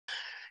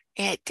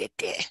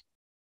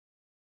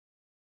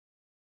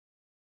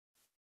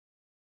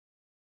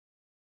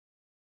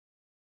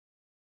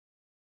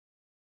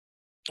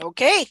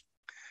Okay.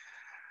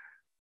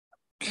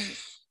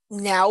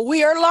 Now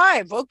we are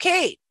live.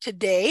 Okay.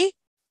 Today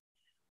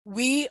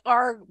what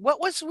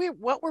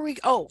were we?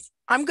 Oh,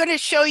 I'm going to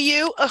show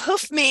you a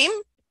hoof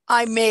meme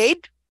I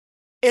made.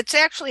 It's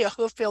actually a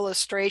hoof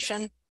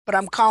illustration, but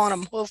I'm calling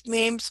them hoof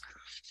memes.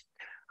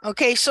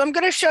 Okay, so I'm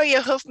going to show you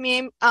a hoof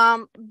meme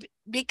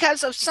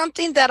because of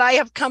something that I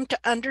have come to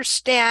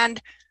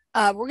understand.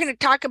 We're going to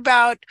talk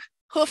about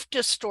hoof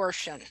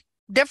distortion,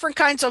 different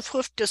kinds of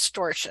hoof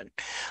distortion.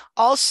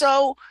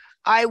 Also,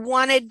 I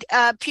wanted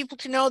people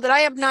to know that I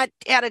have not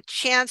had a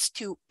chance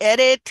to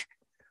edit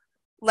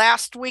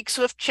last week's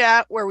hoof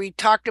chat where we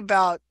talked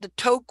about the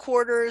toe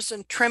quarters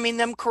and trimming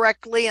them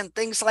correctly and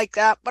things like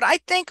that. But I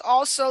think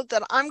also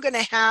that I'm going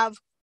to have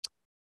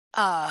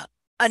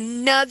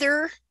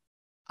another.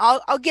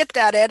 I'll get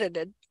that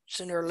edited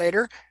sooner or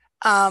later.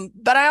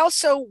 But I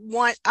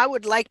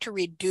would like to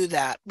redo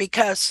that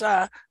because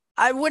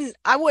I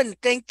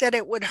wouldn't think that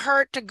it would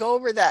hurt to go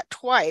over that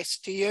twice.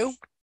 Do you?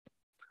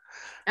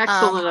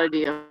 Excellent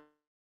idea.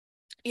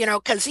 You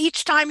know, because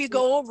each time you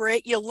go over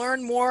it, you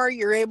learn more.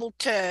 You're able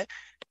to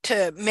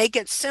make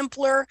it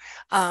simpler.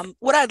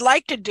 What I'd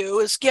like to do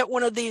is get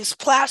one of these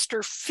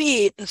plaster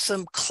feet and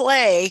some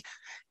clay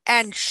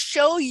and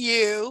show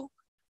you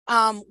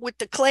with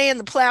the clay and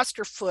the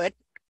plaster foot.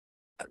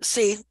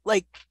 See,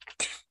 like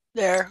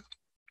there.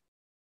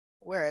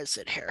 Where is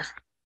it here?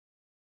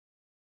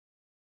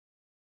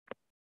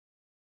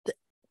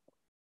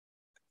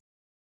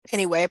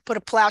 Anyway, I put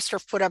a plaster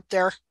foot up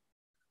there.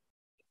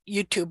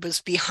 YouTube is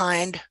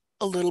behind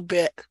a little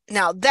bit.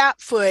 Now that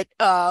foot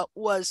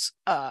was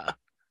the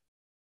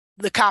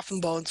coffin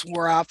bones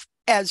wore off,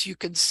 as you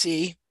can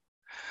see.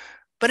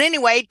 But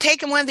anyway,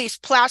 taking one of these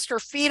plaster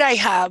feet I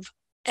have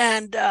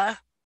and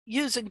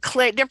using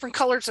clay, different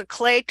colors of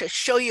clay to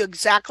show you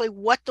exactly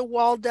what the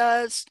wall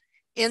does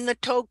in the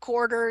toe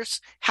quarters,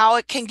 how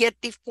it can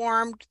get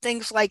deformed,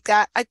 things like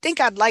that. I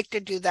think I'd like to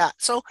do that.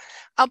 So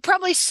I'll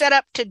probably set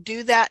up to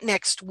do that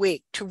next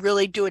week to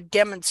really do a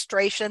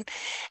demonstration.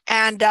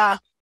 And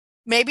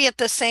maybe at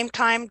the same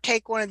time,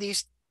 take one of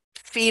these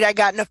feet I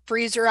got in a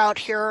freezer out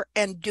here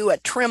and do a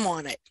trim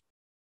on it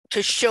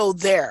to show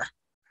there.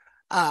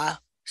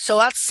 So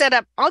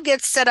I'll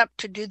get set up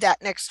to do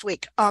that next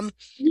week.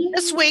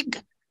 This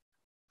week.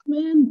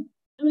 Man.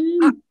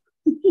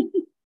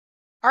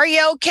 Are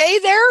you okay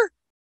there?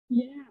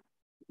 Yeah.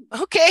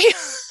 Okay.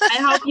 I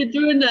hope you're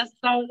doing this.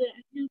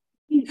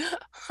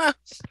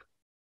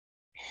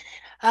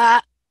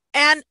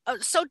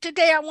 So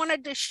today I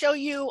wanted to show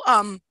you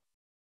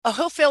a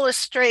hoof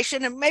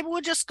illustration, and maybe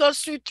we'll just go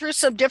through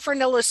some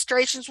different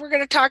illustrations. We're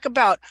going to talk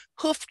about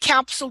hoof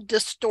capsule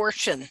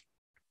distortion,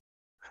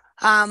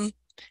 and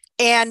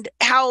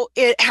how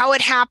it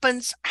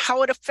happens,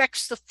 how it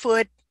affects the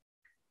foot,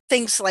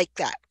 things like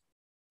that.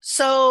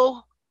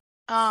 So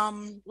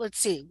let's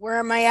see, where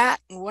am I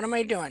at and what am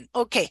I doing?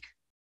 Okay,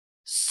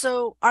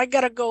 so I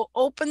gotta go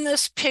open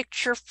this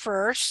picture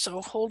first,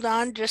 so hold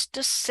on just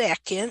a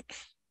second.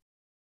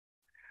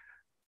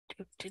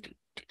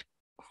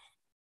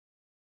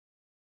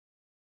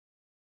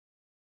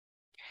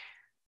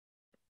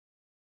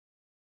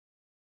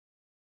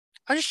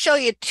 I'll just show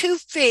you 2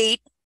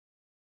 feet.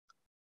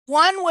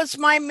 One was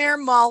my mare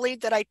Molly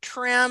that I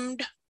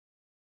trimmed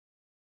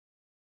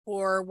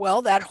for,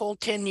 well, that whole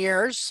 10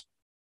 years.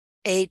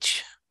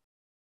 H.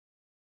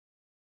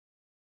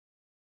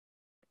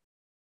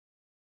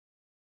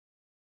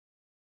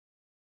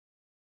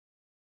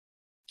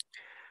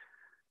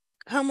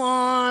 Come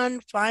on,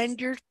 find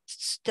your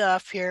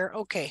stuff here.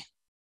 Okay.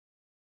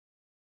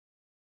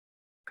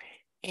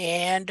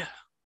 And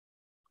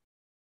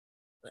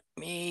let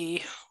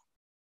me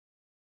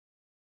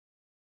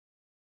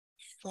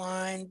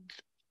find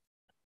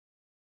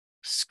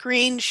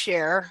screen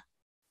share.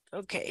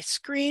 Okay,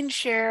 screen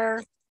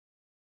share.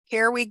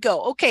 Here we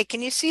go. Okay,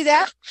 can you see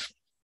that?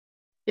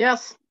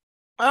 Yes.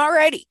 All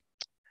righty.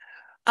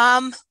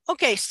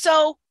 Okay,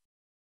 so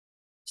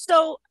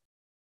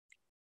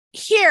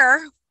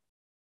here,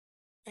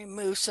 let me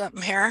move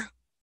something here.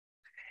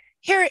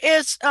 Here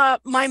is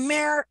my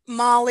mare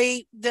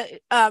Molly.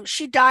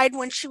 She died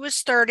when she was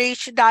 30.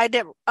 She died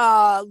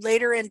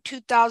later in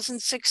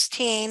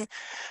 2016.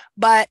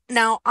 But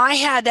now I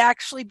had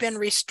actually been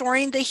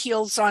restoring the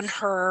heels on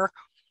her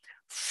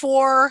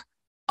for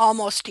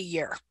almost a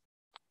year.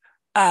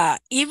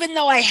 Even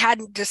though I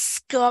hadn't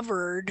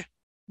discovered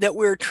that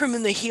we were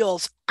trimming the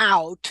heels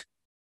out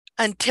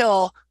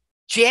until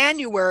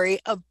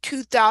January of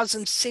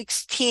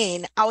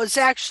 2016, I was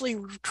actually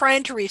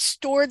trying to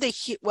restore the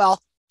heel.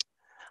 Well,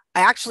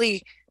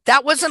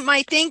 that wasn't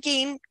my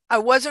thinking. I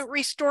wasn't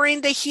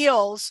restoring the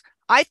heels.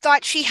 I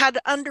thought she had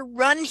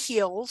underrun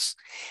heels.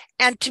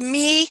 And to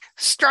me,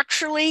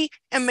 structurally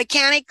and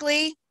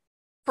mechanically,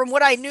 from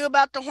what I knew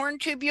about the horn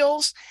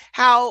tubules,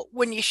 how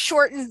when you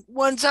shorten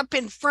ones up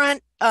in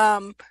front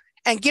and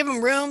give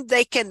them room,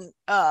 they can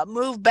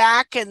move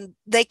back and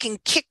they can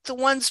kick the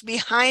ones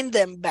behind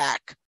them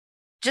back.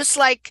 Just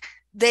like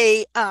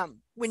they,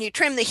 when you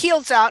trim the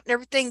heels out and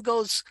everything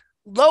goes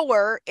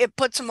lower, it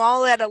puts them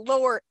all at a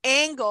lower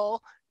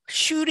angle,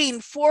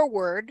 shooting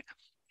forward.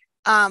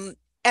 And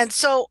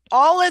so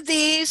all of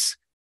these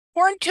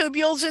horn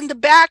tubules in the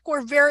back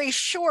were very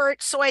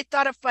short. So I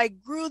thought if I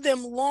grew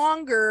them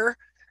longer,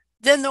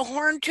 then the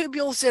horn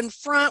tubules in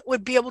front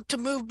would be able to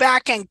move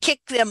back and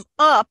kick them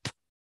up.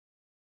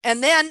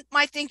 And then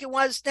my thinking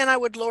was, then I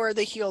would lower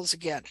the heels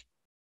again.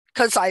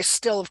 Because I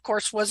still, of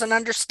course, wasn't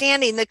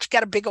understanding that you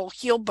got a big old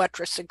heel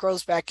buttress that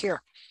grows back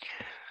here.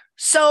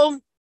 So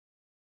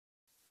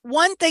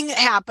one thing that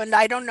happened,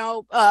 I don't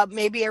know,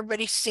 maybe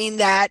everybody's seen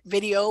that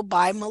video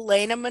by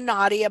Milena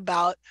Minotti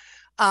about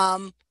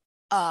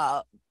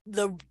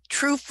the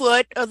true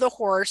foot of the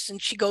horse,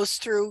 and she goes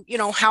through,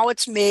 how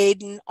it's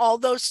made and all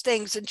those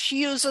things. And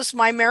she uses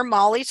my mare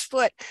Molly's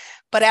foot,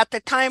 but at the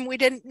time we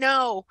didn't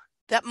know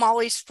that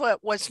Molly's foot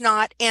was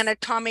not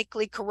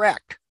anatomically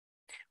correct.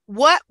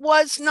 What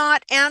was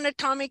not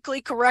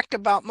anatomically correct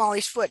about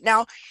Molly's foot?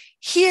 Now,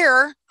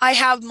 here I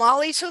have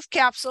Molly's hoof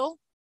capsule.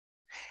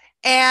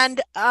 And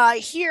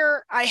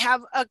here I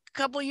have a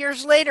couple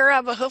years later, I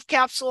have a hoof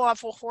capsule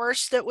off a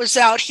horse that was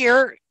out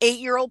here,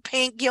 8-year-old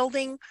paint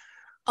gilding.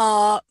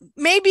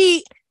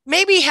 Maybe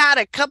had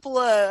a couple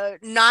of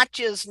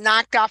notches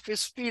knocked off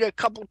his feet a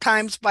couple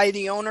times by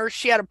the owner.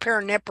 She had a pair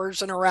of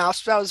nippers in her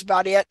house. That was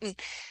about it. And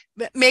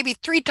maybe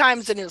 3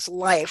 times in his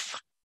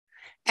life.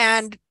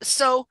 And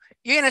so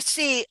you're going to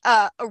see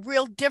a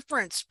real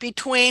difference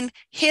between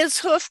his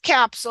hoof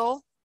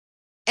capsule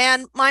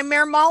and my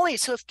mare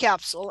Molly's hoof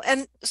capsule.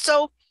 And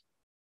so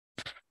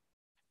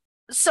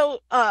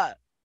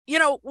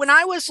when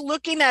I was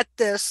looking at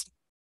this,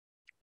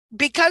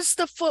 because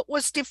the foot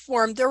was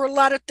deformed, there were a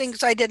lot of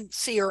things I didn't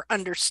see or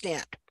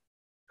understand.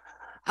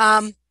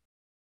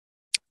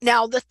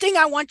 Now, the thing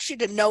I want you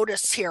to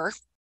notice here,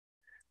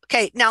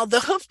 okay, now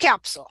the hoof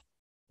capsule,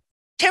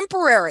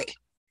 temporary.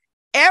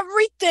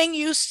 Everything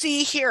you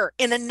see here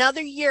in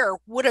another year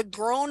would have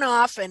grown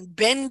off and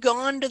been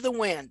gone to the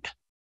wind.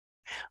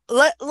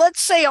 Let's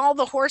say all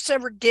the horse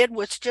ever did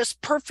was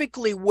just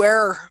perfectly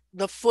wear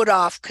the foot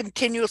off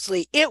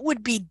continuously. It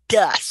would be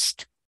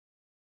dust.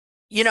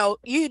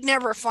 You'd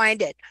never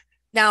find it.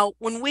 Now,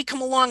 when we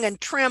come along and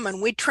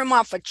we trim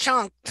off a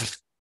chunk,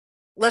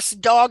 unless the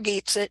dog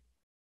eats it,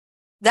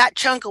 that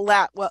chunk will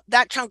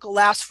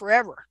last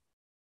forever.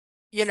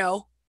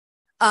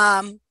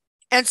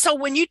 And so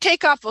when you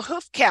take off a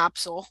hoof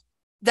capsule,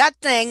 that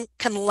thing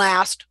can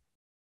last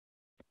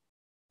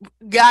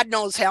God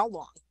knows how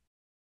long.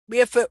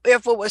 If it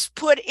was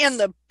put in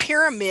the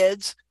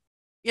pyramids,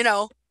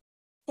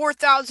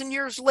 4,000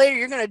 years later,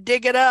 you're going to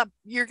dig it up.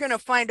 You're going to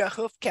find a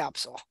hoof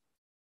capsule.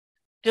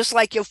 Just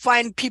like you'll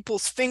find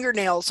people's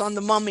fingernails on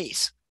the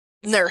mummies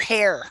and their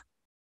hair,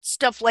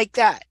 stuff like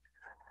that.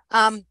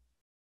 And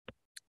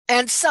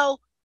so,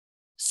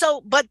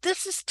 but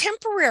this is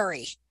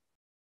temporary.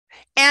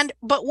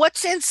 But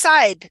what's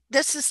inside?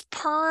 This is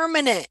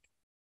permanent.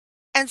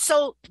 And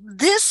so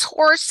this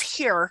horse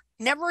here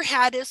never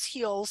had his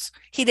heels.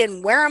 He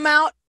didn't wear them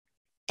out,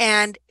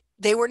 and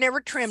they were never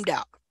trimmed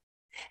out.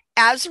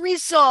 As a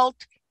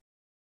result,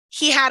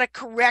 he had a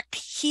correct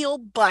heel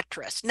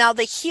buttress. Now,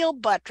 the heel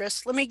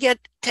buttress, let me get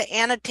to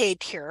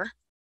annotate here.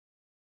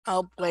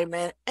 Oh, wait a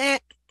minute.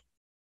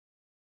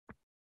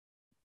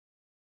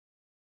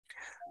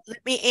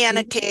 Let me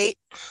annotate.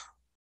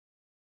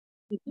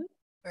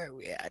 Where are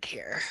we at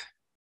here?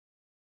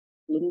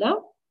 Linda?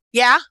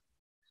 Yeah?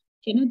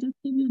 Can I just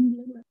give you a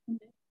little bit?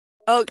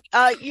 Oh,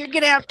 you're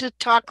going to have to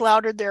talk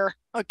louder there.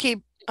 Okay,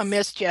 I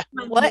missed you.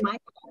 What? My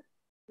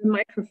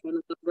microphone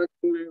is not working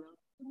very well.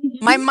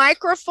 My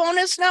microphone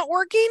is not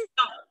working?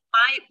 No,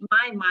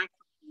 my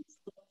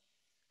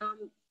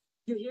microphone.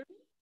 You hear me?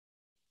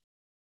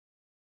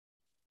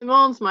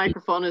 Simone's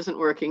microphone isn't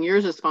working.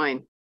 Yours is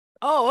fine.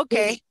 Oh,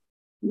 okay.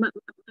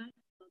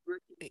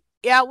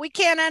 Yeah, we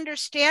can't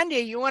understand you.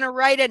 You want to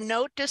write a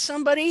note to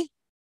somebody?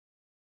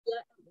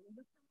 Yeah.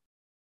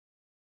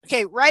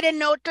 Okay, write a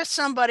note to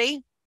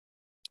somebody.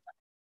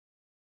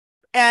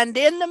 And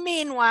in the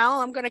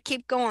meanwhile, I'm going to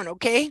keep going,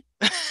 okay?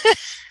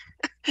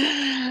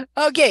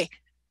 Okay.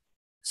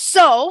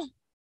 So,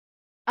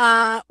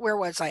 where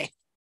was I?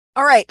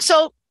 All right.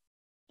 So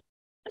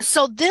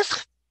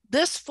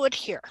this foot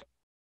here.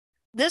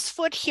 This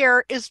foot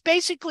here is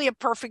basically a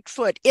perfect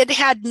foot. It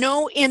had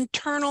no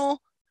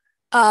internal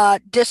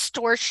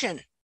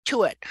distortion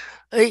to it.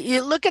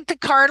 You look at the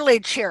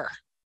cartilage here.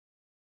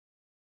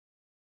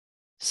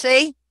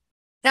 See?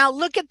 Now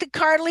look at the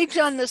cartilage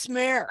on this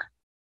mare.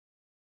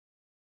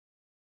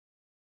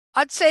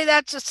 I'd say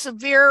that's a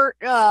severe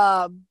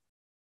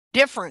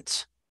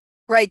difference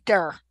right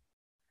there.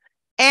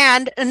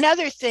 And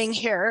another thing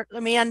here,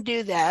 let me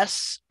undo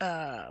this.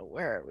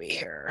 Where are we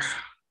here?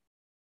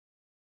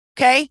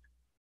 Okay.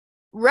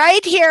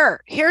 Right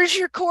here. Here's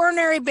your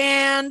coronary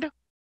band.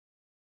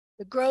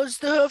 It grows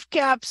the hoof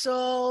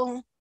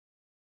capsule.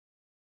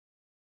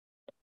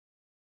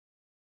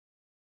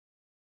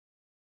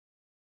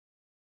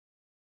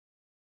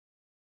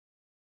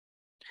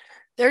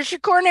 There's your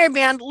coronary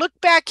band. Look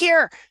back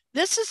here.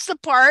 This is the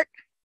part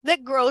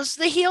that grows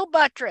the heel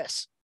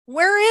buttress.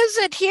 Where is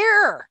it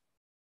here?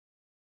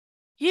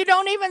 You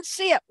don't even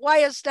see it. Why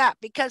is that?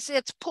 Because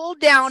it's pulled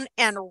down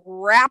and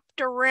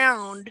wrapped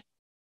around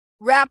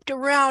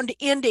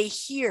into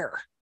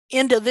here,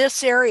 into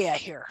this area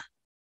here.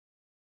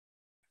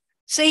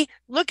 See,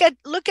 look at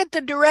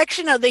the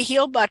direction of the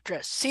heel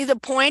buttress. See the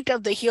point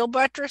of the heel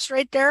buttress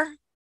right there?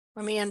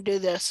 Let me undo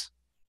this.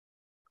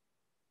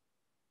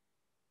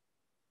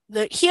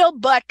 The heel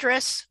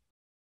buttress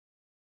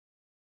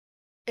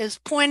is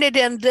pointed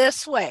in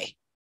this way.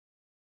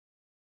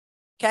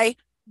 Okay,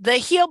 the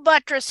heel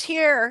buttress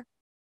here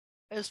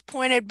is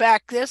pointed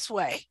back this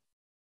way.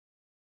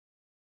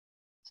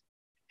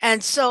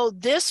 And so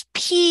this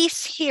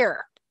piece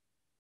here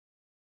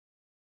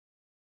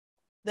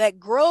that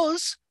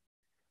grows,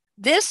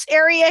 this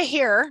area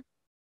here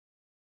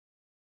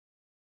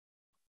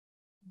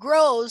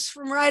grows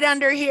from right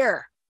under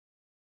here.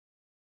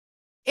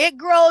 It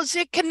grows,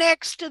 it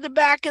connects to the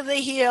back of the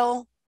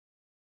heel,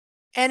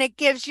 and it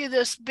gives you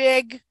this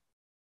big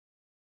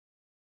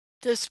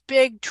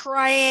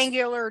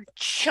triangular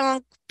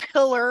chunk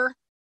pillar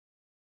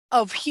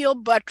of heel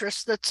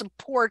buttress that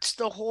supports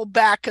the whole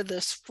back of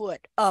this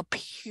foot up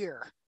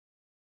here.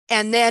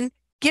 And then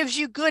gives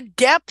you good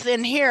depth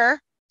in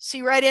here.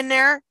 See right in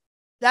there?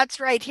 That's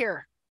right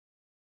here.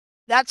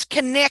 That's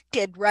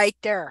connected right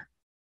there.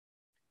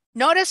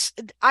 Notice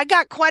I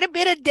got quite a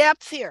bit of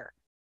depth here.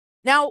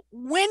 Now,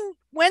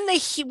 what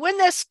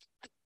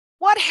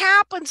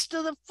happens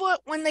to the foot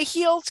when the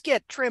heels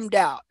get trimmed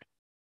out?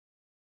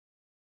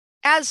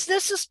 As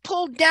this is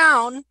pulled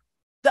down,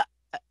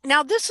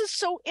 now this is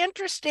so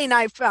interesting,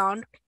 I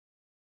found,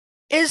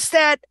 is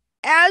that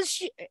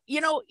as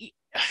you know,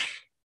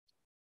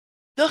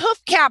 the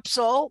hoof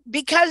capsule,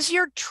 because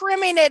you're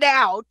trimming it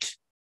out,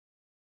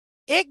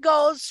 it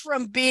goes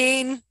from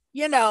being,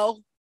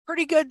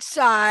 pretty good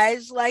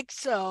size, like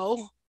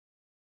so.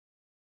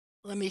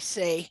 Let me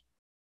see.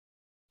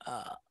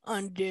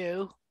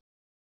 Undo.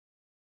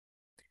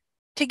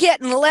 To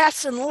getting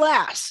less and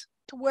less,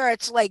 to where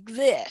it's like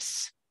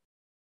this.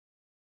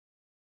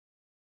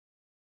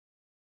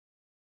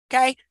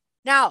 Okay,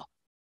 now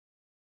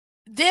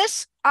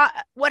this,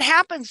 what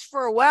happens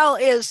for a while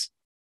is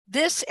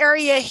this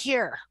area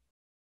here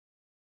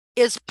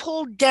is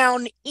pulled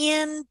down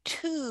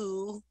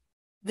into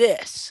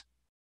this.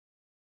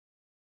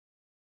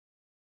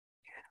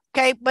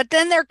 Okay, but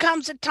then there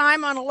comes a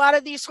time on a lot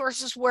of these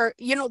horses where,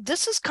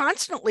 this is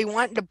constantly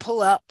wanting to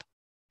pull up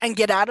and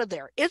get out of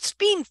there. It's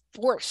being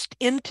forced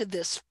into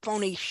this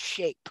phony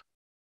shape.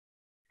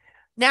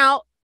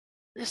 Now,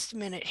 just a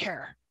minute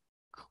here.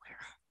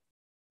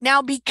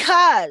 Now,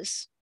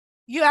 because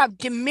you have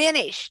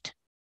diminished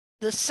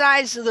the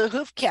size of the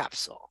hoof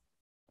capsule,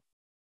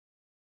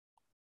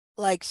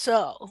 like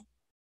so,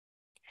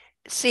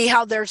 see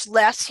how there's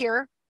less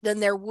here than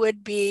there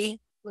would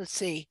be? Let's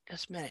see,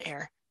 just a minute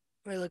here.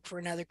 Let me look for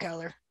another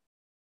color.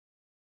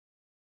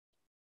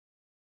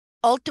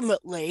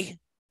 Ultimately,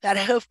 that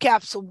hoof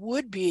capsule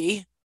would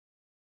be,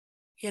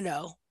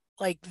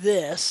 like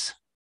this.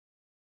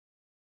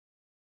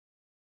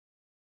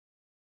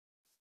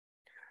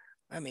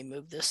 Let me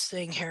move this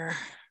thing here.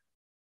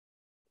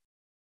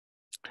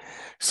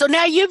 So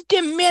now you've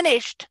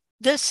diminished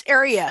this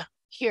area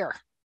here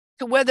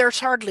to where there's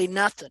hardly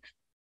nothing.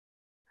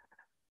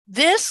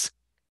 This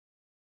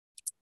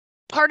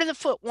part of the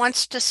foot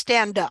wants to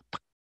stand up.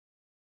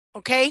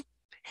 Okay?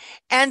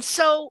 And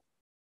so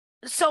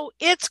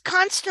it's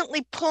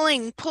constantly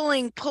pulling.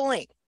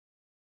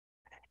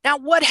 Now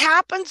what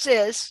happens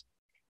is,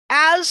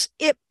 as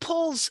it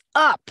pulls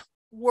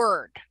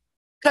upward,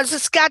 because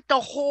it's got the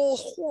whole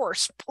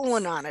horse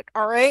pulling on it,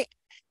 all right?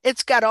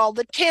 It's got all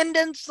the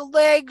tendons, the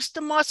legs,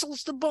 the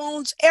muscles, the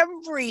bones,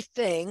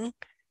 everything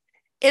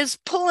is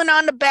pulling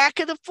on the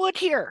back of the foot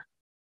here,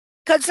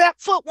 because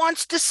that foot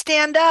wants to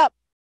stand up,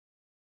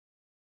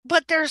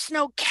 but there's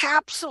no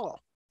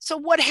capsule. So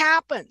what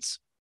happens?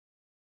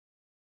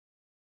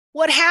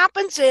 What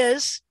happens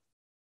is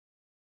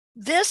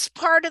this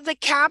part of the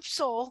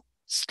capsule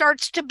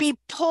starts to be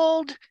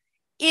pulled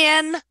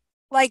in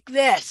like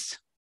this.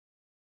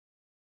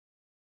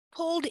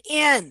 Pulled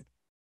in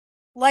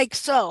like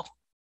so.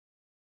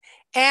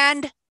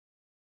 And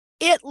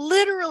it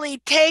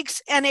literally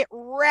takes and it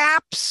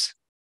wraps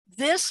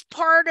this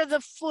part of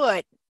the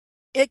foot.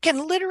 It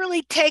can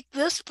literally take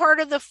this part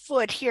of the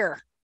foot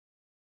here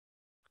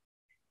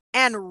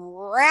and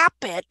wrap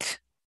it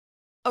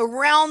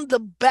around the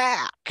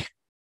back,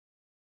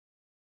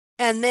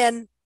 and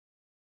then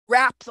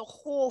wrap the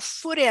whole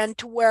foot in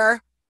to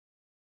where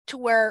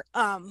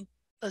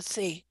let's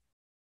see,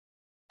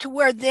 to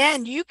where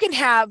then you can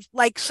have,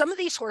 like, some of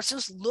these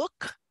horses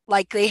look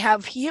like they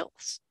have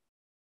heels,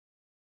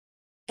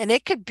 and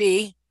it could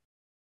be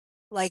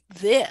like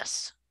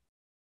this.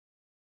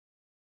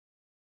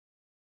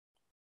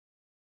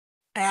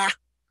 I'm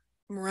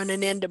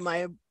running into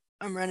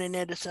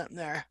something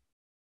there.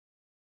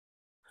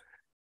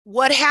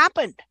 What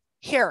happened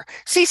here?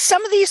 See,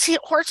 some of these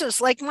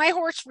horses, like my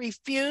horse,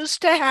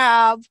 refused to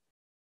have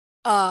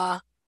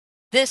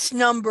This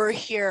number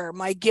here,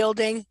 my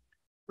gilding,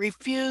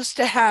 refused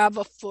to have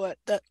a foot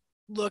that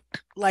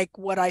looked like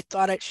what I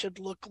thought it should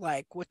look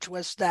like, which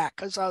was that,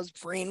 because I was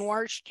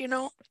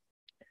brainwashed,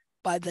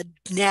 by the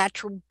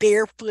natural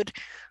barefoot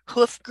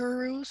hoof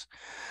gurus.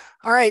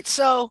 All right,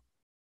 so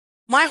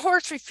my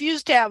horse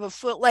refused to have a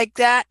foot like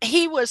that.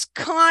 He was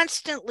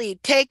constantly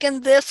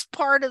taking this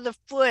part of the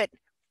foot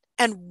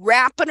and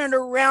wrapping it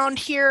around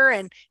here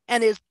and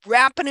is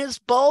wrapping his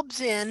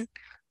bulbs in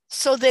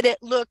so that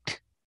it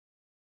looked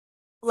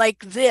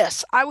like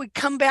this. I would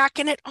come back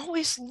and it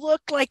always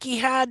looked like he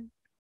had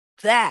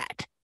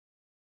that.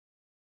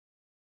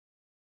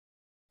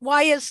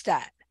 Why is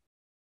that?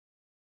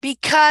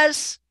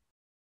 Because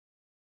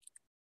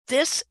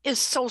this is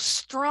so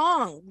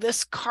strong,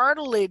 this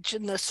cartilage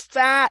and this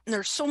fat, and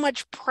there's so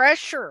much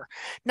pressure,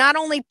 not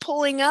only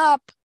pulling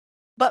up,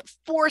 but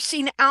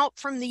forcing out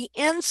from the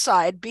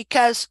inside,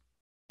 because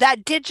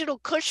that digital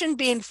cushion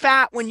being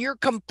fat, when you're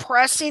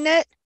compressing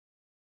it,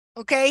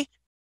 okay,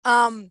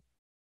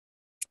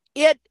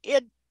 it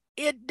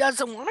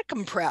doesn't want to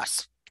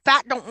compress.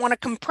 Fat don't want to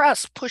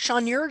compress. Push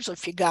on yours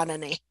if you got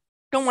any.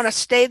 Don't want to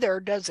stay there,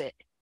 does it?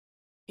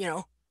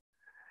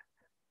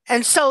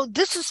 And so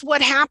this is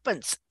what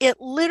happens. It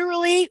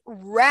literally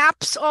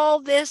wraps all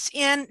this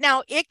in.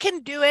 Now it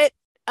can do it,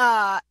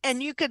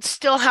 and you could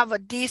still have a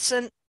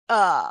decent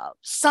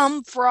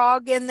some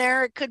frog in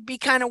there. It could be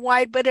kind of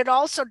wide, but it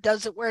also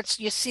does it where it's,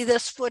 you see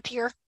this foot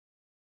here?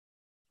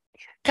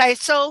 Okay,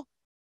 so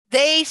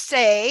they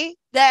say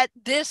that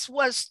this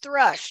was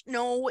thrush.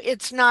 No,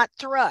 it's not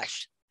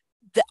thrush.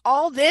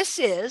 All this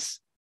is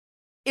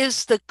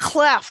the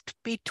cleft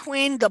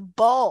between the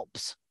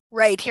bulbs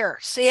right here.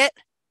 See it?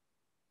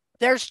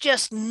 There's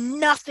just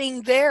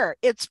nothing there.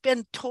 It's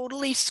been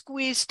totally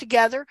squeezed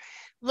together.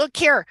 Look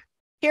here.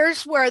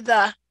 Here's where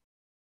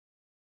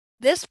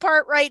this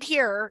part right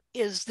here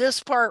is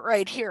this part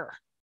right here.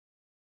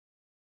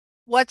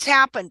 What's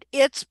happened?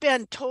 It's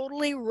been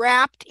totally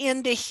wrapped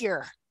into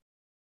here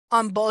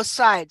on both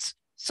sides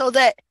so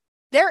that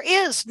there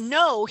is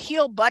no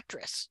heel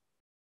buttress.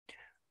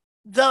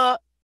 The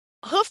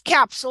hoof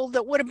capsule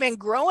that would have been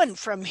growing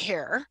from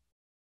here,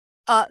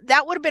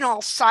 that would have been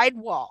all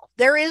sidewall.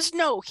 There is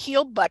no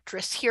heel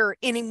buttress here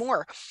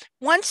anymore.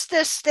 Once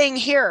this thing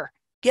here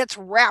gets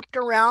wrapped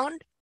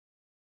around,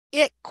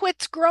 it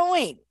quits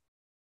growing.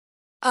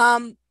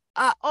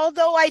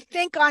 Although I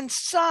think on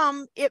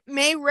some, it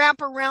may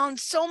wrap around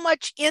so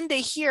much into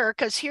here,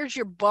 because here's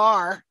your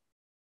bar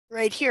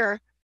right here.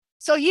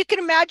 So you can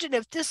imagine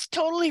if this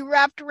totally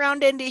wrapped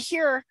around into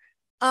here,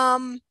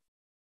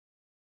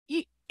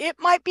 it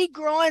might be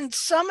growing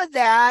some of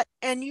that,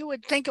 and you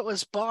would think it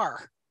was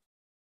bar.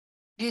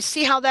 Do you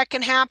see how that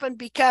can happen?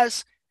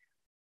 Because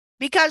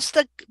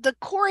the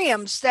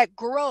coriums that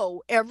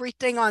grow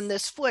everything on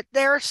this foot,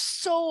 they're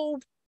so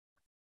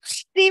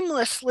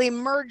seamlessly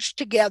merged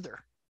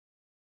together.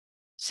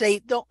 Say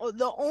the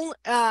only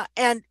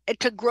and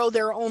to grow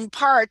their own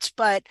parts,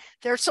 but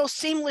they're so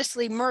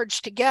seamlessly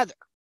merged together.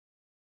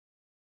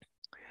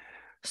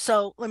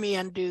 So let me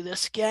undo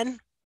this again.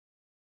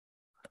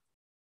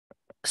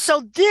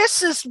 So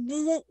this is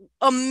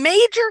a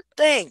major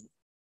thing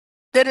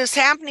that is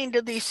happening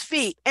to these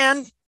feet,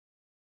 and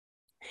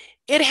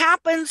it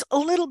happens a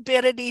little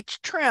bit at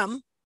each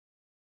trim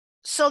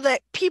so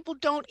that people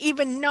don't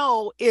even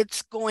know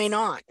it's going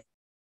on.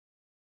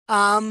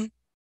 The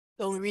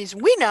only reason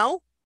we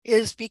know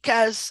is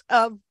because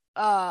of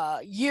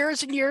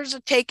years and years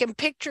of taking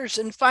pictures,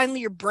 and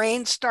finally your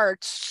brain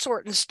starts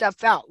sorting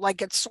stuff out,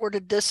 like it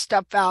sorted this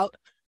stuff out.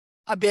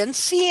 I've been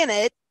seeing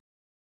it,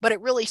 but it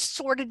really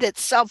sorted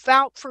itself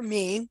out for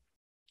me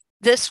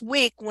this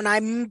week when I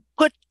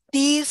put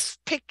these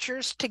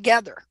pictures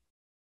together.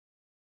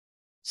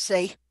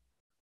 See?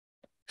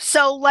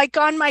 So like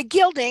on my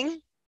gilding,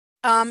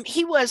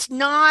 he was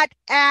not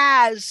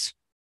as,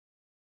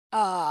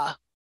 I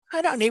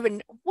don't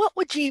even, what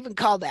would you even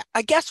call that?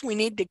 I guess we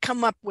need to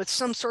come up with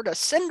some sort of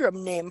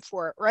syndrome name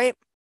for it, right?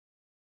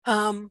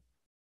 I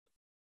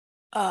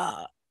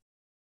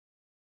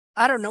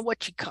don't know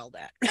what you call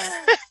that.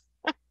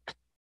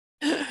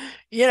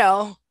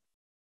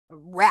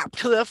 Wrapped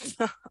hoof.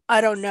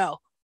 I don't know.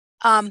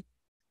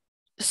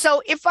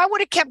 So if I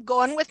would have kept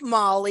going with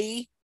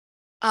Molly,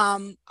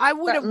 I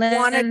would have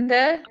wanted.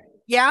 Linda,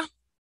 Yeah.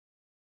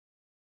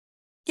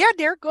 Yeah,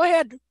 dear, go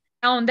ahead.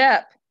 bound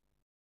up.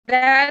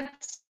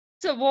 That's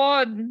the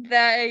word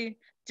that I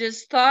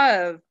just thought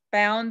of.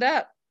 Bound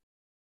up.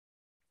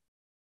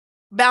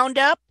 Bound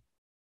up.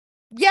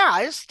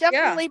 Yeah, it's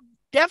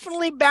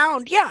definitely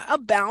bound. Yeah, a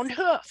bound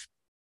hoof.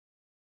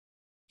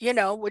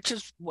 Which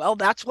is, well,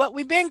 that's what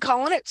we've been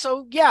calling it.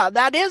 So yeah,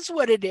 that is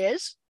what it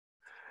is.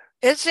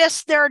 It's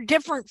just there are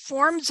different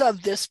forms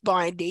of this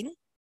binding,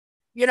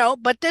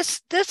 but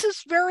this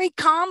is very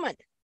common,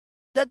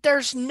 that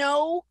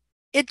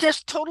it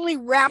just totally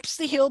wraps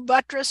the heel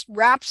buttress,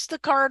 wraps the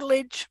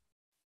cartilage.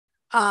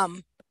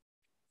 I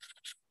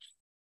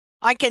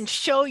can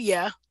show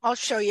you, I'll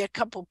show you a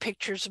couple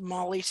pictures of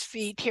Molly's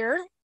feet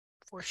here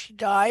before she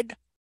died.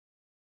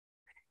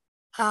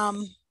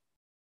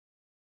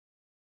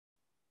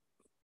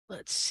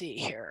 let's see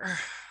here.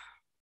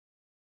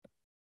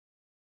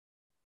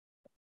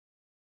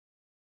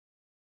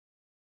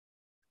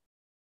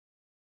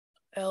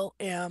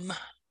 LM.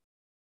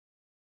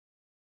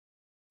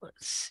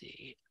 Let's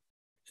see.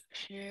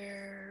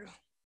 Share.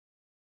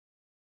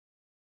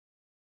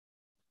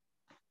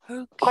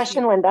 Okay.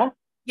 Question, Linda.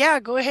 Yeah,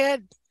 go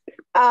ahead.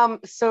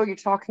 So you're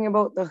talking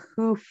about the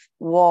hoof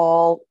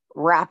wall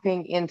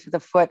wrapping into the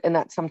foot, and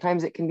that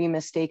sometimes it can be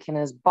mistaken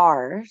as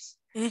bars.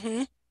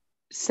 Mm-hmm.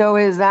 So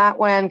is that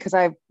when, because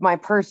I have my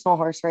personal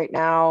horse right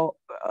now,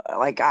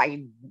 like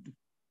I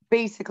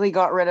basically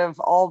got rid of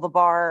all the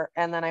bar,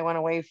 and then I went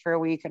away for a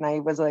week, and I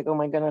was like, oh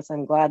my goodness,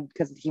 I'm glad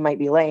because he might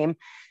be lame.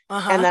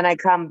 And then I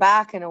come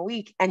back in a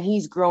week and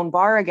he's grown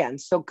bar again.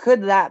 So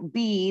could that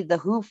be the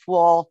hoof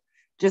wall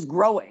just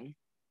growing?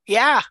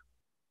 Yeah,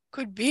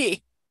 could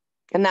be.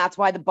 And that's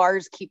why the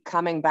bars keep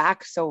coming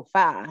back so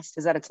fast,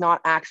 is that it's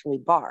not actually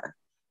bar.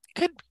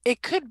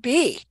 It could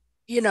be,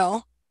 you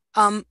know.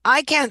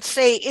 I can't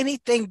say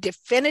anything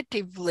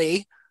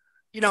definitively,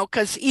 you know,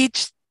 because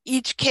each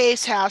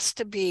case has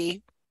to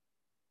be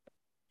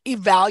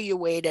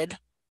evaluated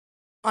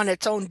on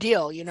its own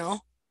deal, you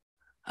know.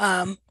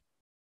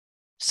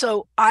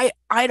 So I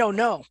don't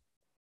know,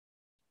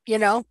 you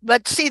know,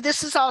 but see,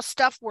 this is all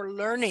stuff we're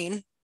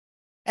learning,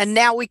 and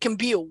now we can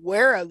be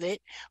aware of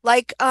it.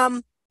 Like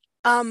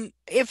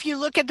if you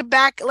look at the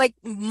back, like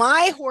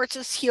my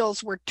horse's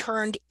heels were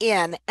turned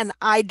in, and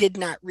I did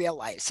not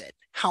realize it,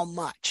 how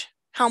much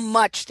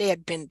they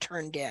had been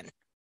turned in.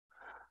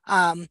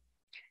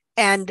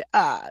 And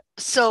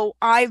so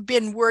I've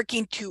been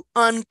working to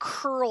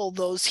uncurl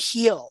those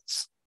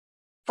heels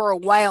for a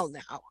while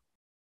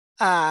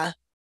now.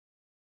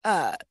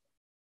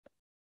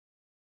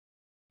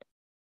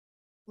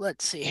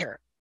 Let's see here.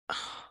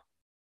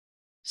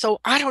 So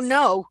I don't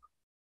know,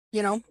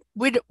 you know,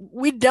 we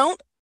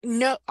don't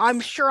know.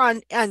 I'm sure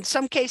on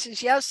some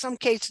cases yes, some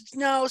cases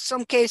no,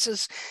 some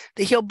cases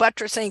the heel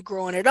buttress ain't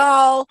growing at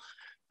all.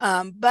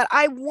 But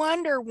I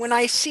wonder when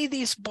I see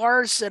these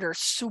bars that are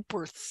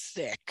super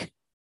thick,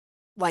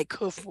 like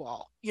hoof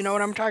wall, you know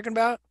what I'm talking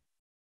about?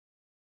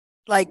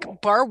 Like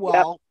bar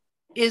wall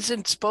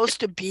isn't supposed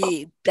to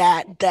be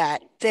that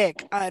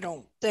thick, I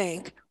don't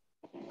think.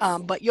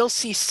 But you'll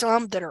see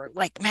some that are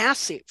like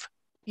massive,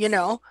 you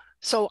know?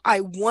 So I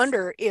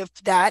wonder if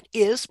that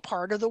is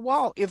part of the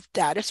wall, if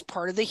that is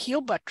part of the heel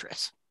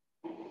buttress.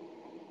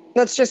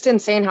 That's just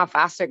insane how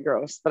fast it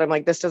grows. But I'm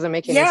like, this doesn't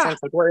make any Yeah. sense.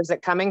 Like, where is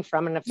it coming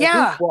from? And if the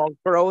Yeah. hoof wall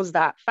grows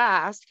that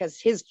fast, because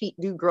his feet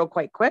do grow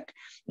quite quick,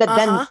 that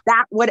then Uh-huh.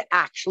 that would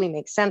actually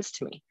make sense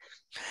to me.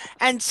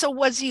 And so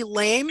was he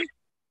lame?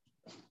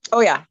 Oh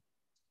yeah.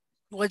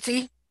 Was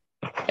he?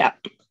 Yeah.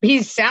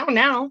 He's sound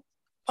now.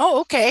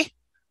 Oh, okay.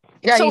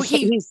 Yeah, So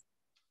he's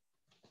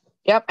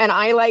yep. And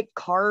I like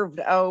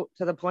carved out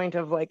to the point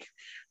of like,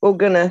 oh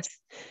goodness,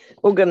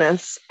 oh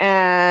goodness.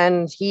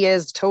 And he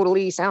is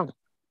totally sound.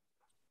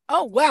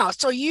 oh wow.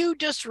 So you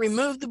just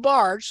removed the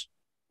bars.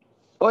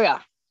 Oh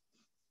yeah.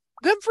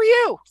 Good for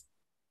you.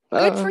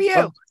 Good for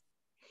you.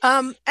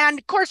 Oh. And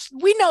of course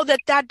we know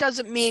that that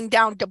doesn't mean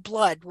down to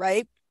blood,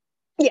 right?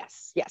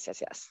 Yes.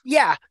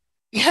 Yeah.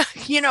 Yeah,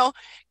 you know,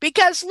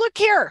 because look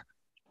here.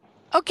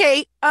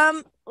 Okay,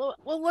 well,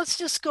 let's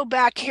just go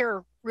back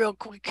here real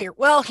quick here.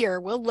 Well, here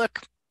we'll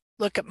look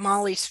at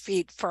Molly's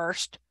feet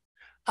first.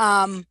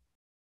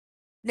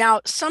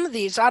 Now some of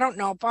these I don't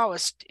know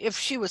if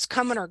she was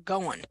coming or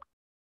going.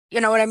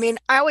 You know what I mean?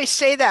 I always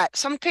say that.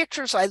 Some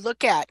pictures I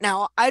look at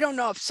now, I don't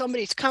know if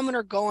somebody's coming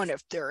or going,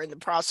 if they're in the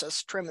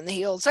process of trimming the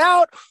heels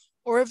out,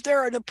 or if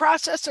they're in the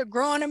process of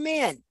growing them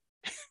in,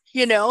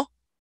 you know?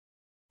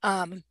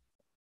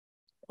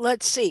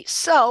 Let's see.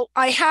 So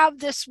I have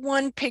this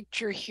one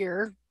picture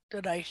here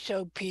that I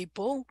show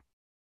people.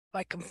 If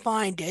I can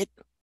find it.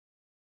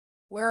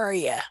 Where are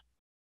you?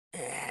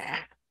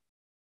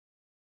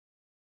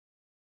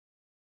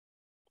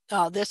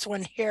 Oh, this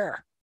one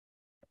here.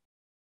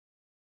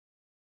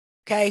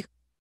 Okay.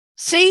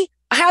 See,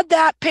 I had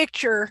that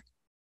picture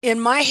in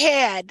my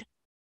head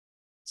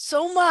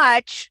so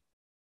much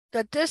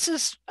that this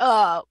is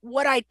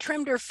what I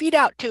trimmed her feet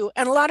out to.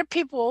 And a lot of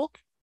people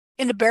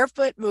in the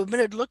barefoot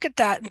movement would look at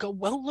that and go,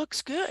 well,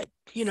 looks good,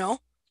 you know,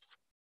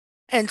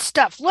 and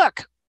stuff.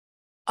 Look,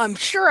 I'm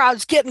sure I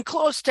was getting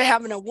close to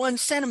having a 1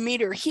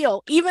 centimeter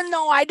heel, even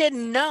though I did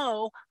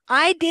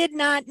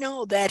not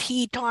know that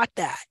he taught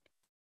that.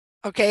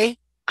 Okay.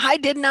 I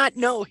did not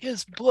know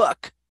his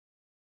book,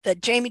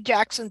 that Jamie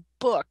Jackson's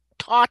book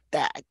taught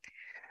that.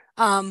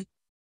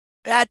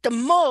 At the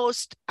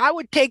most, I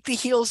would take the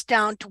heels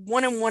down to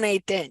 1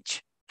 1/8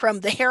 inch from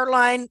the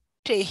hairline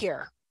to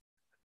here.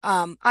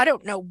 I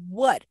don't know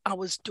what I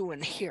was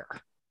doing here.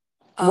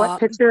 What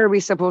picture are we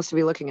supposed to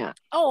be looking at?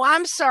 Oh,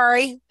 I'm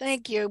sorry.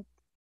 Thank you.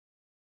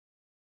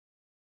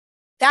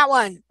 That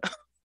one.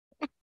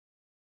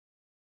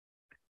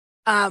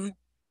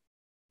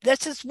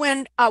 This is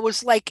when I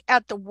was like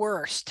at the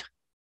worst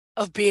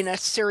of being a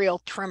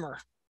serial trimmer.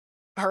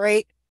 All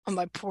right, on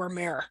my poor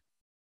mare.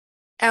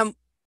 And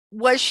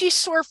was she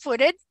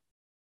sore-footed?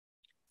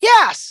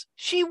 Yes,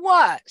 she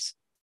was.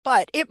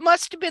 but it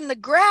must have been the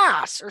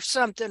grass or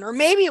something, or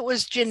maybe it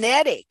was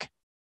genetic,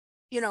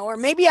 or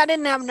maybe I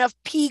didn't have enough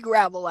pea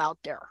gravel out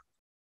there.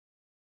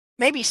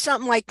 Maybe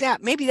something like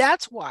that. Maybe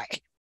that's why.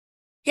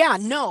 Yeah,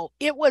 no,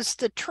 it was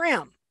the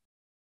trim.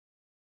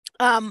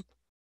 And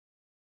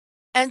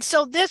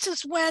so this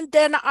is when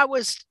then I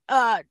was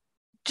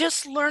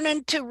just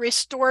learning to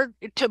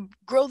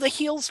grow the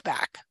heels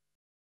back.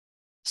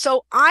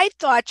 So I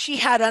thought she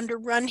had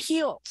underrun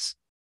heels.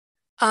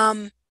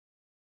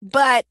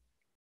 But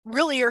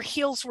really her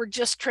heels were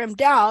just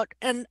trimmed out.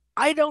 And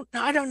I don't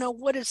know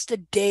what is the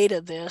date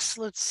of this.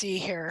 Let's see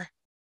here.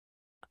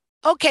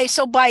 Okay,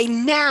 so by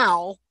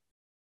now,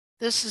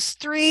 this is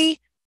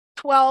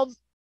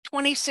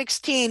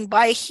 3/12/2016.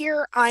 By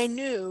here, I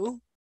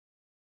knew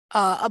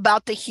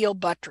about the heel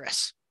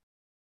buttress.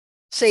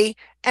 See,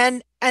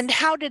 and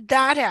how did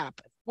that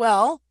happen?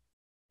 Well,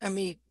 let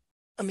me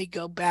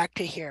go back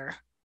to here.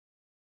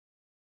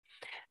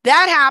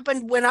 That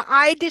happened when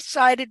I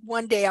decided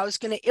one day I was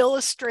going to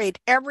illustrate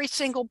every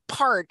single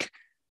part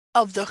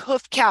of the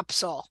hoof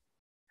capsule.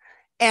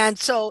 And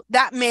so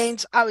that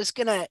means I was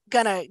gonna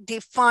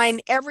define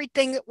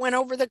everything that went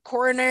over the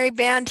coronary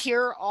band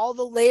here, all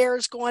the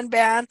layers going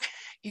band.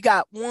 You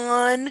got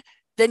 1,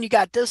 then you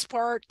got this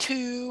part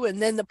 2,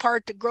 and then the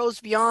part that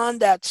grows beyond,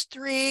 that's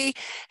 3.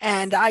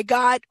 And I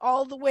got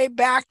all the way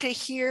back to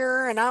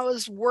here, and I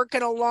was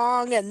working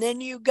along, and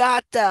then you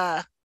got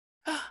the,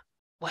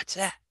 what's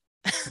that?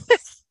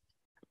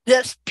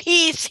 This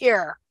piece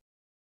here.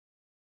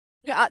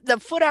 The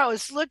foot I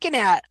was looking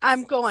at,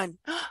 I'm going,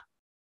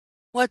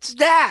 what's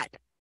that?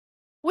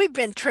 We've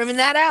been trimming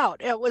that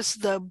out. It was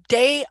the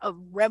day of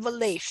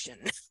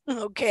revelation,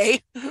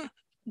 okay?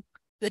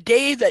 The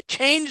day that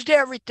changed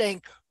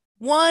everything.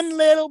 One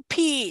little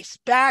piece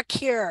back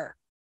here.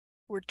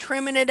 We're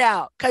trimming it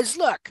out. Because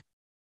look,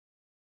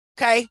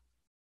 okay,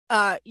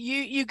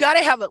 you got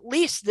to have at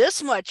least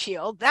this much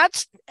heel.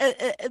 That's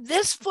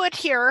this foot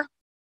here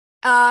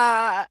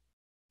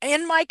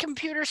in my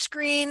computer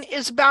screen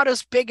is about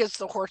as big as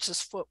the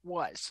horse's foot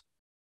was,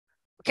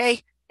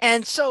 okay?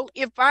 And so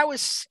if I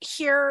was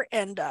here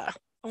and I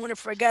wonder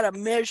if I got a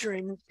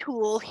measuring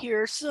tool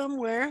here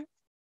somewhere.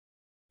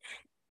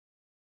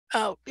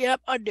 Oh,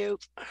 yep, I do.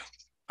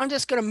 I'm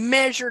just going to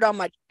measure it on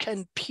my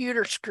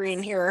computer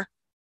screen here.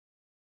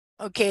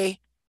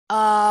 Okay.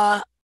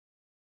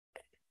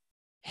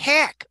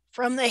 Heck,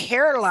 from the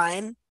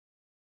hairline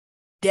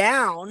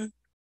down,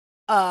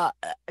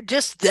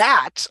 just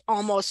that's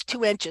almost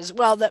 2 inches.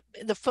 Well,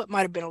 the foot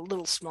might have been a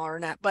little smaller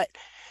than that, but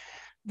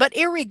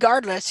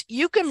irregardless,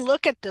 you can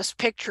look at this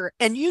picture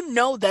and you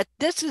know that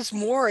this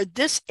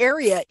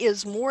area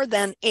is more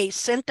than a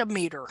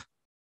centimeter,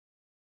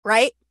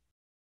 right?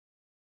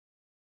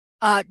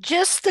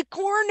 Just the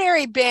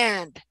coronary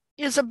band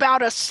is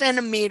about a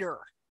centimeter.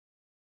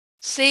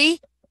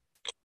 See?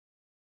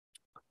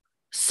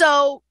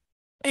 So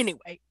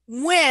anyway,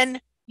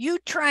 when you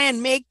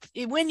trim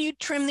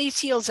these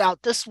heels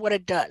out, this is what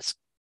it does.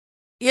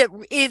 It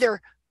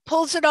either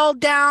pulls it all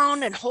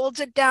down and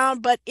holds it down,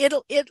 but it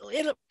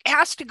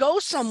has to go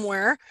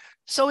somewhere,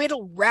 so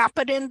it'll wrap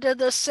it into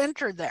the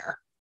center there.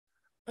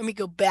 Let me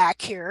go back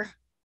here.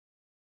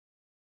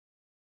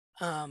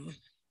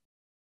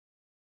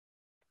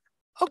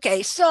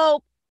 Okay,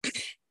 so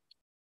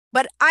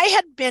but I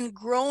had been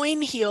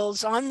growing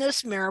heels on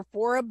this mare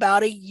for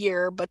about a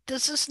year, but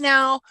this is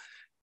now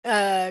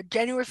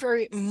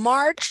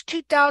March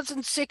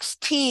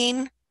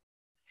 2016.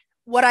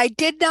 What I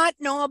did not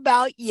know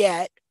about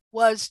yet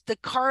was the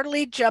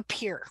cartilage up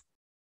here.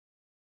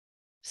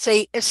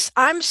 See,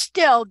 I'm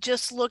still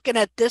just looking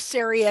at this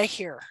area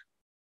here.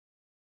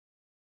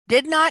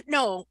 Did not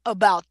know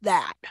about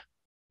that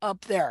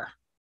up there.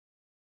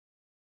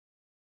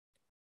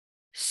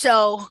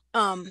 So,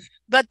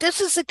 but this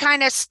is the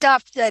kind of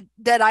stuff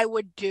that I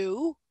would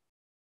do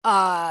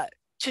to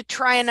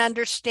try and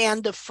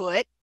understand the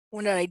foot.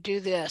 When did I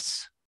do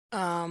this?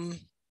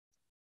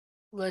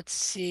 Let's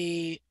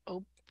see.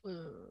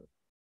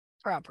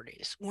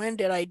 Properties. When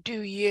did I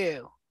do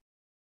you?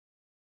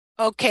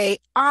 Okay,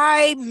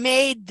 I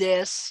made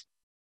this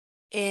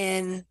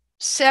in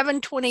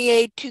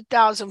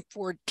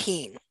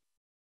 7/28/2014.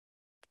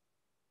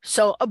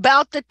 So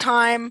about the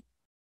time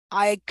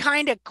I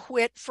kind of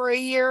quit for a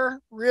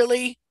year,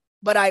 really,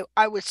 but I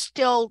was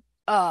still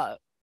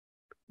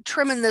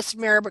trimming this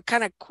mare, but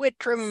kind of quit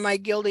trimming my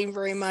gilding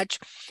very much.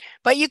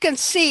 But you can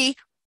see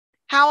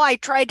how I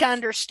try to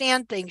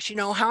understand things,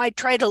 how I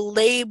try to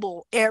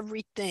label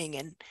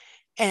everything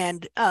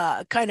and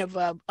kind of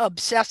a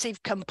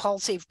obsessive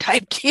compulsive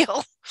type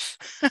deal.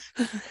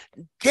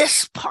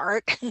 This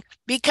part,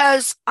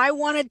 because I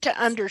wanted to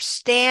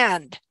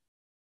understand.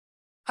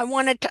 I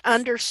wanted to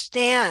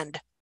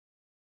understand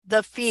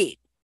the feet.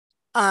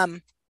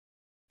 And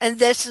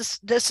this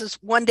is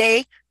one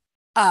day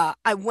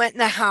I went in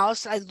the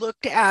house, I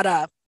looked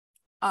at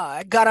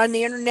I got on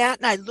the internet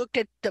and I looked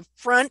at the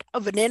front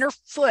of an inner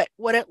foot,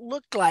 what it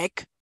looked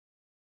like.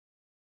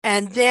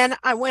 And then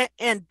I went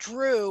and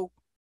drew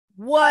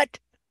what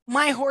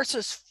my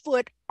horse's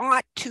foot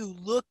ought to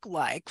look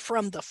like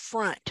from the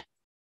front.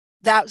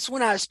 That's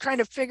when I was trying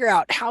to figure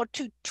out how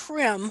to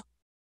trim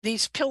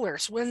these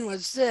pillars. When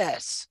was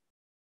this?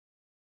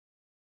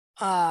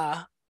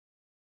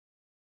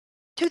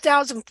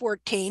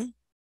 2014,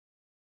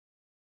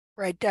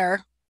 right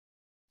there,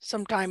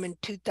 sometime in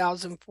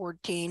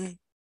 2014.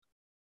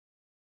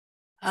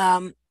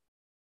 I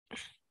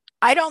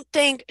don't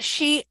think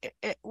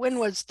when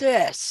was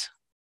this?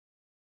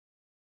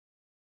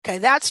 Okay,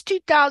 that's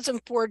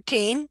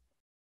 2014.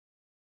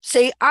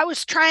 See, I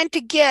was trying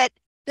to get,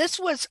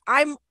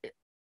 I'm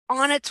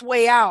on its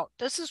way out.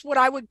 This is what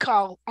I would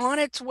call on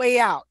its way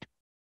out.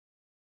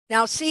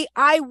 Now, see,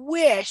 I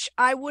wish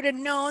I would have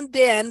known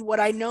then what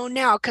I know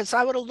now, because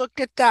I would have looked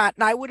at that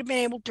and I would have been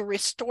able to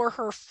restore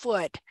her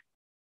foot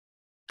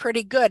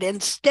pretty good.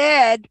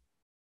 Instead,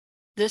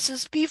 this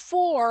is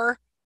before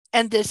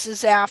and this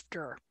is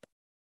after.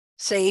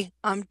 See,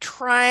 I'm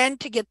trying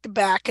to get the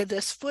back of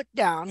this foot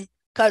down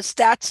because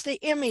that's the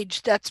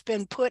image that's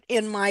been put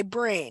in my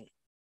brain.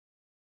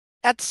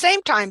 At the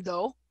same time,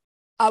 though,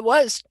 I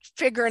was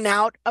figuring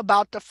out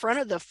about the front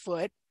of the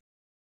foot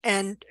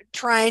and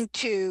trying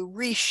to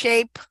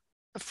reshape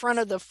the front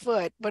of the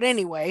foot. But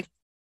anyway,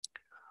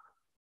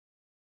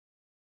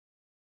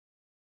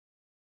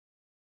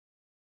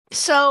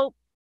 so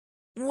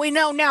we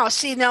know now.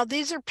 See, now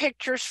these are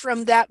pictures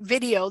from that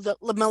video that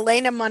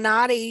Milena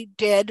Manotti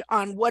did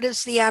on what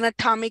is the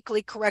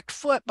anatomically correct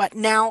foot. But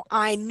now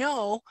I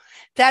know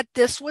that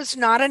this was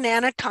not an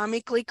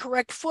anatomically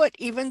correct foot,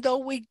 even though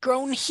we'd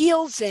grown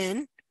heels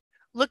in.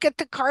 Look at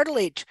the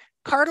cartilage.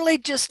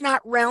 Cartilage is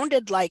not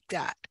rounded like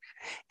that.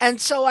 And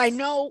so I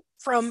know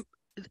from,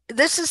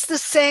 this is the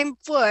same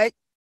foot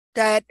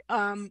that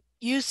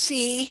you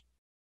see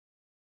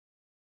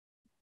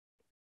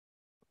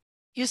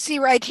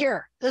right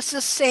here. This is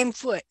the same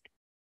foot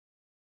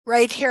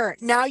right here.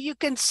 Now you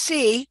can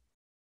see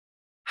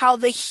how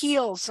the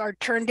heels are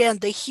turned in.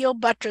 The heel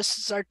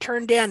buttresses are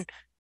turned in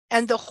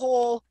and the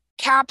whole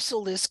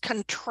capsule is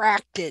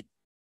contracted.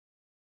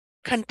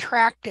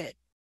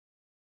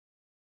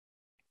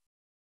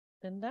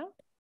 Linda?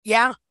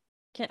 Yeah.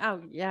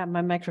 Oh, yeah,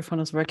 my microphone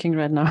is working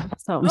right now.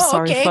 So I'm Oh,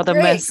 sorry okay, for the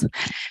great. mess.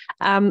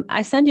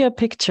 I sent you a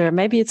picture.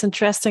 Maybe it's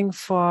interesting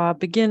for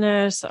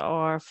beginners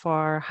or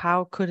for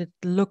how could it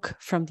look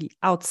from the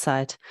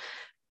outside.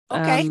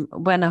 Okay.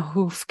 When a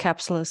hoof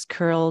capsule is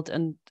curled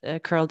and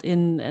curled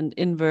in and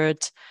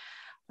invert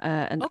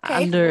and Okay,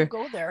 under.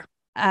 we'll go there.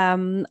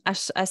 I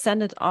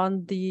sent it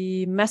on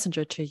the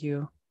messenger to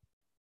you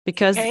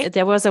because Okay.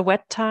 there was a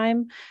wet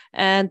time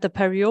and the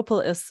periople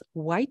is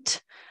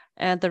white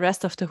and the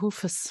rest of the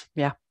hoof is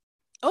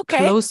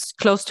Okay.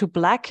 close to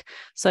black,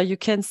 so you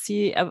can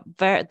see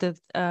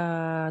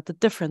the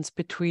difference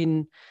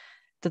between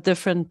the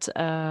different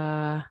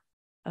Okay.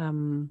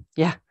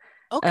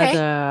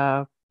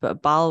 the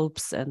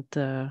bulbs and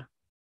the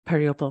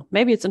periople.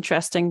 Maybe it's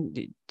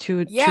interesting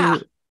to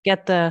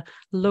get the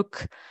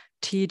look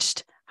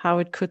teached how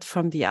it could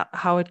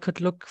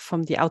look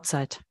from the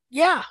outside.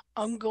 Yeah,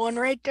 I'm going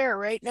right there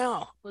right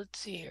now. Let's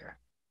see here.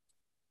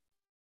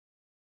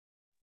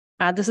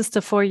 This is the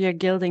 4-year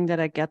gilding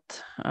that I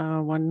got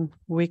 1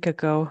 week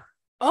ago.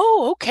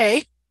 Oh,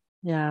 okay.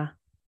 Yeah.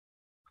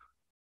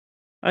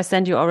 I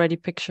sent you already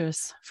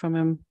pictures from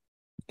him.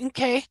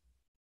 Okay.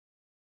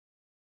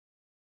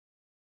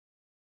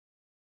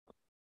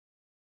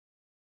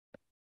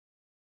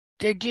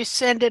 Did you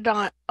send it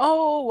on?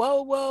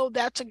 Oh, whoa,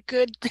 that's a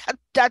good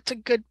that's a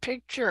good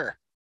picture.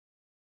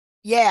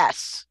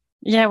 Yes.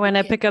 Yeah, when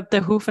I pick up the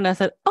hoof and I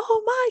said,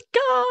 "Oh my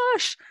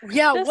gosh!"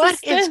 Yeah,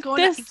 what is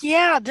going on?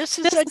 Yeah, this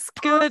is a good.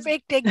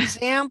 perfect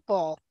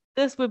example.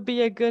 This would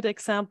be a good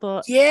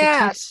example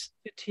Yes.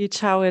 to teach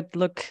how it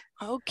look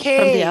Okay.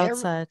 from the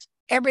outside.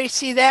 Everybody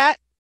see that?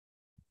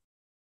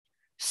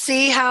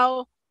 See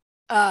how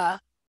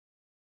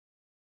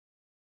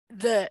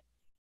the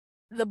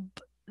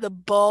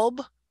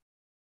bulb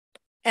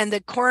and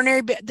the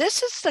coronary bit.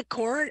 This is the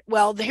coronary.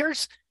 Well,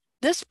 here's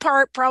this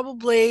part,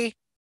 probably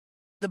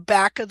the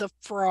back of the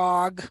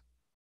frog.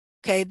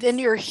 Okay, then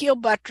your heel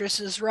buttress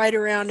is right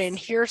around in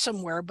here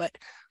somewhere, but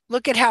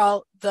look at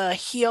how the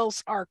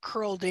heels are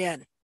curled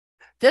in.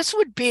 This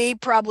would be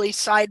probably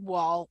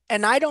sidewall,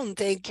 and I don't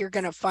think you're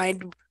going to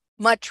find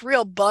much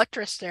real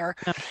buttress there.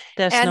 No,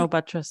 there's no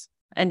buttress.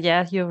 And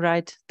yeah, you're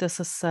right. This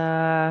is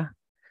a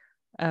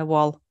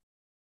wall.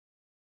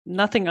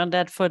 Nothing on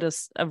that foot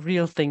is a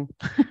real thing.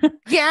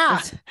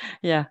 Yeah.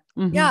 Yeah.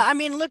 Mm-hmm. Yeah, I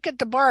mean, look at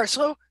the bar.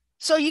 So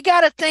you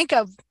got to think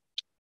of,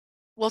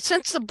 well,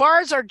 since the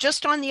bars are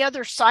just on the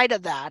other side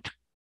of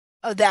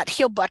that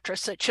heel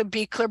buttress, it should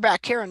be clear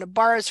back here, and the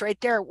bar is right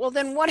there. Well,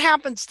 then what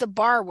happens to the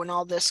bar when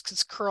all this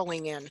is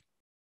curling in?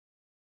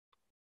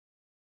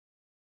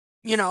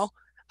 You know,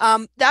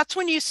 that's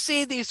when you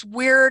see these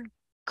weird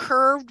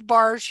curved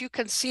bars. You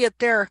can see it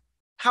there,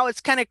 how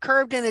it's kind of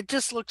curved and it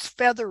just looks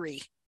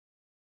feathery,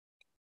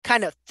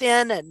 kind of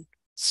thin and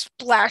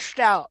splashed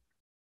out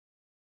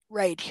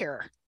right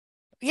here.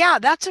 Yeah,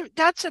 that's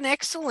an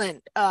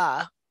excellent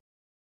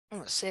I'm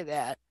gonna say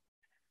that.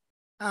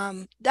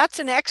 That's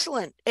an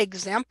excellent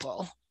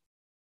example.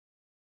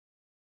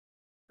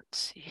 Let's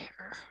see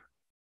here.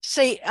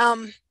 See,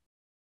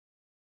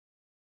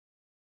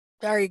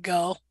 there you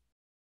go.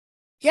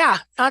 Yeah,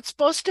 not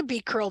supposed to be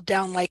curled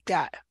down like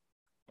that.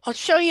 I'll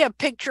show you a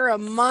picture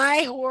of my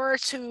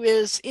horse who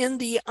is in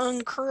the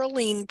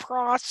uncurling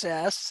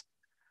process.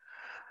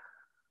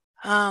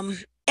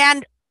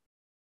 And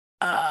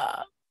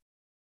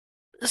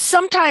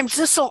sometimes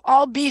this will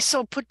all be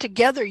so put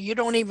together you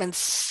don't even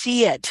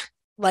see it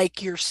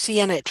like you're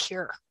seeing it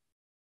here.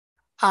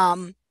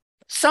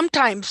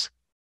 Sometimes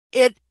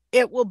it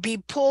will be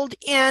pulled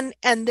in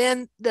and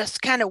then this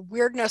kind of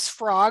weirdness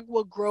frog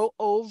will grow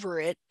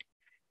over it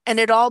and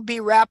it all be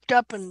wrapped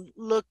up and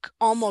look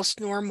almost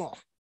normal.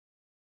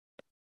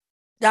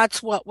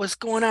 That's what was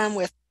going on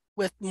with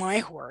my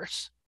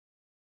horse.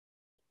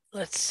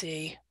 Let's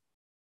see.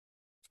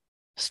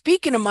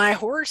 Speaking of my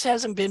horse,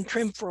 hasn't been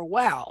trimmed for a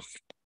while.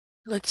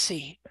 Let's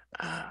see.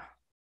 Let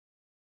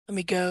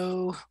me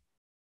go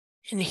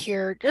in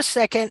here just a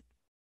second.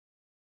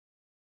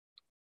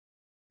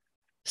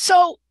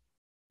 So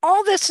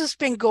all this has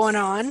been going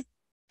on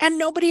and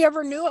nobody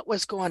ever knew it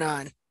was going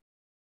on.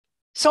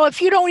 So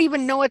if you don't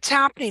even know it's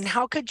happening,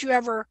 how could you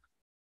ever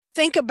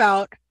think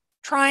about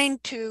trying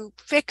to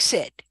fix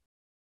it?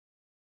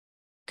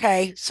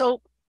 Okay,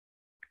 so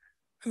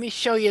let me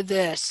show you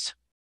this.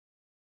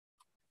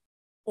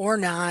 Or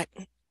not.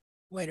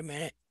 Wait a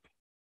minute.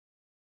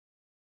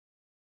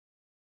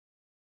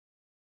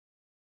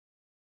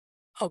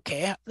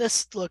 Okay,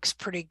 this looks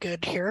pretty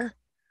good here.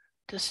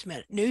 Just a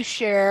minute. New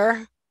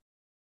share.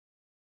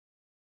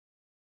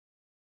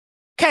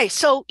 Okay,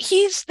 so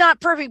he's not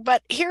perfect,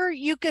 but here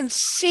you can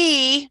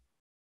see.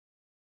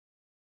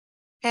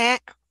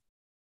 Let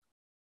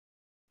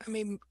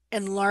me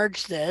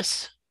enlarge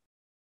this.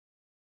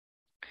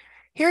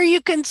 Here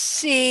you can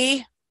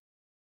see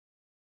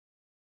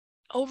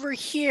over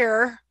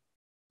here,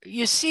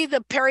 you see the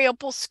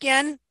periopal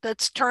skin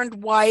that's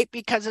turned white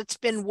because it's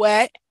been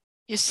wet.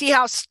 You see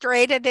how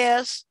straight it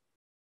is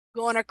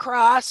going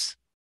across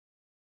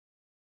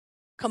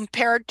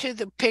compared to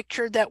the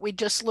picture that we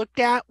just looked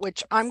at,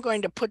 which I'm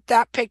going to put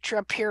that picture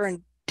up here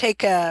and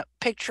take a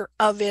picture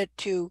of it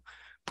to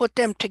put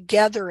them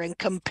together and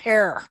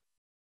compare.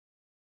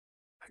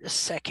 Just a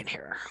second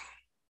here.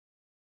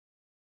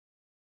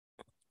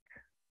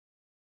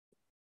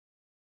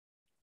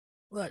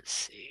 Let's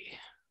see.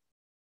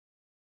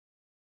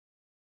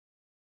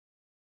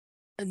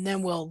 And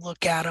then we'll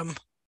look at them.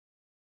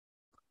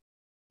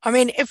 I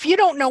mean, if you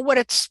don't know what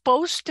it's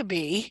supposed to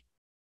be,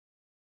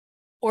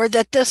 or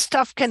that this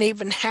stuff can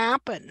even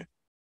happen,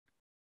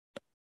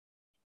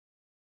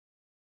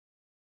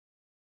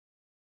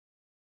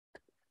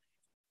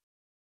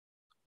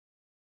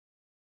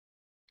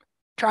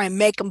 try and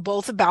make them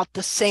both about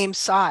the same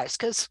size.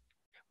 Because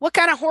what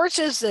kind of horse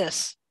is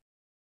this?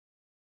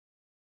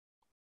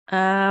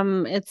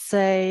 It's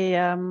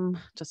a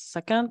just a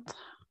second.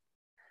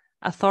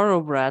 A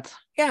thoroughbred.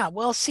 Yeah,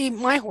 well, see,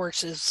 my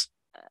horse is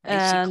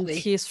and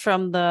basically. he's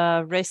from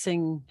the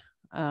racing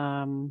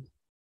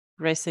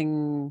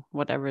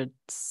whatever it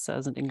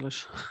says in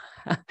English.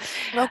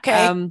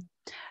 Okay.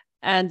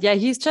 And yeah,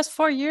 he's just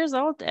 4 years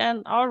old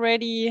and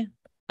already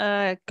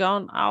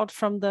gone out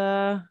from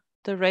the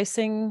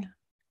racing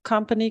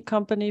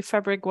company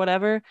fabric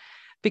whatever,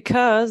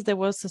 because there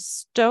was a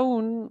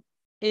stone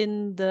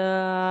in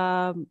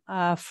the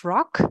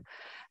frock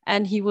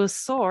and he was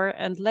sore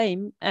and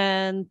lame,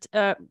 and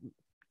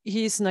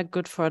he's not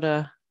good for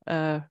the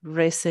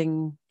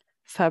racing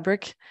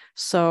fabric,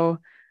 so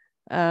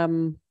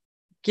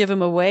give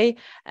him away,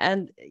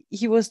 and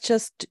he was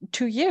just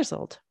 2 years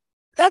old.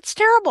 That's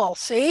terrible.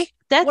 See,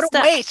 what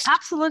a waste.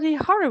 Absolutely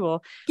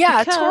horrible.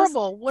 Yeah, it's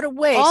horrible. What a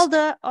waste. All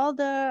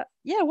the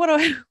yeah, what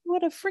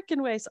a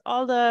freaking waste.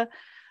 All the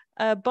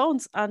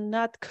bones are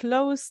not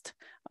closed,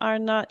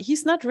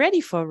 he's not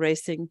ready for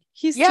racing.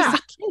 He's just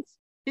a kid.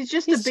 He's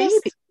just a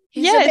baby.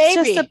 It's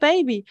just a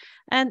baby,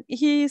 and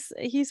he's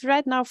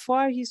right now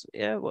 4. He's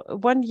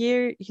 1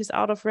 year. He's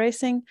out of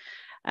racing,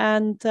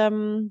 and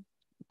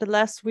the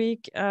last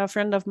week, a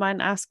friend of mine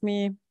asked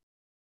me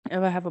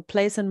if I have a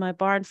place in my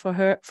barn for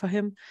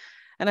him,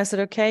 and I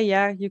said, okay,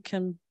 yeah, you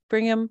can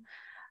bring him,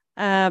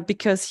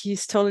 because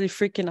he's totally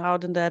freaking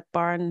out in that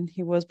barn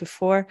he was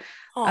before.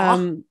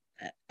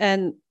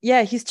 And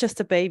yeah, he's just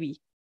a baby.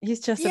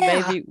 He's just a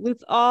baby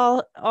with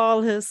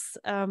all his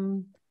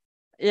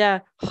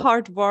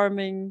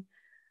heartwarming,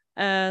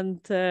 and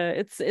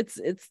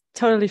it's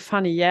totally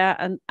funny. Yeah,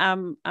 and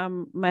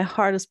my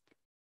heart is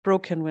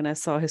broken when I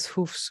saw his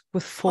hoofs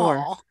with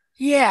 4.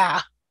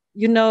 Yeah,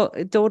 you know,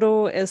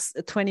 Dodo is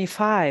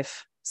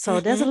 25,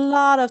 so there's a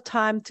lot of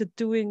time to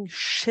doing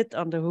shit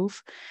on the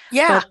hoof.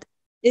 But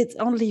it's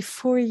only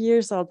 4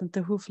 years old and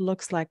the hoof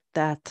looks like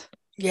that.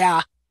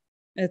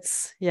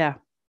 It's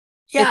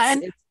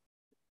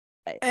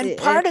and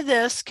part of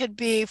this could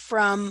be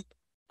from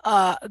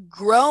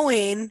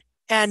growing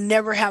and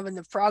never having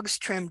the frogs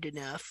trimmed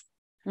enough.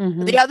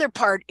 The other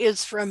part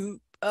is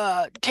from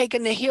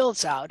taking the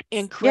heels out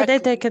incorrectly.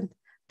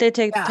 They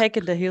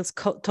taken the heels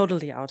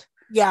totally out.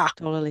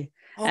 Totally.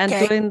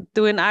 Okay. And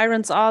doing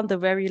irons on the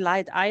very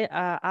light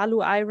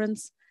alu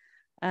irons,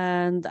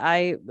 and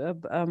I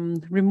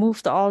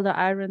removed all the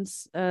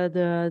irons.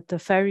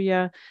 The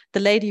farrier, the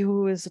lady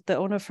who is the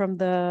owner from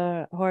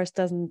the horse,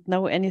 doesn't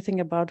know anything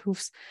about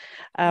hoofs,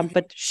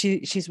 but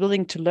she's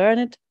willing to learn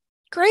it.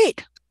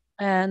 Great.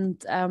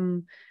 And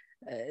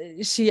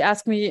she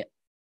asked me,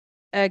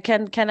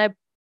 can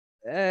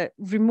I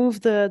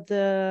remove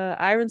the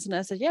irons? And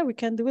I said, yeah, we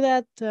can do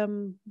that.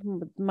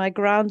 My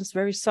ground is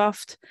very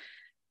soft.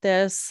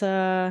 There's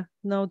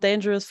no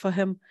dangerous for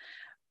him.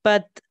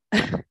 But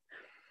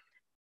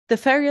the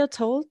farrier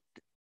told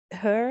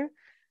her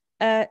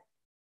the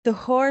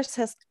horse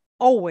has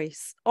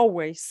always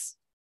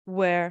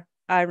wear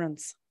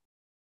irons.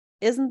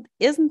 Isn't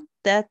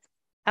that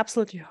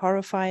absolutely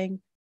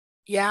horrifying?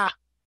 Yeah.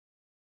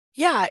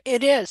 Yeah,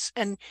 it is.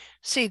 And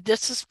see,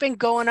 this has been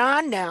going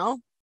on now.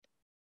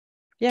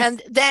 Yeah.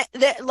 And that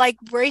like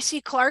Bracy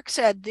Clark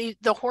said,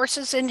 the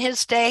horses in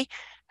his day,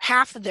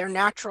 half of their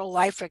natural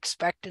life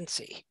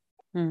expectancy.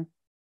 You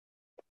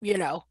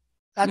know,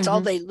 that's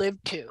all they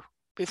lived to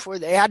before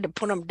they had to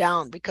put them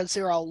down because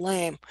they're all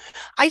lame.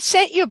 I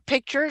sent you a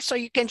picture so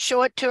you can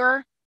show it to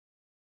her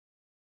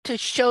to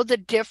show the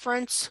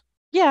difference.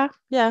 Yeah.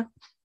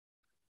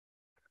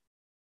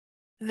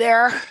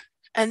 There.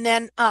 And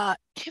then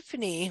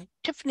Tiffany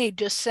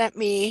just sent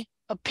me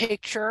a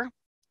picture.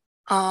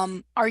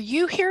 Are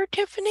you here,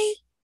 Tiffany?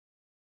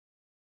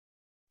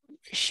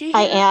 Is she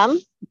I here? am.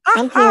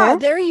 I'm Aha, here.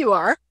 there you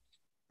are.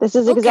 This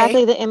is Okay.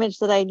 exactly the image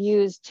that I'd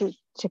use to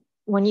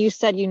when you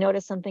said you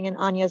noticed something in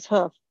Anya's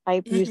hoof.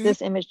 I used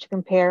this image to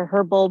compare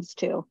her bulbs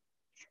to,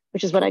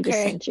 which is what I just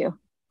sent you.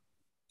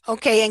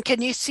 Okay, and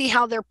can you see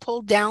how they're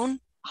pulled down?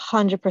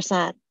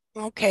 100%.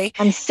 Okay.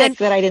 I'm sick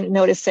that I didn't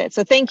notice it.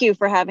 So thank you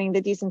for having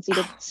the decency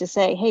to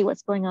say, hey,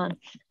 what's going on?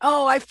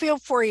 Oh, I feel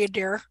for you,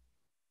 dear.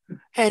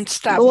 And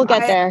stuff. But we'll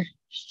get there.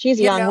 She's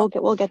young. know,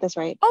 We'll get this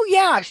right. Oh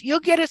yeah, you'll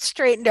get it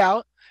straightened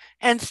out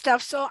and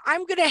stuff. So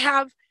I'm gonna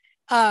have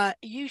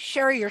you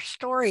share your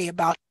story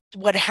about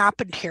what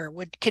happened here.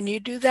 Can you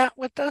do that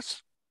with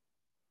us?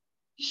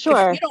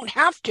 Sure. You don't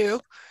have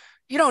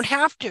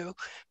to,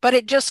 but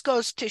it just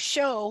goes to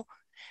show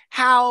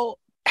how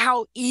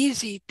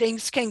easy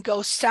things can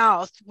go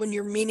south when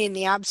you're meaning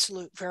the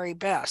absolute very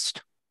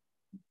best.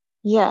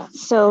 Yeah.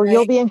 So Right.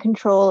 you'll be in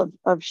control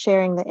of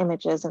sharing the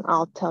images, and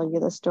I'll tell you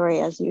the story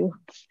as you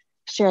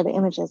share the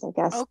images, I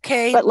guess.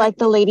 Okay. But like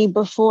the lady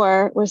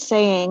before was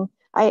saying,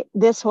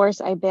 this horse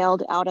I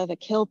bailed out of a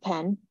kill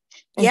pen,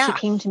 and she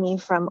came to me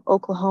from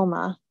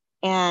Oklahoma,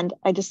 and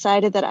I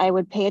decided that I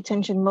would pay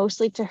attention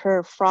mostly to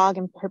her frog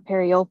and her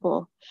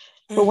periopal.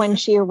 But when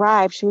she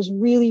arrived, she was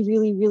really,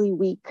 really, really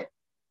weak,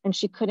 and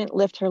she couldn't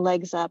lift her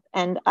legs up.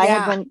 And I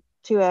had went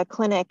to a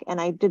clinic and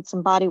I did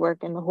some body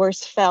work, and the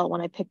horse fell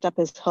when I picked up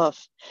his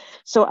hoof.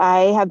 So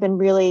I have been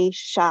really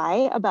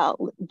shy about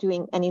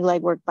doing any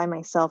leg work by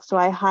myself. So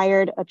I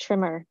hired a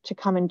trimmer to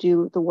come and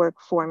do the work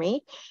for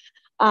me.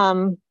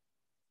 And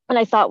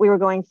I thought we were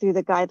going through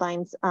the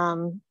guidelines,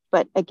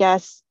 but I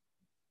guess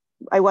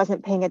I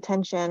wasn't paying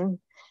attention.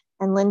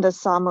 And Linda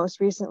saw most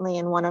recently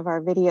in one of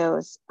our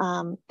videos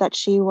that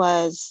she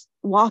was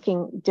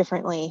walking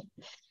differently.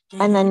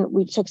 And then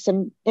we took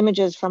some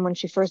images from when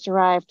she first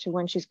arrived to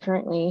when she's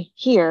currently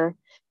here.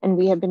 And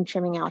we have been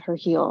trimming out her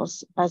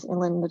heels, as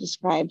Linda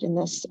described in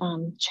this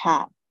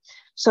chat.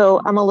 So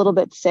I'm a little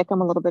bit sick.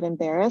 I'm a little bit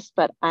embarrassed,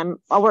 but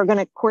we're going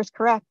to course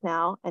correct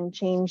now and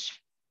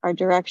change our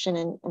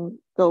direction and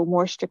go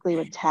more strictly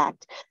with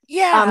tact.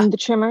 Yeah. The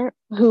trimmer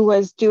who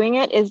was doing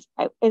it is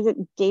it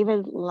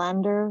David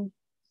Lander?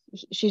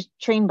 She's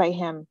trained by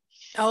him.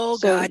 Oh,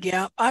 so, God,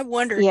 yeah. I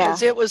wondered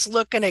because it was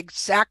looking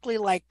exactly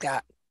like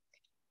that.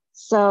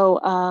 So,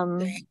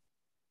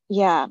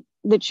 yeah,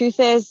 the truth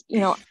is,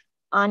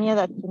 Anya,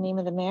 that's the name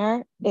of the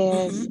mare,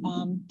 is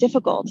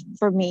difficult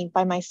for me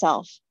by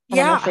myself. And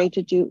I'm afraid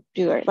to do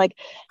it. Like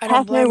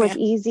Hefner was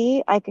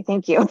easy. I could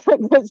thank you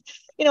because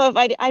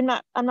if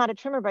I'm not a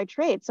trimmer by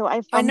trade, so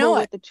I fumble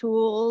with the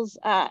tools.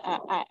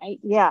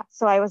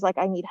 So I was like,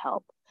 I need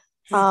help.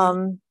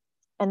 And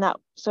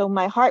so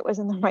my heart was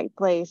in the right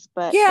place,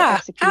 but the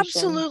execution...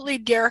 absolutely,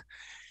 dear.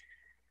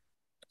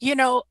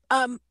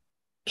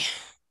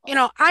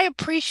 I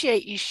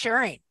appreciate you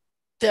sharing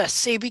this,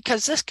 see,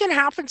 because this can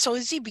happen so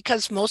easy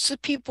because most of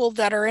the people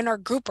that are in our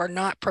group are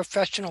not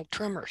professional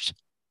trimmers.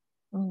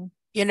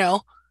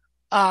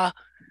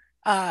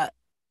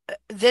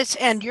 This,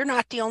 and you're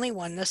not the only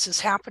one this has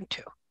happened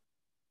to.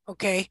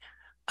 Okay.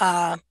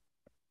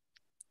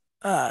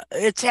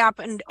 It's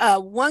happened.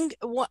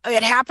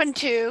 It happened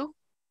to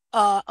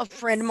a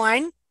friend of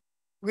mine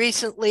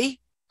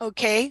recently.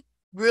 Okay.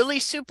 Really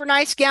super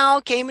nice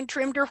gal came and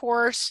trimmed her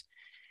horse.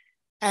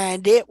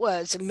 And it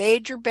was a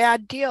major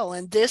bad deal.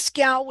 And this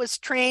gal was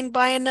trained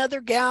by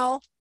another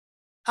gal.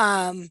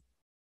 And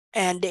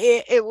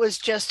it was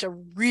just a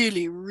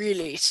really,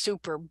 really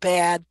super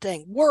bad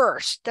thing.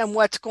 Worse than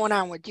what's going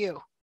on with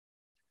you.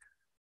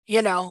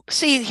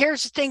 See,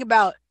 here's the thing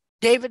about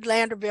David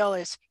Landerville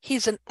is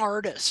he's an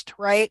artist,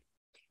 right?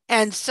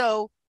 And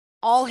so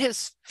all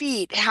his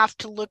feet have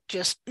to look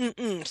just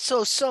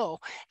so.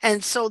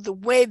 And so the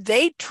way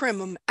they trim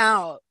them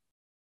out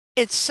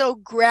it's so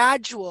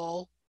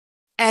gradual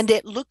and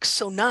it looks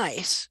so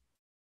nice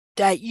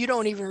that you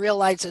don't even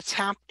realize it's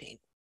happening,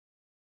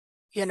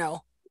 you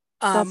know.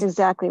 That's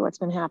exactly what's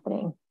been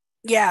happening.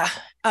 Yeah,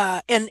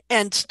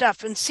 and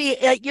stuff. And see,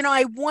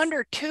 I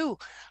wonder too,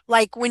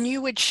 like when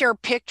you would share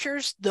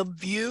pictures, the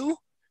view,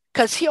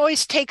 because he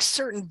always takes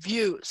certain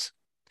views,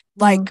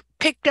 like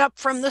picked up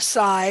from the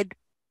side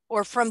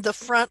or from the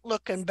front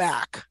looking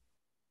back.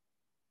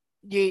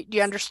 Do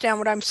you understand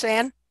what I'm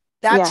saying?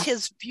 That's Yes.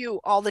 his view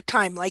all the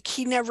time. Like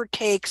he never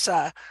takes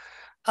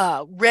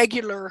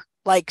regular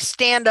like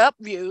stand up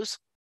views,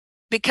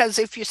 because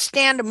if you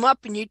stand them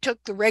up and you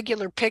took the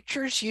regular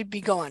pictures, you'd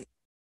be going,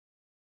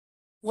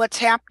 what's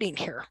happening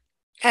here?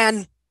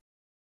 And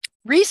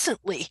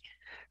recently,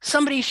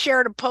 somebody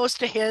shared a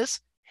post of his,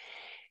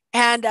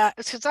 and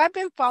since I've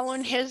been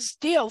following his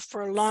deal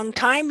for a long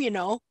time,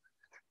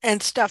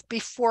 and stuff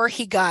before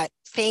he got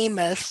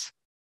famous.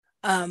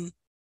 And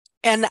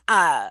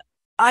at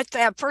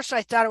first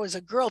I thought it was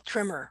a girl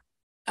trimmer,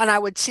 and I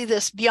would see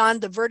this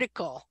beyond the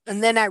vertical,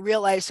 and then I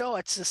realized, oh,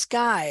 it's this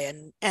guy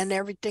and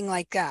everything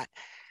like that.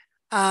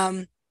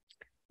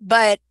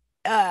 But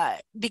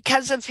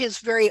because of his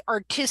very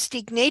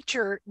artistic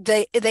nature,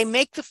 they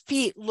make the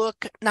feet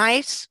look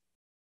nice.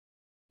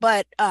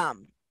 But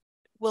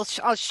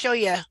I'll show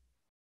you.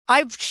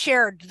 I've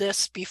shared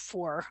this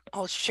before.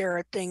 I'll share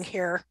a thing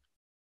here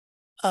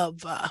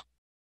of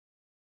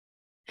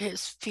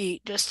his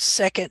feet. Just a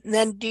second. And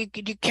then do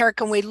you care?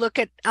 Can we look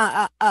at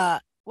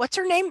what's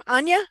her name?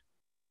 Anya?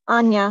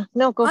 Anya.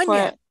 No, go for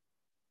Anya. it.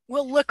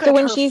 We'll look So at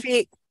when her she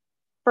feet.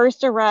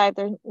 first arrived,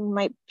 there you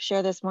might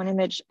share this one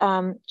image.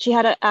 She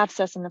had an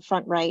abscess in the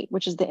front right,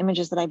 which is the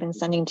images that I've been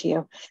sending to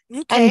you.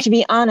 Okay. And to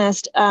be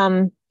honest,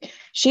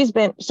 she's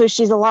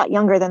a lot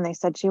younger than they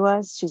said she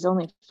was. She's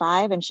only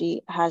 5 and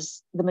she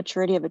has the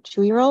maturity of a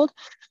 2-year-old.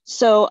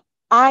 So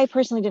I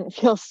personally didn't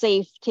feel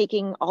safe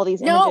taking all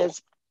these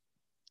images.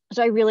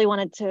 So I really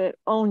wanted to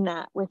own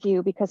that with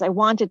you, because I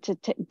wanted to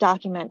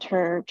document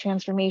her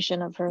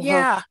transformation of her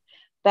hoof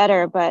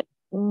better, but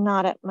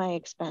not at my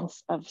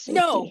expense of safety.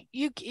 No,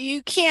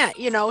 you can't,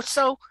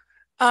 so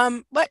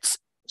but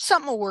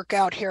something will work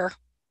out here.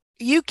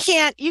 You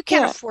can't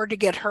afford to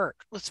get hurt.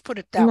 Let's put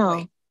it that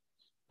way.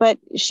 But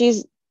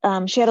she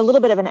had a little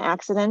bit of an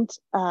accident.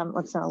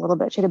 Let's not a little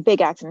bit. She had a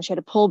big accident. She had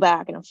to pull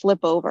back and a flip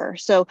over.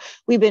 So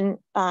we've been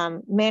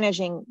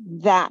managing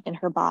that in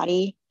her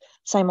body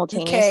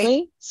simultaneously.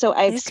 Okay. So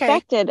I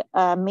expected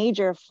a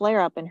major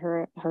flare up in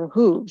her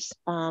hooves,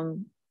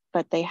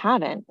 but they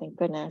haven't, thank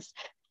goodness.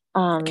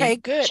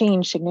 Good.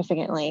 Changed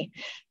significantly.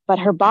 But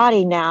her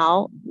body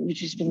now,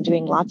 she's been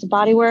doing lots of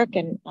body work,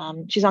 and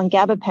she's on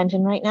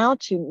gabapentin right now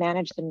to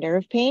manage the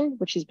nerve pain,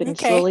 which has been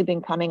slowly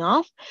been coming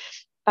off.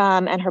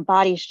 And her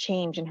body's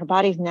changed, and her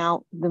body's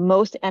now the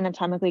most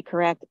anatomically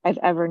correct I've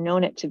ever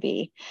known it to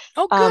be.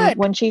 Oh, good.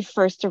 When she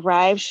first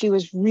arrived, she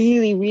was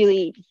really,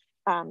 really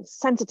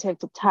sensitive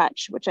to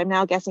touch, which I'm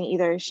now guessing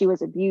either she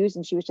was abused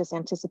and she was just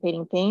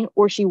anticipating pain,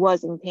 or she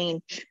was in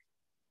pain.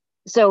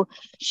 So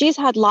she's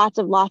had lots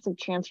of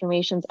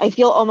transformations. I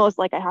feel almost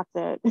like I have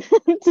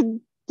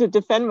to to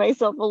defend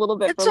myself a little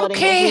bit it's for letting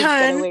okay, the hooves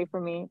hun. get away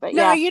from me. But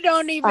no, yeah, you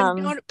don't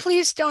even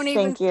please don't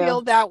even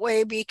feel that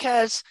way,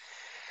 because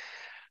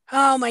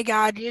oh my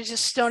God, you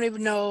just don't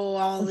even know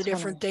all the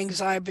different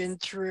things I've been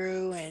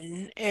through,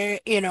 and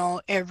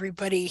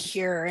everybody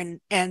here,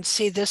 and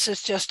see, this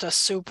is just a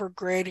super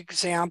great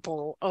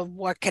example of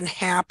what can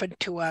happen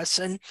to us,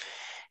 and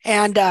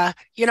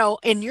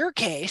in your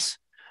case,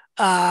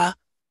 uh,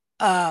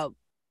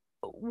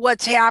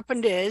 what's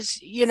happened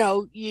is,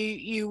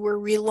 you were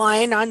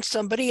relying on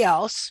somebody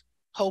else,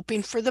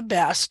 hoping for the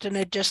best, and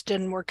it just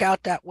didn't work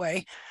out that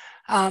way.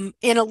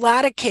 In a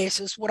lot of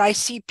cases, what I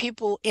see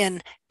people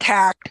in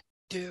tact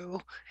do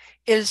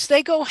is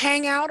they go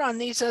hang out on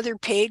these other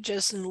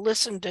pages and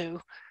listen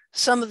to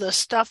some of the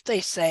stuff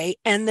they say,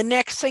 and the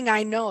next thing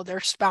I know,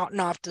 they're spouting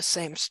off the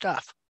same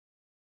stuff.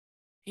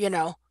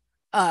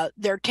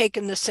 They're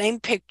taking the same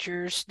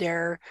pictures,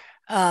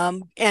 and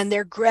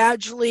they're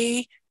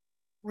gradually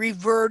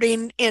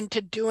reverting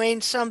into doing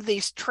some of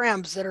these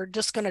trims that are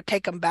just going to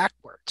take them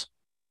backwards.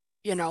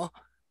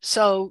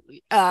 So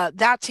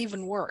that's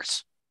even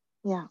worse.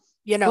 Yeah.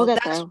 We'll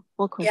get that's there.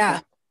 We'll quit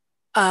that.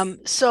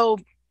 So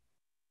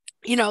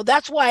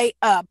that's why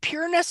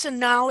pureness and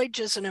knowledge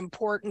is an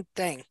important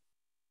thing.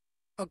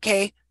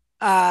 Okay.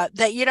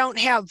 That you don't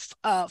have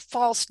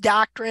false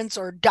doctrines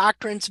or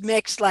doctrines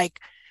mixed, like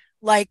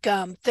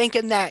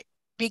thinking that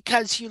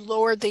because you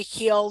lower the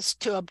heels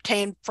to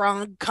obtain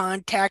frog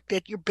contact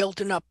that you're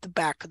building up the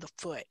back of the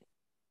foot.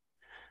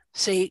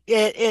 See,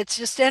 it's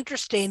just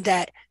interesting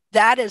that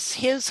is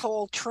his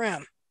whole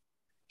trim.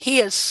 He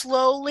is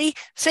slowly,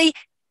 see,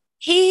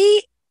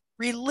 he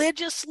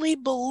religiously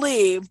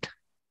believed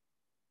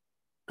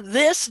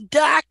this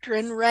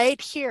doctrine right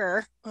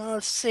here.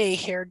 Let's see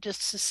here,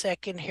 just a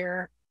second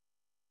here.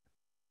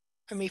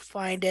 Let me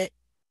find it.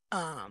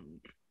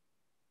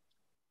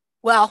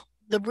 Well,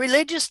 the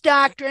religious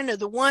doctrine of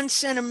the 1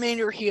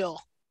 centimeter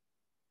heel.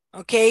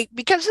 Okay,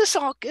 because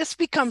this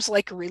becomes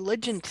like a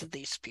religion to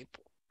these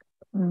people.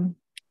 Mm.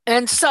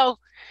 And so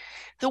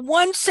the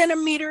 1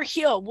 centimeter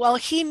heel, well,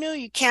 he knew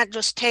you can't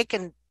just take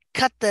and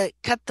cut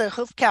the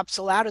hoof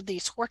capsule out of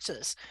these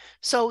horses.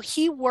 So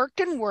he worked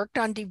and worked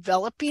on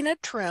developing a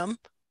trim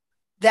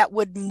that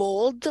would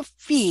mold the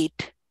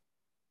feet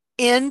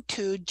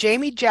into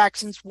Jamie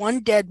Jackson's one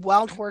dead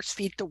wild horse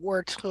feet that wore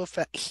its hoof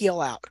heel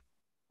out.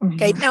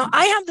 Okay, now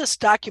I have this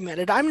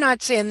documented. I'm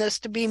not saying this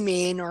to be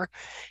mean or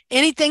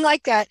anything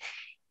like that.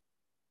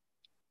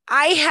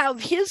 I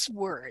have his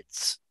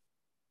words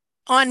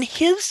on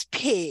his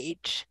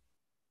page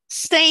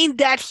saying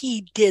that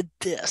he did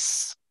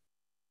this.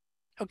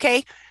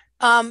 Okay,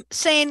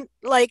 saying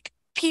like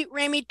Pete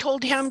Ramey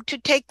told him to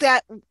take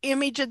that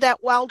image of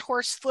that wild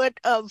horse foot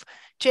of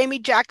Jamie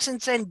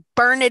Jackson's and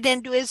burn it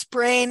into his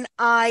brain.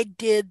 I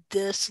did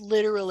this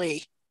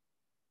literally.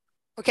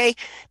 Okay,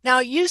 now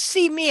you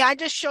see me, I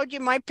just showed you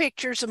my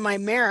pictures of my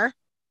mare.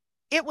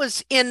 It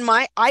was in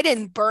my, I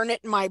didn't burn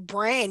it in my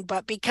brain,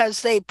 but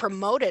because they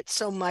promote it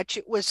so much,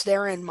 it was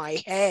there in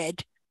my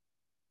head.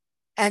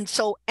 And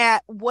so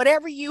at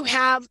whatever you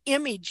have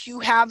image you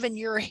have in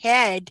your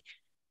head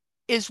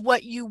is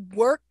what you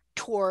work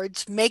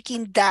towards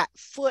making that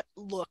foot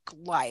look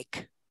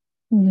like.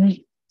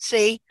 Mm-hmm.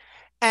 See?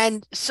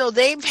 And so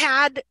they've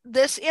had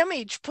this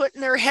image put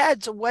in their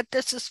heads of what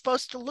this is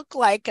supposed to look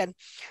like. And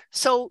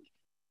so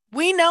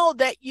we know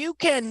that you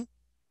can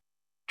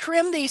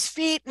trim these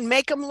feet and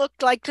make them look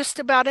like just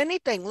about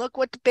anything. Look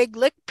what the big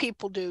lick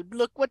people do.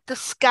 Look what the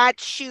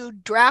Scotch shoe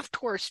draft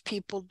horse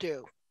people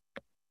do.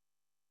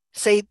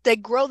 See, they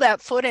grow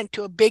that foot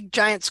into a big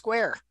giant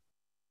square.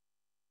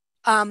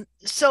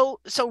 So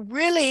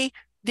really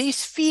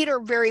these feet are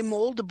very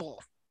moldable.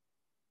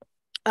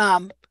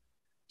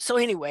 So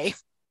anyway,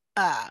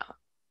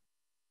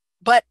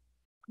 but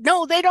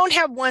no, they don't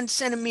have 1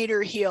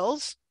 centimeter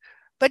heels,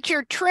 but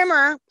your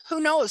trimmer, who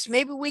knows,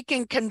 maybe we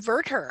can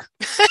convert her.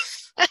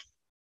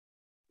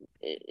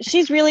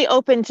 She's really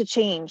open to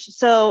change.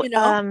 So,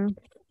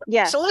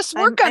 yes. So let's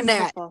work on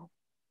that. Hopeful.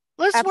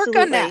 Let's Absolutely.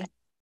 work on that.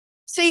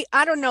 See,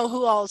 I don't know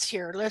who all's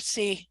here. Let's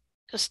see.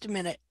 Just a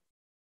minute.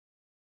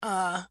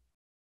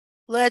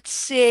 Let's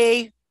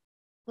see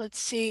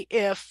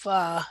if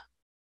Hi,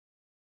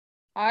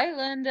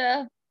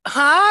 Linda.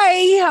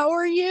 Hi, how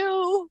are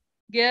you?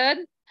 Good.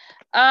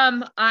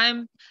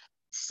 I'm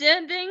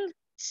sending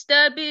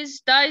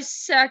Stubby's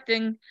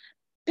dissecting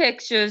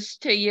pictures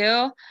to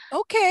you.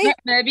 Okay.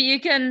 Maybe you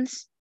can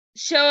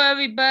show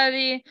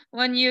everybody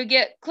when you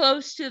get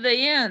close to the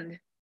end.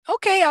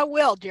 Okay, I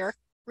will, dear.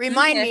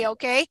 Remind me,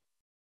 okay?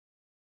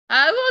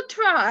 I will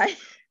try.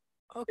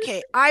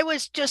 Okay, I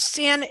was just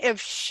seeing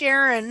if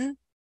Sharon,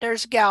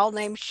 there's a gal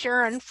named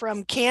Sharon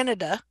from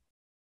Canada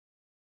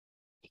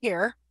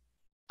here.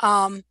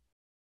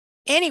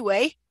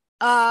 Anyway,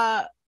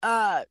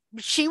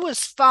 she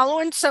was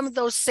following some of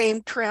those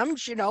same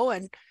trims,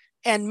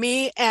 and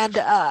me and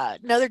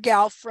another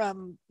gal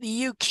from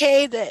the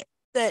UK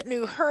that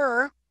knew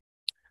her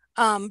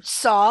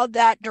saw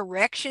that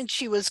direction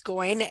she was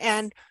going,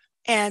 and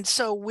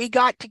so we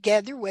got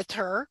together with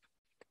her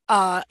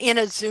in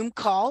a Zoom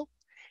call,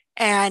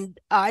 and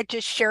I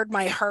just shared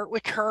my heart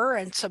with her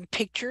and some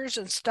pictures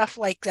and stuff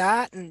like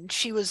that, and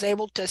she was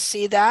able to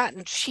see that,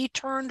 and she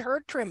turned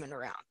her trimming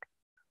around,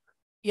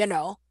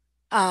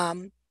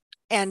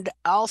 and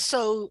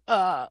also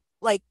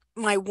like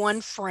my one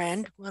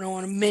friend, I don't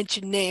want to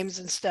mention names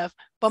and stuff,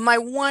 but my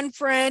one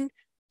friend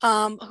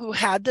who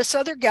had this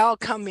other gal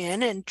come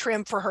in and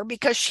trim for her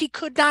because she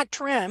could not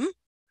trim,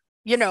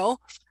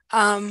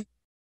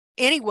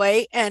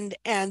 anyway, and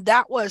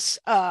that was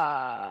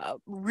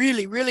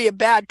really a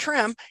bad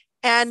trim.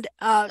 And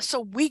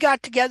so we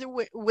got together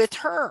with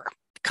her.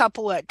 A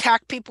couple of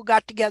tack people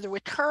got together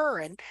with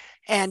her,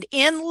 and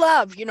in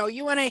love,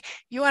 you want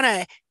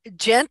to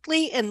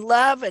gently in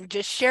love and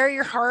just share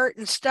your heart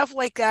and stuff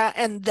like that.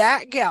 And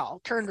that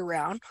gal turned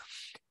around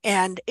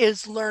and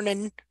is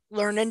learning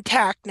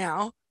tack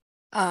now.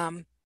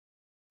 So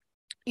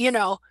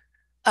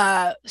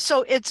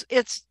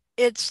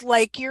it's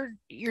like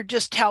you're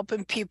just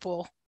helping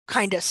people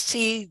kind of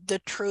see the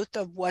truth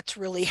of what's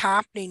really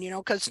happening,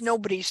 because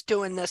nobody's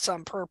doing this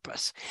on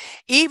purpose.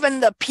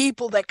 Even the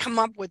people that come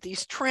up with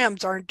these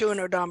trims aren't doing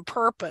it on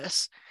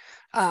purpose.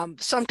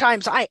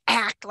 Sometimes I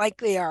act like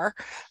they are.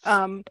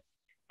 I'm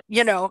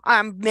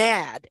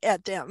mad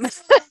at them.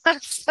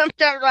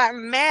 Sometimes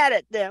I'm mad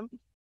at them,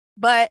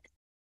 but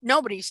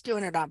nobody's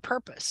doing it on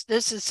purpose.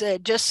 This is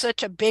just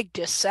such a big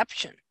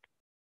deception,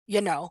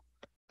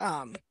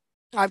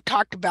 I've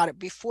talked about it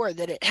before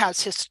that it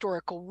has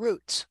historical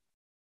roots.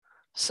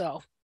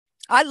 So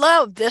I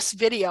love this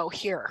video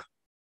here.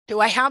 Do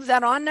I have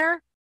that on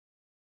there?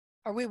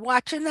 Are we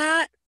watching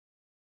that?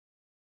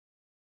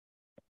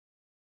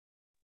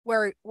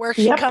 Where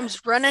she comes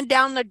running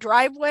down the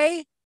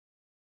driveway?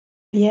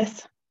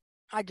 Yes.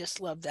 I just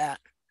love that.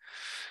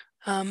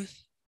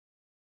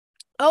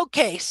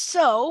 Okay,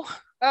 so.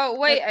 Oh,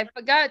 wait, I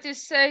forgot to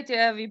say to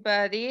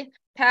everybody,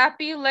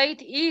 happy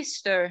late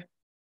Easter.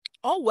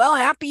 Oh, well,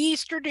 happy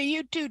Easter to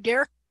you too,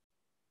 dear.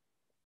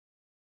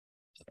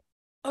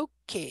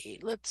 Okay,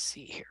 let's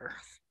see here.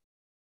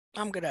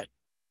 I'm gonna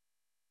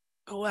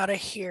go out of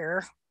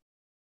here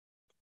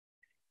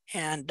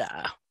and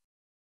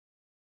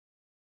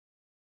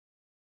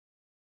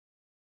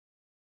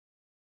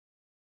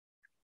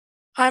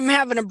I'm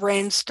having a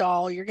brain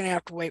stall. You're gonna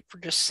have to wait for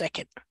just a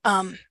second.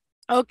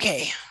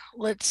 Okay,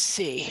 let's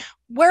see.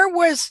 Where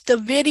was the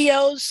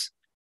videos?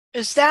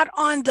 Is that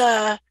on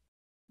the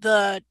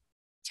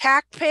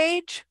TAC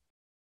page?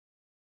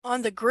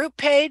 On the group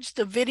page,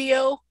 the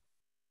video?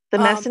 The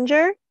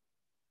messenger?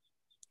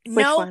 Which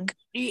No, one?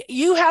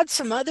 you had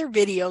some other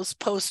videos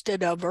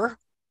posted of her.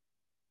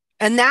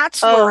 And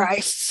that's where I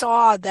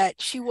saw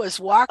that she was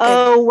walking.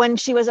 Oh, when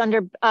she was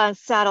under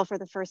saddle for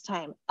the first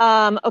time.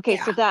 Okay,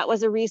 Yeah. so that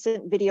was a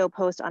recent video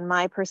post on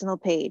my personal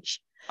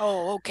page.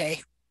 Oh,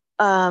 okay.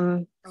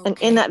 And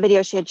in that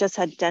video, she had just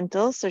had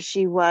dental, so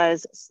she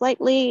was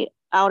slightly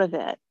out of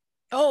it.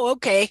 Oh,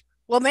 okay.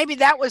 Well, maybe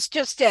that was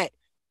just it.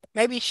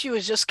 Maybe she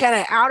was just kind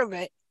of out of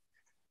it.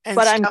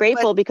 But I'm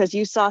grateful because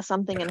you saw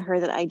something in her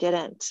that I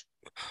didn't.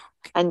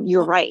 And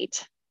you're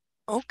right.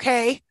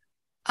 Okay.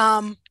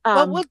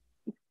 Well,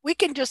 we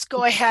can just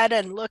go ahead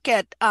and look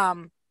at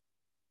the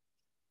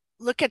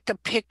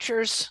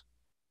pictures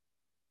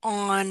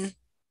on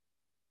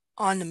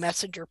the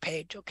messenger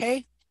page,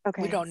 okay?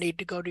 Okay. We don't need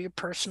to go to your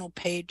personal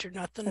page or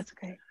nothing. That's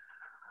okay.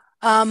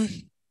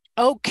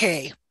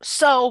 Okay.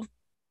 So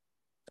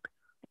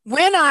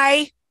when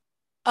I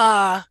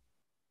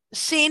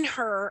seen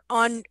her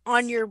on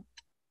your,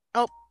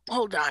 oh,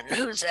 hold on,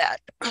 who's that?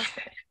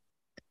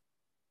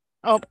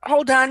 Oh,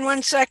 hold on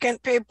 1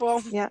 second,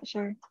 people. Yeah,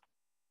 sure.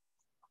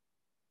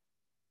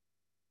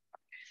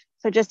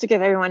 So just to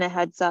give everyone a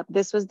heads up,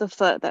 this was the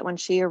foot that when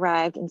she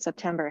arrived in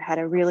September had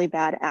a really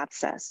bad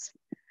abscess.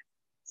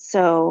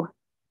 So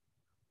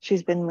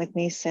she's been with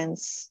me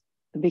since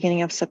the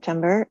beginning of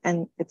September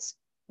and it's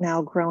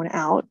now grown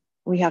out.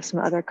 We have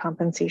some other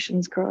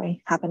compensations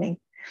happening.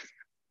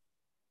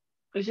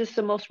 Is this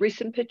the most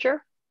recent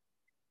picture?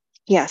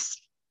 Yes.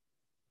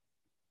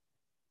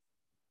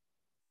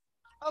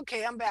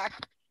 Okay, I'm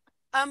back.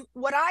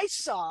 What I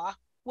saw,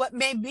 what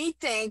made me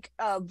think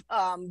of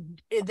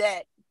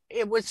that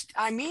it was,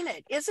 I mean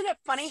it. Isn't it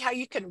funny how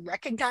you can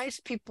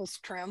recognize people's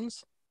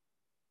trims?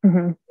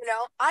 Mm-hmm. You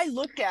know, I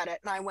looked at it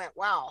and I went,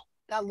 wow,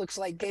 that looks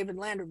like David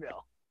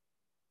Landerville.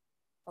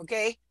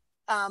 Okay.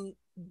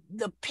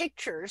 The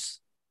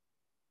pictures,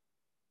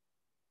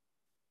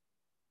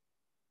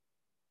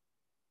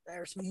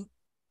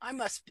 I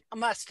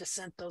must have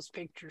sent those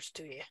pictures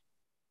to you.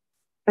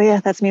 Oh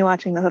yeah, that's me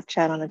watching the Hoof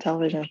chat on the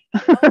television.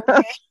 Oh,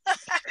 okay.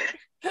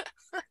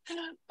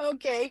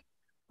 Okay,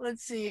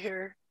 let's see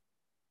here.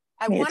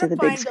 I want to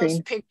find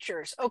those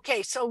pictures.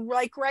 Okay, so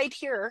like right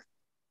here,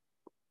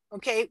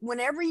 okay,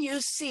 whenever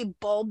you see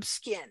bulb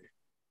skin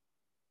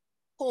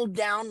pulled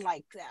down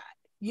like that,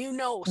 you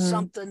know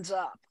something's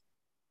up,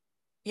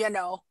 you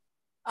know,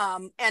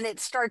 and it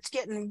starts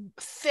getting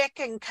thick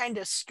and kind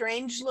of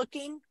strange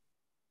looking.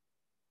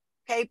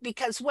 Okay,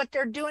 because what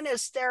they're doing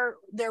is they're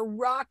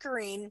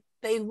rockering,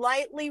 they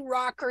lightly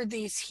rocker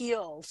these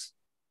heels.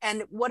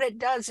 And what it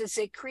does is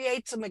it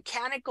creates a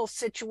mechanical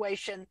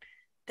situation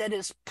that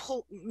is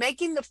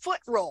making the foot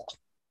roll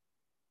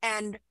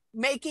and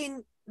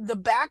making the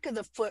back of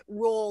the foot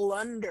roll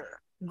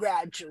under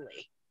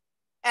gradually.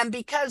 And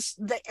because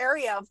the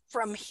area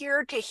from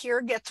here to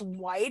here gets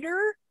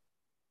wider,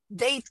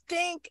 they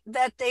think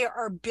that they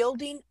are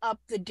building up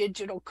the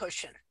digital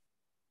cushion.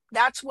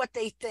 That's what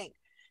they think.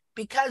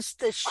 Because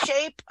the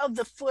shape of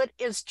the foot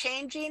is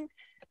changing,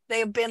 they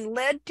have been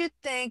led to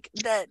think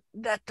that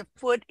the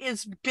foot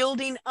is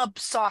building up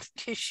soft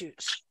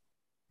tissues.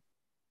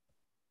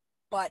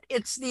 But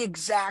it's the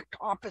exact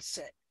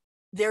opposite.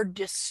 They're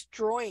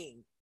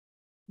destroying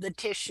the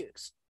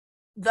tissues.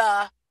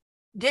 The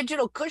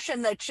digital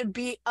cushion that should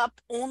be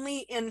up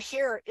only in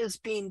here is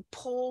being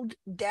pulled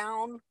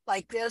down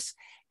like this.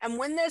 And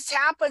when this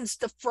happens,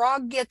 the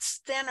frog gets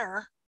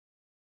thinner.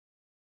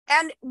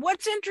 And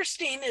what's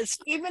interesting is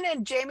even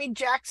in Jamie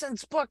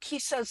Jackson's book, he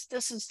says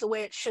this is the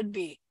way it should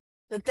be,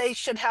 that they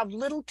should have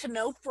little to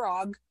no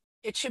frog.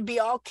 It should be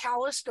all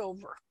calloused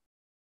over.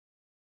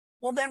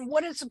 Well, then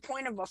what is the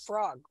point of a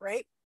frog,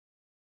 right?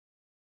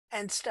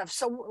 And stuff.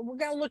 So we're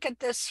going to look at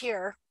this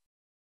here.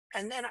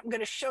 And then I'm going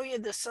to show you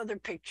this other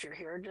picture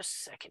here. Just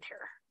a second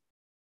here.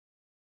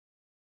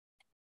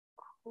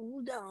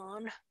 Hold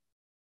on.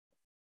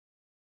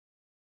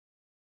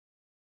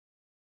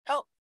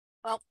 Oh,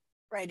 well,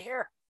 right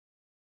here.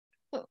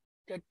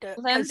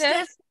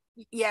 Linda?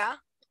 Yeah.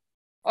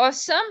 Are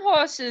some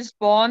horses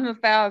born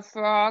without a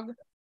frog?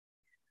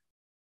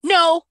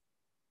 No.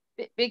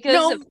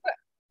 Because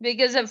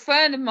a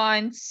friend of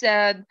mine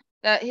said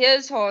that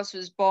his horse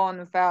was born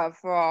without a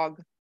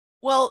frog.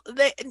 Well,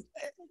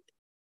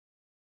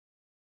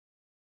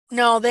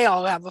 no, they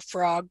all have a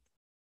frog.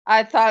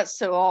 I thought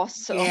so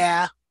also.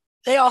 Yeah.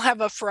 They all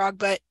have a frog,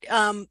 but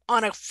on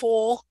a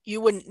foal, you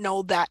wouldn't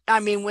know that.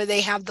 I mean, where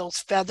they have those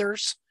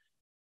feathers.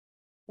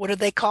 What do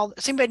they call?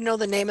 Does anybody know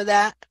the name of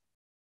that?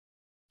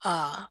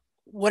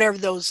 Whatever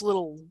those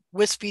little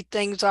wispy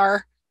things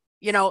are.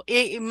 You know,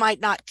 he might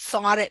not have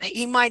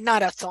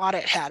thought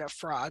it had a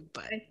frog,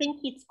 but I think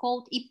it's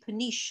called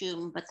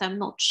Ipnicium, but I'm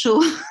not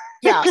sure.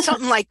 yeah,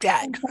 something like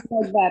that. Something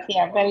like that,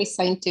 yeah, very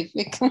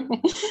scientific.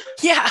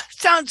 Yeah,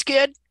 sounds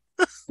good.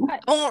 I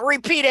won't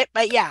repeat it,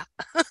 but yeah.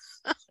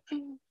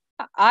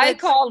 I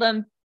call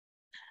them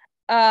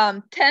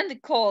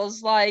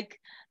tentacles, like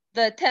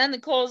the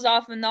tentacles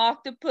off an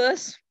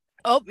octopus.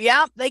 Oh,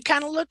 yeah, they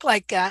kind of look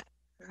like that.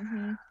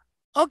 Mm-hmm.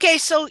 Okay,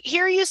 so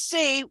here you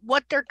see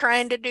what they're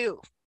trying to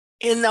do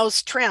in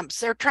those trims.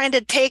 They're trying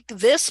to take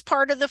this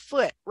part of the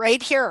foot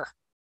right here.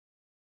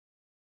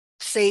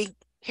 See,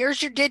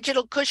 here's your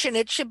digital cushion.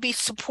 It should be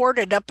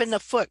supported up in the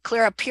foot,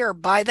 clear up here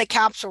by the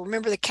capsule.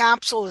 Remember, the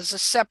capsule is a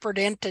separate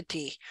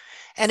entity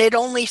and it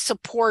only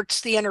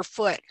supports the inner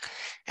foot.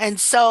 And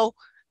so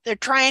they're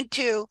trying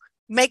to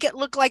make it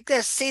look like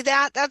this. See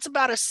that? That's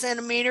about a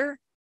centimeter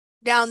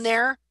down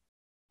there.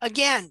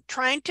 Again,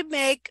 trying to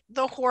make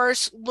the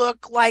horse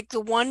look like the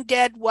one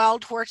dead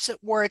wild horse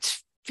that wore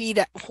its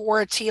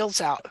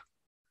heels out.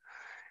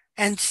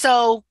 And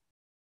so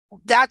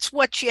that's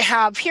what you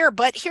have here.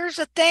 But here's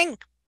the thing.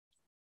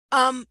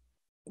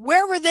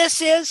 Wherever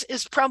this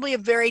is probably a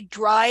very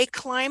dry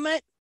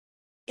climate.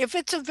 If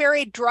it's a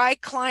very dry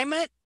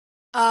climate,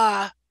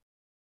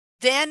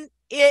 then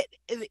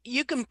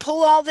you can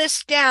pull all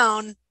this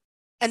down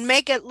and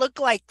make it look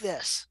like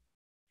this.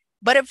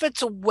 But if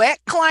it's a wet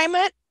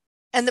climate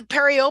and the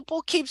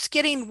periopal keeps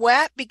getting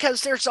wet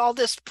because there's all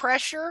this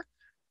pressure,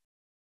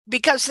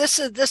 because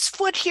this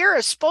foot here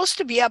is supposed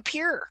to be up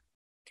here,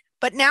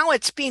 but now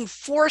it's being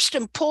forced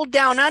and pulled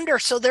down under.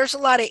 So there's a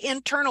lot of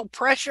internal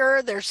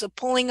pressure. There's the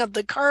pulling of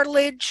the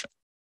cartilage,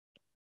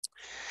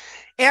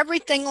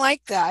 everything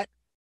like that.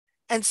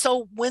 And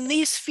so when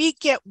these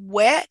feet get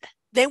wet,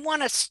 they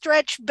want to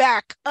stretch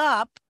back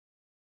up,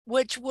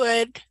 which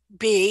would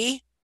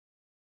be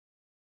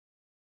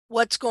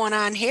what's going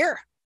on here.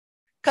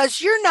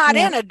 Because you're not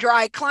in a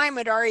dry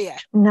climate, are you?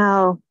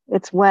 No,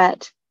 it's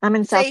wet. I'm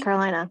in South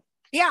Carolina.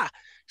 Yeah.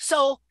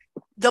 So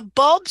the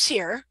bulbs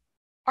here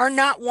are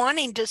not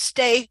wanting to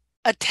stay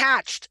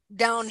attached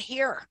down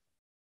here.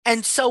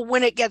 And so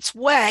when it gets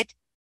wet,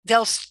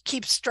 they'll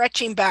keep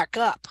stretching back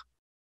up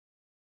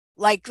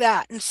like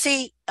that. And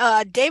see,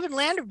 David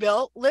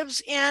Landerville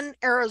lives in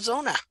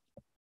Arizona.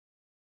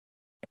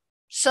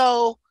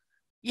 So,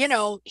 you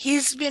know,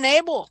 he's been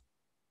able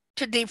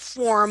to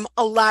deform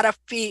a lot of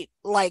feet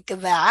like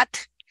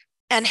that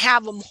and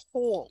have them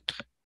hold.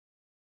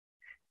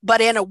 But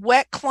in a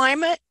wet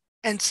climate,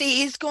 and see,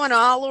 he's going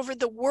all over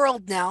the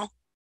world now.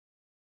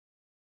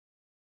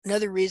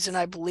 Another reason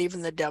I believe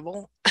in the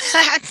devil.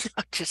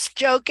 No, just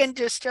joking.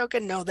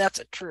 No, that's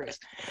the truth.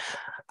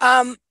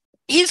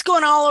 He's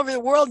going all over the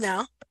world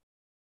now,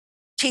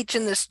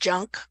 teaching this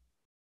junk.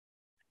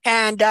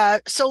 And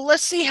so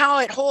let's see how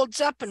it holds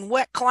up in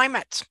wet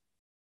climates.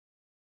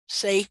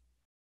 See,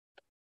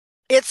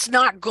 it's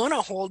not going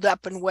to hold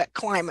up in wet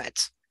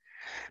climates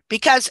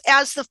because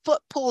as the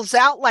foot pulls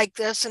out like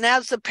this and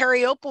as the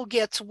periopal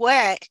gets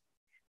wet,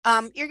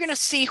 you're going to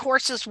see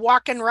horses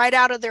walking right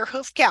out of their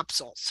hoof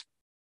capsules.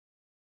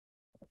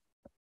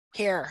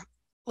 Here,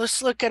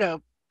 let's look at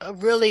a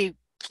really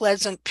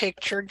pleasant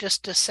picture.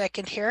 Just a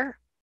second here.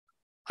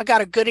 I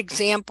got a good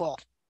example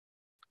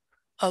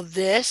of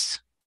this.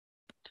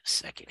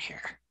 Just a second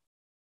here.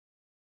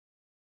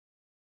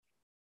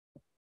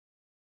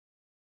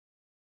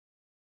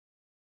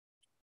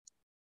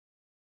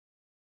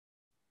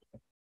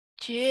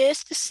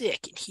 Just a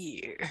second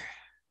here.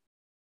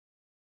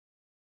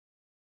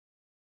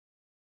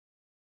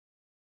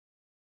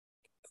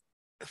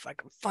 If I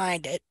can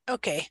find it.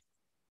 Okay.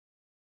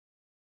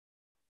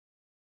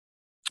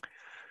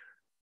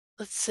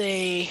 Let's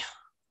see.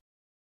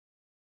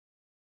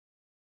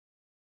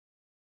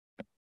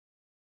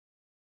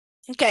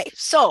 Okay,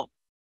 so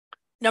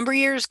number of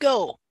years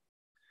ago,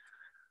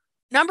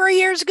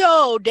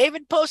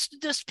 David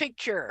posted this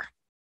picture.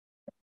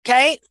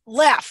 Okay,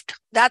 left.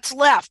 That's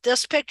left.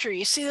 This picture.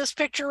 You see this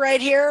picture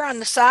right here on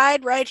the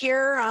side, right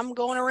here. I'm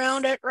going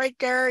around it right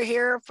there.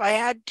 Here, if I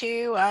had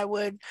to, I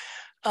would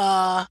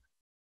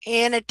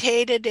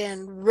annotate it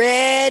in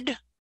red.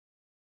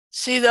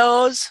 See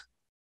those?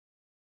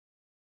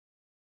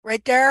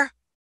 Right there.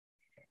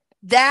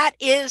 That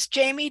is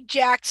Jamie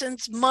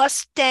Jackson's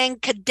Mustang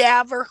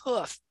cadaver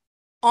hoof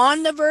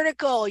on the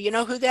vertical. You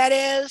know who that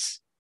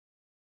is?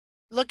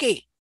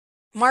 Looky,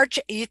 March.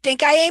 You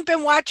think I ain't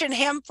been watching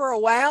him for a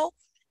while?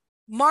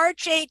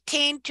 March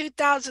 18,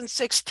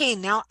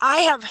 2016. Now I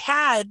have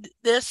had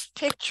this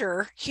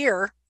picture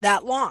here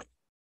that long.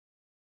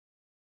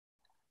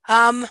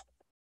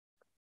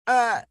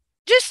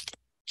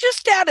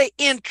 Just out of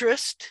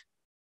interest.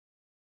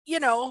 You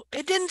know,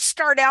 it didn't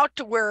start out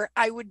to where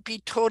I would be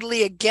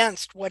totally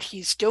against what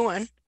he's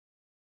doing.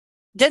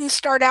 Didn't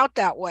start out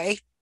that way.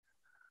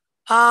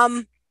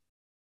 Okay,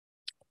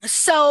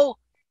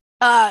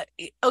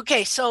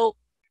 so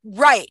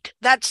right,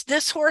 that's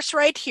this horse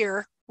right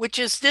here, which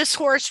is this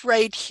horse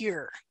right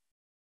here.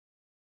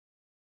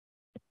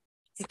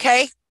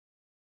 Okay.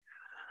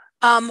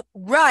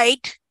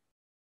 Right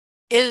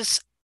is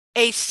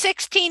a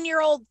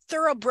 16-year-old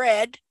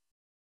thoroughbred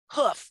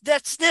hoof.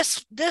 That's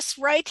this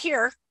right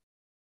here.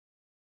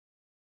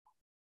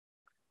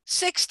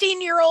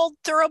 16-year-old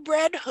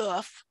thoroughbred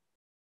hoof,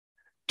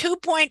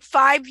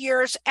 2.5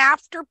 years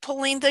after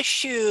pulling the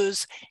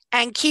shoes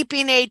and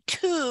keeping a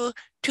 2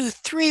 to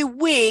 3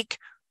 week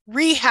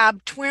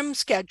rehab trim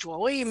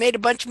schedule. Well, you made a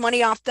bunch of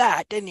money off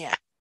that, didn't you?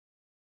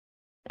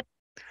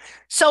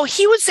 So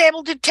he was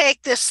able to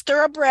take this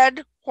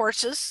thoroughbred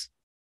horse's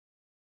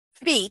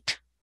feet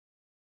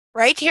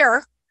right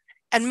here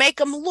and make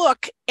them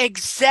look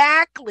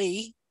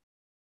exactly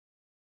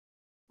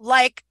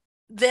like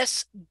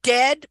this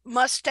dead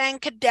Mustang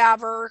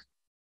cadaver.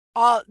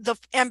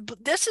 And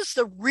this is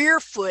the rear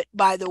foot,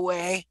 by the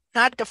way,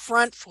 not the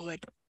front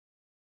foot.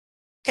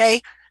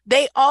 Okay,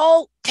 they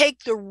all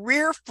take the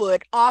rear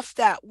foot off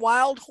that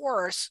wild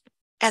horse,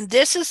 and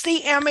this is the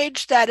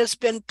image that has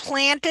been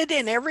planted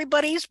in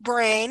everybody's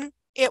brain.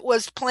 It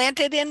was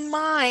planted in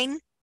mine.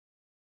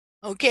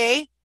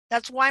 Okay,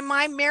 that's why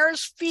my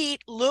mare's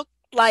feet look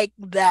like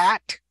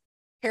that.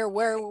 Here,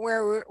 well,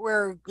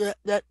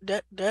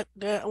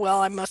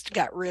 I must have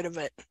got rid of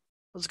it. I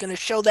was going to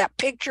show that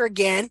picture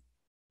again.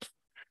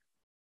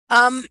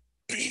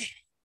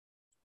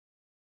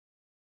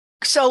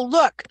 So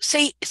look,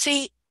 see,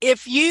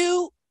 if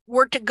you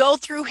were to go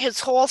through his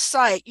whole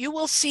site, you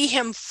will see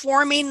him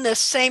forming the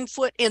same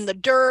foot in the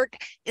dirt,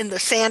 in the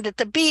sand at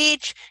the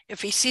beach.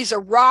 If he sees a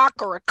rock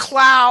or a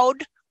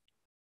cloud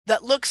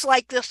that looks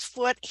like this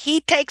foot,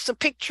 he takes a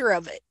picture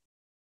of it.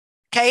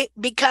 Okay,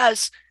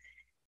 because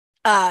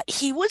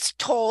he was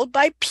told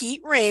by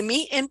Pete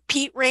Ramey in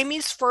Pete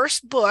Ramey's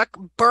first book,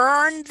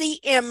 burn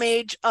the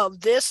image of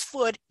this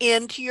foot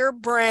into your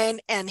brain.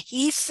 And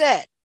he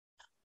said,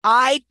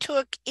 I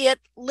took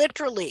it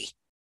literally.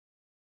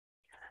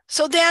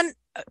 So then,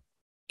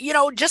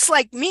 just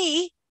like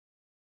me,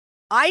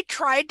 I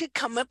tried to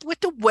come up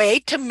with a way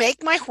to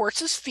make my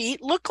horse's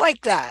feet look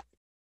like that.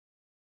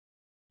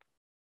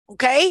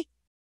 Okay?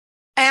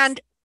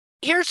 And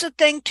here's the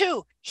thing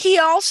too. He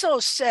also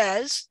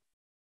says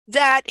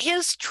that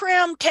his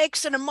trim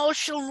takes an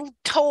emotional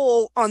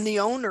toll on the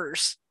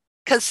owners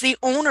because the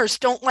owners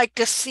don't like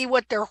to see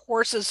what their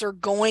horses are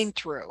going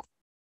through.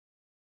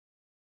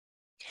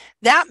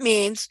 That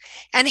means,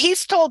 and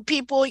he's told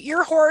people,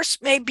 your horse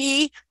may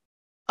be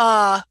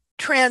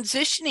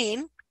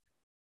transitioning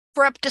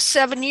for up to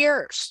 7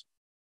 years.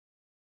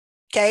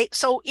 Okay,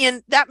 so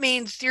that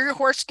means your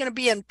horse is going to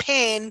be in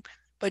pain,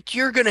 but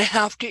you're going to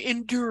have to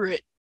endure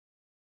it.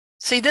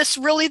 See, this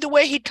is really the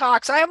way he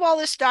talks. I have all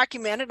this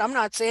documented. I'm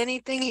not saying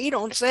anything he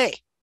don't say.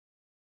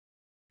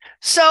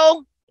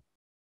 So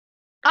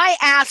I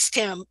asked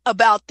him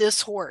about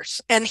this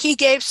horse, and he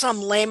gave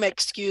some lame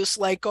excuse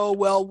like, oh,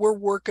 well, we're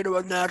working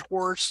on that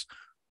horse,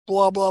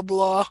 blah, blah,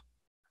 blah.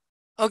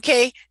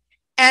 Okay,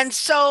 and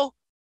so,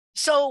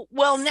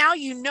 well, now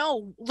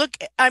look,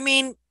 I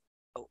mean,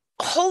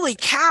 holy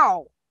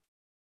cow.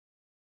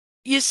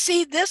 You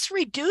see, this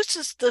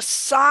reduces the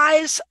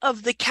size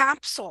of the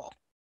capsule.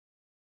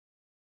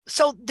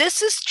 So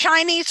this is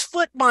Chinese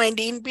foot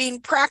binding being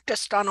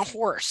practiced on a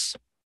horse.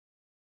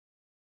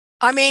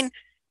 I mean,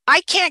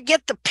 I can't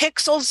get the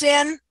pixels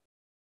in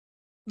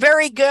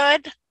very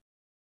good,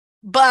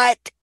 but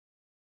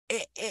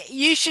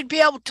you should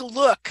be able to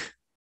look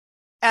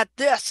at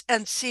this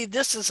and see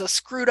this is a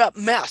screwed up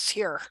mess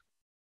here,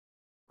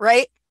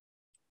 right?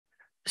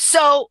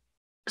 So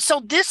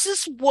this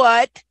is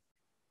what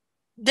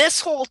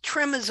this whole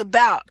trim is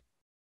about,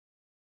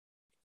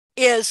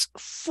 is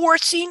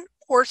forcing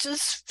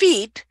horses'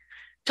 feet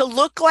to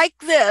look like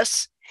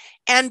this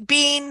and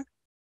being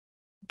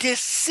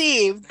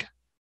deceived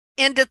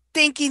into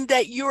thinking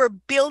that you are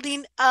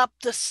building up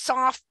the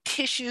soft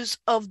tissues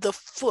of the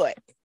foot.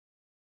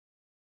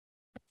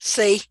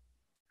 See?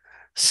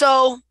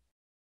 So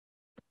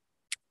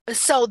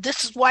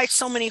this is why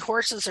so many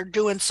horses are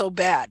doing so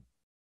bad.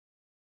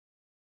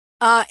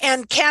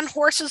 And can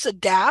horses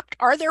adapt?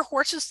 Are there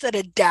horses that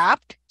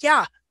adapt?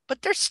 Yeah,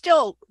 but they're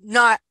still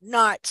not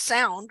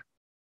sound.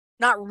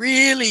 Not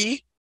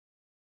really.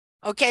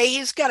 Okay,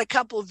 he's got a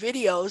couple of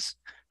videos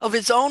of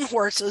his own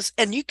horses,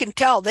 and you can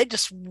tell they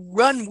just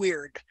run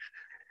weird.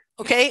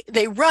 Okay,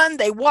 they run,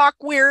 they walk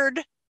weird.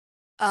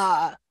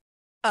 You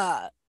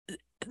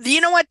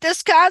know what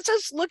this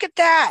causes? Look at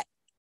that.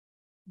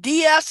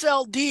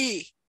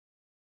 DSLD.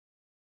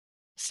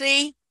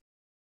 See?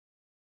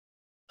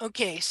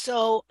 Okay,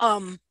 so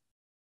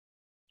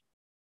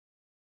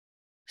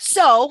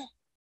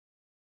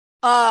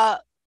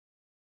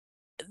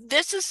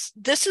this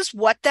is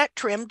what that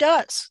trim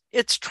does.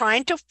 It's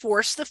trying to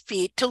force the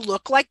feet to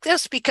look like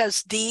this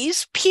because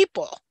these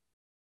people,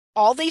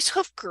 all these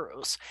hoof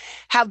gurus,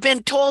 have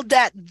been told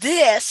that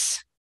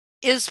this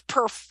is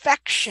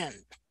perfection,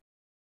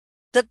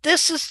 that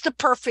this is the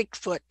perfect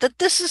foot, that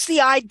this is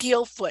the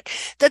ideal foot,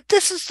 that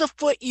this is the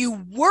foot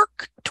you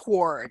work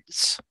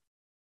towards.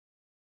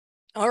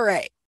 All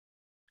right.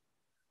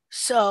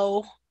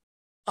 So,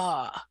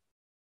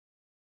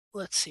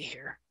 let's see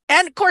here.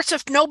 And of course,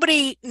 if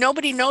nobody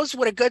knows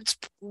what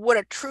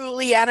a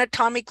truly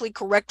anatomically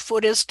correct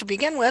foot is to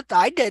begin with,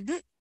 I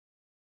didn't.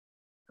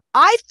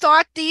 I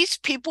thought these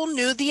people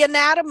knew the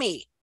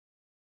anatomy.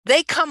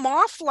 They come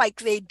off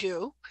like they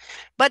do,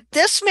 but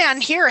this man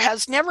here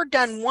has never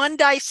done one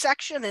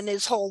dissection in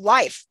his whole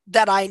life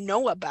that I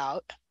know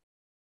about.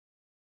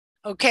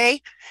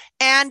 Okay.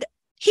 And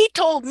he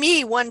told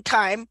me one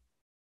time,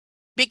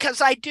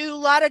 because I do a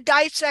lot of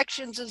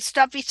dissections and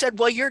stuff, he said,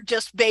 well, you're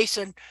just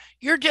basing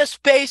your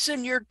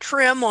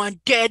trim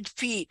on dead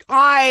feet.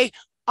 I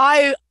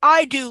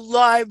do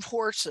live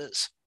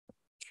horses.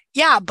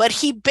 Yeah, but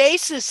he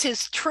bases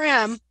his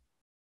trim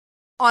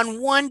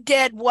on one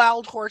dead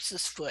wild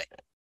horse's foot.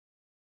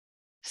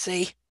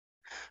 See?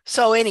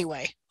 So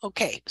anyway,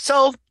 okay.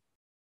 So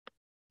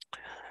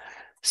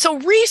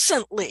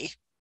recently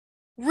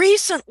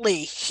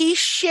he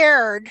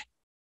shared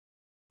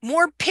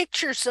more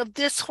pictures of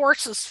this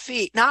horse's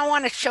feet. Now I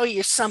want to show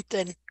you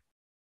something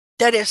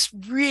that is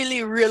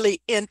really,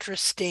 really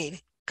interesting.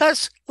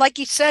 Because, like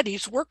he said,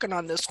 he's working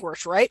on this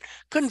horse, right?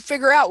 Couldn't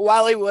figure out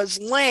while he was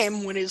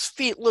lame when his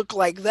feet look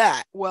like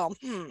that. Well,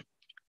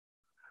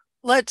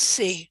 let's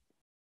see.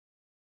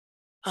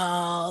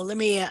 Let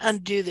me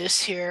undo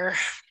this here.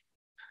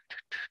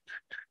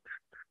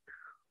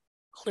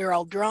 Clear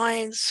all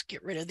drawings,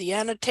 get rid of the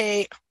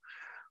annotate.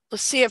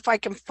 Let's see if I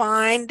can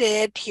find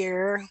it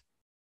here.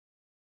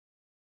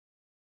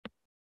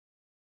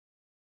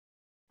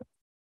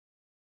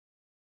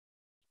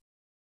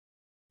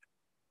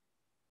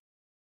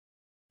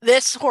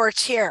 This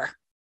horse here,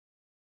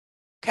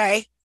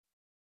 okay?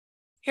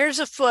 Here's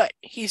a foot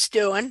he's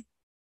doing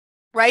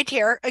right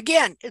here.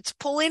 Again, it's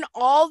pulling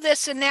all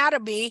this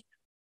anatomy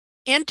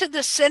into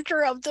the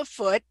center of the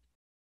foot,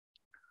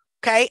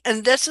 okay?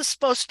 And this is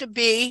supposed to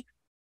be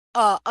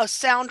a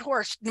sound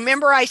horse.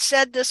 Remember I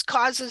said this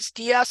causes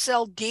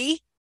DSLD?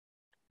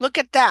 Look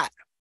at that.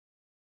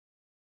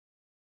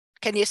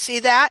 Can you see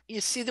that? You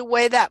see the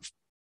way that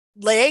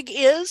leg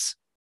is?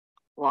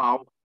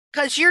 Wow.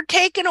 Because you're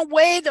taking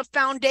away the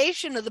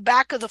foundation of the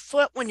back of the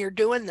foot when you're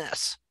doing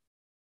this.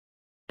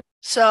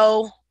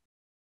 So,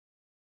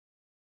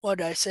 what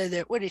did I say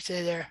there? What did he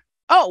say there?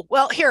 Oh,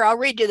 well, here, I'll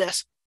read you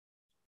this.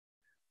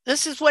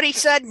 This is what he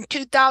said in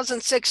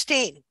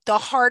 2016, the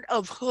heart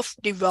of hoof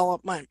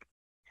development.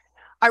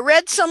 I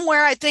read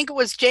somewhere, I think it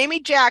was Jamie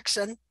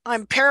Jackson,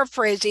 I'm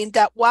paraphrasing,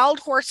 that wild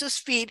horses'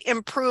 feet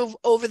improve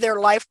over their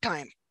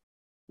lifetime.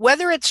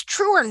 Whether it's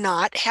true or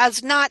not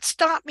has not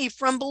stopped me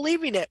from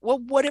believing it. Well,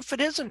 what if it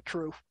isn't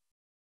true?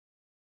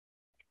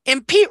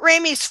 In Pete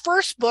Ramey's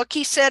first book,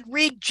 he said,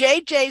 read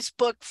JJ's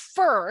book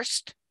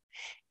first,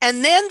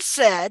 and then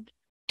said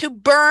to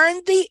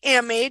burn the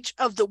image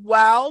of the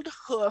wild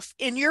hoof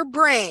in your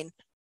brain.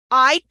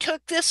 I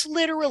took this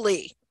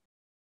literally.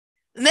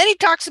 And then he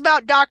talks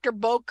about Dr.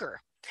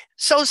 Boker.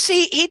 So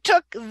see, he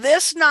took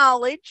this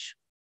knowledge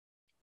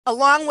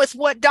along with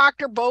what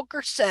Dr.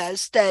 Boker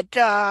says,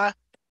 that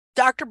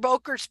Dr.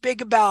 Boker's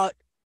big about,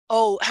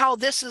 how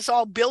this is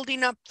all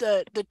building up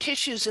the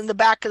tissues in the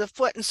back of the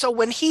foot. And so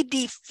when he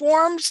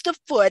deforms the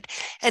foot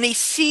and he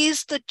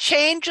sees the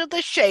change of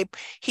the shape,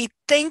 he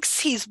thinks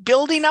he's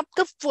building up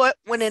the foot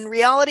when in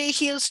reality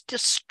he is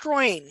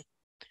destroying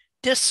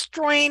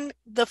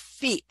the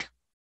feet.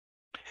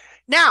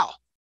 Now,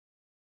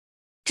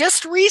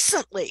 just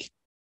recently,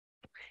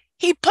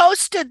 he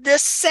posted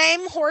this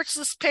same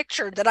horse's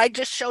picture that I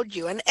just showed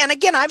you. And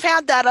again, I've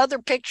had that other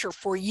picture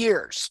for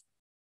years.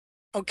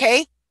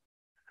 Okay.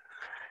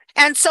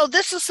 And so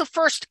this is the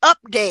first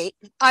update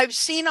I've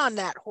seen on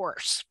that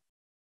horse.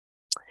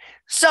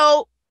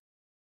 So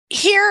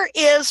here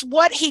is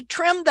what he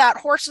trimmed that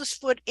horse's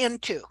foot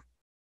into.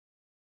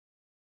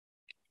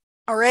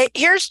 All right.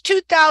 Here's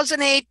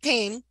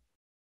 2018.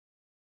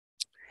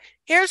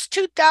 Here's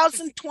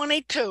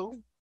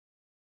 2022.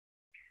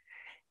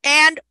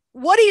 And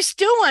what he's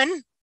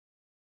doing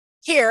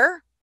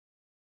here,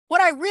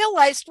 what I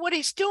realized what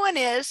he's doing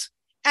is,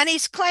 and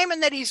he's claiming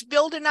that he's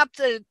building up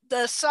the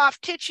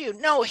soft tissue.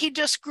 No, he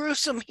just grew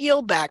some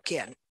heel back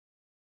in.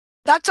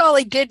 That's all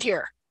he did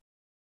here.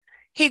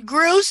 He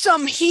grew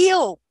some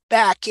heel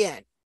back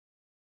in.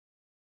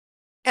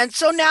 And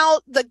so now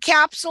the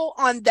capsule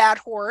on that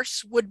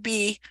horse would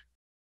be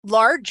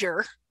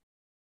larger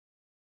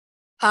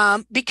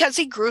because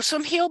he grew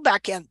some heel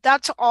back in.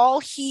 That's all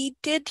he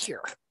did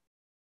here.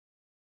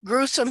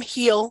 Grew some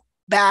heel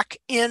back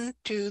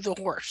into the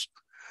horse.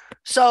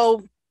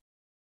 So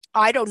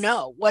I don't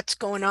know what's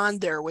going on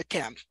there with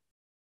him,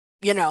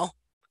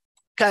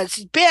 because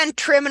he's been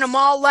trimming them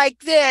all like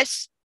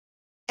this,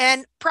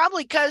 and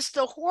probably because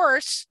the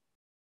horse's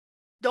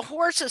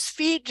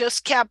feet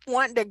just kept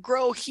wanting to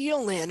grow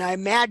heel in, I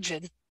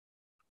imagine,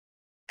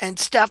 and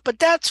stuff. But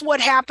that's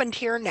what happened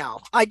here now.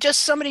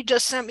 Somebody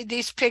just sent me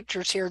these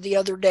pictures here the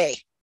other day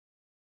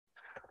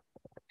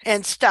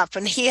and stuff,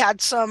 and he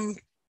had some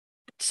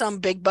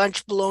big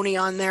bunch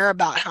baloney on there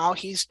about how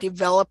he's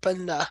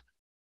developing the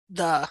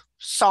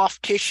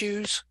soft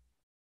tissues.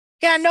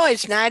 Yeah, no,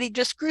 he's not. He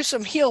just grew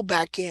some heel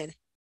back in.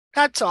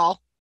 That's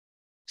all.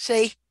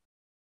 See,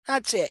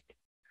 that's it.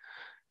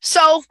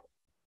 So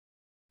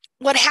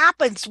what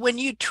happens when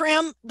you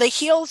trim the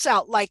heels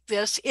out like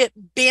this, it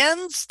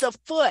bends the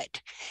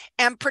foot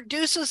and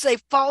produces a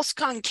false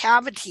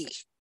concavity.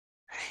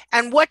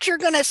 And what you're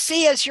going to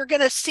see is you're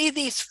going to see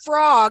these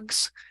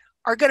frogs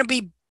are going to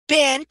be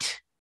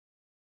bent.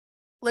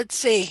 Let's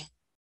see.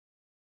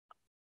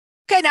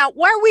 Okay, now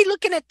why are we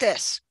looking at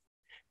this?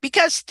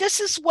 Because this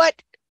is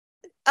what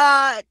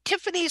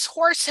Tiffany's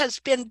horse has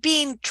been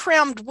being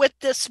trimmed with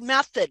this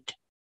method.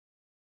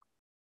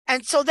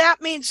 And so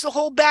that means the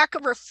whole back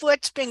of her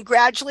foot's been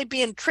gradually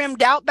being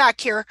trimmed out back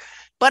here.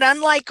 But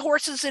unlike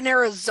horses in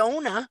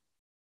Arizona,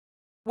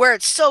 where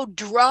it's so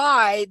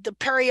dry, the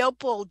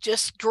periopal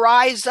just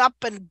dries up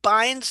and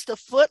binds the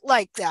foot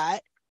like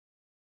that.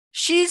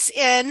 She's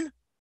in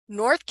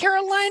North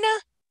Carolina?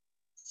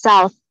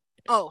 South.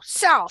 Oh,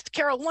 South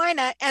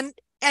Carolina. And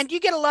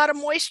you get a lot of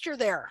moisture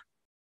there.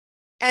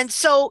 And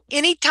so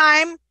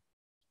anytime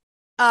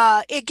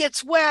it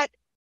gets wet,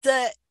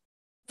 the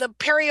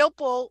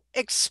periopal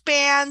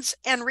expands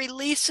and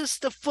releases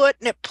the foot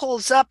and it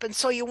pulls up. And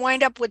so you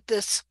wind up with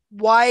this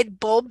wide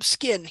bulb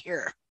skin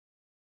here.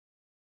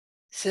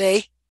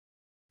 See?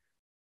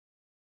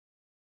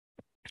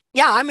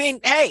 Yeah, I mean,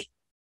 hey,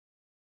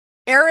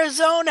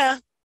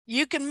 Arizona,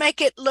 you can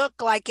make it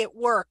look like it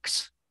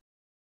works.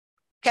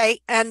 Okay.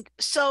 And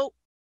so,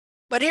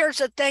 but here's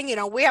the thing, you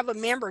know, we have a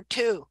member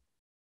too,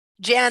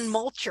 Jan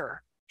Mulcher.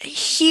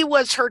 He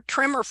was her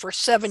trimmer for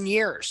 7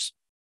 years.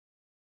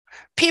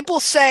 People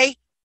say,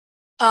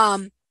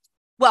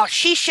 well,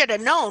 she should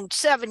have known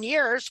 7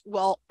 years.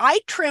 Well,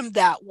 I trimmed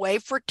that way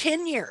for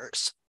 10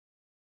 years.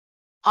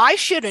 I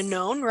should have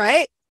known,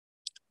 right?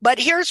 But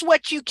here's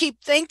what you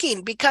keep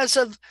thinking because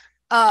of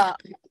all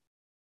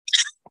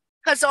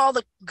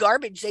the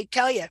garbage they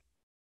tell you.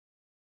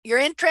 You're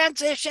in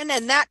transition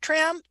and that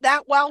trim,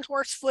 that wild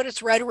horse foot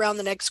is right around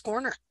the next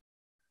corner.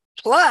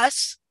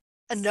 Plus,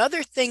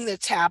 another thing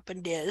that's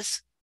happened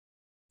is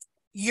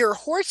your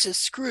horse is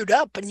screwed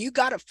up and you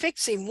got to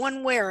fix him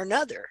one way or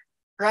another,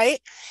 right?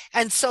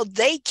 And so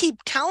they keep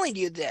telling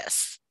you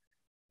this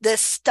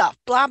stuff,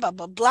 blah, blah,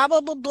 blah, blah,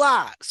 blah, blah,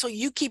 blah. So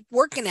you keep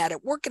working at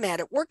it, working at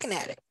it, working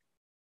at it.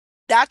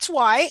 That's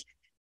why,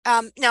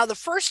 now the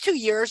first 2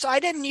 years, I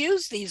didn't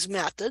use these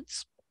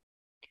methods.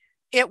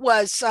 It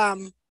was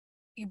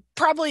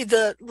probably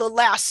the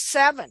last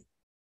 7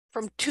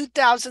 from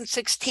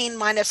 2016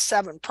 minus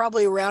 7,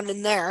 probably around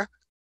in there.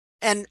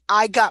 And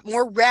I got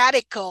more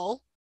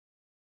radical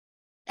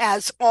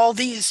as all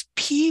these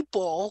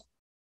people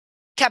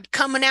kept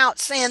coming out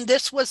saying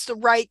this was the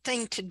right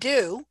thing to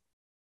do.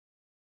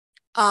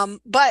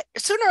 But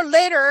sooner or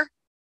later,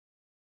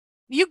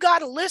 you got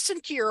to listen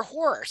to your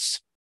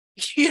horse,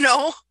 you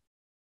know.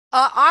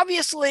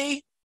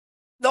 Obviously,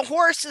 the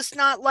horse is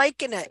not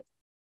liking it.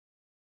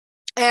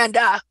 And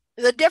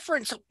the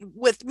difference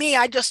with me,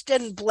 I just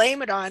didn't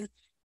blame it on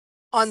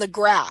the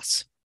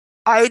grass.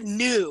 I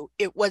knew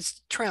it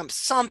was trim.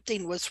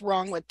 Something was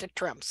wrong with the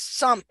trim.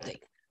 Something.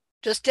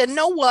 Just didn't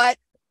know what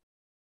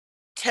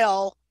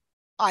till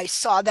I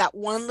saw that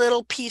one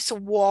little piece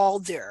of wall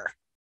there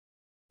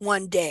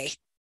one day,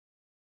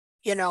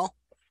 you know.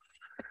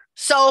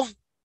 So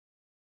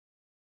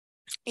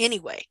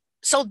anyway,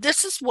 so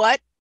this is what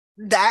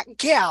that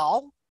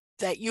gal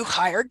that you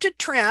hired to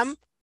trim,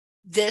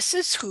 this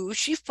is who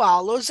she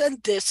follows,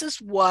 and this is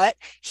what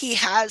he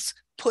has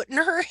put in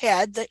her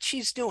head that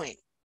she's doing.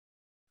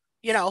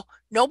 You know,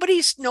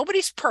 nobody's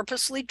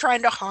purposely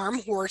trying to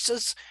harm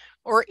horses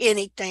or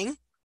anything.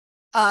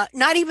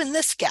 Not even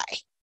this guy.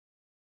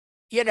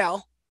 You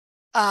know,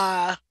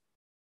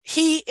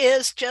 he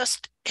is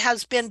just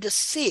has been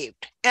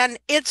deceived, and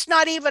it's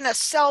not even a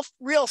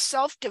real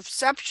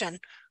self-deception.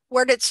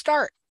 Where did it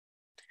start?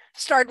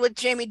 Started with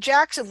Jamie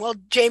Jackson. Well,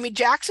 Jamie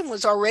Jackson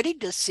was already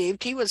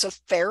deceived. He was a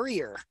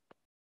farrier.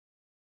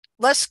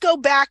 Let's go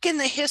back in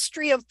the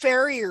history of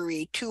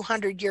farriery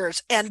 200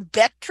 years and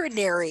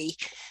veterinary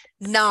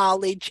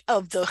knowledge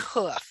of the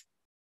hoof.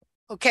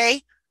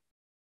 Okay?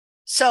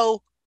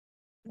 So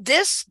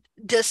this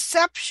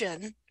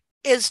deception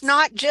is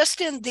not just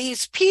in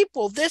these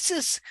people. This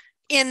is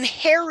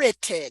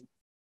inherited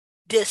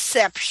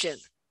deception.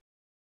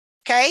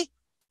 Okay?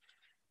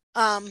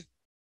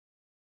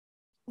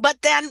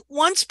 But then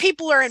once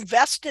people are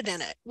invested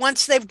in it,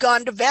 once they've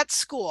gone to vet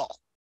school,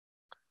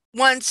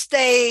 once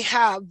they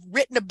have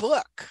written a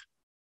book,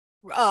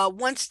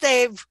 once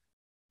they've,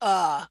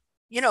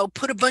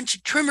 put a bunch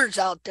of trimmers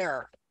out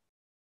there,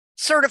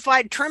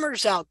 certified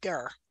trimmers out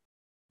there,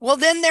 well,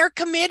 then they're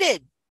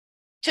committed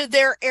to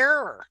their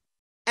error.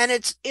 And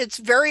it's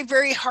very,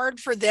 very hard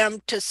for them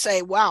to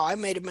say, wow, I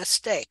made a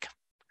mistake.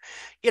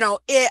 You know,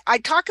 I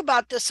talk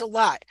about this a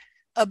lot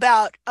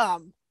about,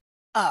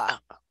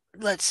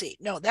 let's see.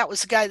 No, that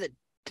was the guy that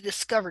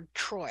discovered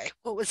Troy.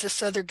 What was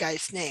this other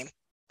guy's name?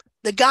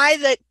 The guy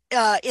that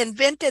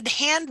invented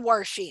hand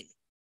washing.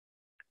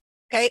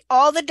 Okay,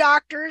 all the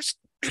doctors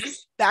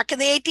back in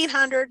the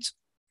 1800s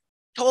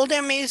told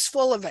him he's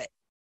full of it,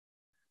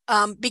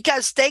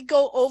 because they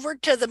go over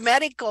to the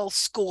medical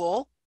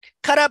school,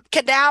 cut up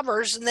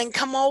cadavers, and then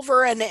come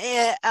over and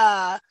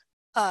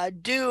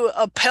do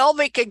a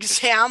pelvic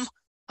exam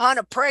on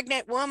a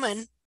pregnant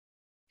woman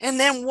and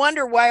then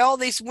wonder why all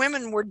these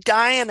women were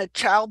dying of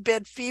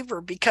childbed fever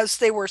because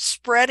they were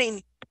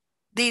spreading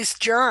these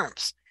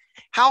germs.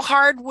 How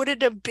hard would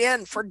it have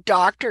been for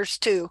doctors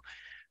to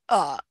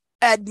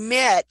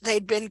admit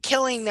they'd been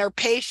killing their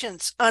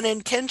patients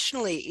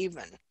unintentionally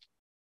even?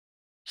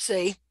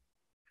 See?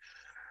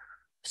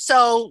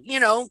 So,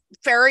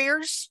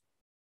 farriers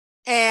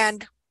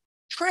and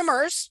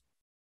trimmers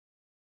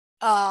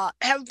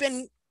have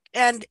been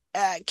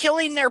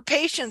killing their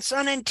patients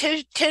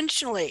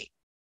unintentionally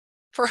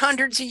for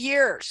hundreds of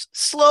years,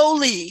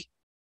 slowly.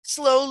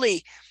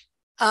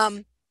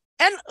 And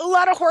a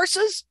lot of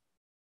horses,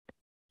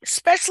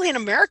 especially in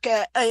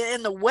America,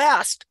 in the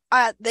West,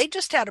 they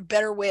just had a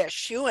better way of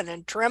shoeing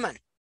and trimming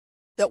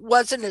that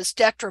wasn't as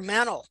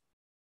detrimental.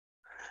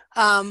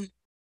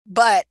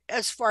 But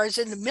as far as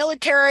in the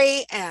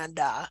military and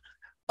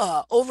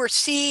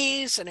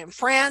overseas and in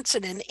France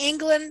and in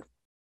England,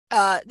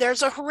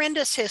 there's a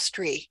horrendous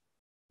history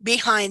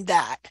behind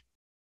that.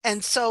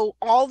 And so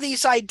all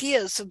these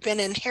ideas have been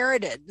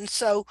inherited. And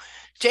so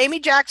Jamie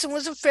Jackson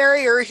was a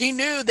farrier. He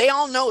knew, they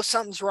all know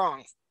something's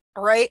wrong,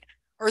 right?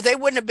 Or they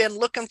wouldn't have been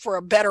looking for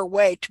a better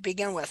way to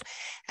begin with.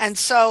 And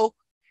so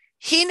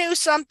he knew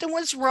something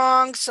was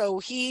wrong. So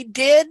he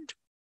did,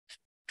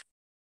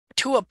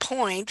 to a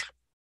point,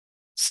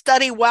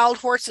 study wild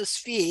horses'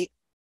 feet,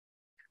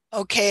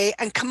 okay,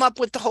 and come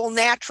up with the whole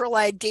natural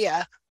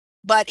idea.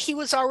 But he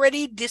was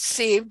already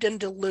deceived and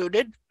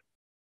deluded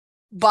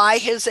by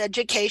his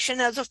education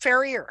as a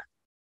farrier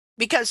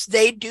because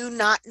they do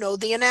not know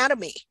the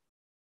anatomy.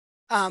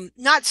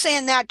 Not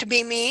saying that to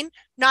be mean,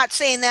 not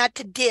saying that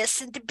to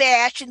diss and to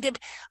bash and to,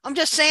 I'm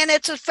just saying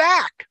it's a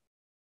fact.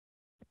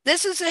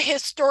 This is a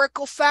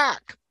historical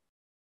fact.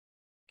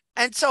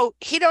 And so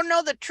he don't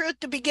know the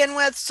truth to begin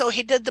with, so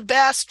he did the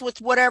best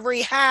with whatever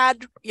he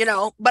had,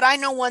 but I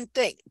know one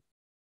thing.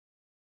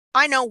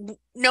 I know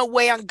no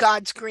way on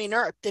God's green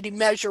earth did he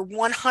measure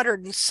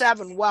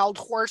 107 wild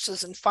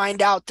horses and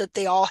find out that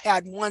they all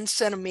had 1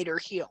 centimeter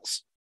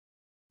heels.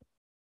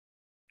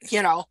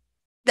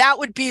 That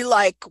would be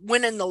like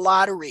winning the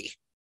lottery.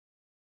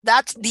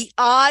 That's the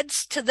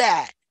odds to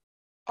that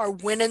are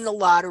winning the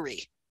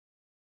lottery.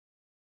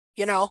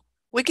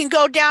 We can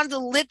go down to the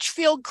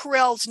Litchfield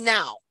corrals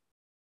now.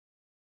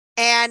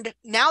 And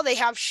now they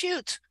have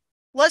chutes.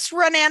 Let's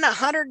run in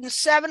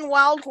 107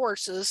 wild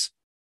horses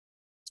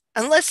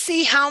and let's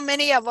see how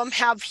many of them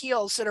have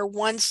heels that are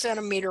 1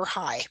 centimeter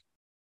high.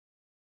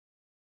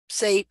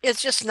 See,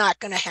 it's just not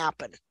going to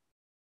happen.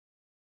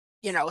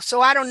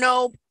 So I don't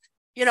know,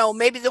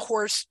 maybe the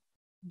horse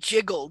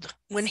jiggled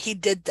when he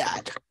did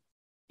that,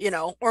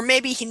 or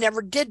maybe he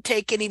never did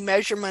take any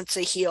measurements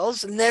of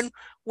heels. And then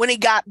when he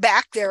got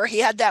back there, he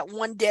had that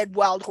one dead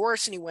wild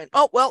horse and he went,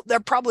 oh, well, they're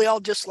probably all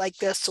just like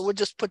this. So we'll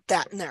just put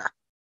that in there.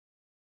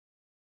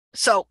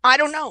 So I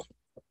don't know,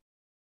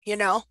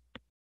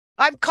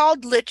 I've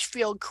called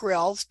Litchfield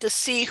corrals to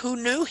see who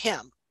knew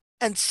him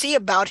and see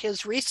about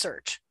his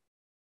research,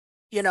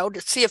 to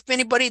see if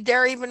anybody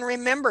there even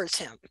remembers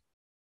him.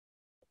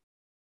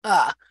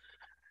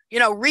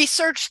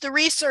 Research the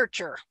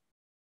researcher.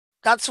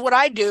 That's what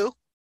I do.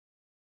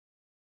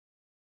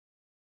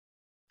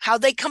 How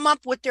they come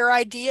up with their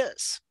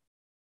ideas.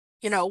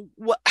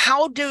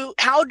 How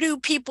do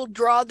people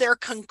draw their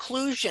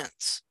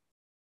conclusions?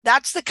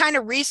 That's the kind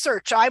of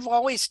research I've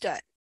always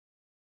done.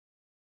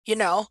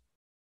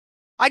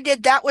 I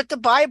did that with the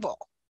Bible.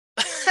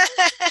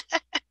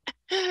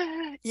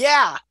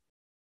 Yeah.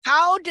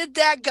 How did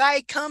that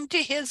guy come to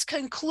his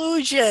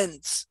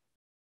conclusions?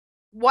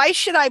 Why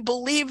should I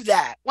believe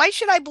that? Why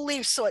should I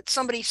believe what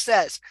somebody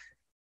says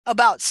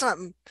about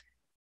something?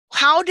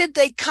 How did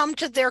they come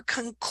to their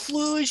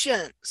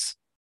conclusions?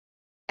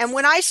 And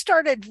when I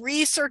started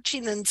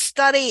researching and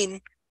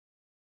studying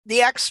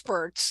the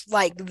experts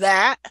like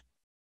that,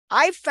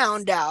 I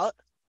found out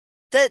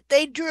that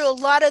they drew a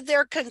lot of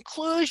their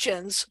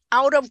conclusions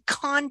out of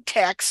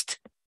context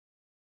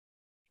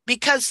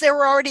because they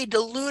were already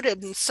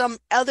deluded in some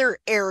other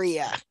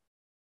area.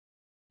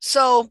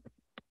 So,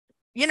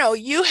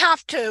 you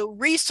have to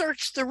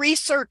research the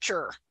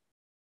researcher.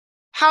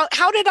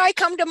 How did I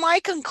come to my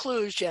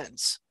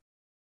conclusions?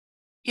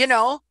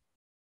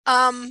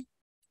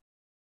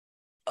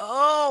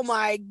 Oh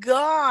my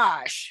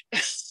gosh.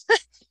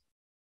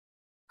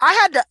 I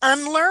had to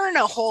unlearn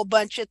a whole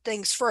bunch of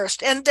things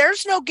first. And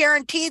there's no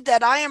guarantee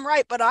that I am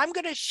right, but I'm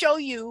going to show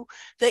you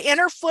the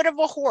inner foot of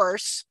a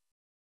horse.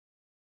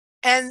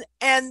 And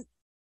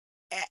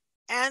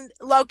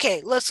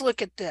okay, let's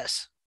look at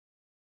this.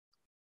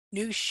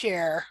 New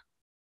share.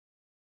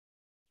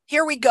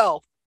 Here we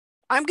go.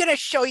 I'm going to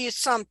show you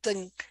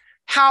something,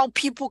 how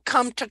people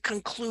come to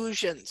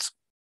conclusions.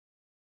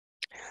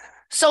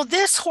 So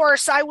this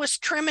horse, I was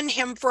trimming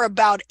him for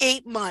about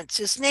 8 months.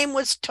 His name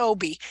was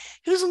Toby.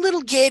 He was a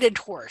little gaited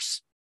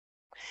horse.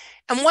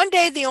 And one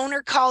day the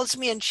owner calls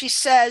me and she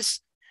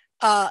says,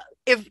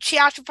 she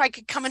asked if I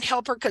could come and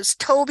help her because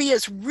Toby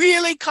is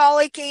really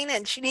colicking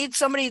and she needs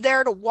somebody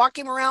there to walk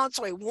him around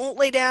so he won't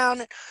lay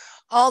down.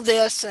 all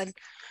this. And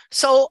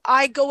so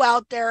I go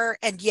out there,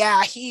 and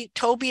yeah,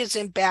 Toby is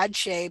in bad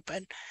shape.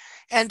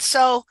 And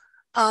so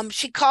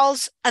she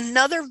calls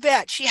another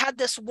vet. She had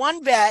this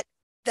one vet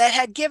that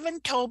had given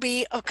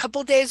Toby a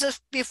couple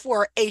days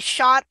before a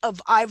shot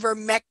of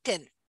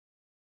ivermectin.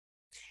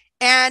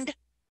 And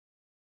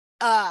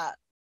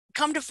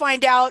come to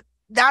find out,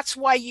 that's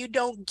why you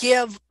don't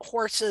give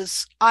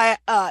horses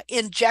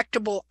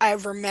injectable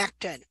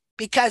ivermectin,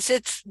 because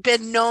it's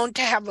been known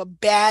to have a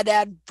bad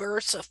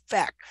adverse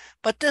effect.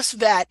 But this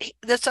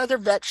other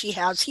vet she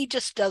has, he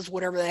just does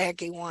whatever the heck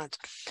he wants.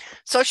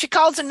 So she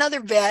calls another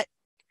vet,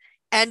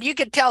 and you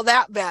could tell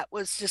that vet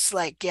was just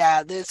like,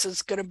 yeah, this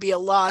is going to be a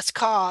lost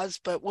cause,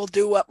 but we'll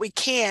do what we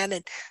can.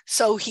 And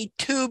so he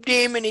tubed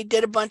him, and he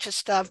did a bunch of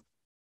stuff.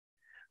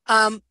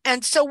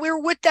 And so we were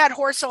with that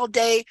horse all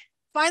day.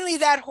 Finally,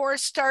 that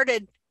horse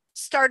started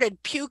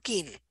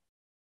puking.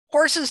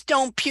 Horses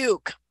don't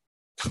puke,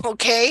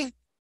 okay?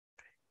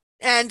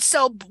 And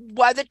so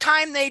by the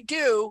time they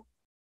do,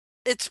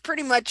 it's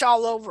pretty much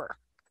all over.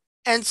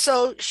 And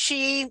so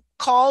she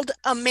called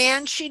a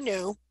man she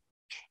knew,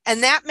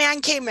 and that man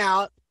came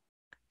out,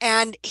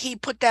 and he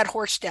put that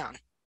horse down.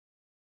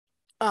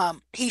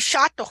 He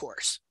shot the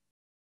horse,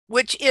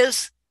 which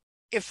is,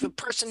 if a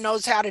person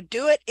knows how to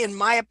do it, in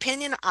my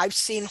opinion, I've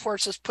seen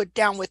horses put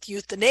down with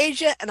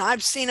euthanasia, and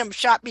I've seen them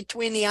shot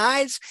between the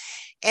eyes,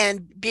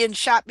 and being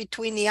shot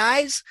between the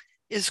eyes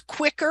is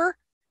quicker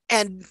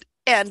and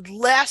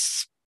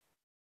less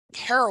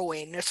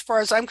harrowing as far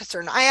as I'm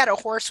concerned. I had a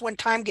horse one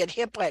time get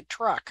hit by a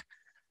truck.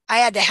 I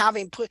had to have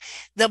him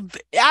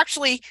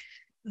actually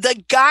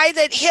the guy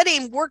that hit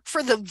him worked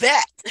for the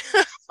vet.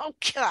 Oh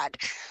God.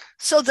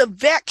 So the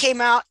vet came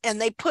out, and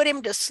they put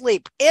him to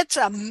sleep. It's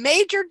a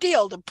major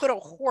deal to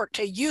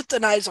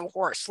euthanize a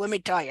horse, let me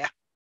tell you.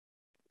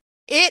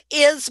 It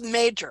is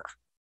major.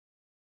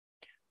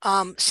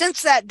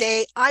 Since that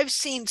day, I've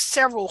seen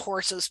several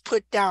horses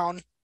put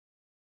down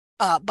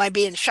by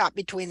being shot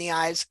between the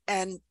eyes,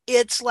 and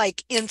it's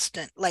like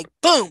instant, like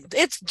boom,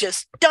 it's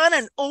just done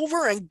and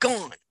over and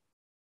gone.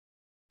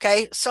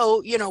 Okay,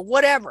 so,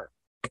 whatever.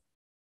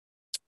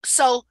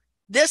 So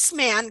this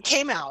man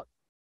came out,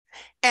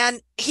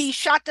 and he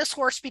shot this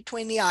horse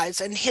between the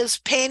eyes, and his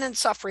pain and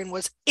suffering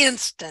was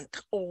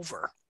instant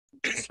over.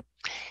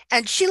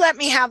 And she let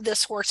me have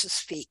this horse's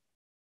feet.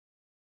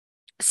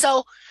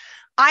 So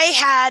I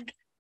had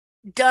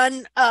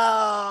done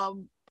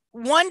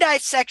one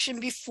dissection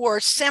before,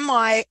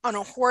 semi, on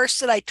a horse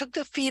that I took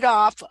the feet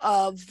off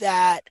of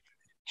that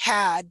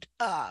had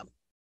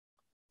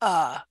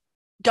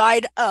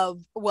died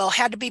of,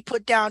 had to be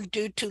put down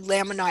due to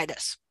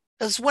laminitis.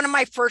 It was one of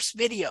my first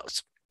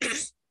videos.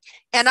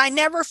 And I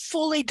never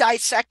fully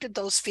dissected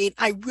those feet.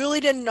 I really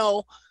didn't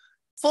know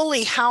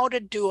fully how to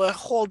do a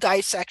whole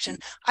dissection.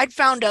 I'd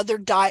found other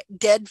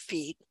dead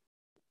feet.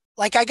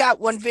 Like I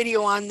got one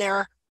video on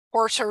there,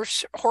 horse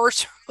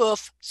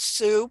hoof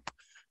soup,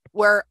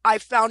 where I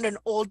found an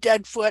old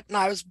dead foot, and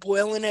I was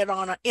boiling it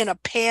in a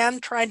pan,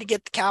 trying to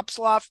get the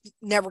capsule off.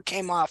 Never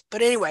came off.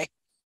 But anyway,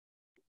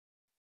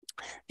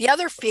 the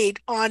other feet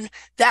on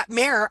that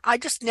mare, I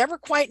just never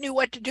quite knew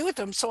what to do with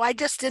them. So I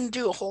just didn't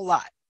do a whole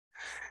lot.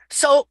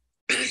 So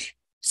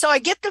I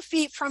get the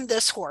feet from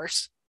this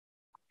horse,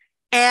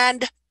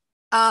 and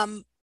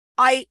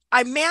I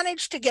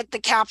managed to get the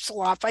capsule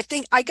off. I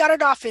think I got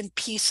it off in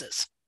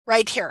pieces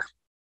right here,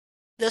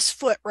 this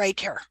foot right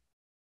here.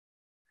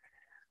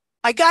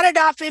 I got it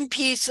off in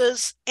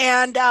pieces,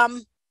 and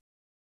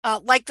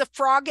like the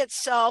frog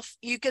itself,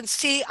 you can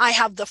see I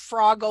have the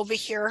frog over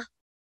here.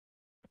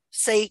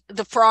 Say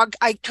the frog,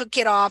 I took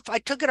it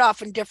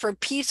off in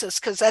different pieces,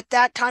 because at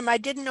that time I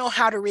didn't know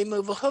how to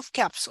remove a hoof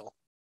capsule.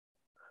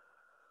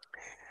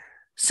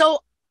 So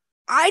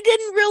I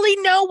didn't really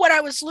know what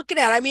I was looking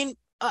at. I mean,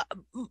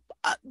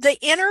 the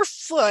inner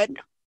foot,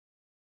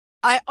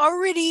 I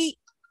already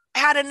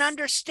had an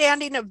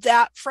understanding of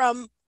that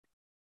from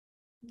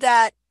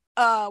that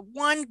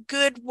one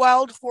good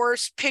wild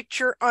horse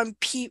picture on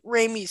Pete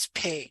Ramey's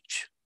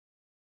page.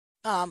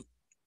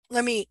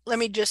 Let me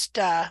just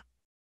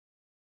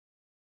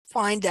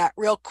find that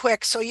real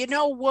quick. So you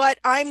know what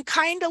I'm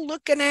kind of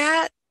looking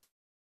at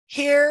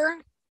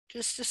here?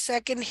 Just a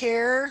second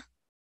here.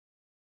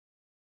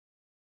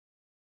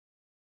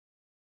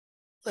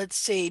 Let's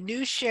see,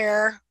 new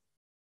share.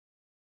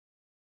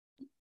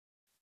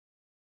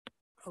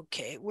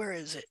 Okay, where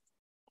is it?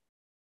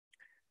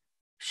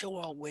 Show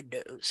all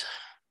windows.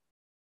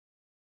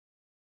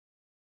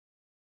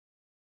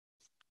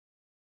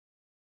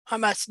 I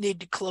must need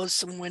to close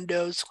some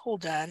windows.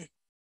 Hold on.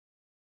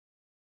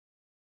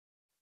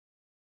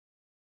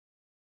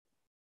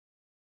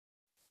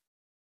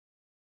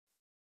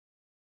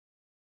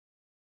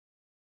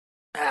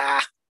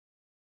 Ah.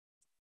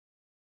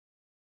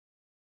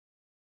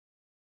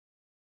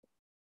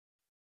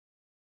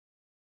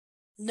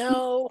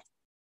 No,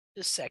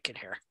 just a second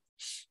here.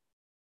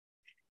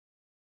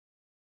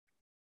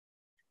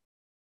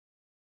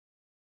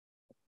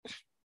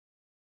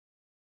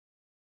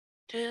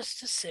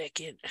 Just a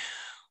second.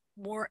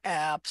 More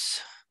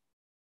apps.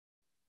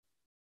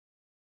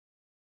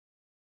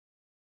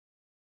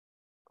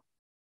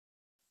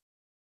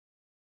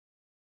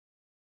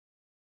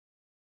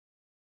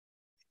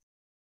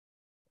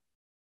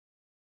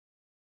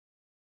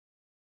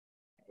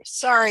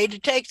 Sorry to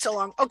take so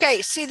long.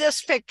 Okay, see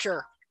this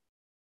picture?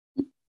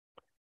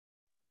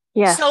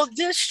 Yes. So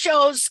this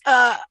shows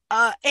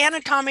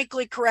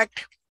anatomically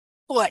correct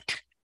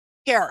foot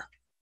here.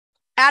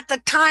 At the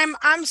time,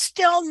 I'm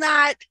still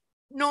not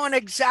knowing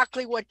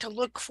exactly what to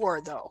look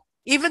for, though.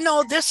 Even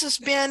though this has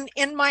been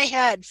in my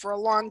head for a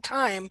long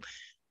time,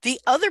 the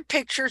other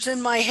picture's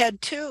in my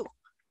head too,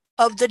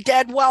 of the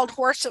dead wild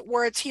horse that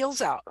wore its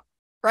heels out,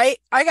 right?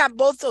 I got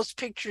both those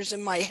pictures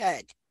in my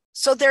head.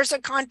 So there's a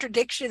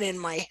contradiction in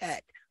my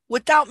head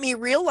without me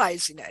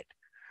realizing it.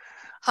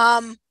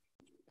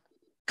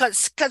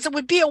 Because it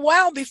would be a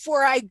while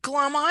before I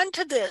glom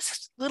onto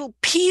this little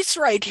piece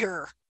right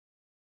here.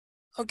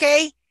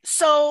 Okay,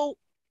 so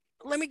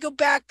let me go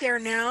back there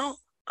now.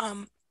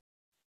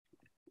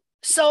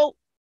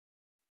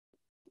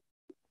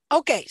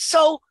 Okay,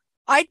 so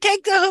I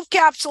take the hoof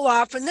capsule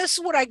off, and this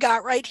is what I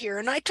got right here.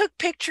 And I took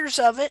pictures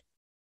of it.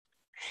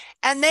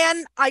 And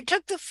then I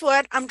took the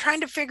foot. I'm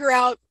trying to figure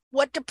out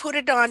what to put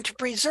it on to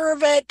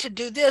preserve it, to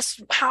do this,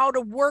 how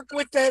to work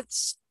with it.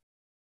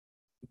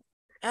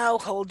 Oh,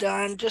 hold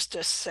on just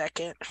a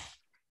second.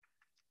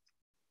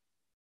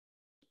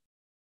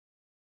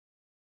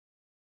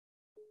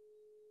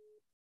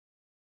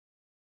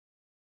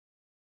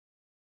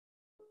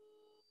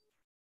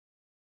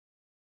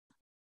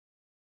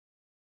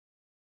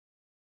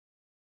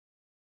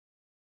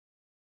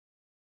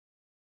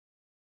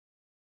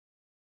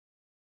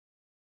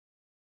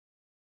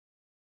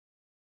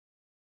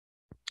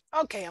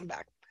 Okay, I'm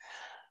back.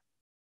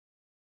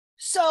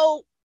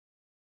 So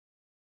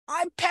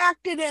I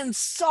packed it in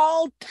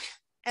salt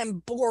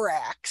and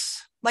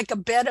borax, like a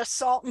bed of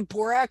salt and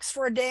borax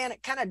for a day, and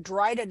it kind of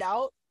dried it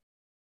out.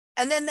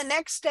 And then the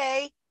next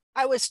day,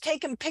 I was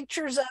taking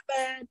pictures of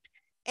it,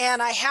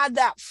 and I had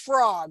that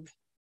frog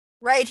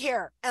right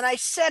here, and I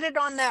set it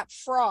on that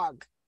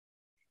frog.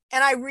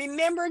 And I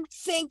remembered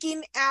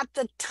thinking at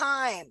the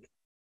time,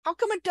 how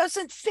come it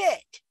doesn't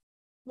fit?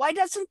 Why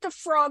doesn't the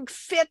frog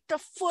fit the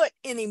foot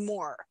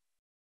anymore?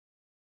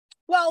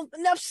 Well,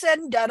 enough said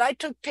and done. I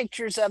took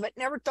pictures of it,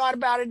 never thought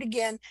about it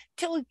again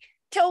till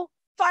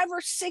 5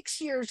 or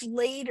 6 years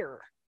later,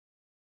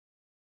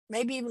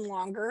 maybe even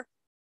longer.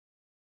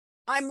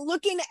 I'm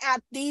looking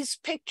at these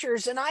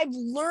pictures, and I've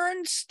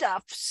learned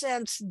stuff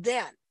since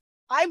then.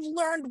 I've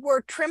learned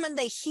we're trimming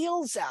the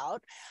heels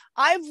out.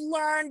 I've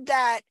learned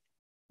that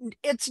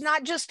it's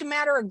not just a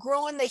matter of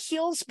growing the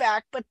heels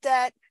back, but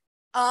that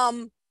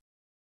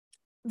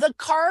the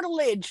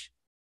cartilage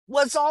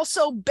was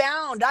also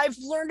bound. I've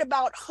learned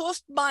about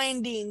hoof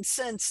binding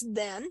since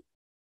then.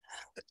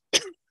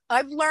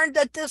 I've learned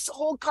that this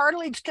whole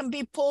cartilage can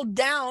be pulled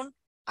down.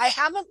 I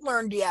haven't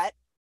learned yet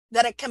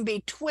that it can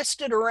be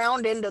twisted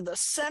around into the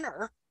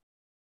center,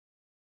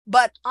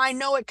 but I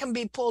know it can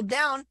be pulled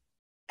down.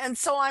 And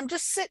so I'm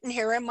just sitting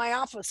here in my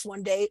office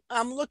one day.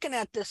 I'm looking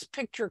at this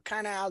picture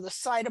kind of out of the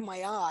side of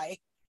my eye.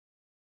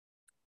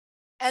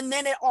 And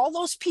then all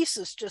those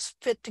pieces just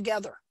fit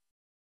together.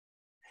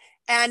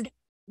 And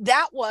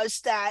that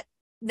was that.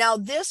 Now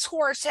this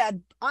horse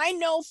had, I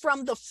know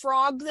from the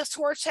frog this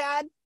horse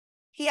had,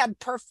 he had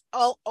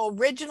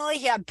originally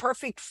he had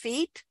perfect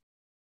feet.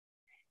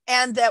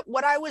 And that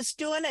what I was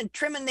doing and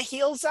trimming the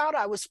heels out,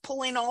 I was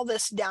pulling all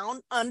this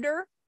down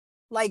under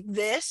like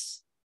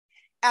this.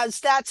 As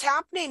that's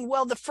happening,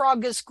 well, the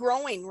frog is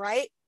growing,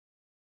 right?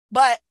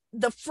 But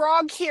the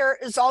frog here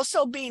is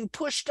also being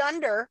pushed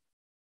under.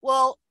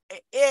 Well,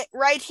 it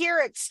right here,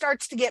 it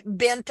starts to get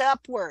bent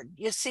upward.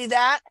 You see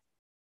that?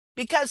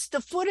 Because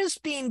the foot is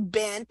being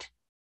bent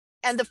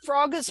and the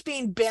frog is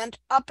being bent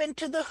up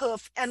into the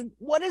hoof. And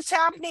what is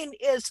happening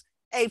is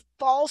a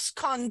false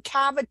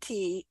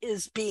concavity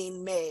is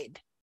being made.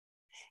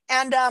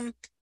 And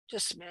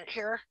just a minute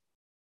here.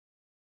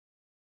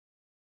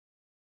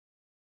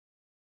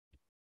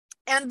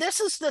 And this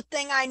is the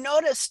thing I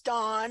noticed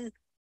on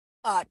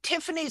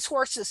Tiffany's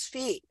horse's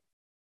feet,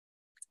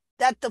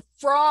 that the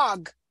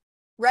frog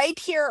right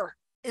here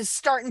is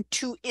starting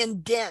to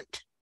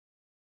indent.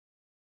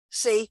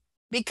 See,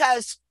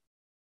 because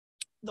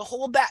the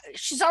whole back,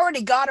 she's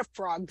already got a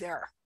frog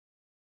there.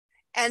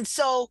 And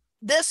so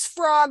this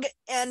frog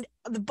and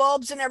the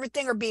bulbs and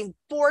everything are being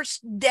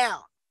forced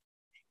down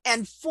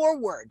and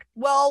forward.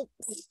 Well,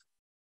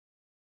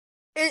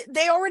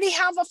 they already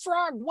have a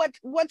frog.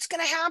 What's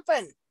going to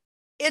happen?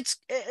 It's,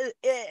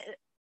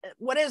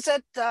 what is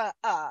it? The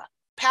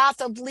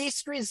path of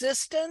least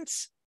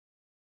resistance.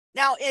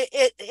 Now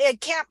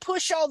it can't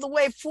push all the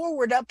way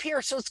forward up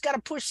here, so it's got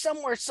to push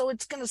somewhere. So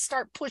it's going to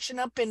start pushing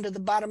up into the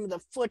bottom of the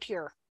foot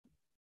here,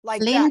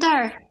 like Linda,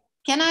 that.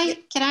 can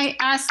I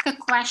ask a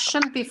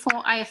question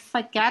before I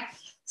forget?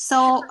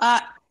 So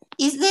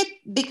is it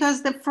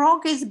because the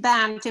frog is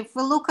bent? If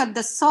we look at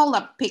the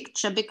solar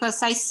picture,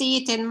 because I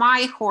see it in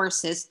my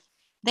horses,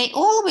 they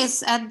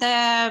always at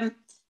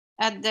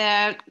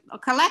the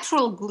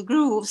collateral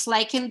grooves,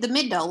 like in the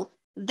middle,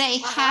 they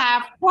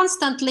have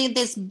constantly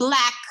this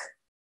black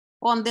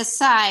on the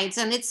sides,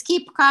 and it's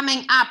keep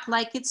coming up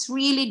like it's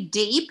really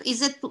deep.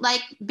 Is it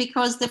like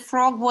because the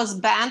frog was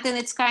bent and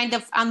it's kind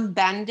of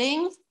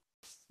unbending?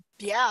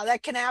 Yeah,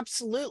 that can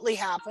absolutely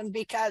happen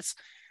because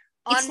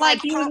it's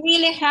like you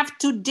really have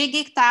to dig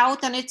it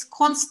out, and it's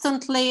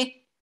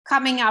constantly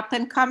coming up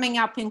and coming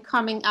up and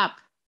coming up.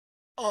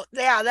 Oh,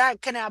 yeah,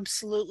 that can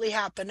absolutely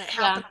happen. It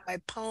happened to my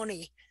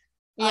pony.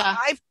 Yeah.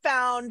 I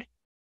found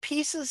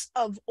pieces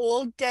of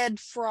old dead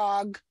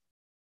frog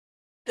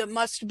that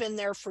must have been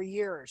there for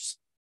years.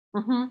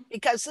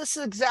 Because this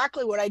is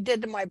exactly what I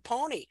did to my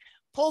pony.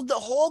 Pulled the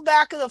whole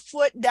back of the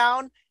foot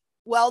down.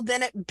 Well,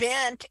 then it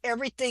bent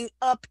everything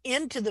up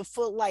into the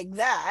foot like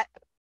that.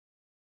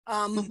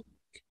 And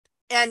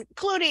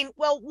including,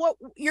 well, what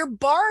your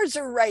bars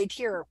are right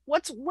here.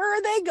 Where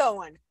are they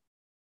going?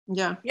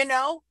 Yeah. You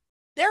know,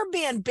 they're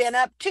being bent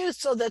up too,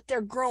 so that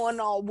they're growing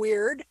all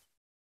weird.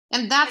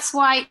 And that's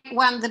why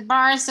when the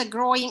bars are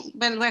growing,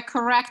 when we're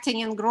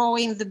correcting and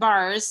growing the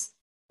bars,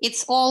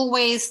 it's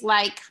always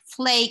like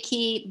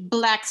flaky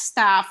black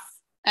stuff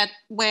at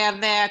where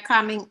they're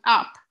coming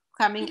out.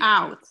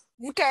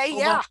 Okay,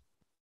 yeah.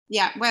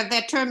 Yeah, where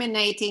they're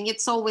terminating.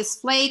 It's always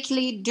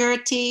flaky,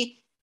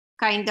 dirty,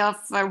 kind of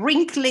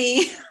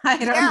wrinkly, I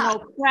don't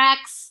know,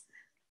 cracks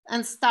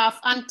and stuff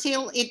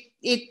until it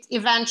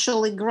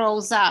eventually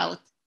grows out.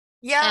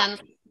 Yeah.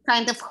 And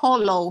kind of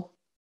hollow.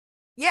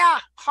 Yeah,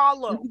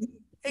 hollow.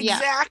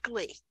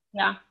 Exactly.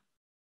 Yeah.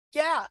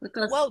 Yeah.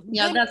 Because, well,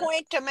 good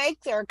point to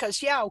make there,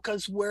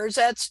 because where's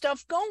that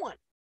stuff going?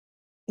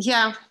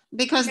 Yeah,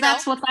 because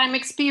that's what I'm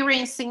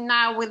experiencing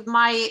now with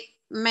my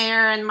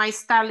mare and my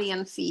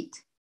stallion feet.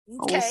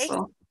 Okay.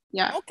 Also.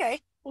 Yeah.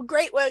 Okay. Well,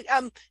 great. Well,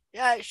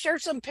 share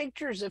some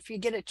pictures if you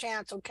get a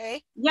chance,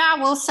 okay? Yeah,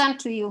 I will send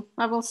to you.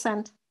 I will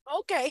send.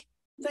 Okay.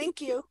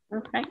 Thank you.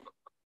 Okay.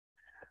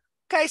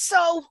 Okay,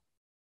 so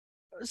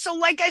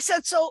like I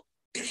said, so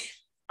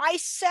I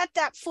set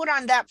that foot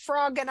on that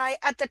frog, and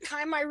at the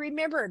time I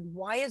remembered,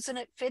 why isn't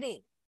it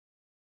fitting?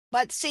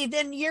 But see,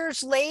 then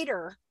years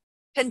later,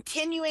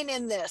 continuing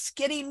in this,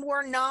 getting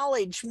more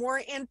knowledge, more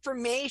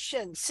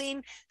information,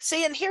 seeing,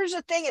 and here's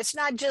the thing, it's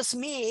not just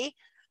me.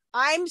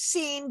 I'm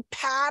seeing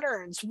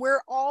patterns.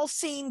 We're all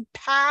seeing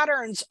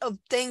patterns of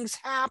things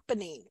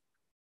happening.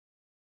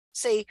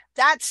 See,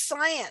 that's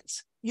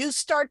science. You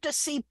start to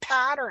see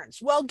patterns.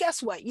 Well,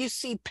 guess what? You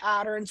see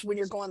patterns when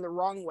you're going the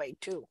wrong way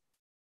too.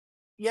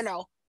 You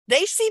know,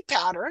 they see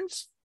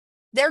patterns.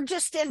 They're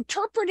just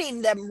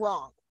interpreting them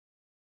wrong.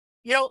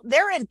 You know,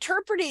 they're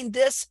interpreting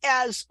this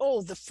as,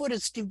 oh, the foot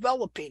is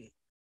developing.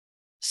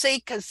 See,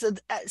 because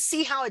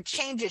see how it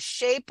changes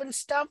shape and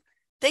stuff?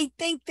 They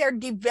think they're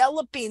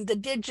developing the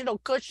digital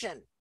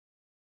cushion.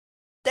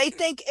 They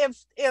think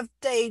if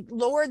they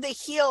lower the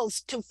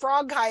heels to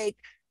frog height,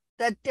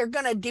 that they're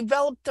going to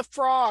develop the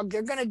frog.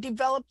 They're going to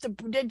develop the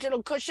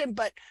digital cushion.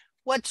 But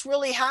what's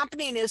really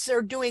happening is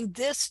they're doing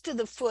this to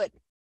the foot.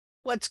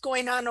 What's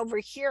going on over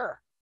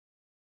here?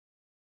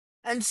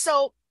 And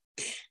so,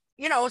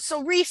 you know,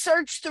 so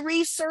research the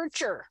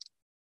researcher.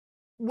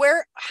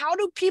 How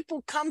do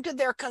people come to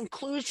their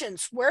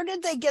conclusions? Where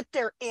did they get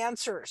their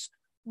answers?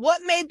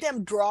 What made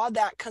them draw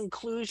that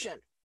conclusion?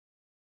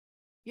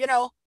 You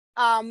know,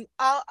 on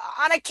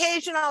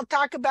occasion, I'll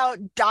talk about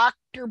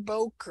Dr.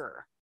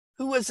 Boker,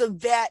 who was a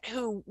vet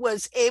who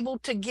was able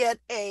to get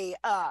a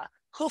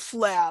hoof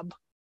lab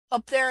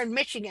up there in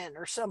Michigan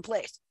or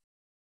someplace.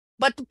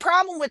 But the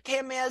problem with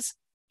him is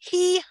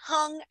he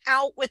hung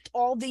out with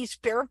all these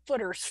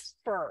barefooters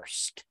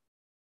first.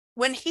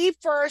 When he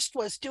first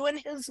was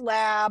doing his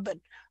lab and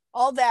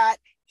all that,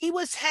 he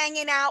was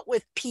hanging out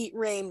with Pete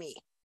Ramey.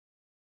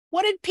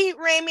 What did Pete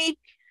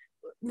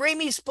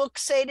Ramey's book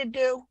say to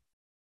do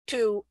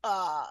to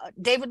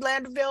David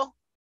Landerville?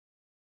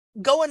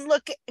 Go and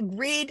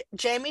read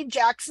Jamie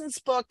Jackson's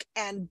book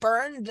and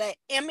burn the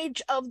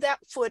image of that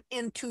foot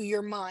into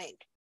your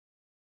mind.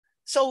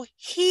 So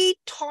he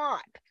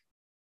taught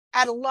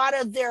at a lot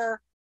of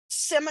their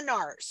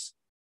seminars.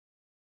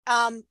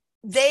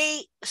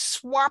 They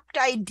swapped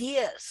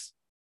ideas.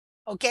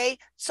 Okay,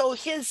 so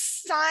his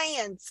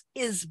science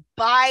is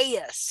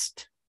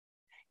biased,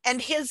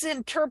 and his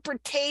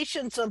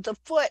interpretations of the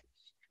foot,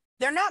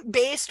 they're not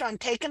based on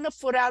taking the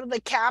foot out of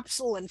the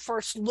capsule and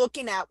first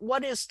looking at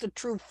what is the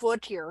true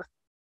foot here.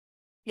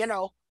 You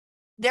know,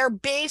 they're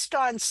based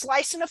on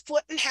slicing a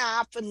foot in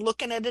half and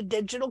looking at a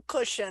digital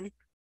cushion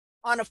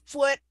on a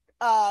foot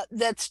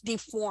that's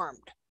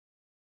deformed.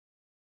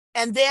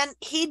 And then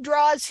he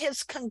draws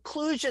his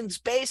conclusions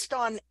based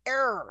on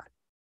error,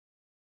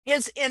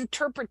 his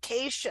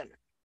interpretation.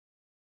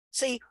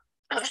 See,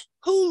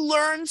 who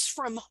learns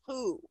from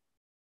who?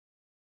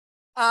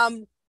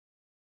 I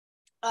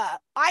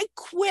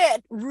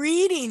quit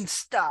reading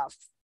stuff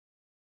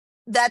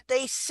that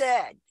they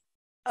said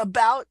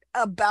about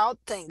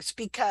things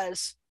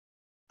because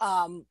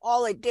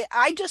all it did,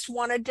 I just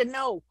wanted to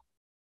know,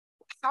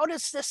 how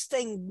does this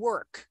thing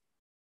work?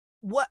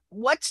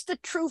 What's the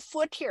true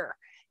foot here?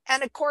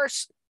 And of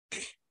course,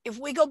 if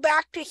we go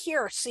back to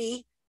here,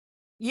 see,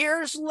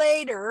 years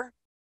later,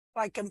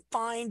 if I can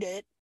find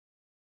it,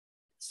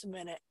 just a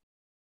minute.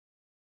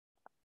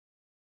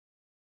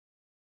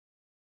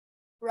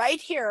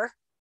 Right here,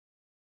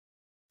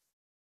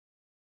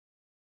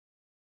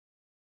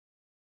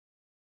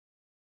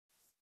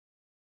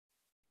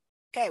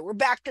 Okay, we're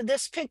back to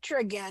this picture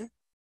again.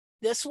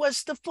 This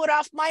was the foot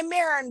off my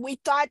mare, and we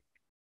thought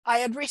I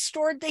had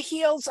restored the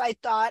heels, and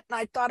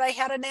I thought I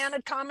had an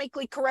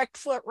anatomically correct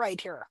foot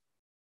right here.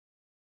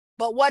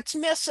 But what's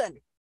missing?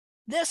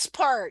 This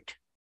part.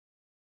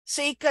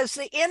 See, because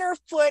the inner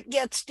foot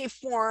gets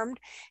deformed.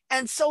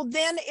 And so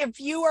then if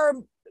you are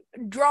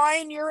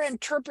drawing your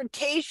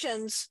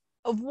interpretations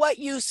of what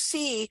you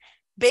see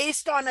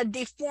based on a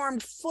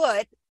deformed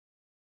foot,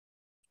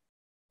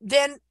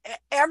 then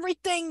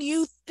everything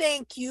you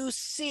think you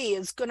see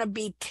is going to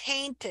be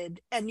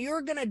tainted, and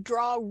you're going to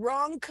draw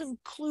wrong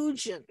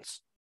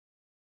conclusions.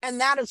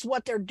 And that is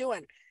what they're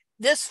doing.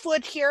 This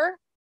foot here,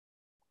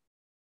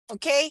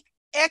 okay,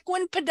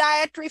 equine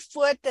podiatry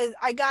foot,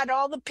 I got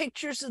all the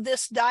pictures of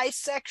this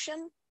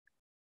dissection,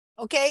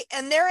 okay,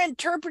 and they're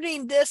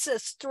interpreting this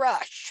as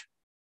thrush.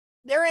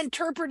 They're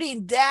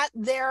interpreting that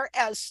there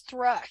as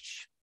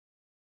thrush.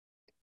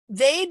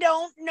 They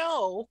don't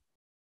know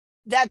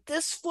that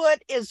this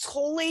foot is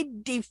wholly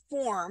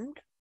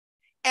deformed,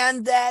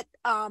 and that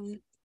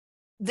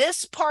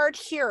this part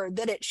here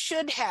that it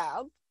should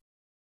have,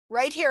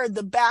 right here,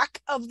 the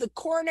back of the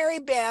coronary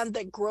band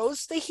that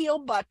grows the heel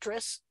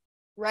buttress,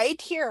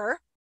 right here.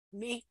 Let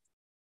me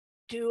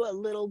do a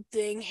little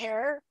thing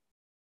here.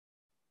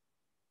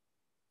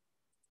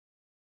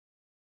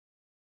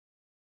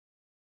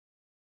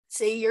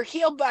 See, your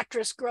heel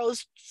buttress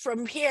grows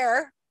from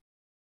here.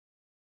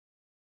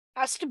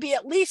 Has to be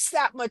at least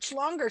that much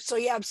longer so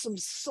you have some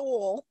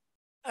sole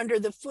under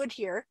the foot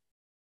here.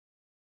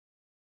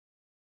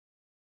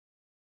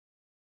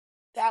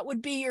 That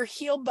would be your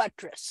heel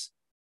buttress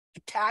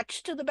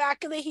attached to the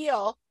back of the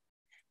heel.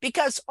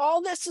 Because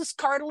all this is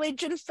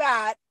cartilage and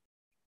fat,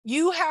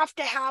 you have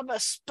to have a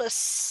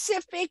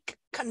specific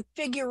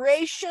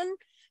configuration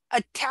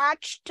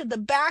attached to the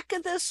back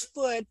of this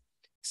foot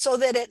so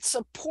that it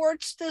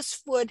supports this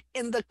foot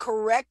in the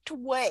correct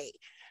way,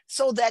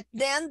 so that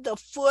then the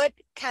foot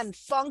can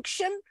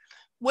function,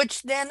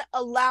 which then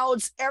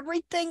allows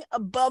everything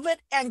above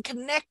it and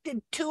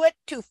connected to it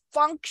to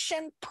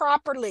function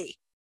properly.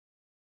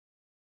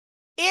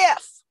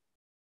 If,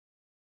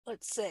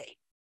 let's see,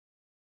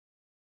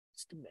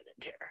 just a minute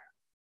here.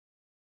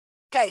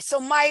 Okay, so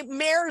my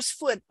mare's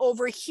foot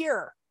over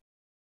here,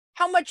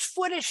 how much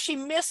foot is she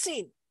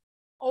missing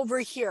over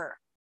here?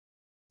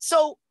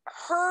 So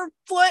her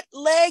foot,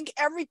 leg,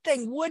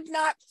 everything would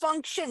not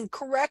function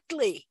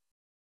correctly.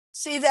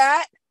 See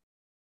that?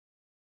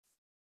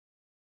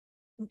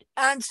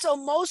 And so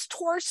most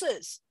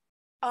horses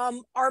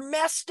are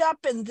messed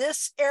up in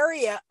this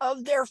area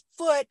of their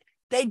foot.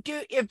 They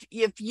do,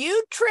 if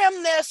you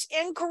trim this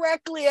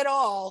incorrectly at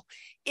all,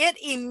 it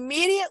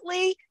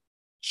immediately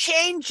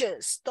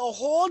changes the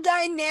whole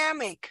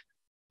dynamic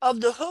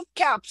of the hoof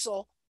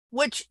capsule,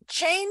 which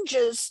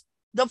changes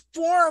the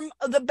form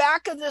of the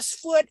back of this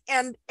foot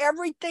and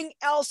everything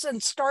else,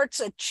 and starts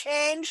a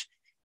change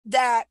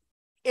that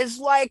is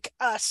like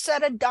a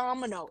set of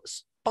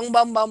dominoes. Boom,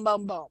 boom, boom,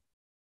 boom, boom.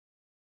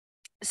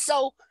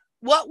 So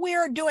what we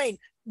are doing,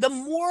 the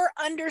more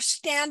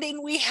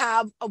understanding we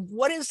have of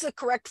what is the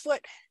correct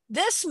foot,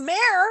 this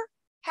mare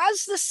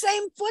has the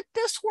same foot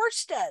this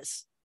horse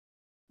does,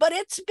 but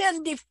it's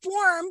been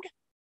deformed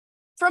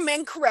from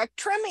incorrect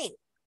trimming.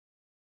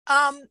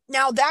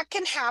 Now that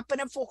can happen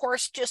if a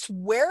horse just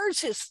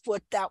wears his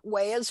foot that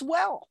way as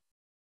well.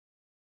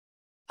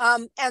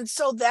 And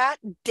so that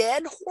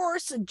dead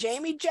horse,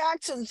 Jamie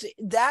Jackson's,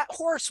 that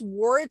horse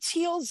wore its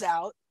heels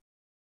out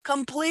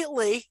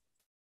completely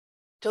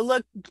to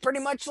look pretty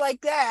much like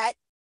that.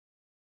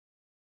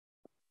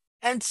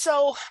 And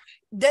so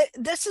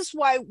this is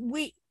why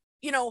we,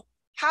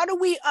 how do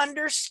we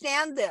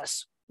understand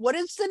this? What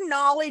is the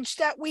knowledge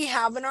that we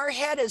have in our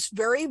head is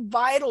very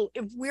vital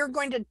if we're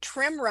going to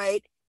trim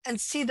right and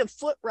see the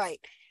foot right.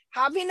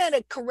 Having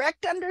a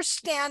correct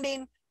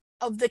understanding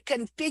of the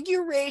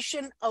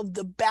configuration of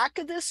the back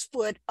of this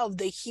foot, of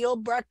the heel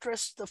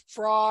buttress, the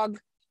frog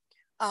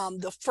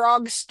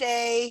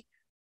stay,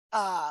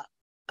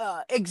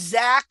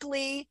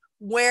 exactly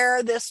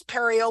where this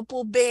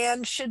periopal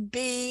band should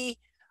be,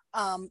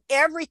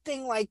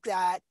 everything like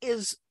that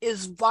is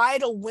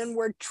vital when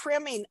we're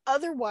trimming.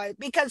 Otherwise,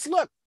 because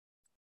look,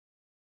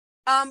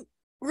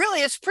 really,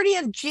 it's pretty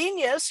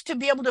ingenious to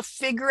be able to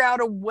figure out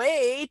a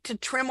way to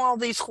trim all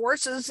these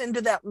horses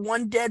into that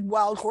one dead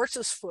wild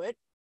horse's foot,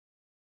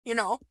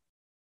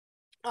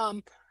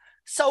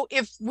 so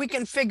if we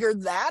can figure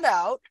that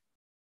out,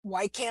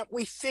 why can't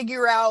we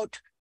figure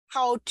out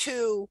how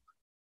to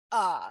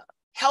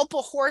help a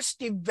horse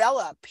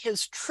develop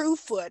his true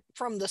foot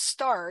from the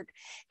start,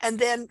 and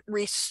then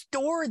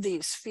restore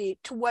these feet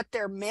to what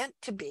they're meant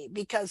to be?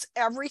 Because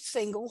every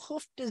single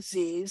hoof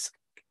disease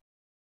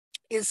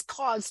is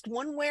caused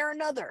one way or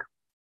another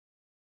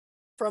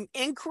from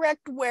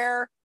incorrect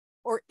wear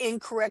or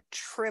incorrect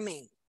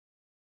trimming,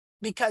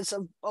 because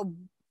of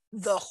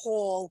the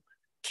whole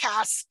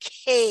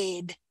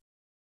cascade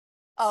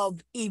of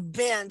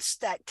events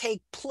that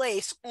take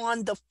place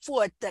on the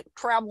foot that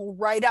travel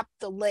right up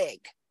the leg.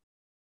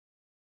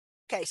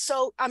 Okay,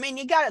 so,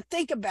 you got to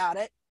think about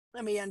it.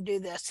 Let me undo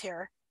this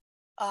here.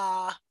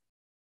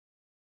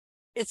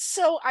 it's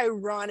so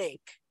ironic.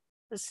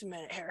 Just a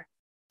minute here.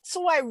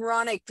 So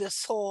ironic,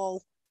 this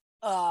whole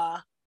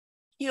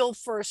heel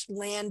first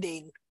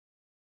landing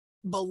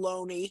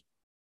baloney.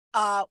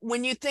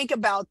 When you think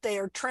about, they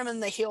are trimming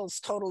the heels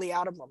totally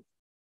out of them.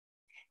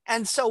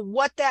 And so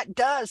what that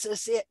does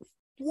is it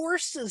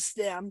forces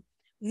them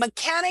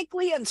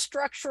mechanically and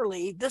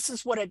structurally. This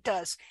is what it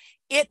does.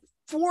 It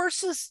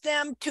forces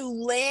them to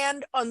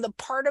land on the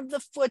part of the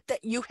foot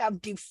that you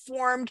have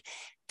deformed,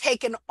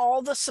 taken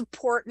all the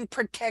support and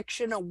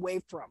protection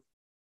away from.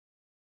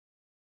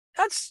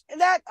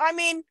 I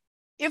mean,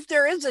 if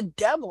there is a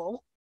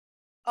devil,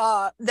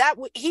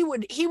 he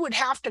would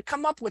have to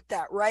come up with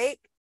that, right?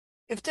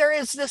 If there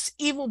is this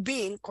evil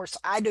being, of course,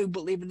 I do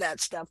believe in that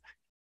stuff,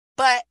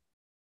 but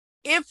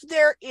if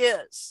there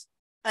is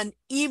an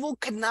evil,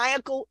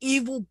 maniacal,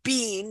 evil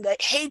being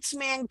that hates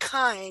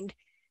mankind,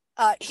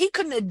 he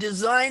couldn't have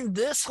designed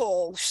this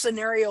whole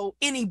scenario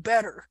any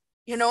better.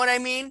 You know what I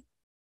mean?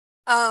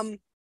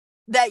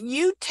 That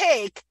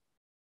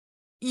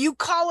you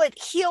call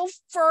it heel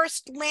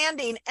first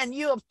landing, and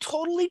you have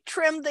totally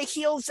trimmed the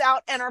heels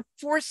out and are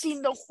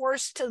forcing the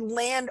horse to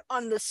land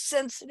on the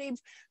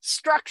sensitive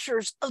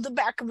structures of the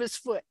back of his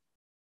foot.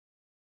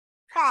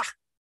 Ha!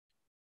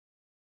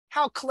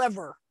 How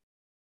clever.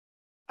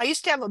 I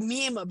used to have a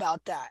meme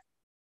about that.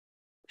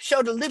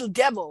 Showed a little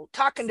devil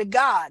talking to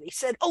God. He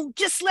said, "Oh,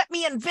 just let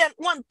me invent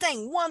one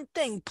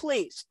thing,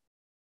 please."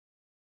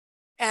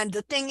 And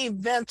the thing he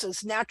invents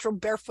is natural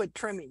barefoot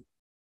trimming.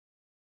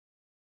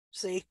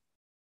 See?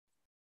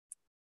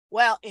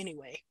 Well,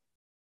 anyway,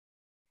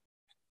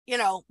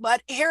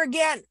 but here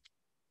again,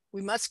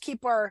 we must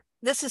keep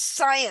this is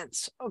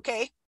science,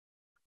 okay?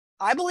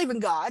 I believe in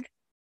God.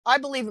 I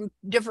believe in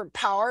different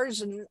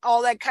powers and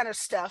all that kind of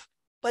stuff.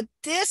 But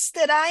this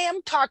that I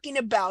am talking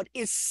about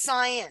is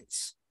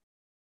science,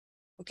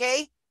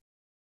 okay?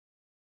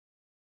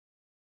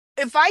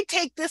 If I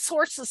take this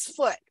horse's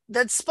foot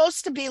that's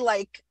supposed to be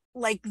like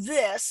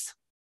this,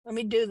 let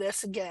me do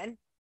this again.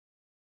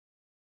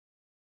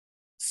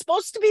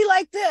 Supposed to be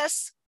like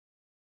this.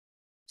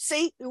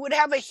 See, it would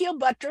have a heel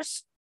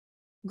buttress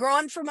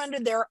growing from under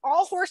there.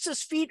 All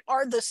horses' feet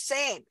are the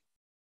same.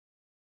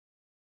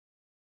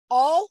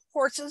 All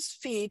horses'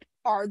 feet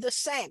are the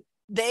same.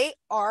 They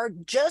are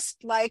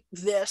just like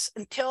this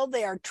until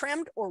they are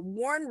trimmed or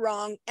worn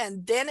wrong,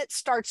 and then it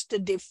starts to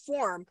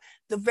deform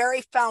the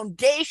very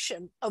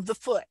foundation of the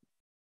foot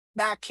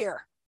back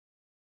here.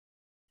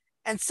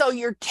 And so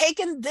you're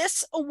taking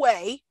this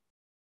away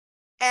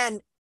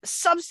and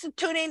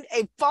substituting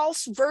a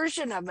false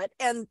version of it,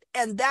 and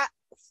that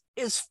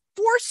is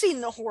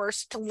forcing the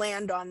horse to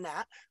land on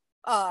that.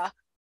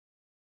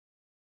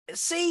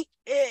 See,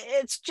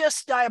 it's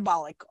just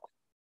diabolical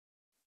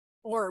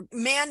or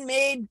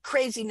man-made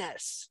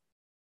craziness.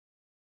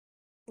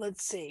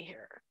 Let's see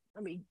here.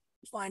 Let me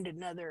find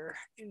another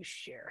new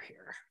share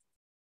here.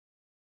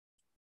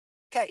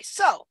 Okay,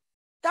 so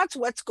that's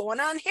what's going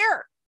on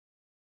here.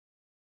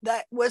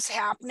 That was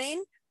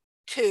happening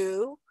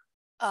to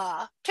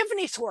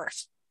Tiffany's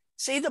horse.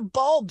 See, the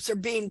bulbs are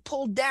being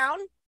pulled down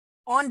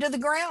onto the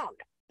ground.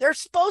 They're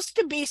supposed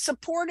to be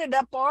supported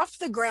up off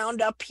the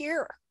ground up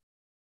here.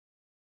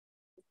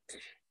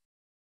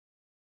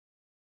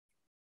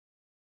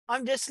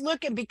 I'm just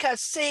looking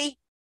because see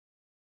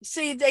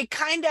they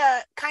kind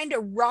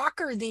of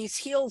rocker these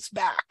heels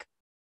back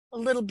a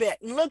little bit.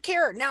 And look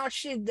here, now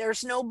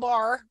there's no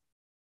bar,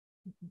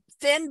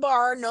 thin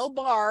bar, no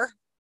bar.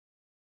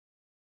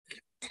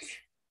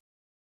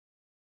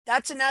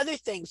 That's another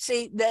thing.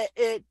 See,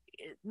 that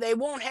they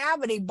won't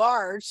have any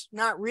bars,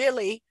 not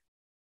really,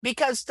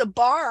 because the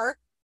bar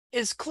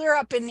is clear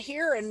up in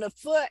here in the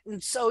foot,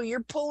 and so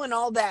you're pulling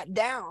all that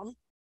down.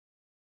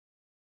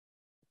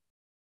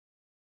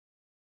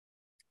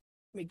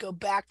 Let me go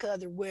back the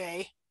other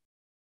way.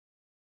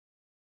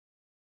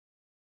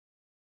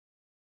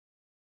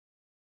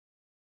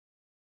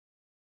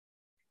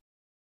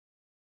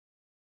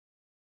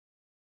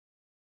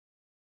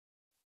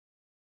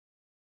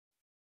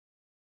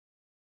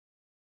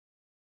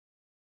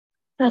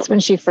 That's when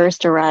she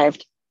first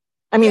arrived.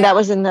 I mean, that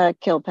was in the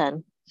kill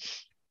pen.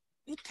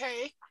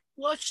 Okay.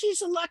 Well,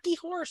 she's a lucky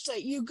horse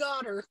that you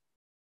got her.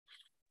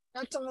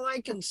 That's all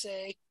I can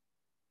say.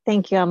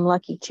 Thank you. I'm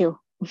lucky too.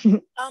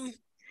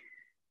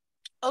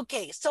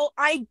 Okay, so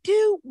I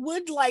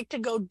would like to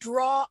go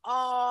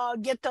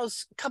get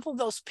couple of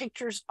those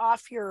pictures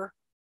off your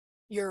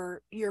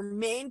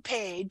main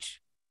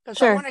page, because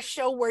Sure. I want to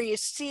show where you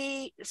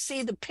see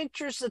the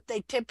pictures that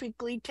they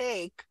typically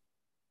take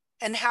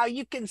and how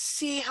you can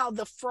see how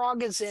the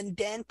frog is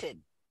indented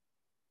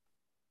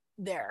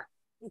there.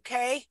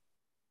 Okay.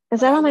 Is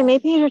that on my main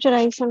page, or did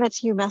I send that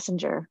to you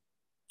messenger?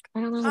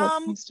 I don't know how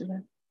to post it.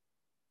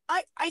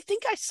 I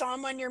think I saw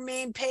them on your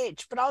main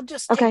page, but I'll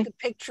just take the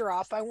picture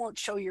off. I won't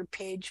show your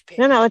page.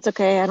 No, it's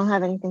okay. I don't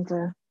have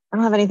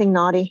anything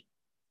naughty.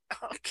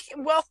 Okay,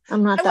 well,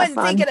 I'm not I wasn't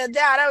thinking of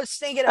that. I was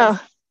thinking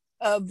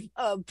of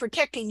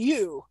protecting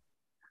you.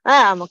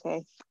 I'm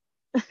okay.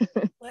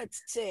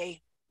 Let's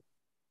see.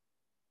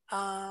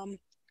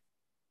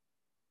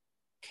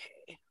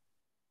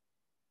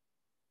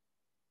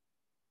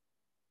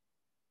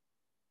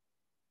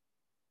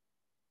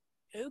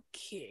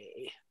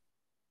 Okay.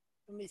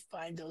 Let me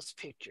find those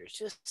pictures.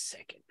 Just a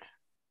second.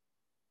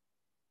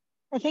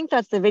 I think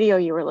that's the video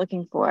you were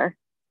looking for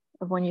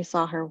of when you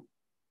saw her.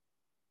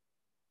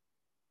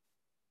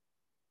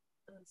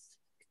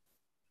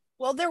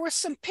 Well, there were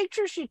some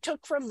pictures you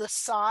took from the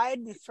side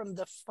and from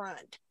the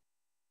front.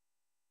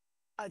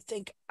 I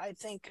think,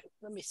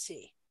 let me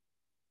see.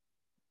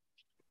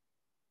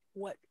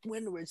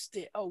 When was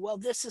well,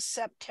 this is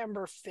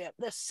September 5th.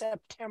 This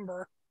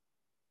September,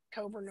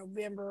 October,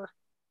 November.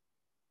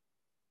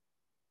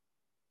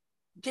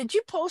 Did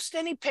you post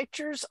any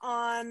pictures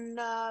on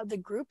the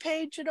group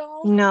page at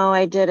all? No,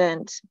 I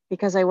didn't,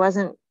 because I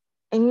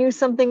knew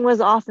something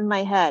was off in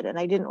my head and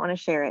I didn't want to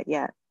share it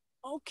yet.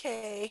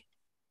 Okay.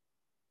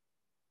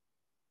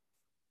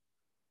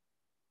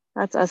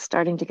 That's us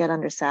starting to get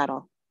under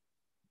saddle.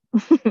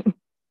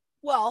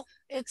 Well,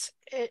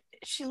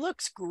 she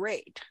looks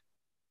great.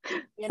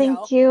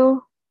 Thank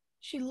you.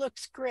 She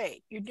looks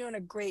great. You're doing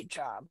a great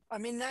job. I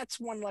mean, that's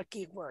one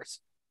lucky horse.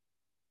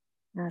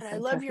 And I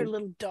love your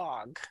little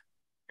dog.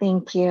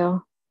 Thank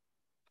you.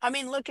 I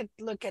mean, look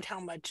at how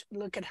much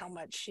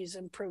she's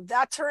improved.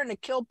 That's her in a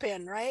kill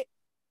pin, right?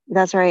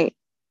 That's right.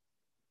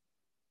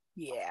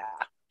 Yeah.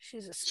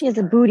 She has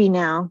a booty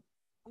now.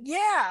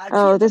 Yeah.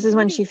 Oh, this is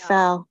when she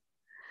fell.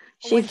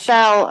 She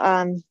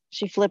fell,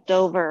 she flipped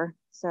over.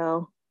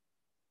 So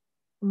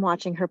I'm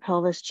watching her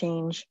pelvis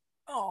change.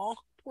 Oh,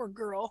 poor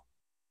girl.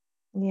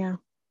 Yeah.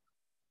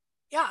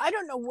 Yeah, I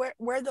don't know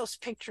where those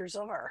pictures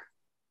are.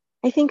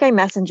 I think I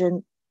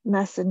messengered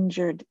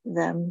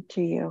them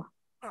to you.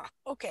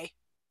 Okay.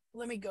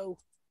 Let me go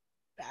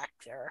back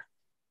there.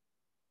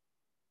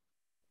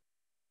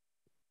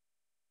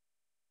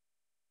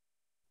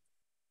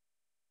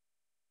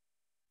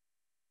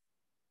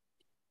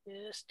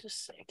 Just a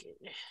second.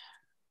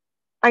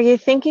 Are you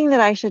thinking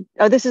that I should?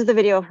 Oh, this is the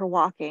video of her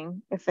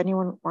walking. If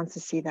anyone wants to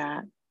see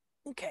that.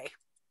 Okay.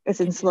 It's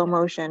in slow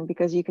motion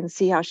because you can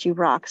see how she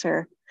rocks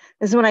her.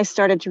 This is when I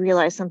started to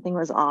realize something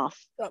was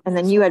off. And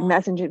then you had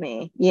messaged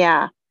me.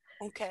 Yeah.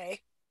 Okay.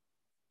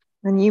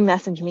 Then you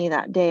messaged me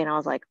that day and I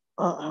was like,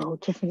 uh-oh,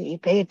 Tiffany,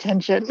 pay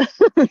attention.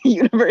 The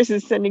universe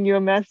is sending you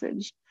a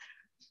message.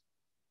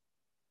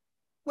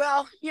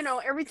 Well,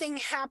 everything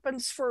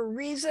happens for a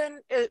reason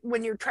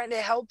when you're trying to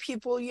help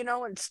people,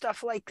 and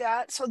stuff like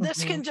that. So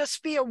this can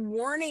just be a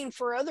warning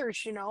for others,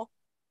 She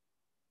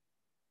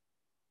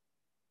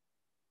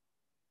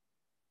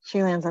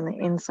lands on the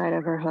inside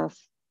of her hoof.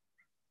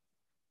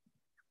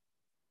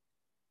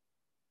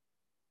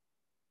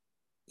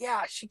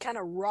 Yeah, she kind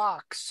of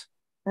rocks.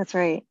 That's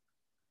right.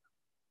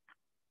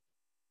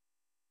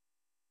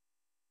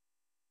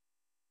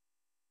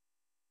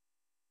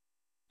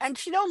 And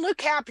she don't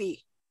look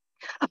happy.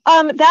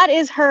 That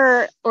is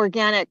her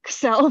organic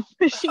self.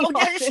 Okay,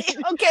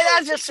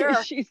 that's just her.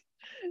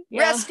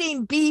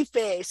 Resting bee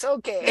face.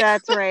 Okay.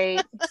 That's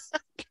right.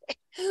 Okay.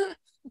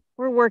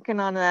 We're working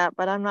on that,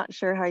 but I'm not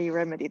sure how you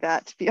remedy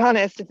that, to be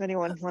honest. If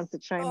anyone wants to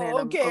chime in.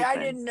 Okay, I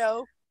didn't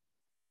know.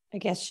 I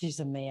guess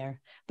she's a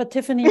mare. But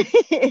Tiffany.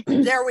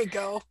 There we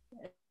go.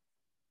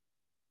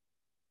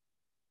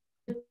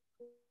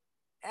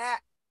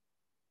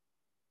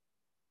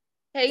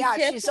 Hey, yeah,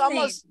 Tiffany. She's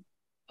almost.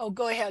 Oh,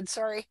 go ahead.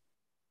 Sorry.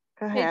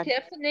 Go ahead. Hey,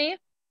 Tiffany.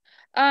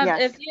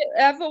 Yes. If you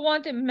ever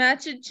want to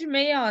message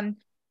me on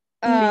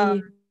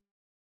Facebook,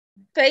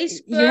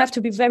 you have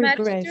to be very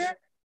Messenger. brave.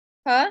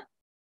 Huh?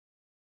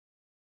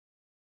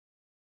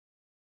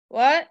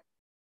 What?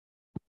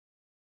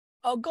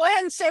 Oh, go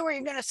ahead and say what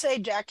you're going to say,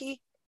 Jackie.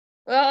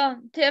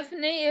 Well,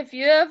 Tiffany, if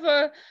you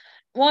ever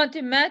want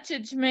to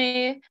message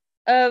me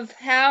of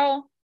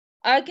how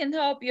I can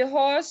help your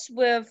horse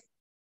with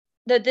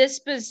the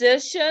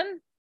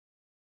disposition,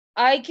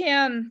 I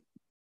can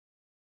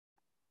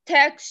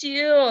text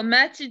you or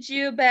message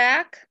you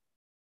back.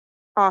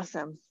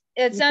 Awesome.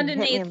 It's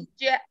underneath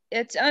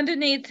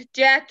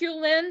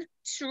Jacqueline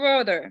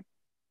Schroeder.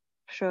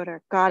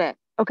 Got it.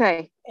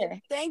 Okay.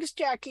 Thanks,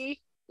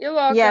 Jackie. You're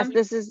welcome. Yes,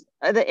 this is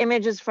the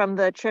images from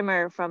the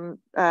trimmer from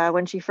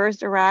when she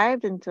first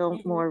arrived until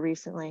more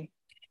recently.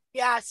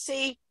 Yeah,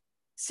 see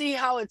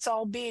how it's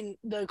all being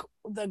the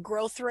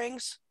growth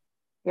rings.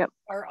 Yep.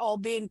 Are all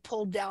being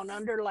pulled down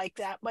under like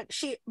that,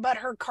 but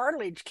her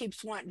cartilage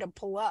keeps wanting to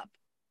pull up.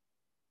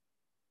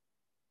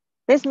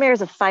 This mare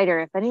is a fighter.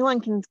 If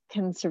anyone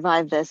can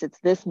survive this, it's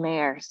this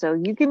mare. So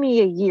you give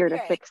me a year to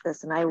fix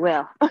this and I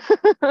will.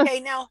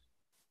 Okay,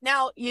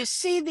 now you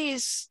see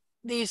these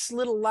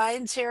little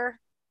lines here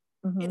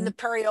in the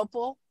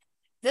periopal.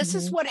 This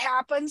is what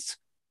happens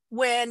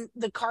when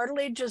the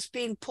cartilage is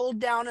being pulled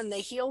down and the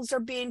heels are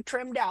being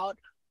trimmed out.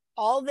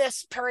 All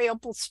this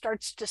periopal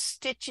starts to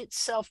stitch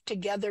itself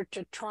together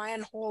to try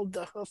and hold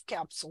the hoof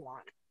capsule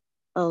on.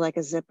 Oh, like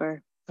a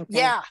zipper. Okay.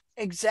 Yeah,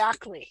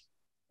 exactly.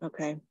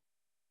 Okay.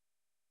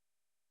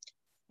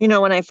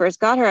 When I first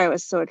got her, I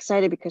was so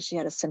excited because she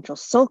had a central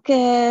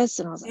sulcus,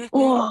 and I was like,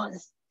 oh,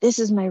 this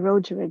is my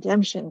road to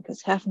redemption,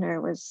 because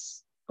Hefner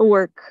was a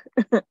work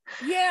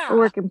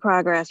in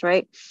progress,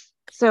 right?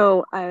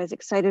 So I was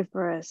excited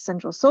for a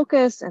central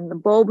sulcus, and the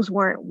bulbs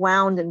weren't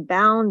wound and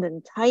bound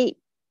and tight.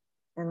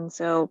 And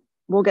so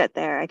we'll get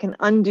there. I can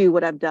undo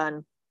what I've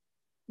done.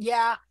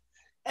 Yeah.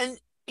 And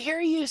here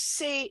you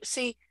see,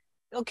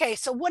 okay,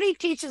 so what he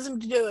teaches him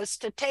to do is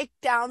to take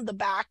down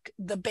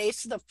the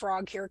base of the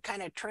frog here,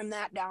 kind of trim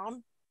that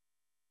down,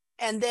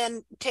 and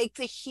then take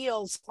the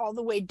heels all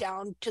the way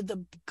down to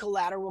the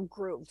collateral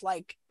groove.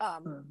 Like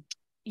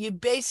you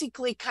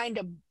basically kind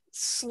of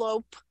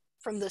slope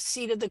from the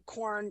seed of the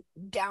corn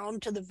down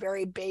to the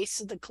very base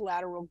of the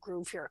collateral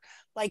groove here.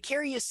 Like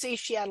here you see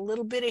she had a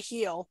little bit of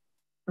heel.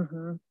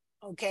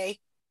 Okay.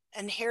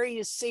 And here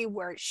you see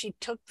where she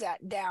took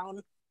that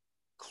down,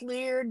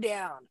 clear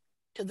down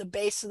to the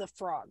base of the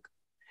frog,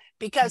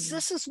 because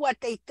this is what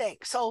they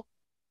think. So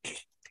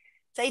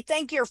they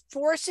think you're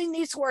forcing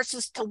these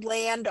horses to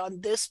land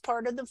on this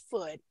part of the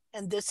foot,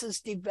 and this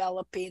is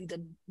developing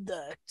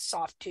the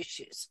soft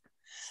tissues.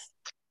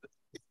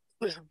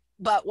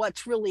 But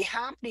what's really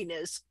happening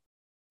is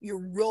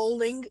you're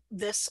rolling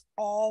this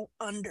all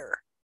under.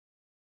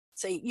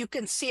 See, you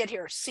can see it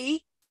here.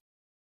 See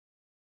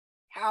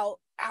how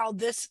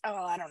this,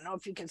 I don't know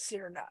if you can see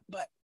it or not,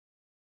 but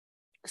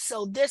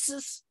so this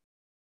is,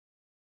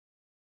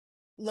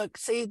 look,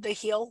 see the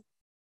heel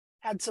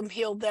had some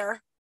heel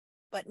there,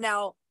 but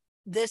now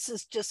this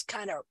is just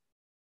kind of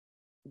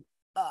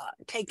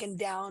taken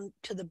down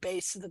to the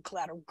base of the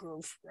collateral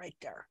groove right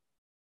there.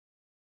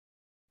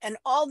 And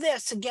all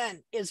this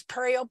again is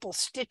periopal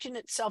stitching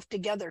itself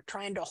together,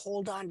 trying to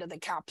hold on to the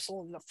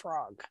capsule of the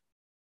frog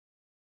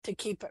to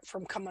keep it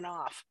from coming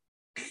off.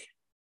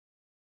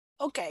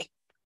 Okay.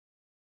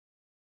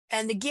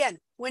 And again,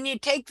 when you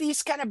take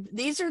these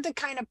are the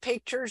kind of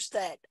pictures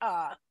that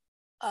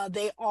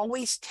they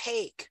always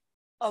take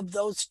of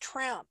those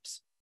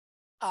trims.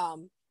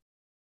 And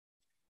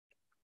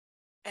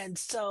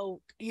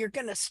so you're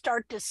going to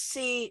start to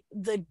see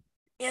the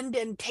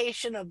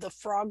indentation of the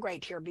frog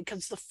right here,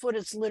 because the foot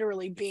is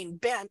literally being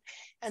bent,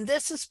 and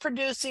this is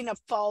producing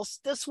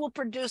this will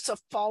produce a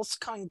false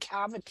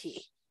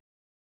concavity.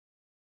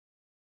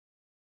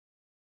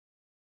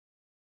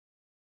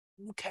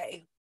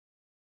 Okay.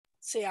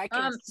 See, I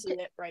can see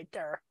it right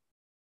there.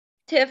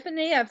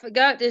 Tiffany, I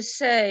forgot to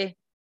say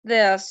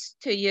this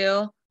to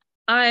you.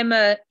 I'm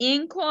an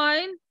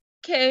equine,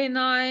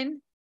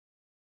 canine,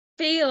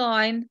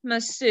 feline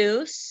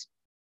masseuse,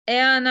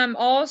 and I'm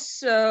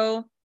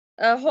also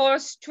a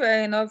horse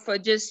trainer for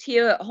just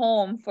here at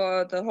home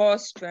for the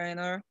horse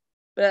trainer.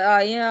 But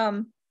I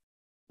am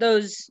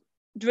those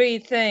 3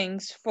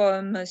 things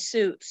for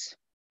masseuse.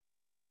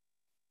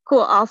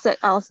 Cool.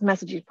 I'll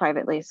message you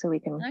privately so we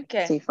can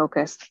stay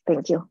focused.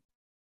 Thank you.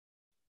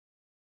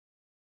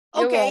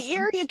 Okay,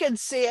 here you can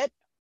see it.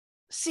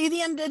 See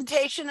the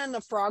indentation in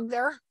the frog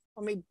there?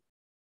 Let me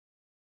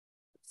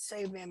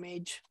save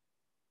image.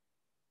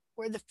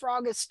 Where the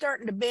frog is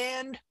starting to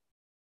bend.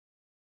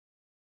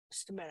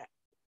 Just a minute.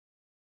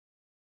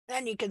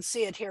 Then you can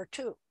see it here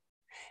too.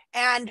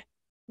 And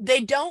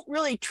they don't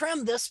really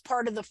trim this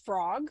part of the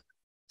frog.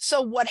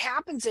 So what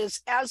happens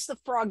is, as the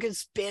frog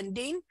is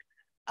bending,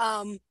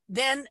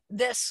 then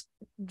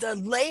the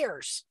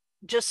layers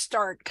just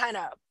start kind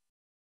of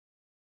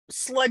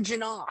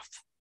sludging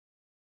off.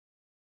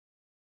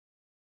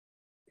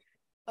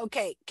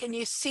 Okay, can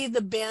you see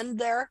the bend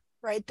there,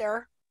 right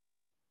there?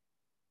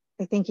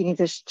 I think you need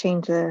to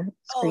change the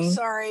screen. Oh,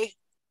 sorry.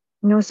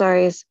 No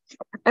sorries.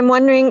 I'm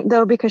wondering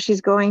though, because she's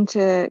going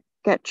to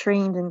get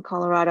trained in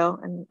Colorado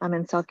and I'm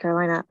in South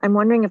Carolina, I'm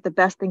wondering if the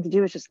best thing to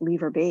do is just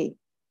leave her be.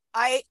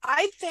 I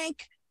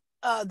think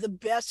the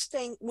best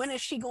thing, when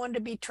is she going to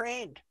be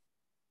trained?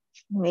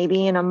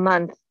 Maybe in a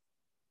month.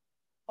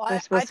 Well,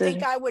 I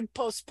think I would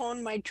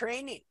postpone my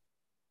training.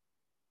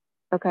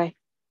 Okay.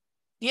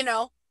 You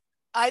know,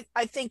 I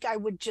think I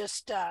would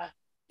just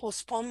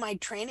postpone my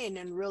training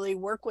and really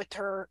work with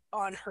her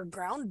on her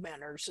ground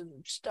manners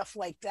and stuff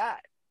like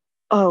that.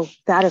 Oh,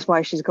 that is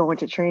why she's going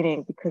to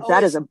training, because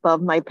that is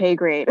above my pay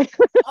grade.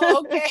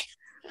 Oh, okay.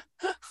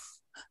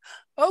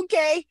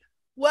 Okay.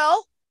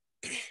 Well,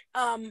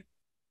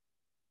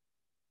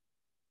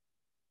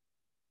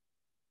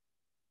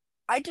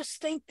 I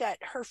just think that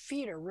her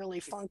feet are really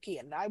funky,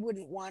 and I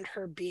wouldn't want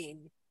her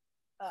being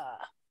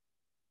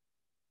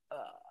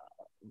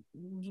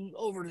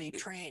overly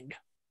trained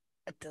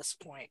at this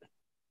point.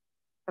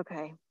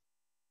 Okay.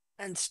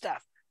 And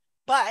stuff.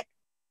 But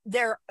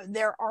there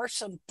are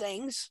some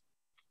things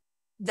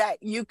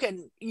that you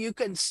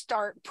can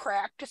start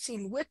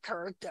practicing with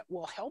her that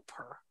will help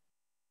her.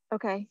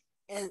 Okay.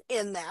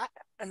 In that,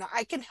 and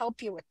I can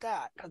help you with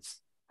that.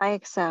 I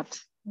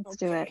accept. Let's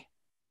do it.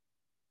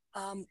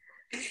 Um,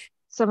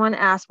 Someone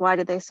asked, why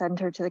did they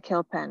send her to the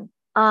kill pen?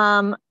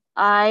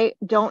 I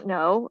don't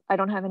know. I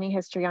don't have any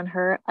history on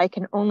her. I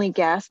can only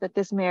guess that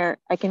this mare,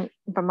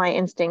 from my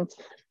instinct,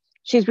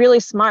 she's really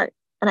smart.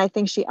 And I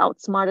think she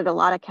outsmarted a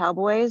lot of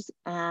cowboys.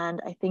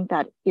 And I think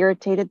that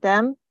irritated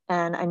them.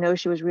 And I know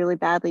she was really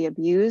badly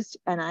abused.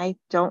 And I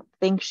don't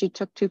think she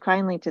took too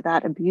kindly to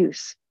that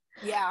abuse.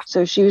 Yeah.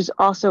 So she was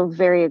also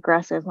very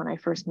aggressive when I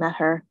first met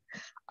her.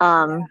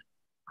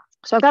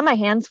 So I've got my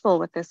hands full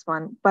with this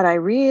one, but I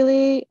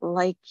really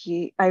like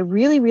you. I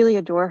really, really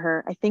adore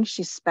her. I think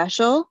she's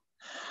special.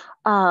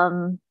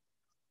 And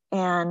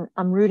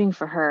I'm rooting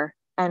for her,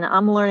 and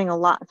I'm learning a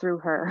lot through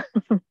her.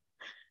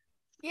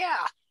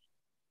 Yeah.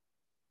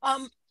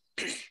 And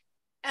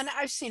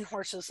I've seen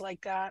horses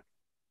like that.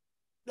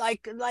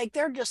 Like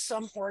they're just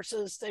some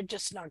horses, they're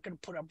just not going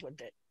to put up with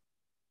it.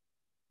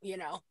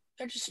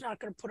 They're just not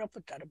going to put up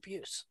with that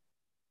abuse.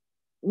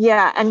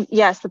 Yeah, and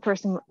yes, the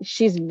person,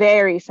 she's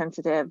very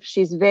sensitive.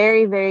 She's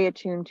very, very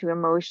attuned to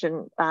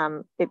emotion.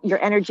 If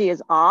your energy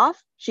is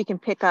off, she can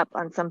pick up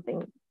on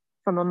something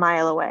from a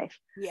mile away.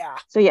 Yeah.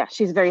 So yeah,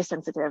 she's very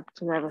sensitive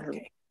to whoever who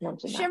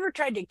mentioned She that. ever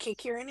tried to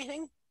kick you or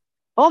anything?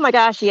 Oh my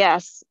gosh,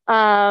 yes.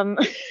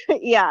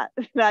 Yeah,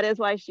 that is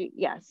why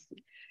yes.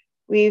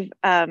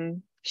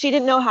 She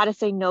didn't know how to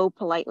say no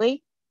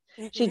politely.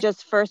 She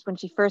just when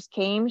she first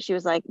came, she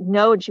was like,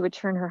 no, and she would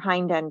turn her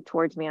hind end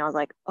towards me. And I was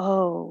like,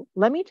 oh,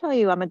 let me tell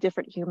you, I'm a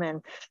different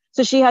human.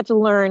 So she had to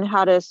learn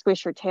how to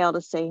squish her tail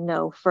to say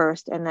no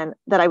first, and then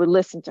that I would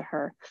listen to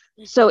her.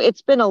 So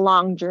it's been a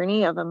long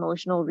journey of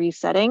emotional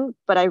resetting,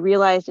 but I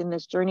realized in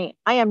this journey,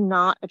 I am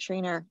not a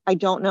trainer. I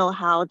don't know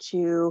how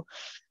to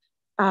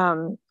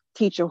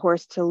teach a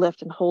horse to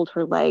lift and hold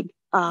her leg.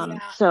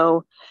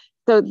 So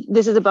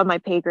this is above my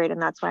pay grade,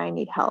 and that's why I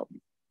need help.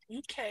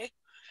 Okay.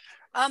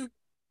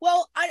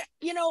 Well,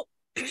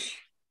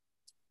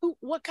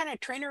 what kind of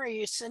trainer are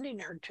you sending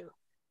her to?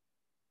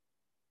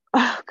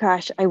 Oh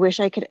gosh, I wish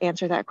I could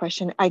answer that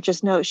question. I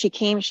just know she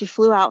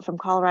flew out from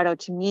Colorado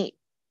to meet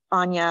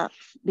Anya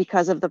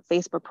because of the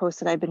Facebook post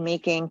that I've been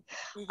making.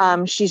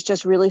 She's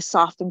just really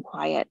soft and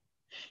quiet.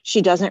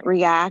 She doesn't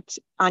react.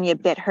 Anya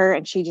bit her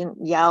and she didn't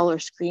yell or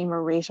scream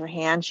or raise her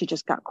hand. She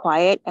just got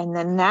quiet. And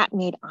then that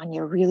made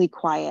Anya really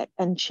quiet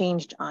and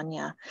changed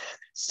Anya.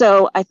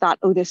 So I thought,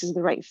 oh, this is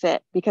the right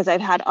fit, because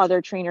I've had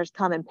other trainers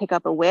come and pick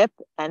up a whip.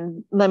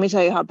 And let me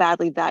tell you how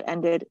badly that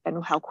ended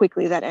and how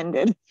quickly that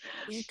ended.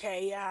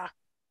 Okay, yeah.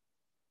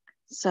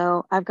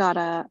 So I've got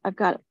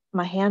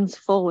my hands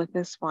full with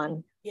this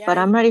one, but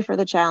I'm ready for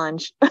the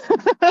challenge.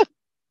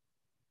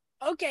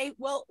 Okay,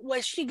 well,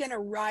 was she going to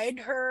ride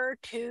her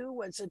too?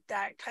 Was it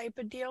that type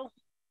of deal?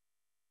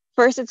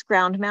 First, it's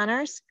ground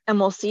manners, and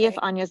we'll see if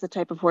Anya's the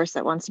type of horse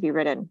that wants to be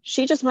ridden.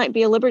 She just might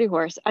be a liberty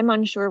horse. I'm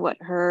unsure what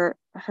her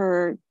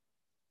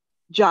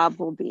job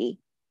will be,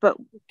 but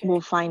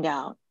we'll find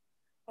out.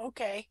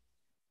 Okay.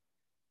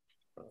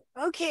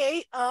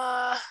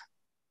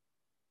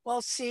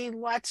 Well, see,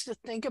 lots to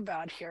think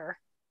about here.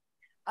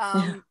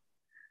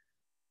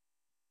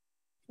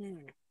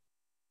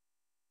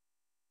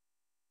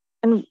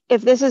 And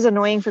if this is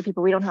annoying for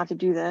people, we don't have to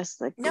do this.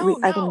 Like, no.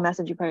 I can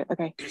message you.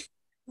 Okay.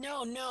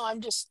 No,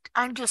 I'm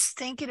just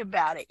thinking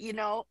about it,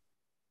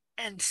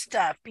 and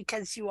stuff,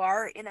 because you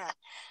are in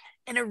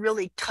a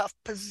really tough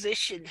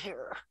position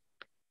here,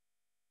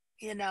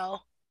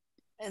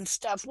 and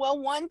stuff. Well,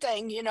 one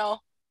thing,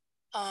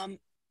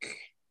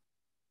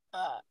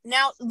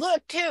 now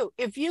look too,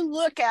 if you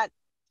look at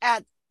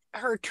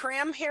her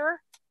trim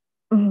here,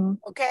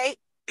 okay,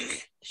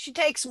 she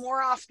takes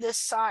more off this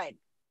side.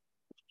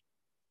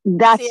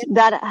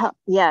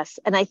 Yes.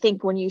 And I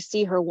think when you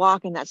see her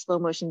walk in that slow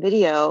motion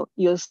video,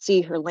 you'll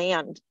see her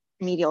land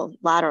medial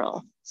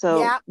lateral.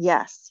 So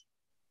yes.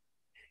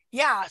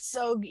 Yeah.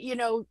 So,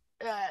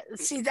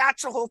 see,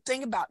 that's the whole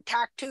thing about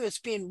tack too, is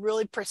being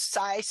really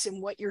precise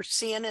in what you're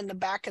seeing in the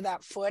back of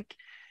that foot,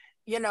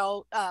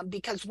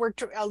 because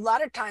a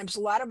lot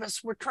of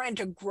us, we're trying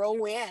to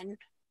grow in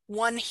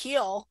one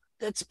heel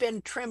that's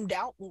been trimmed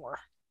out more,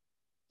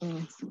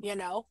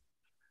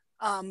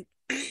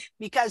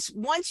 because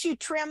once you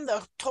trim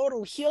the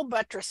total heel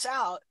buttress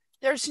out,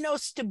 there's no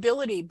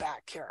stability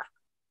back here.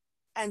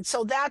 And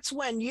so that's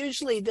when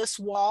usually this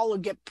wall will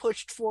get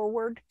pushed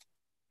forward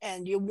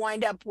and you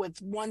wind up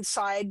with one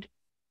side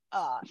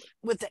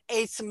with the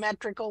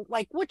asymmetrical.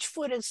 Like, which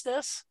foot is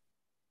this?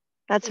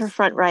 That's her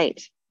front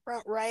right.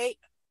 Front right.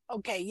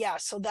 Okay, yeah.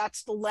 So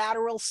that's the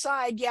lateral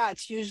side. Yeah,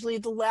 it's usually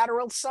the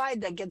lateral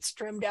side that gets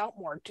trimmed out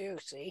more too,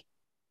 see?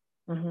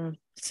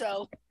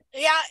 So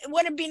yeah,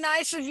 would it be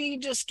nice if you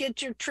just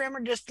get your trimmer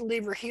just to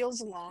leave her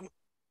heels alone?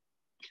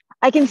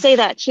 I can say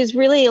that. She's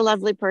really a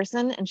lovely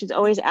person, and she's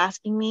always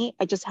asking me.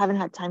 I just haven't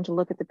had time to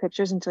look at the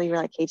pictures until you were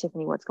like, hey,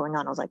 Tiffany, what's going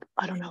on? I was like,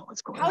 I don't know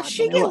what's going on. How's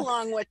she get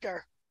along with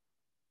her?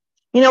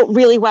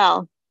 Really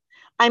well.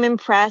 I'm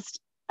impressed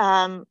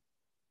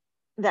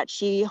that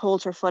she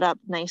holds her foot up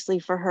nicely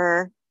for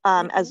her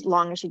as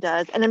long as she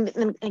does. And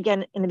then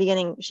again, in the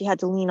beginning, she had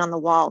to lean on the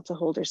wall to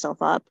hold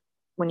herself up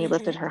when you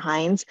lifted her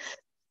hinds.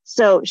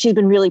 So she's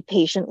been really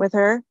patient with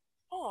her.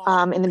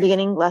 In the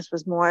beginning, less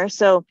was more.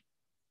 So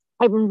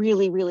I'm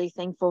really, really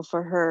thankful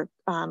for her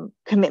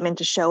commitment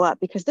to show up,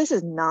 because this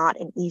is not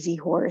an easy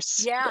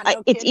horse. Yeah,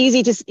 it's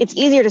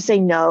easier to say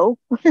no,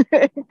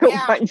 go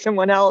find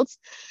someone else.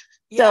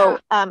 So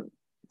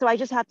so I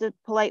just have to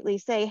politely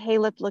say, hey,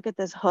 let's look at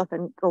this hoof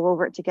and go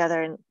over it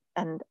together.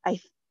 And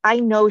I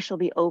know she'll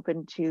be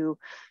open to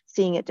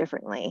seeing it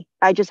differently.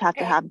 I just have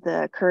to have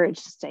the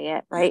courage to say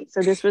it, right?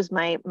 So this was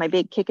my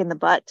big kick in the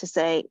butt to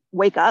say,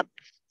 wake up,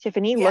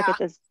 Tiffany, look at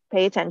this,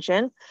 pay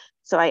attention.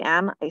 So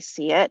I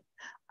see it.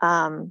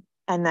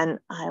 and then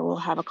I will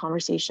have a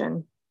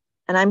conversation.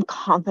 And I'm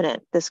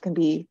confident this can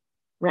be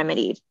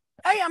remedied.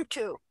 I am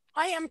too.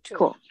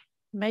 Cool.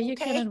 Maybe you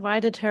can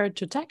invite her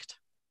to TACT.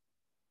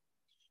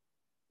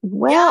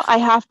 Well, I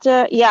have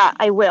to,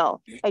 I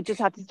will. I just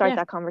have to start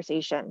that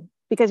conversation.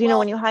 Because, you know,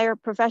 when you hire a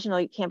professional,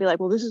 you can't be like,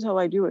 well, this is how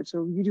I do it,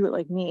 so you do it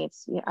like me.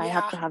 I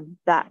have to have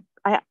that.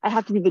 I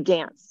have to do the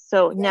dance.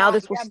 So now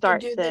this will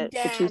start the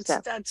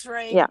two-step. That's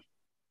right. Yeah.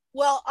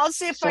 Well, I'll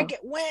see if I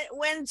get,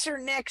 when's her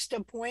next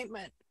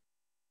appointment?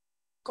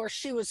 Of course,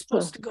 she was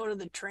supposed to go to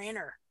the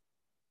trainer.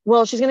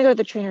 Well, she's going to go to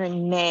the trainer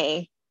in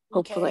May,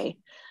 hopefully.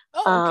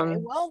 Oh, okay.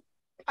 Well,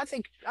 I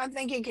think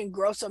you can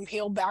grow some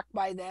heel back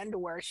by then to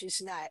where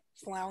she's not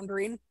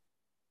floundering.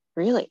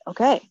 Really?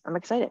 Okay. I'm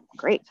excited.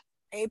 Great.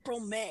 April,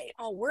 May.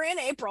 Oh, we're in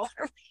April.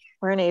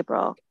 We're in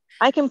April.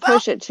 I can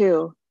push it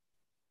too.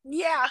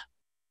 Yeah.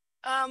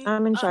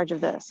 I'm in charge of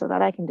this, so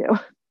that I can do.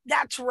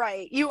 That's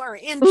right. You are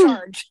in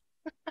charge.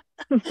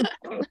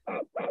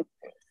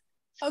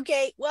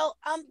 Okay. Well,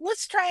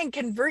 let's try and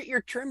convert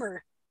your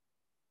trimmer.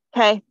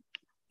 Okay.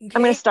 I'm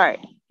going to start.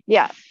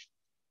 Yeah.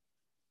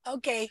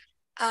 Okay.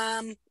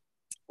 I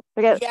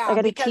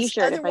got a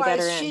t-shirt if I get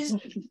her in.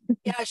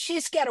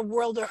 She's got a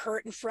world of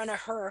hurt in front of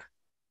her.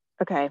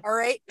 Okay. All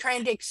right.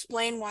 Trying to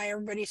explain why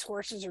everybody's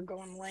horses are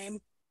going lame.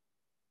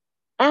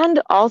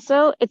 And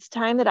also, it's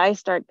time that I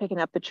start picking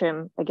up the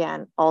trim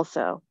again.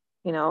 Also,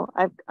 you know,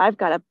 I've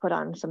got to put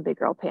on some big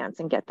girl pants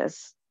and get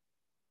this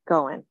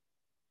going.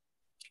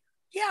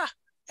 Yeah.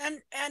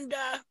 And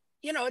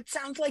you know, it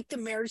sounds like the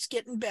mare's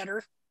getting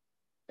better.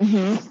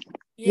 Mm-hmm.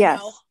 You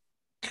know,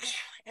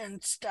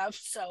 and stuff.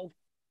 So,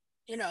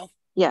 you know.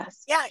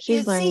 Yes. Yeah.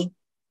 She's learning.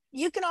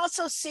 You can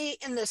also see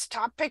in this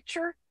top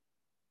picture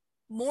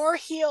more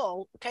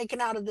heel taken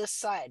out of this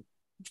side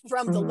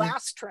from the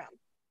last trim.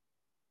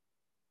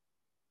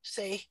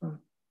 See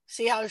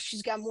how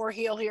she's got more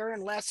heel here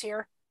and less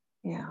here?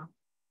 Yeah.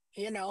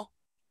 You know.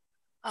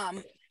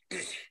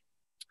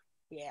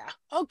 Yeah.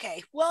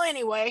 Okay. Well,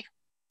 anyway.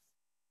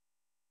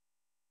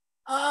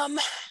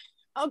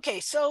 Okay,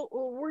 so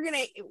we're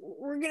gonna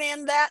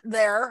end that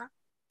there.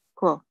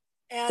 Cool.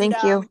 And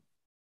thank you.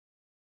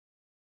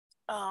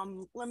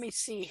 Let me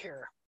see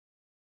here.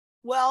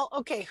 Well,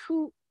 okay,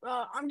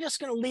 I'm just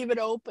gonna leave it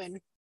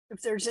open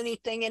if there's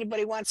anything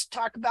anybody wants to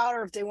talk about,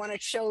 or if they want to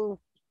show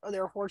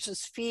their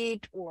horse's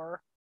feet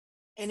or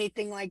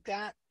anything like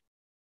that.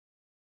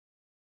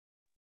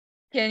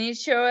 Can you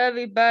show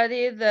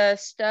everybody the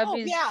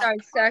stubbies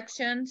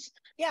dissections?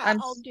 Yeah,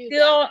 I'll do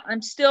that.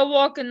 I'm still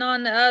working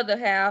on the other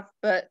half,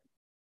 but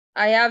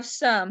I have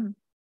some.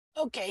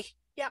 Okay.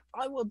 Yep,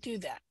 I will do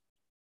that.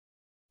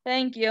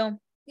 Thank you.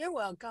 You're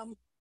welcome.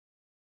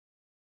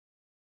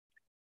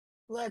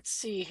 Let's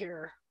see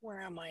here.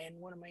 Where am I and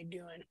what am I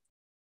doing?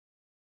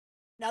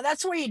 Now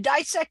that's where you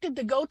dissected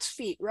the goat's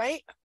feet,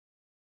 right?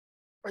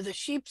 Or the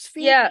sheep's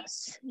feet?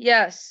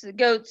 Yes, the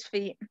goat's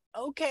feet.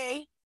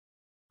 Okay.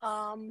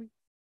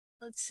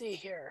 Let's see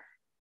here.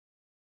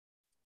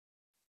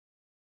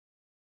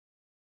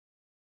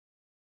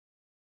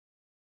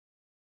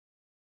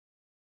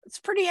 It's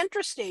pretty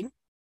interesting.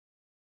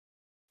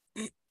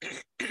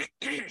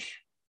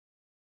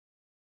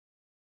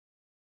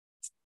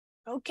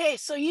 Okay,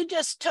 so you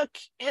just took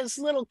his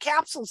little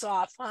capsules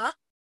off, huh?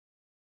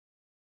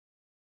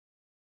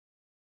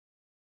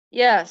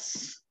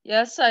 Yes,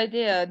 I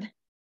did.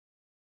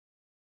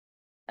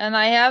 And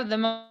I have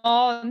them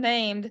all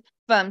named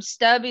from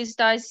Stubby's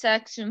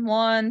dissection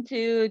 1,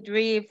 2,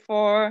 3,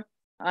 4.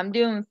 I'm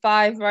doing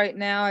 5 right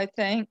now, I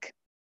think.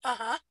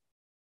 Uh-huh.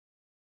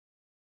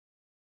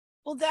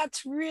 Well,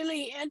 that's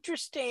really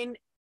interesting.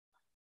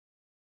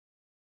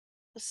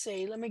 Let's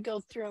see, let me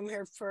go through them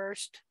here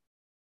first.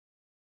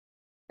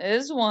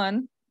 There's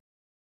 1.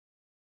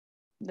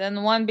 Then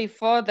the one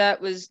before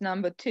that was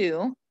number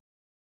 2.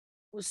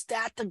 Was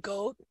that the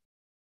goat?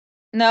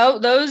 No,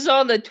 those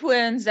are the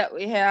twins that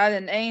we had,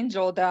 and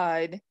Angel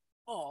died.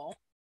 Oh.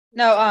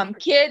 No,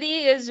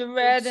 Kitty is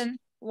red and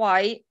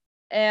white,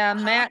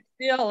 and Matt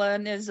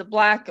Dillon is a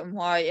black and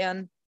white,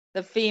 and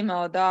the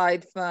female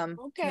died from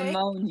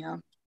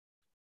pneumonia.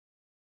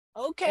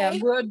 Okay.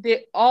 And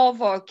all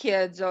of our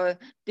kids are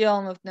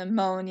dealing with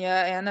pneumonia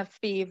and a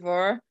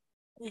fever.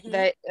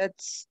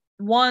 It's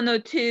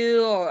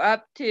 102 or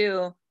up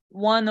to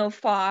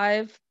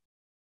 105.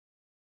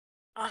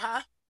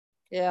 Uh-huh.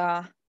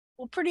 Yeah.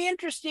 Well, pretty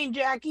interesting,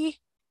 Jackie.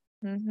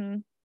 Mm-hmm.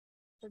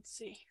 Let's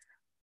see.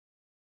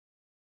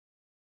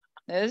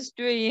 There's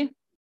 3.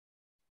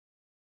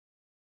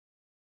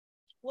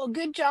 Well,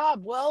 good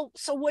job. Well,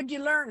 so what'd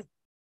you learn?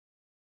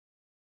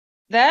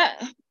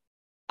 That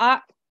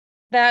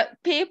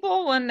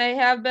people, when they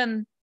have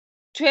been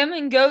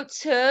trimming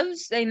goats'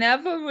 hooves, they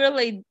never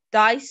really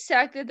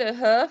dissected the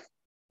hoof.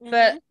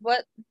 But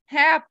what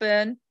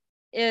happened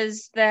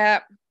is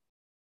that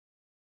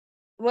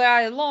what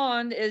I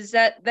learned is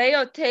that they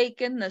are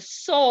taking the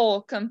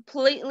sole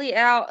completely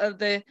out of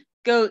the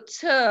goat's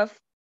hoof,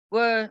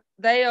 where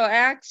they are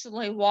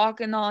actually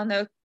walking on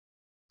a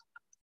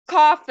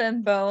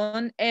coffin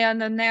bone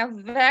and a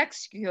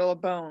navicular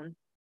bone.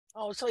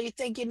 Oh, so you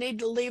think you need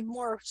to leave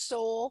more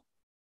sole?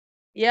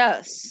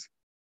 Yes.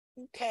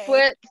 Okay.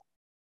 Quit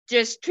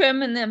just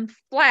trimming them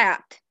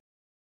flat.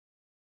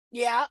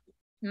 Yeah.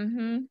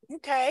 Mm-hmm.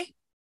 Okay.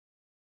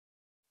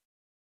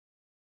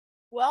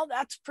 Well,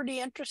 that's pretty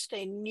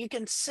interesting. You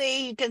can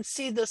see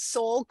the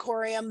sole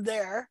corium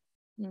there,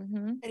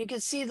 Mm-hmm. and you can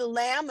see the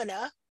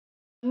lamina.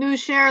 New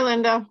share,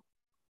 Linda.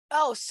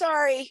 Oh,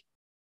 sorry.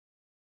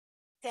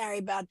 Sorry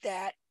about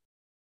that.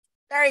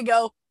 There you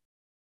go.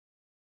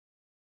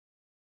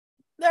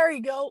 There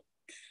you go.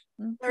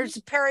 Mm-hmm. There's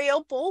the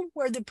periopal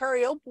where the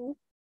periopal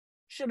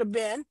should have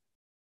been.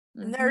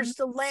 And there's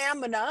the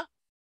lamina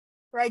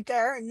right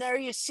there. And there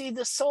you see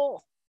the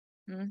sole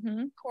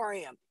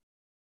corium.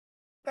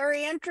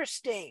 Very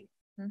interesting.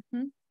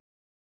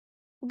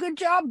 Good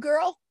job,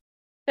 girl.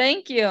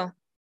 Thank you.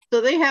 So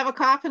they have a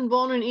coffin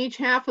bone in each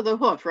half of the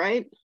hoof,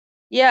 right?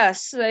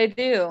 Yes, they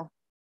do.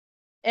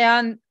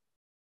 And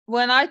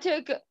when I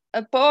took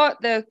apart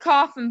the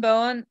coffin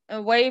bone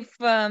away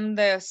from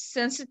the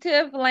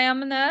sensitive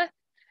lamina,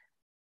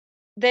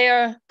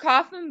 their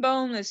coffin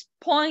bone is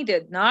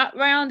pointed, not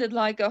rounded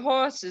like a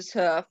horse's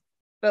hoof.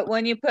 But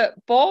when you put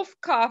both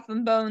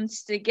coffin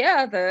bones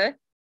together,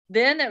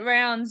 then it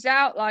rounds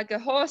out like a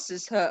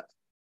horse's hoof.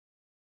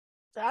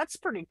 That's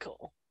pretty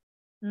cool.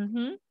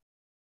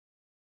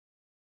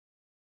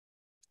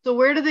 So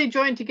where do they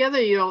join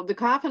together? You know, the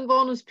coffin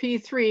bone is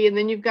P3, and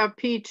then you've got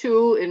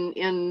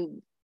P2,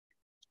 and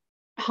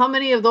how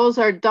many of those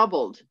are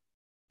doubled?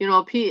 You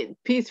know,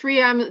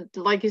 P3, I'm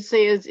like you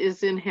say,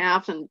 is in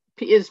half, and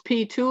is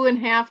P2 in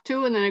half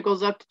too, and then it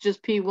goes up to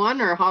just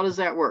P1, or how does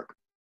that work?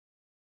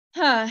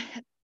 I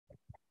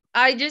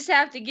just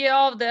have to get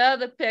all the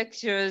other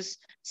pictures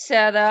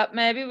set up.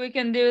 Maybe we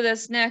can do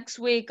this next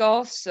week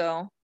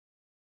also.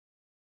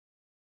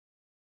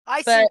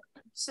 I see what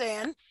you're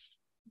saying.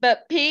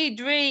 But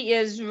P3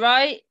 is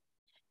right.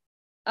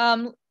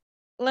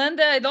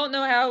 Linda, I don't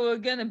know how we're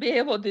gonna be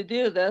able to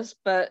do this,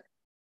 but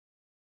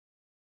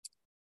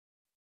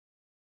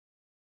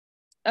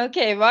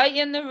okay, right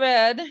in the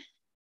red.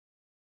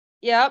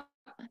 Yep,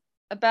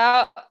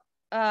 about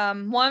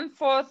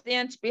 1/4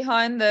 inch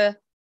behind the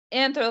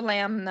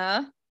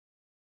interlamina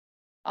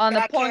on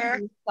the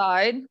pointy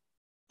side.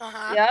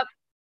 Yep,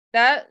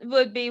 that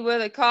would be where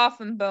the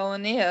coffin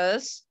bone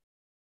is.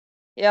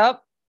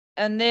 Yep,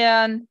 and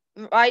then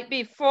right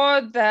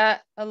before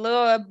that, a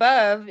little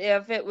above,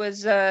 if it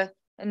was a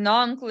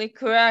anatomically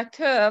correct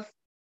hoof,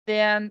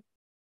 then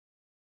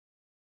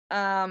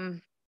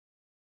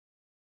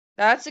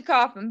that's a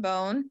coffin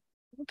bone.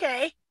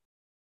 Okay.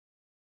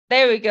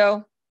 There we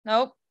go.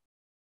 Nope.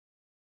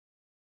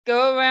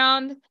 Go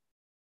around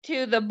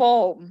to the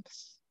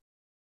bulbs.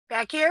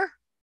 Back here?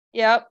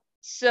 Yep.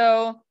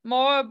 So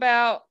more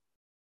about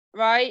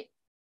right.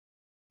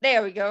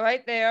 There we go,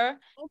 right there.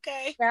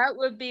 Okay. That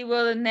would be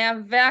where the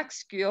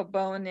navascular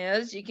bone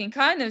is. You can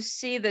kind of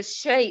see the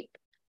shape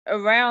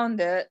around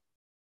it.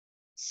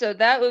 So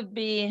that would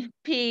be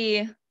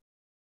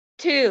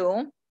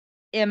P2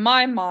 in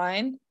my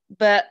mind,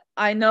 but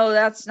I know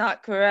that's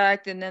not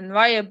correct. And then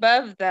right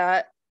above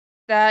that,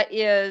 that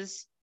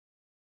is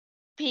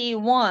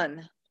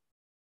P1.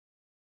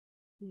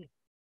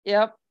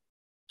 Yep.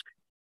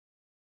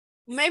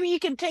 Maybe you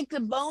can take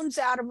the bones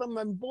out of them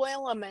and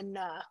boil them and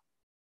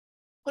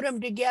put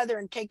them together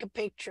and take a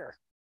picture.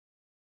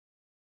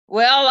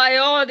 Well, I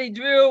already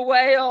drew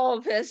away all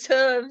of his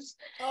hooves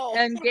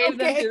and gave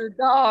them to the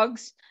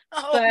dogs.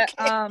 But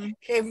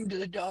gave them to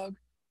the dog.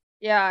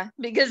 Yeah,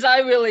 because I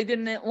really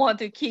didn't want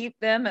to keep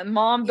them, and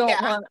Mom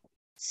don't want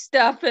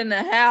stuff in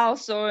the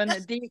house or in the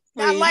deep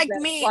freeze. Not like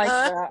me, like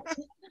that.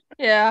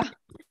 Yeah.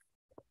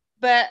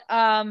 But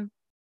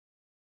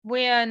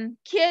when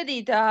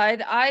Kitty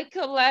died, I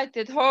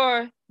collected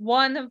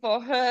one of her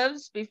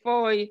hooves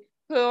before we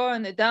put her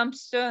in the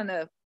dumpster in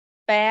a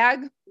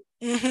bag.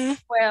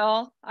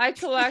 Well, I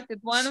collected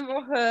one of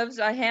her hooves.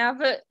 I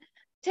haven't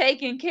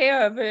taken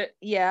care of it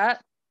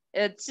yet.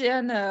 It's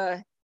in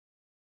a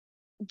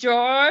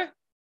drawer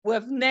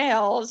with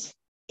nails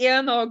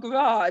in our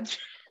garage.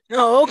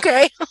 Oh,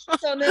 okay.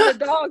 So then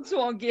the dogs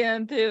won't get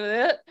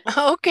into it.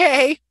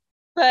 Okay.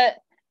 But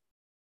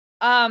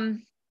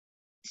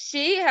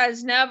she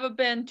has never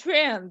been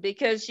trimmed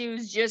because she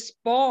was just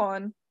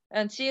born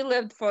and she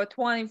lived for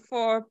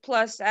 24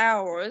 plus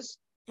hours.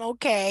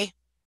 Okay.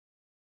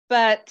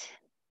 But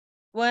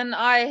when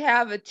I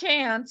have a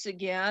chance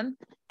again,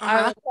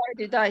 I will try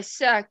to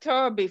dissect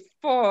her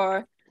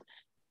before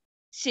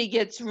she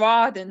gets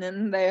rotten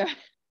in there.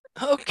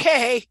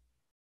 Okay.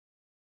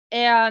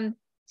 And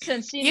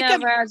since she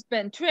never has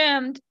been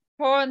trimmed,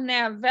 her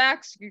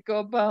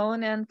navascular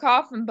bone and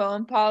coffin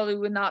bone probably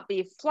would not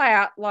be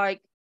flat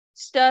like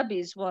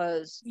Stubby's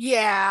was.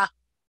 Yeah.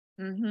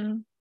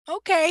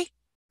 Okay.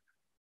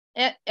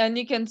 And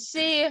you can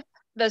see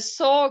the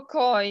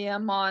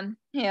sulcorium on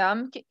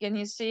him. Can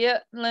you see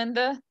it,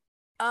 Linda?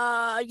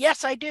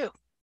 Yes, I do.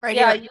 Right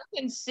here. Yeah, here. you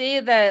can see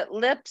that it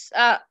lips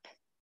up.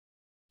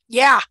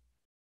 Yeah.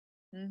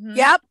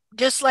 Yep.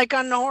 Just like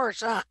on the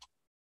horse, huh?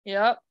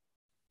 Yep.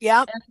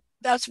 Yep.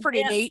 That's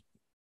pretty neat.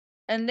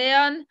 And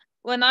then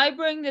when I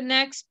bring the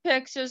next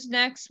pictures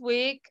next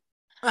week,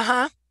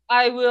 I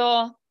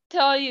will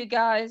tell you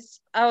guys,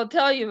 I will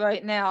tell you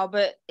right now,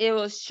 but it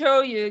will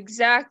show you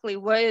exactly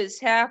what is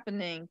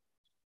happening.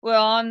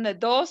 Well, on the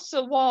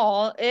dorsal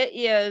wall, it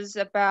is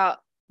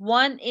about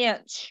 1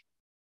 inch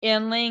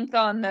in length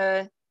on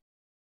the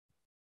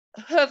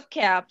hoof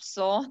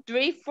capsule,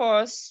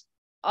 3/4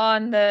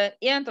 on the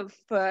end of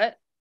foot,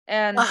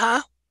 and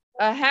a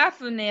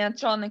 1/2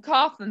 inch on the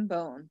coffin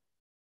bone.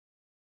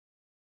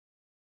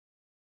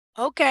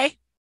 Okay.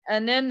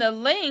 And then the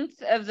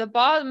length of the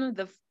bottom of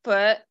the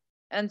foot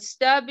and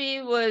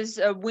stubby was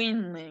a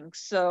weanling,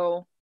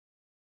 so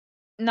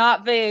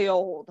not very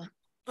old.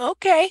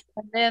 Okay.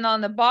 And then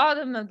on the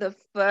bottom of the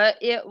foot,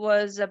 it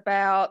was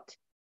about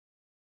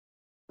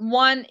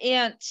 1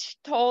 inch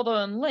total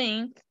in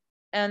length.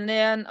 And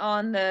then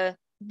on the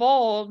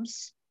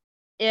bulbs,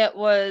 it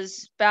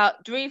was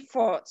about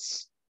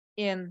 3/4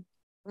 in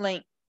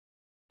length.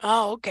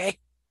 Oh, okay.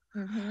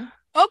 Mm-hmm.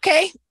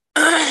 Okay.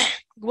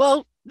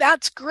 Well,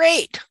 that's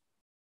great.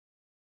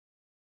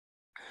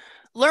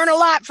 Learn a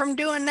lot from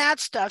doing that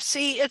stuff.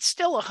 See, it's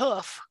still a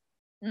hoof.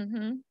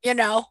 Mm-hmm. You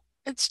know,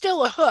 it's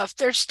still a hoof.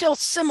 There's still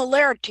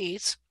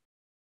similarities,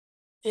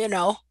 you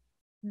know.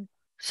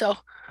 So,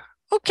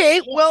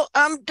 okay. Well,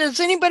 does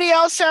anybody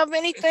else have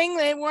anything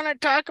they want to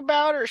talk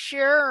about or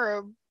share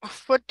or a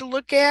foot to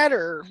look at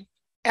or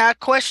a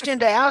question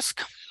to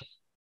ask?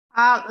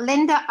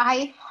 Linda,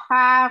 I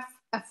have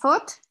a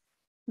foot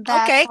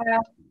that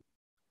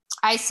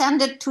I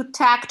send it to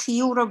Tact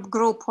Europe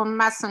group on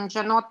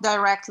Messenger, not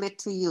directly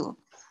to you.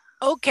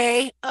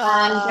 Okay.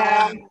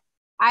 And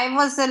I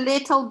was a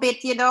little bit,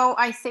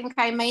 I think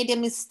I made a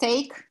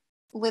mistake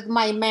with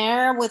my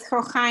mare, with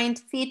her hind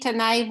feet,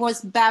 and I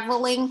was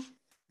beveling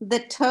the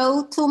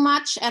toe too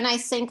much, and I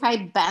think I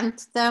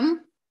bent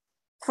them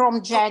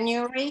from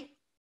January.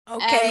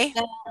 Okay.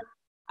 And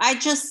I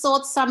just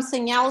thought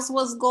something else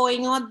was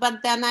going on,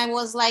 but then I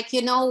was like,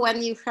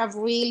 when you have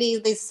really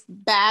this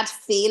bad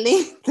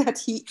feeling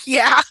that you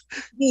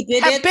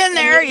did I've it. been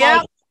there, yeah.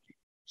 Like,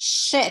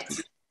 shit.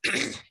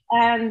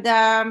 And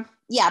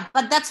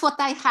but that's what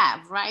I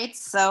have, right?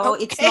 So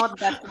it's not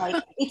that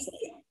like it's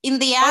in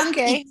the end,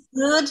 it's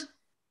good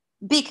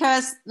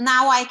because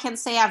now I can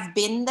say I've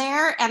been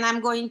there and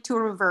I'm going to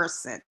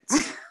reverse it.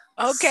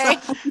 Okay.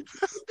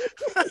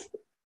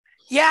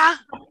 Yeah.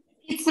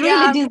 It's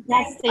really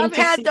disgusting.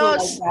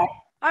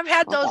 I've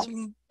had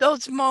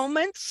those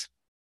moments.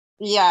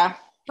 Yeah.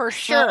 For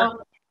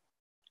sure.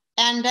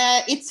 And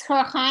it's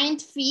her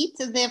hind feet.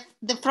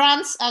 The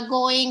fronts are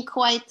going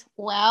quite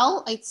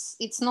well.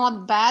 It's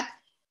not bad.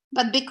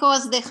 But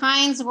because the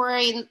hinds were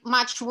in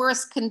much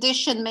worse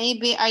condition,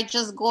 maybe I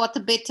just got a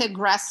bit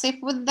aggressive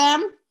with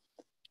them.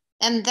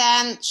 And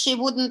then she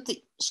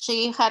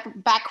had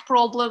back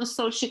problems,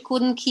 so she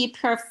couldn't keep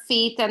her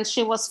feet and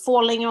she was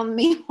falling on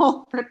me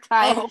all the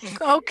time.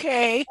 Oh,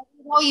 okay.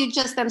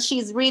 And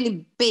she's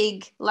really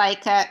big,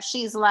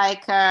 she's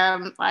like,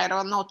 I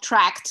don't know,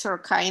 tractor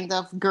kind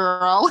of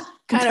girl.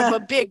 Kind of a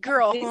big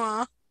girl,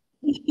 huh?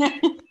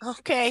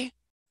 Okay.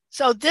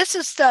 So this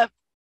is the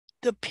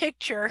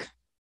picture.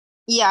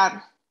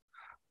 Yeah.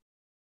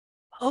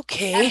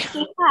 Okay. And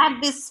she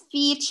had this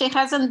feet. She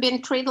hasn't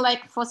been treated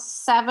for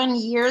 7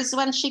 years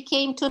when she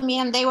came to me,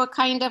 and they were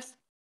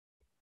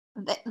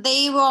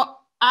they were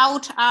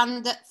out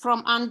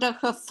from under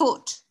her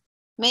foot.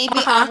 Maybe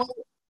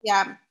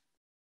yeah.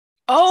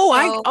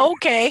 Oh,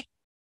 okay.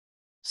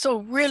 So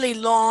really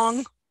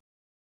long.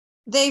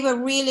 They were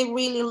really,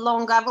 really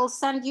long. I will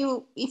send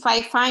you, if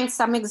I find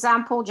some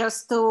example,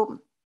 just to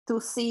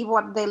see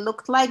what they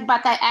looked like.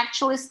 But I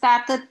actually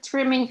started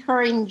trimming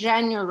her in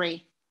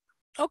January.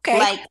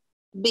 Okay.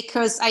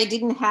 Because I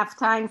didn't have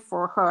time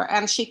for her.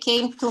 And she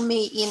came to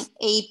me in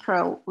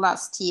April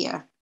last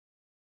year.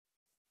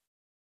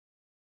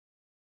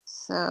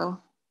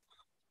 So.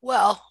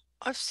 Well,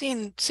 I've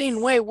seen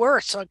way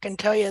worse, I can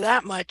tell you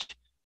that much.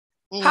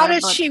 Yeah, how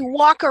does she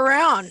walk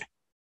around?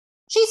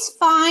 She's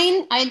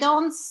fine. I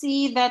don't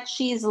see that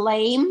she's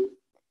lame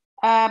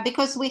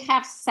because we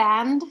have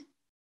sand.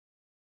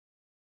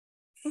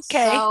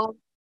 Okay. So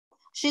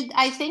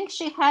I think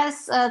she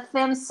has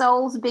thin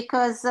soles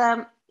because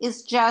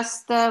it's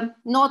just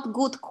not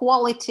good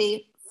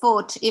quality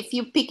foot. If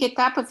you pick it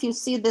up, if you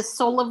see the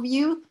sole of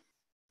you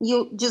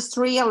just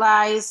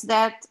realize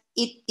that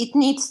it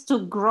needs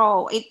to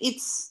grow.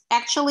 It's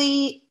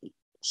actually,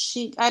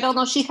 I don't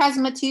know, she has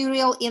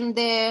material in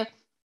the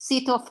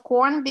seed of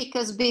corn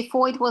because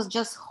before it was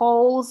just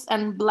holes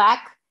and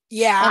black.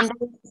 Yeah. And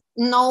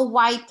no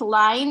white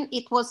line.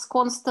 It was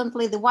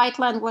constantly, the white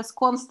line was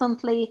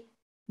constantly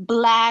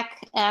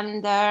black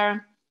and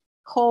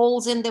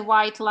holes in the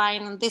white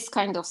line and this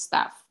kind of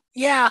stuff.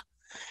 Yeah.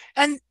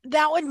 And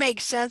that would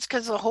make sense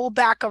because the whole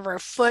back of her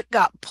foot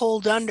got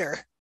pulled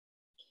under.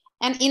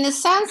 And in a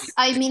sense,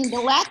 I mean,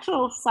 the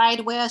lateral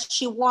side where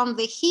she won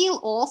the heel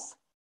off,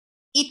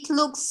 it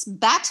looks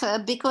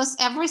better because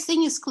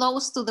everything is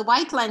close to the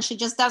white line. She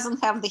just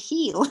doesn't have the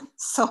heel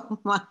so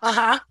much.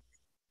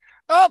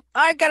 Oh,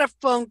 I got a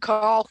phone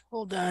call.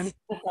 Hold on.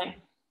 Okay.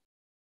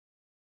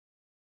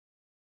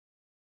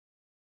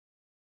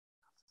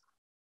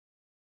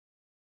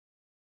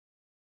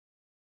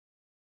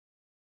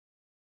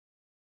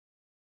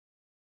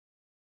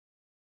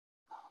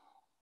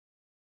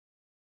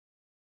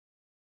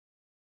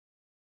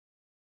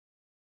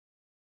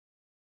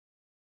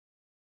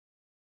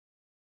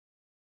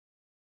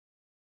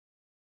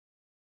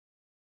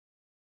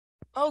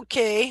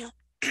 Okay.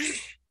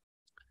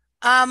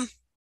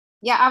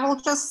 Yeah, I will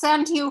just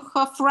send you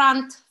her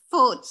front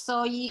foot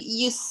so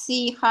you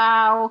see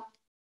how,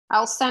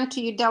 I'll send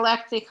to you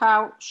directly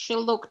how she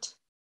looked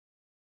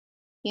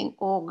in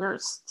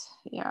August.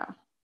 Yeah.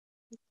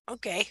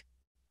 Okay.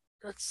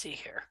 Let's see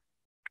here.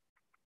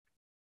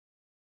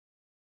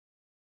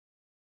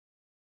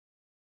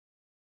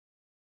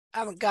 I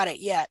haven't got it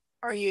yet.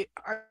 Are you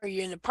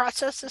in the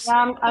process of?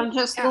 Yeah, I'm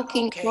just Yeah,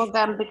 looking okay. for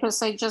them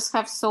because I just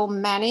have so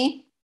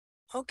many.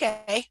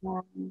 Okay.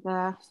 And,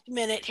 Just a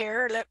minute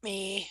here. Let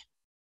me.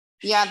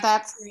 yeah,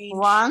 that's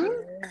one.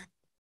 Share.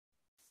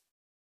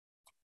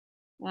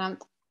 And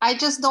I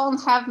just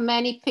don't have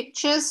many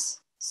pictures,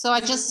 so I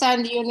just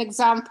send you an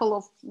example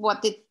of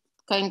what it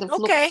kind of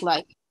looked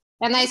like.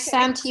 And I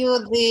sent you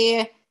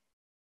the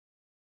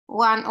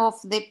one of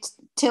the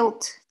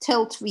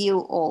tilt view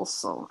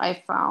also,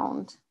 I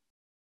found.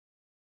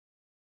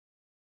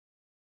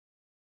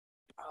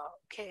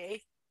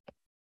 Okay.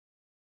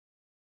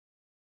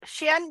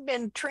 She hadn't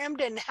been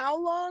trimmed in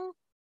how long?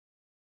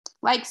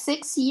 Like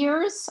 6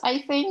 years, I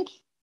think.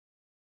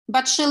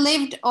 But she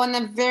lived on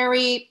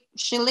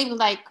she lived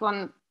like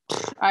on,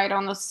 I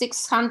don't know,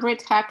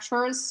 600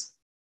 hectares.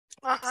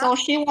 So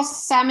she was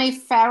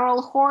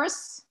semi-feral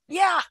horse.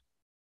 Yeah.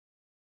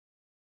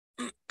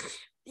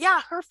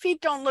 Yeah, her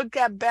feet don't look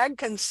that bad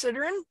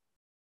considering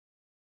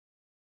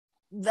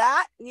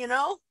that, you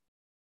know?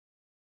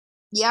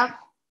 Yeah.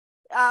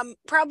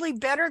 Probably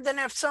better than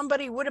if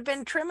somebody would have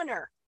been trimming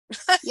her.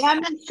 Yeah, I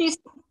mean, she's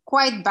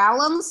quite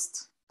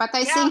balanced, but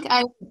I think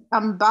I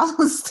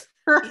unbalanced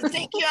her. You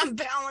think you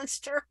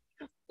unbalanced her?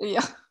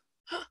 Yeah.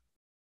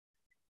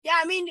 Yeah,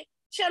 I mean,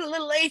 she had a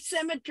little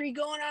asymmetry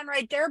going on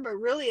right there, but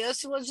really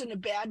this wasn't a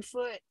bad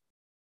foot.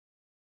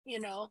 You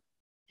know,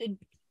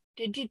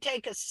 did you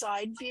take a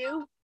side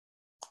view?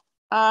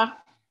 I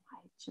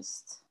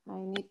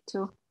need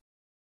to.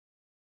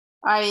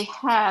 I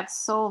had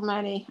so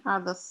many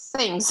other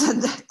things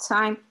at that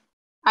time.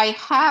 I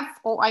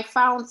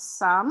found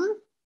some.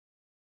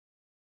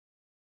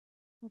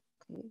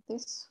 Okay,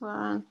 this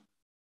one.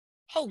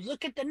 Oh,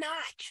 look at the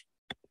notch.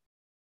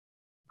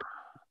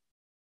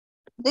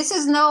 This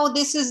is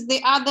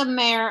the other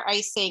mare,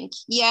 I think.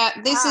 Yeah,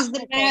 this is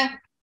the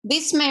mare.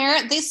 This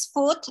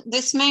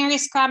mare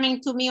is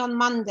coming to me on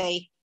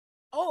Monday.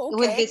 Oh,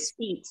 okay. With this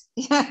feet.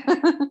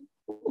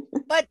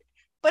 but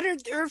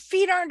her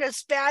feet aren't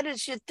as bad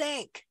as you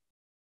think.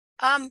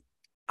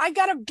 I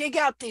gotta dig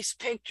out these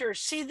pictures.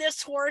 See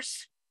this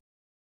horse?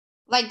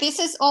 Like this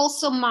is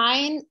also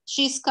mine.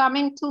 She's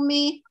coming to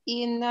me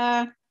in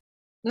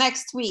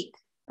next week.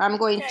 I'm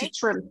going to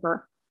trim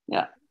her.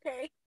 Yeah.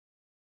 Okay.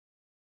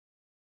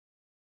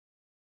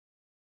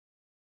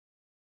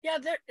 Yeah,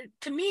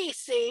 to me,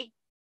 see,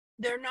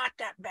 they're not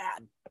that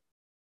bad.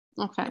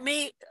 Okay. To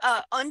me,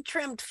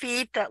 untrimmed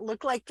feet that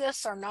look like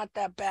this are not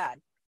that bad.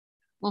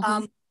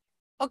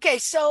 Okay,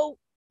 so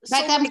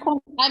but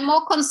I'm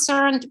more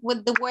concerned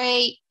with the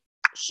way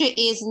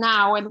she is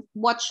now and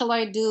what shall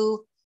I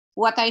do,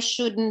 what I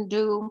shouldn't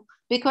do,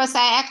 because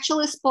I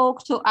actually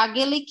spoke to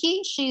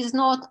Agiliki. She's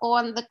not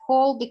on the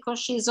call because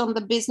she's on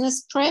the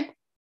business trip,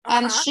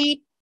 and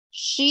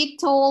she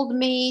told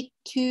me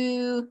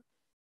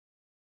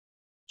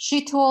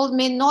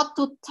not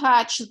to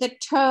touch the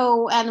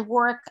toe and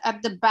work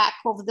at the back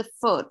of the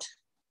foot.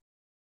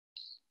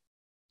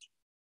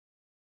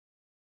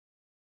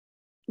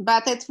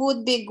 But it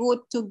would be good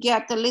to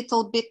get a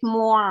little bit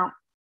more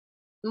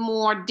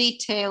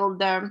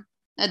detailed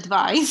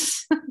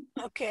advice.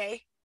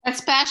 Okay.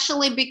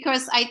 Especially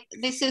because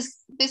this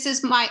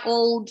is my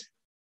old.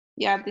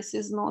 Yeah, this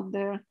is not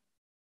the.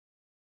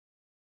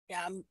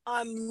 Yeah,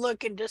 I'm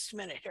looking just a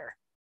minute here.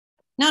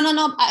 No.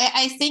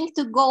 I think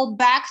to go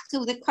back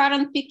to the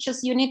current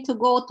pictures, you need to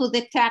go to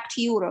the Tact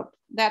Europe.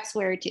 That's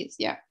where it is.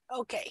 Yeah.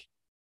 Okay.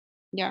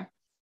 Yeah.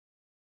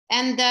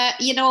 And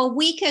a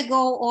week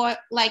ago, or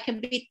like a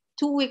bit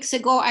 2 weeks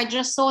ago, I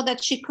just saw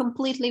that she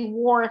completely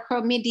wore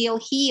her medial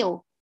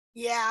heel.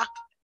 Yeah.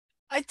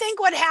 I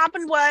think what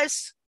happened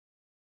was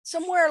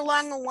somewhere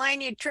along the line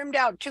you trimmed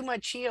out too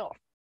much heel.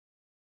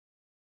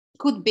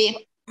 Could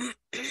be.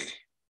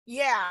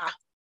 Yeah.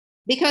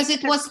 Because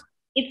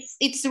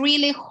it's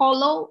really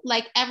hollow,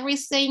 like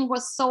everything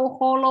was so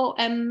hollow,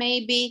 and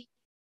maybe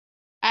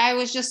I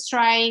was just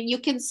trying. You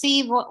can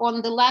see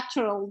on the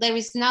lateral there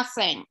is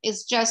nothing.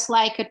 It's just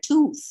like a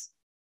tooth.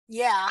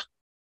 Yeah.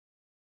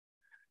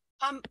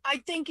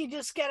 I think you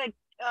just gotta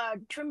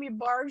trim your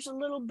bars a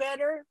little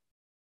better.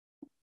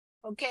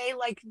 Okay,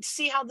 like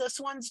see how this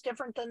one's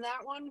different than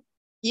that one?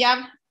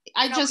 Yeah,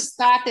 I just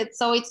started,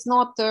 so it's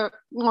not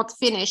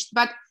finished.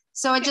 But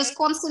so I just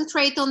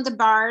concentrate on the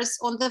bars,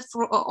 on the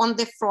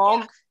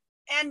frog,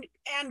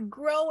 and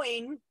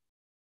growing.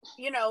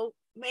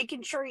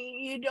 Making sure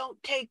you don't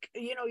take.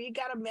 You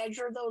got to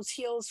measure those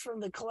heels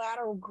from the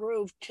collateral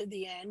groove to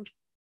the end.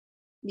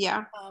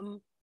 Yeah.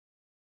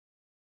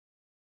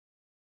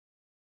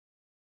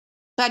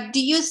 But do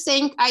you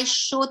think I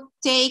should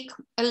take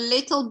a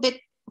little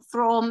bit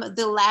from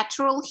the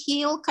lateral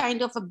heel,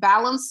 kind of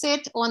balance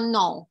it, or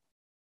no?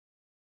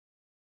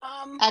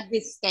 at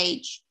this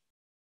stage?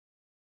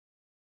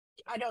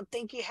 I don't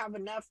think you have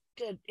enough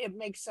to, it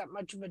makes that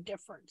much of a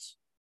difference.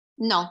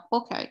 No,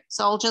 okay,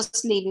 so I'll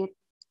just leave it.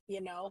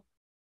 You know,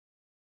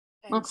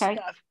 and okay.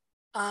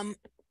 Stuff.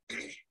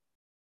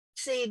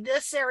 See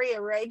this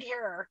area right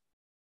here.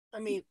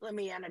 Let me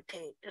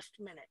annotate just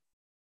a minute.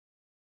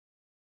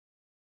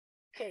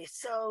 Okay,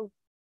 so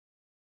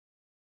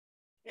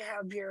you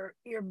have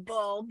your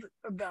bulb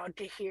about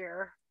to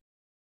here,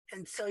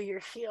 and so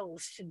your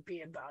heels should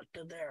be about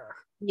to there.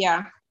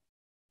 Yeah,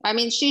 I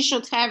mean, she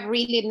should have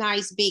really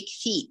nice big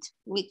feet,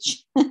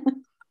 which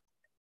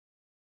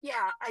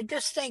yeah, I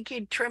just think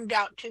you trimmed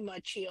out too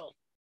much heel.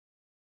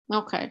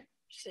 Okay.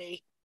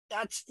 See,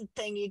 that's the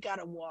thing you got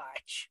to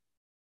watch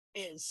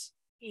is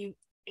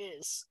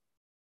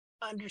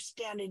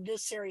understanding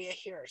this area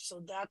here.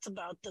 So that's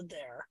about to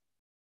there.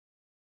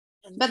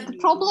 And but the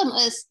problem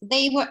is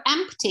they were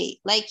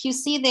empty. Like you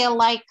see, they're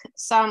like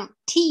some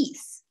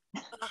teeth.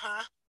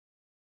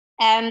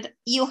 And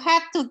you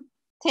had to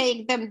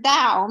take them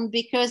down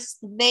because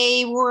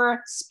they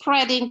were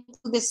spreading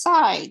to the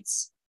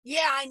sides.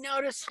 Yeah, I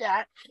noticed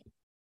that.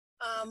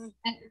 And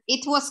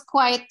it was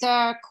quite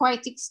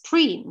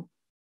extreme.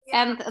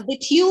 Yeah. And the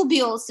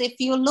tubules, if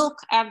you look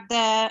at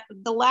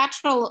the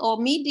lateral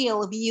or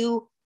medial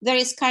view, there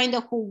is kind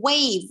of a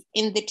wave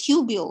in the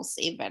tubules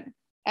even.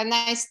 And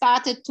I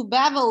started to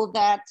bevel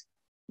that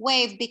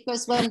wave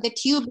because when the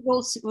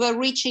tubules were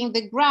reaching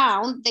the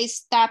ground, they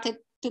started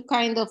to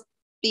kind of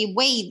be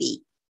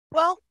wavy.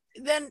 Well,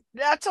 then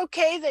that's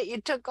okay that you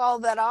took all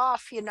that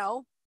off, you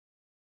know.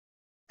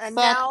 And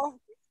but now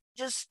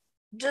just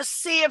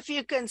see if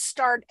you can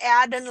start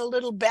adding a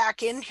little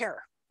back in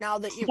here now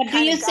that you've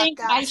kind of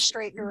got that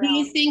straightened around. Do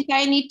you think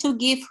I need to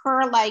give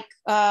her like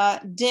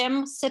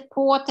dim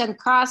support and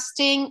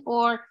casting,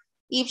 or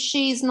if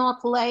she's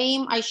not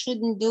lame, I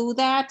shouldn't do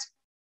that?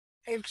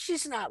 If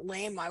she's not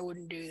lame, I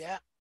wouldn't do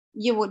that.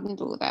 You wouldn't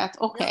do that.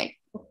 Okay.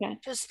 No. Okay.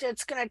 Just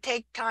it's going to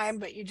take time,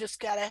 but you just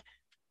got to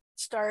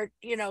start,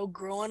 you know,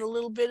 growing a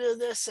little bit of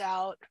this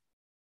out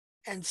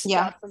and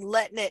stuff and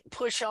letting it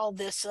push all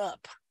this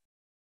up.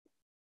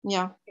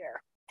 Yeah.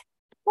 Here.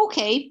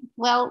 Okay.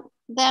 Well,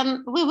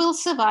 then we will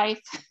survive.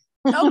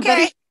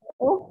 Okay.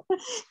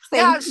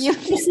 Yeah,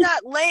 she's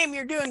not lame.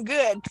 You're doing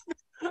good.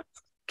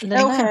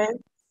 Linda? Okay.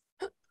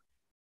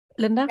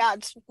 Linda? Yeah,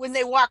 it's when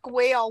they walk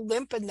away all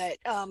limping that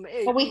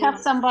we have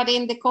somebody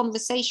in the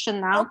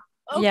conversation now.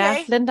 Oh, okay.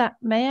 Yeah, Linda,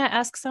 may I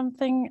ask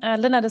something?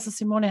 Linda, this is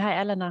Simone. Hi,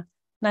 Elena.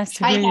 Nice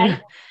to hear you.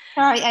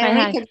 Hi, I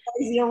recognize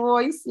your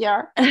voice.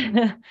 Yeah.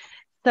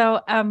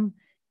 So,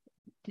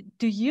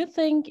 do you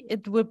think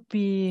it would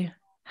be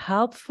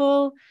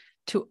helpful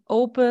to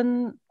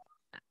open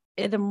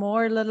it a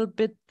little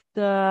bit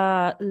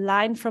the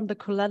line from the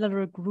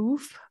collateral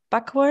groove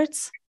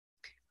backwards?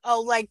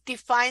 Oh, like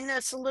define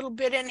this a little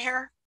bit in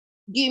here?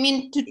 Do you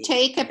mean to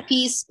take a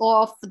piece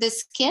of the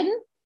skin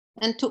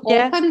and to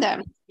open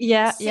them?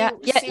 Yeah, see where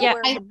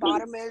the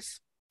bottom is?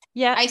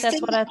 Yeah, I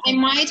that's what I think. I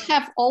might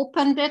have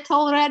opened it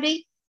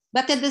already,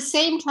 but at the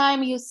same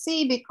time, you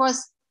see,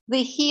 because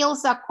the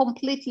heels are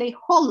completely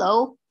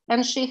hollow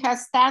and she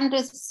has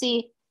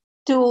tendency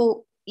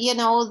to, you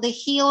know, the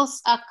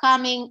heels are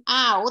coming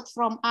out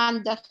from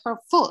under her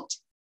foot.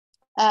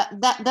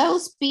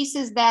 Those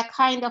pieces, they're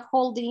kind of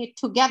holding it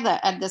together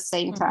at the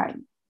same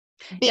time.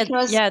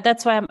 Because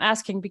that's why I'm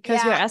asking,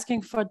 because you're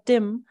asking for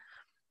dim,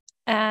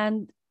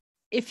 and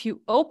if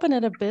you open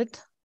it a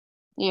bit,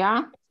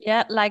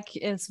 like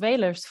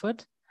Sveiler's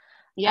foot,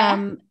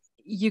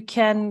 you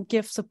can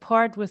give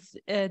support with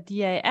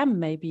DAM.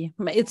 Maybe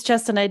it's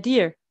just an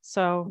idea.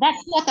 So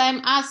that's what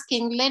I'm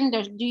asking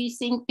Linda. Do you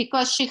think,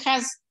 because she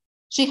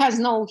has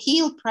no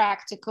heel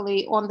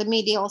practically on the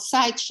medial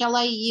side, shall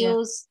I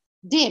use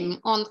dim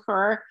on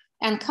her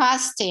and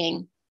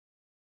casting?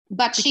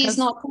 But she's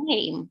not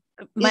lame.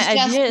 My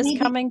idea is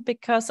coming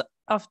because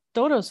of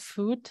Dodo's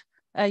foot.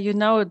 You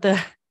know,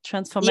 the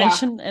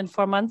transformation in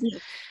 4 months.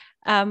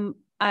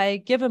 I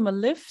give him a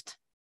lift,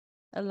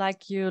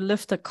 like you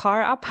lift a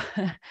car up,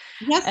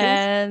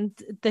 and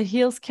the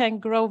heels can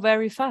grow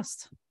very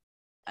fast.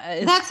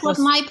 That's what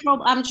my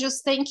problem. I'm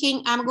just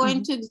thinking I'm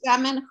going to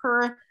examine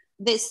her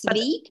this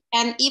week,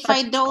 and if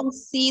I don't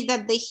see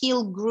that the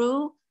heel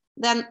grew,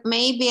 then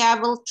maybe I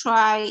will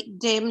try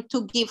dim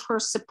to give her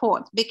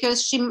support,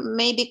 because she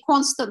may be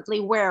constantly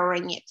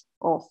wearing it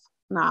off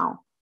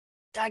now.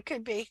 That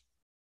could be.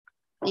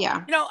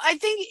 Yeah. You know, I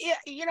think,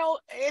 you know,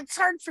 it's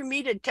hard for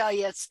me to tell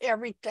you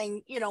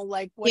everything, you know,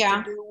 like what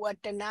to do,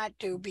 what to not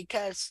do,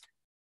 because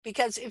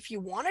if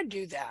you want to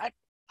do that,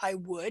 I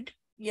would,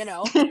 you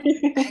know.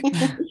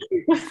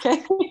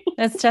 Okay.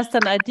 It's just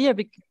an idea.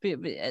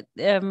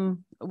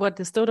 What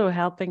is Dodo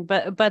helping?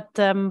 But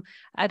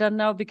I don't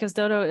know, because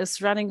Dodo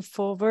is running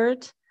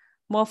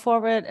more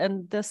forward,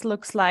 and this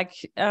looks like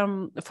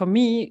for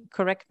me.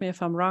 Correct me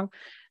if I'm wrong.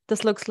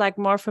 This looks like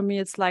more for me.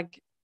 It's like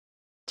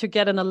to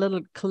get in a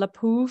little club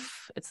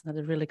hoof. It's not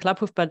a really club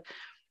hoof, but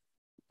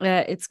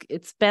it's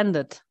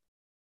bended.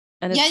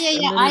 And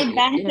I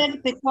bent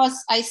it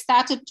because I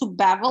started to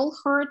bevel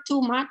her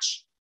too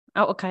much.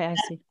 Oh, okay, I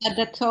see. At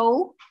the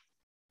toe,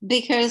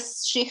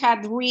 because she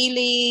had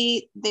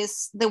really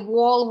the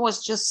wall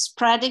was just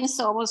spreading.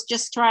 So I was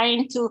just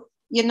trying to,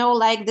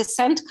 like the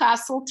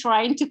sandcastle,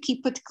 trying to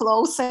keep it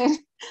close. And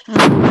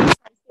I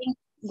think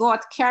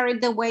got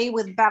carried away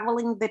with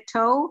beveling the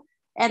toe,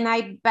 and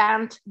I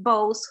bent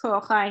both her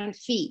hind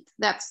feet.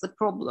 That's the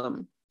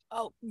problem.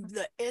 Oh,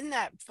 isn't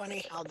that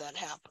funny how that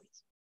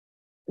happens?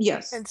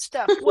 Yes. And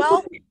stuff.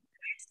 Well,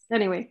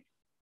 anyway,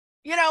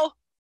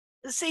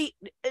 see,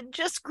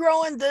 just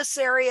growing this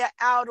area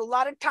out, a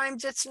lot of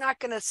times it's not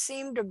going to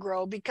seem to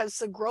grow because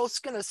the growth's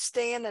going to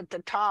stay in at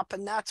the top,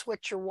 and that's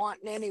what you're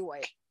wanting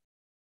anyway.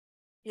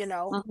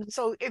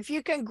 So if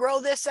you can grow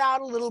this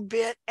out a little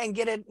bit and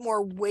get it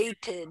more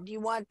weighted, you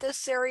want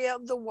this area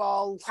of the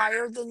wall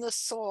higher than the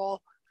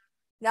sole.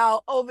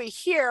 Now over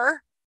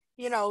here,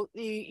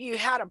 you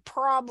had a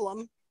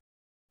problem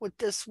with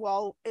this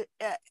wall.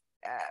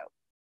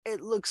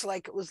 It looks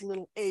like it was a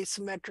little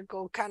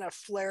asymmetrical, kind of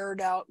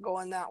flared out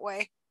going that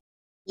way.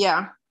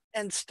 Yeah.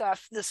 And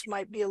stuff. This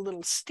might be a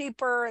little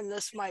steeper, and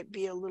this might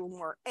be a little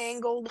more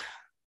angled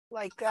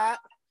like that.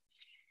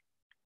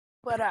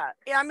 But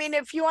I mean,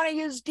 if you want to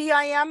use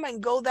DIM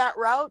and go that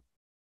route,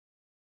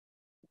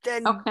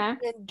 then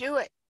do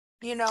it,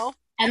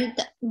 And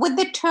with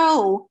the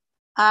toe,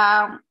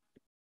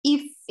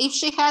 if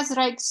she has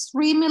like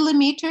 3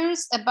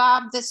 millimeters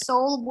above the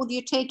sole, would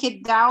you take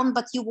it down,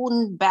 but you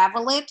wouldn't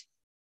bevel it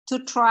to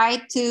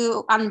try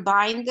to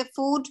unbind the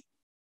foot?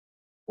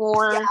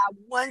 Or yeah,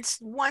 once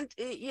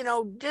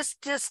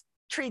just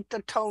treat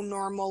the toe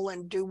normal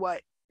and do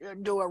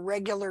a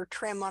regular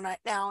trim on it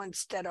now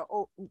instead of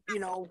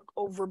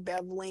over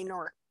beveling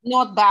or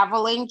not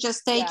beveling,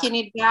 just taking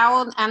it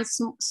down and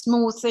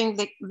smoothing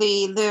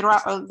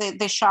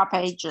the sharp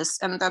edges,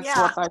 and that's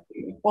what I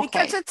do. Okay.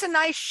 Because it's a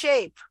nice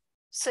shape.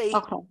 See,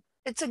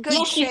 it's a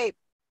good shape.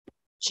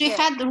 She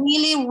had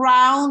really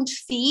round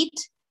feet,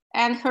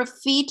 and her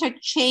feet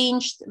had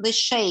changed the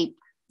shape.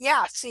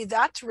 Yeah, see,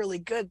 that's really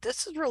good.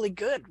 This is really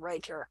good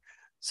right here.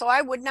 So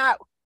I would not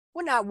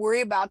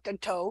worry about the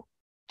toe.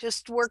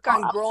 Just work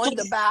on growing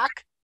the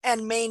back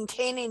and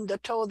maintaining the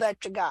toe that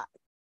you got.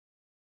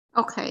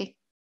 Okay.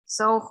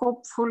 So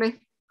hopefully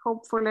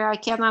I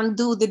can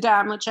undo the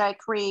damage I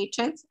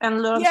created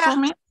and learn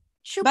from it.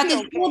 But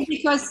it's good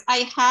because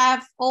I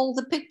have all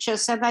the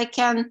pictures and I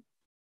can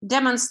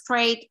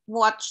demonstrate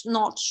what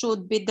not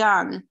should be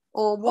done,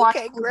 or what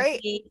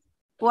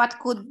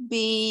could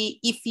be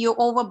if you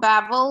over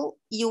bevel,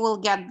 you will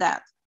get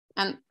that.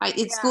 And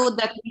it's good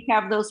that we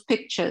have those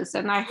pictures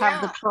and I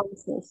have the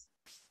process.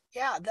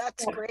 Yeah,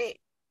 that's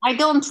great. I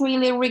don't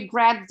really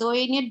regret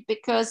doing it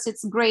because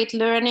it's great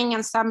learning,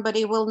 and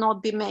somebody will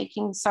not be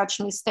making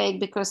such mistake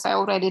because I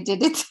already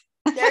did it.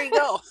 There you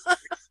go.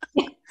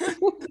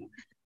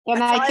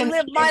 And I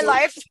live my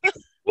life.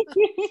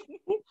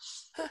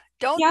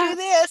 Don't do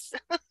this.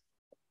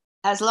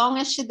 As long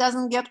as she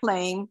doesn't get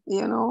lame,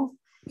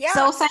 Yeah,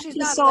 so thank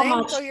you so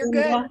much. So you're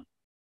good.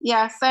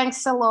 Yeah,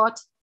 thanks a lot.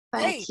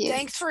 Thank you.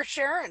 Thanks for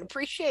sharing.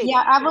 Appreciate it.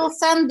 Yeah, I will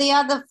send the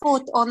other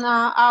foot on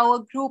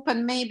our group,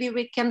 and maybe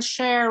we can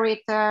share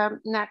it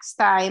next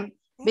time,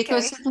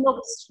 because it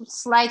looks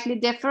slightly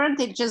different.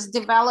 It just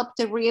developed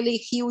a really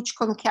huge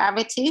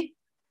concavity.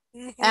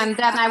 And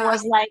then I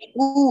was like,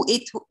 "Ooh,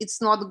 it's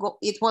not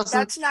it wasn't."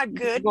 That's not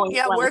good.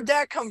 Yeah, where'd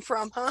that come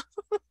from, huh?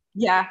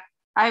 Yeah,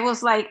 I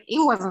was like, it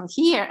wasn't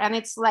here, and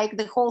it's like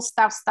the whole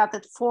stuff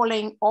started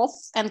falling off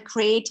and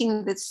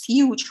creating this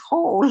huge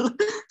hole.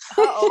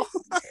 Uh-oh.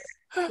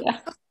 Yeah.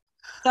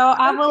 So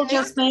I will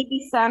just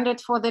maybe send it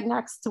for the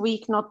next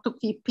week, not to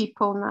keep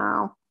people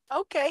now.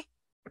 Okay.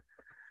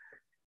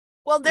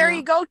 Well, there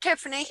you go,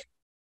 Tiffany.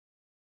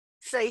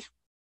 See,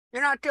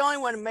 you're not the only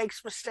one who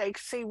makes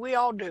mistakes. See, we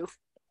all do.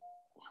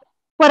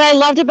 What I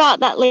loved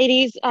about that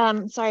lady's,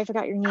 sorry, I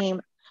forgot your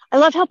name. I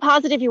love how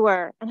positive you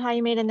were and how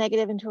you made a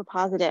negative into a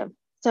positive.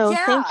 So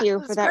thank you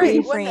for that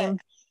reframe.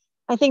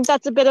 I think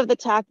that's a bit of the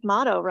TAC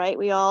motto, right?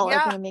 We all are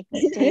going to make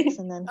mistakes,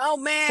 and then. Oh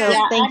man!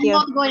 So thank you.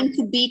 I'm not going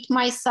to beat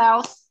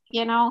myself.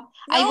 No,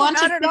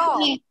 not at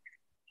all.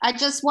 I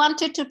just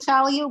wanted to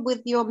tell you,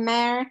 with your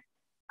mare,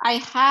 I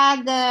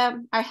had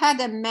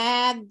a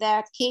mare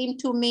that came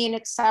to me and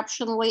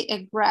exceptionally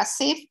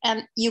aggressive,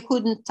 and you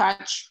couldn't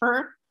touch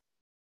her.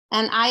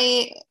 And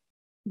I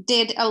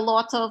did a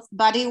lot of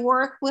body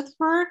work with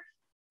her,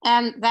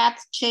 and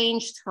that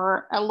changed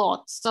her a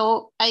lot.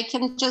 So I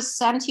can just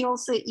send you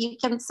also, you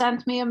can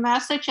send me a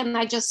message, and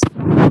I just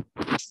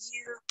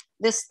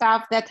the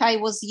stuff that I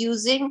was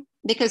using,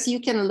 because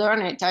you can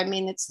learn it. I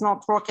mean, it's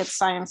not rocket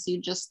science.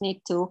 You just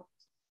need to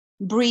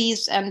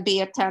breathe and be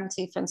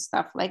attentive and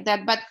stuff like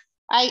that. But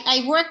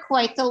I work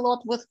quite a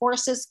lot with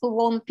horses who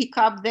won't pick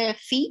up their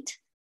feet.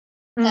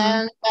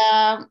 And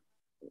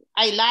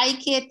I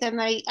like it, and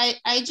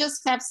I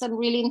just have some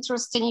really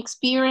interesting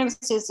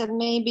experiences, and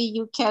maybe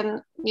you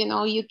can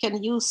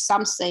use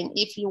something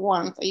if you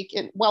want. You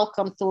can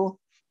welcome to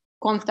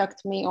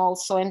contact me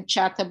also and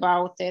chat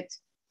about it.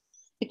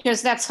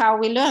 because that's how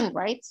we learn,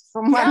 right?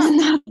 From one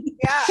another.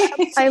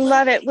 Yeah, I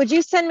love it. Would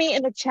you send me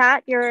in the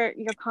chat your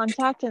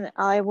contact and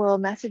I will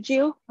message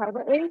you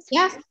privately?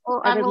 Yes,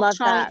 or I would love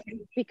try. that,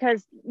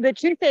 because the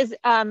truth is,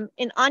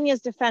 in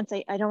Anya's defense,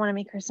 I don't want to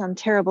make her sound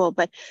terrible,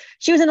 but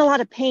she was in a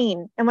lot of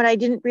pain. And what I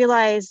didn't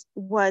realize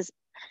was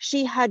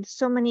she had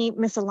so many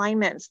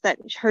misalignments that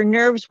her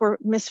nerves were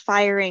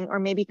misfiring or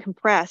maybe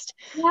compressed.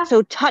 Yeah.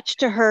 So touch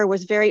to her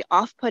was very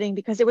off-putting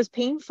because it was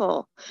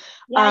painful.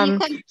 Yeah,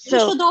 you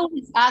should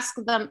always ask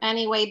them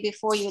anyway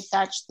before you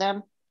touch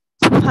them.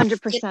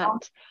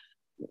 100%.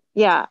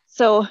 Yeah.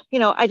 So,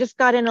 I just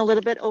got in a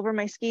little bit over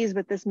my skis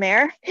with this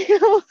mare.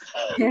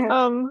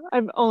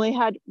 I've only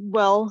had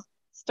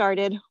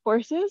well-started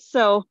horses.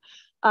 So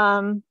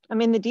I'm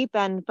in the deep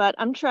end, but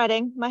I'm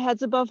treading. My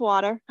head's above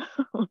water.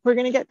 We're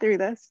going to get through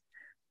this.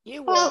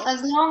 You will. Well,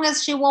 as long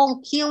as she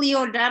won't kill you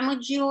or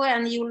damage you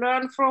and you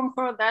learn from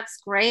her, that's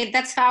great.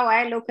 That's how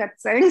I look at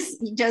things.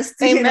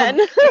 Just, Amen.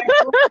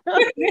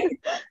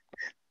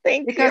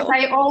 Thank because you.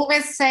 I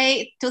always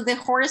say to the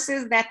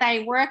horses that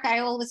I work, I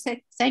always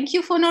say, thank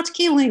you for not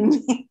killing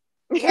me.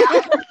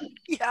 Yeah.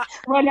 Yeah.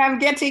 When I'm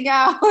getting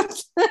out.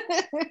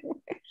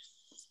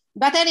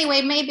 But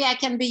anyway, maybe I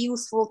can be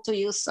useful to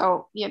you.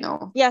 So,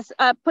 Yes.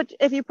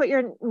 If you put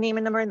your name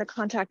and number in the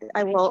contact,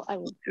 I will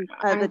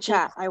the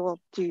chat. I will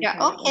do. Yeah.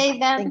 Okay,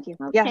 then. Thank you.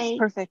 Okay. Yes.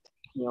 Perfect.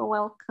 You're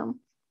welcome.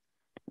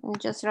 I'm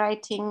just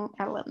writing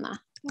Elena.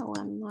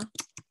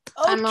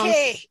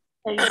 Okay.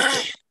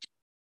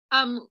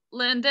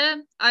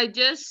 Linda, I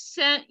just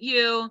sent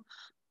you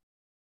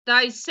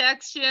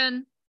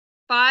dissection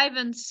 5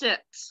 and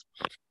 6.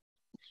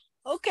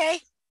 Okay.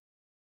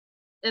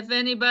 If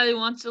anybody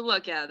wants to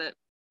look at it.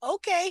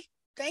 Okay.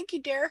 Thank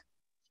you, dear.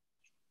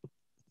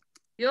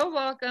 You're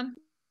welcome.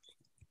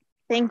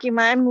 Thank you.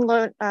 I'm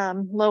low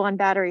on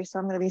battery, so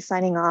I'm going to be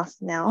signing off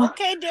now.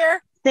 Okay,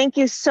 dear. Thank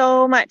you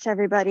so much,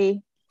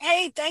 everybody.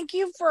 Hey, thank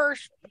you for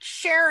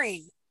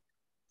sharing.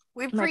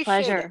 We appreciate My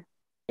pleasure. it.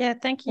 Yeah,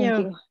 thank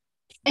you.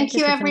 Thank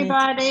you,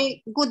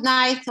 everybody. Good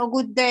night or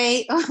good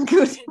day or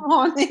good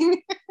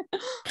morning.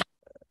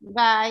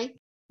 Bye.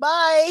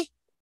 Bye.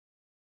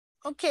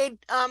 Okay,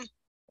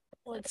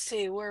 let's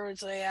see, where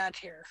was I at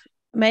here?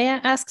 May I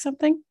ask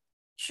something?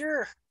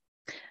 Sure.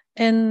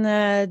 In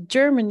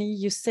Germany,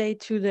 you say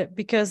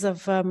because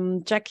of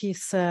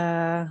Jackie's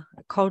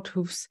coat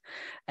hoofs,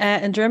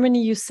 in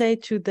Germany, you say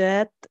to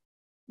that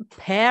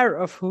pair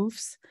of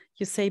hoofs,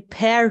 you say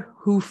pair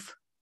hoof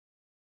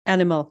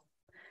animal.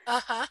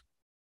 Uh-huh.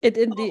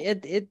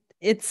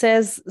 It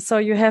says, so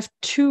you have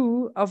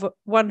two of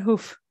one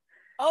hoof.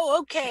 Oh,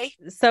 okay.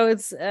 So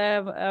it's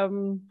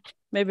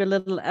maybe a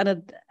little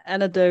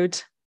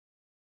anecdote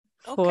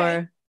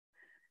for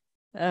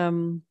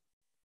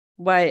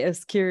why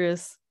is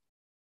curious.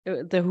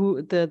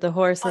 The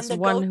horse has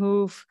one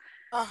hoof.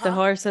 The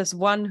horse has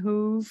one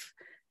hoof,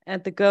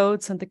 and the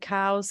goats and the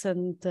cows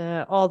and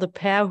all the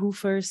pair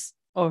hoofers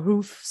or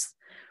hoofs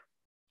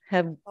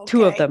have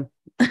two of them.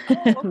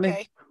 Oh,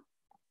 okay.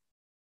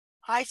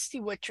 I see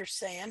what you're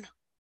saying.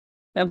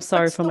 I'm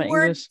sorry for my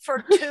English.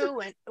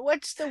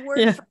 What's the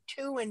word for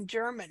two in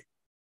German?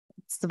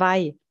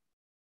 Zwei.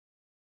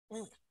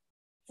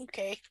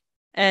 Okay.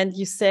 And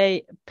you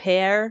say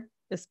pair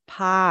is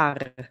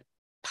Paar.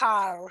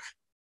 Paar.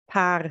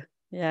 Paar.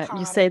 Yeah. Paar.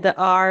 You say the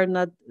R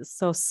not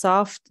so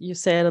soft. You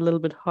say it a little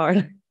bit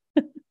harder.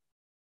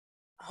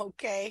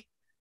 Okay.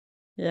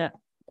 Yeah.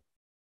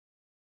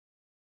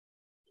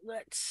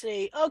 Let's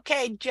see.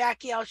 Okay,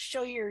 Jackie, I'll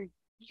show your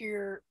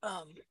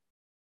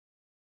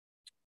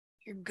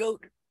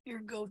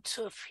goat's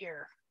hoof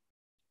here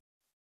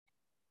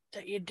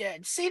that you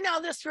did. See, now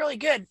this is really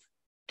good.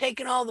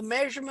 Taking all the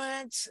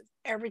measurements,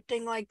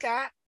 everything like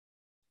that.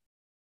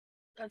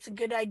 That's a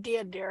good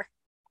idea, dear.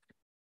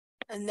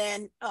 And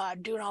then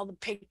doing all the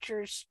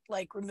pictures,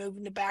 like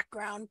removing the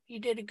background. You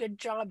did a good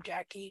job,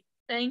 Jackie.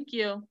 Thank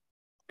you.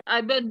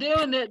 I've been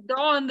doing it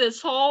during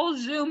this whole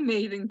Zoom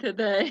meeting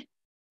today.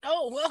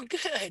 Oh, well,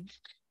 good.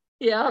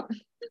 Yep.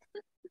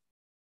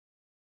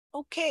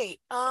 Okay.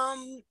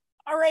 All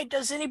right.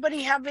 Does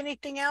anybody have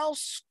anything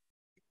else?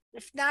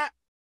 If not,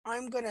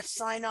 I'm going to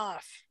sign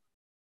off.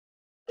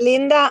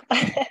 Linda,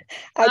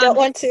 I don't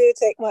want to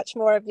take much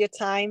more of your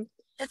time.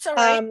 It's all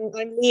right. I'm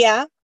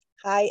Leah.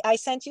 I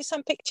sent you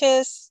some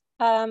pictures,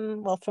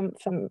 from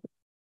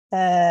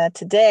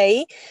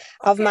today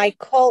of my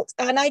colt,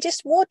 and I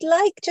just would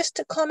like just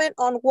to comment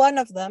on one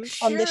of them,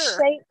 on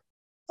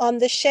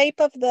the shape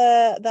of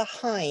the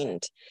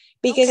hind,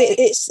 because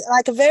it's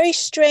like a very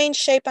strange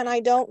shape, and I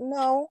don't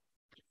know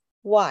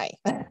why.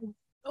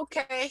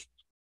 Okay.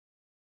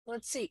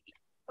 Let's see.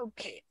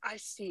 Okay, I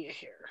see it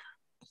here.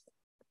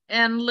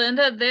 And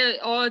Linda,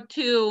 there are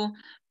 2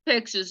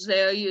 pictures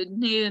there. You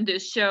needed to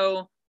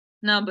show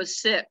number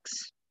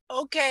 6.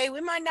 Okay,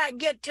 we might not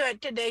get to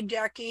it today,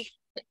 Jackie.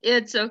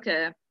 It's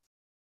okay.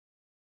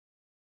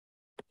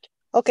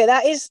 Okay,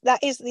 that is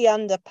the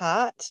under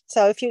part.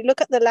 So if you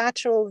look at the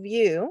lateral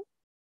view.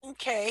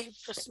 Okay,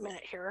 just a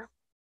minute here.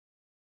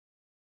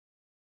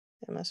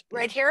 It must be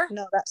right here.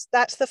 No,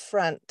 that's the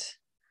front.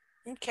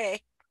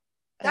 Okay.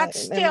 That's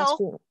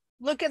still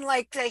looking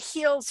like the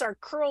heels are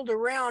curled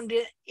around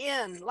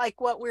in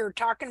like what we were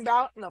talking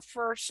about in the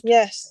first.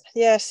 Yes.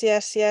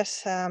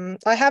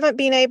 I haven't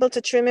been able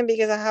to trim him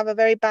because I have a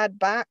very bad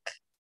back.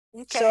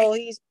 Okay. So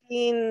he's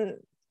been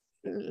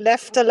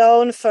left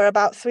alone for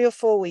about 3 or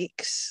 4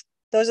 weeks.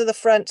 Those are the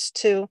fronts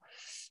too.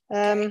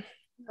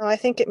 I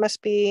think it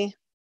must be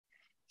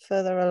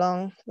further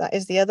along. That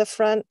is the other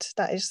front.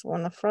 That is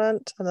one the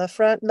front. The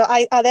front. No,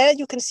 there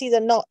you can see the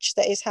notch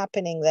that is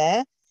happening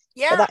there.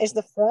 Yeah. But that is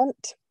the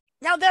front.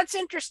 Now that's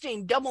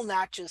interesting. Double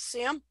notches,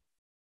 see them?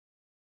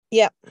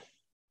 Yeah.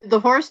 Did the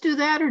horse do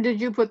that, or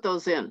did you put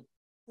those in?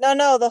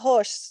 No, the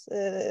horse.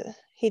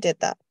 He did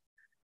that.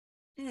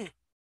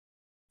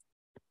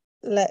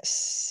 Let's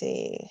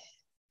see.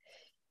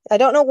 I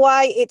don't know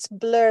why it's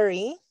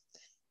blurry,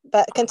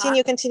 but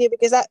continue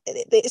because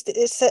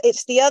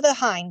it's the other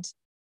hind.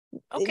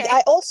 Okay.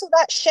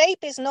 That shape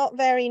is not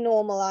very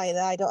normal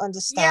either. I don't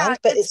understand. Yeah,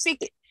 but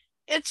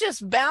it's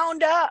just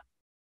bound up.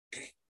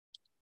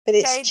 But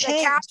it's changed.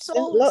 The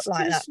capsule look is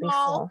like too that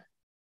small, before.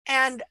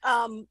 and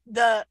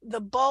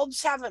the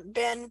bulbs haven't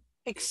been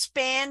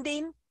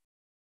expanding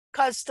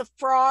because the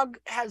frog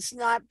has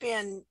not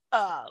been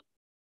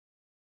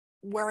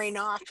wearing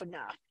off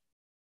enough.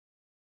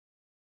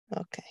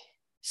 Okay.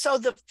 So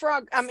the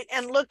frog, I mean,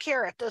 and look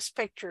here at this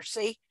picture.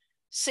 See,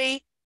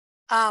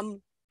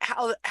 how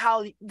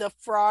the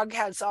frog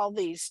has all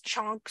these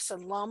chunks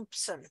and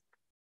lumps and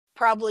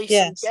probably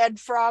some dead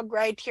frog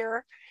right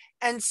here.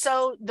 And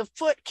so the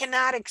foot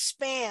cannot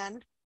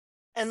expand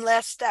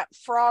unless that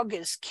frog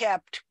is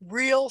kept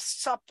real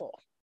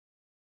supple.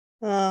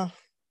 Oh.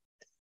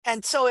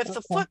 And so if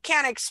the foot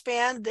can't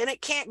expand, then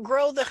it can't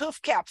grow the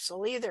hoof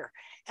capsule either.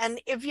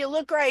 And if you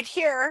look right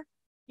here,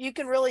 you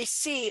can really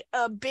see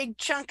a big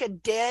chunk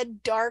of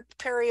dead, dark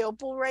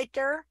periopal right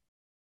there.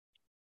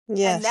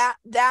 Yes. And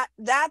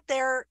that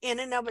there in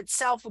and of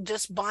itself will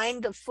just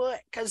bind the foot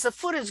because the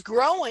foot is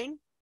growing.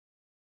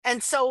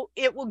 And so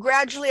it will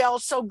gradually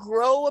also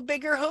grow a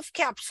bigger hoof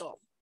capsule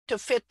to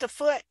fit the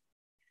foot.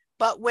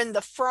 But when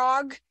the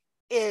frog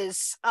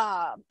is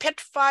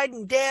petrified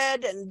and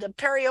dead and the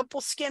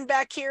periopal skin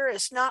back here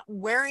is not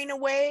wearing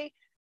away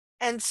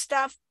and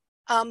stuff,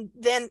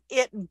 then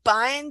it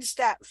binds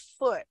that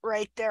foot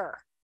right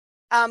there.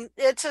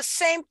 It's the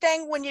same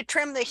thing when you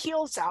trim the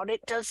heels out.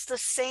 It does the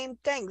same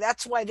thing.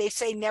 That's why they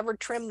say never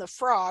trim the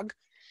frog,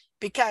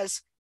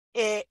 because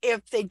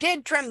if they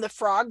did trim the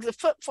frog, the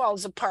foot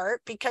falls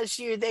apart because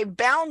they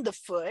bound the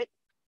foot.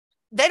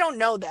 They don't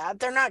know that.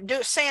 They're not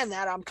saying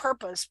that on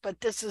purpose, but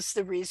this is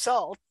the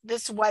result.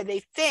 This is why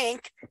they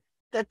think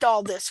that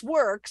all this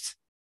works,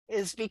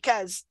 is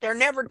because they're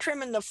never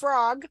trimming the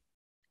frog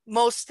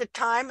most of the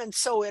time, and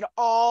so it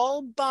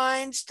all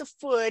binds the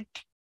foot,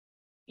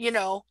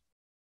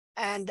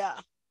 and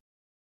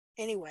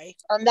anyway.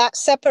 And that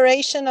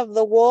separation of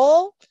the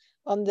wall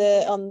on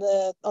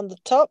the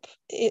top,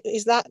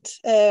 is that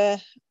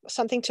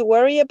something to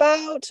worry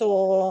about,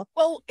 or?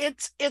 Well,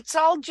 it's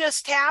all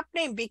just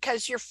happening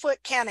because your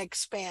foot can't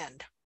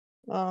expand.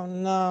 Oh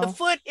no. The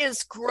foot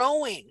is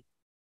growing,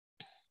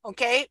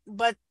 okay,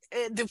 but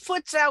the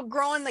foot's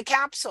outgrowing the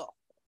capsule,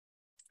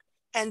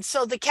 and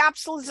so the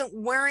capsule isn't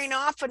wearing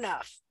off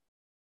enough.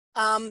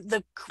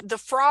 The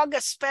frog,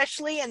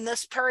 especially in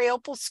this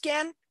periopal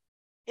skin,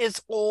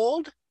 is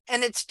old,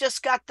 and it's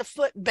just got the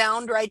foot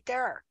bound right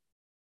there.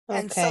 Okay,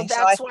 and so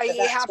that's why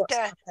you have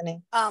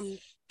to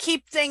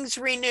keep things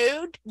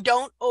renewed.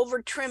 Don't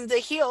over trim the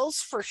heels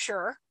for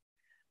sure.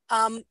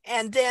 And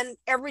then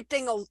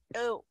everything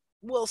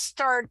will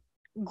start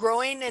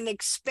growing and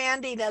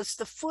expanding as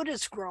the foot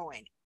is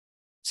growing.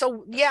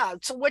 So yeah,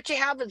 so what you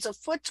have is a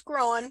foot's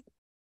growing,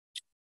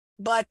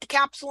 but the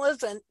capsule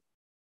isn't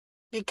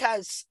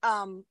because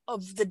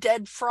of the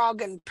dead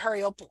frog and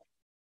periopal.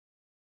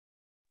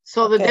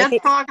 So the dead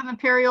frog and the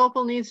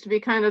periopal needs to be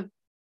kind of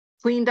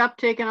cleaned up,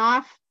 taken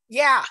off?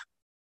 Yeah.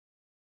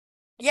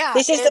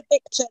 This is the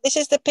picture. This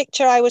is the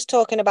picture I was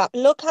talking about.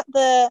 Look at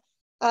the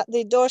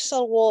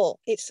dorsal wall.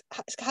 It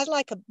has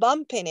like a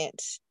bump in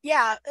it.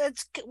 Yeah,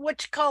 it's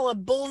what you call a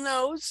bull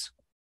nose.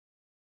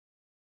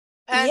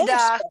 And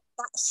yes, that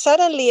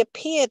suddenly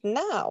appeared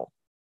now.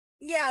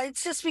 Yeah,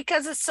 it's just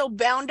because it's so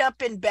bound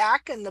up in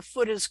back and the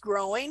foot is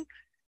growing.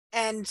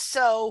 And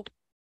so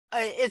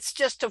it's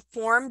just a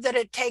form that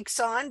it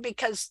takes on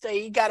because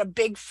you got a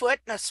big foot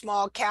and a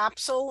small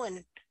capsule,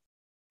 and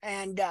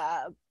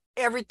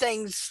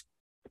everything's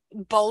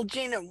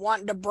bulging and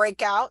wanting to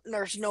break out, and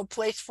there's no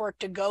place for it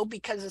to go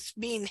because it's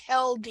being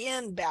held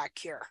in back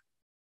here.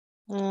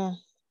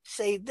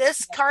 See,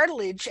 this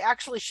cartilage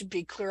actually should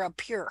be clear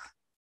up here,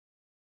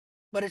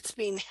 but it's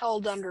being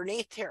held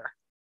underneath here.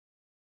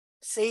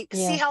 See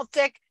how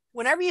thick?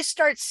 Whenever you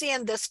start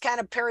seeing this kind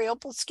of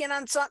periopal skin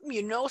on something,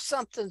 you know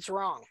something's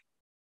wrong,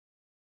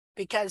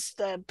 because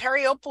the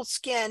periopal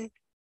skin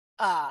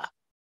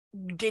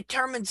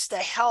determines the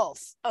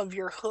health of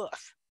your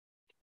hoof.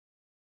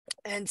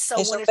 And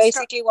so, so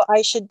basically what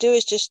I should do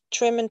is just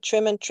trim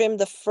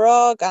the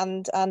frog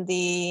and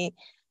the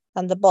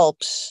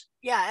bulbs.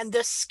 Yeah, and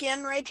this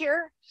skin right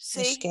here, see?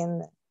 The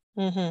skin.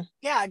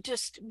 Yeah,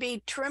 just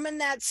be trimming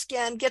that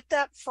skin, get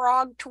that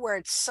frog to where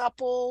it's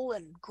supple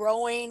and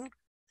growing.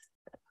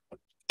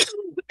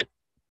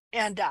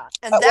 And but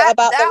what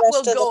about the that will rest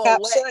of the go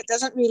capsule? away. It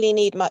doesn't really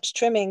need much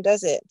trimming,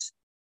 does it?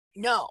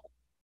 No,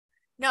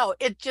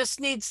 it just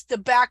needs the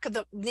back of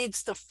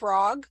needs the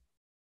frog.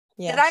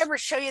 Yes. Did I ever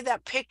show you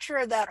that picture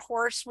of that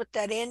horse with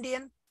that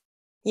Indian?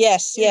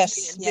 Yes, The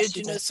yes,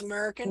 indigenous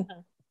American.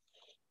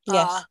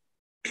 Yes.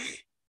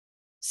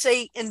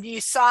 See, and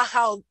you saw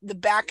how the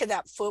back of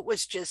that foot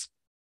was just,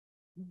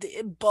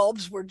 the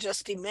bulbs were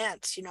just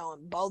immense,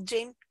 and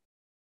bulging.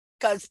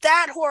 Because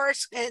that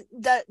horse, and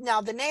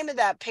now the name of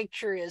that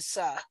picture is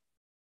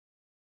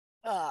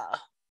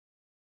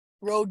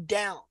Rode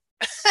Down.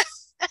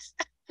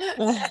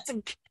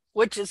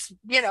 Which is,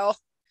 yeah,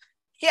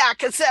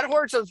 because that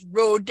horse was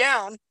rode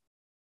down.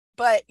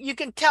 But you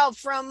can tell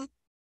from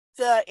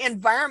the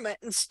environment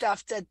and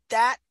stuff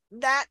that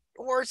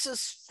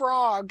horse's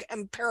frog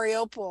and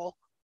periopal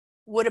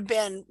would have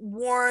been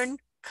worn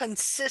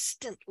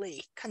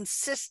consistently,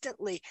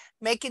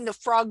 making the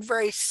frog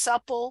very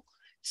supple,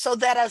 so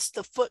that as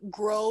the foot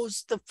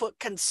grows, the foot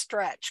can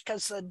stretch,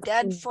 because the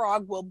dead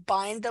frog will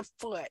bind the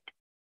foot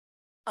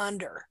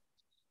under.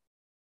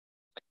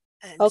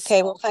 And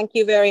okay, well, thank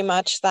you very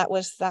much. That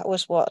was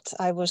what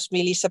I was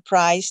really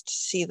surprised to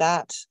see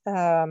that.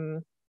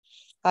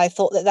 I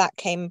thought that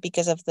came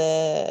because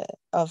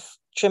of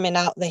trimming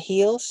out the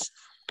heels,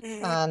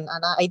 and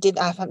I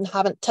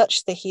haven't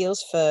touched the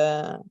heels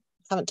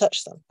haven't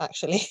touched them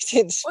actually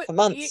since for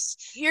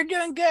months. You're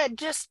doing good.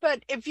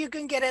 But if you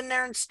can get in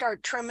there and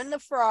start trimming the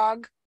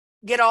frog,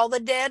 get all the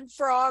dead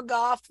frog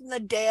off and the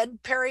dead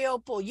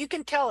periopal, you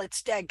can tell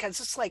it's dead because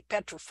it's like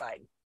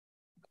petrified.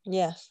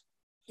 Yes.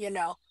 And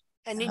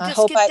you I just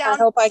hope get down. I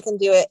hope I can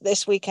do it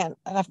this weekend.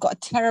 And I've got a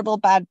terrible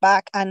bad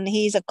back, and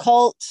he's a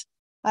colt,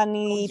 and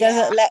he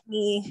doesn't let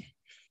me,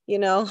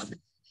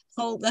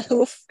 hold the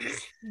hoof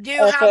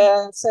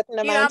for a certain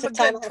amount of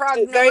time. I have to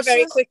do it very,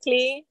 very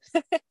quickly.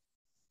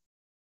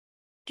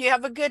 Do you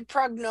have a good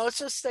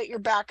prognosis that your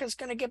back is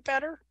going to get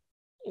better?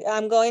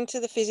 I'm going to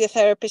the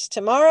physiotherapist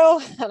tomorrow,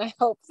 and I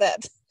hope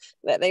that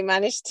they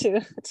manage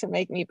to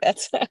make me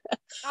better.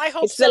 I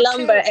hope it's the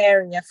lumbar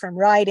area from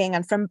riding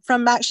and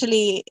from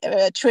actually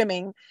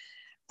trimming.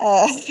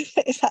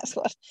 That's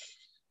what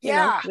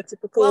the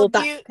typical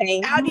back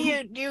pain. How do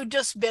you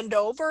just bend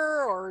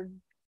over, or?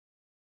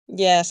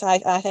 Yes,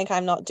 I think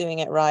I'm not doing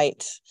it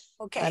right.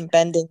 Okay. I'm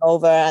bending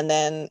over, and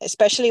then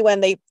especially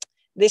when he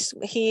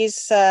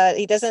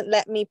doesn't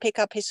let me pick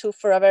up his hoof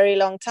for a very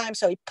long time,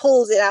 so he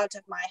pulls it out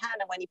of my hand,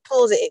 and when he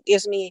pulls it,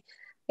 it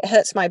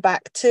hurts my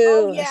back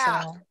too. Oh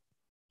yeah. So.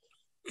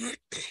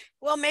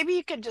 Well, maybe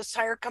you could just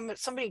hire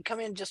somebody come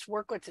in and just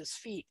work with his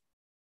feet.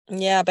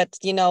 Yeah, but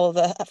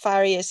the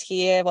farriers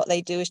here, what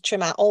they do is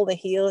trim out all the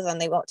heels,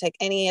 and they won't take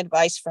any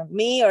advice from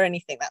me or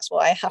anything. That's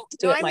why I have to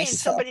do it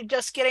myself. Somebody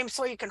just get him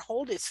so you can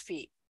hold his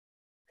feet.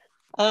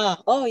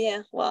 Oh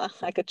yeah. Well,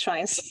 I could try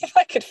and see if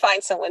I could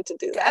find someone to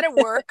do that. That'd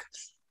work.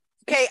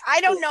 Okay,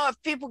 I don't know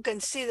if people can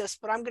see this,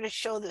 but I'm going to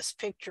show this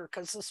picture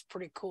because this is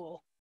pretty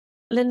cool.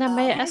 Linda,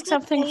 may I ask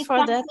something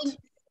for that?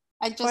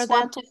 I just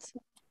wanted.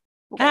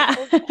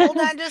 Hold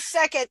on just a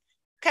second.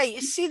 Okay,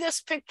 you see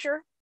this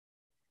picture?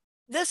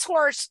 This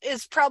horse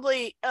is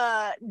probably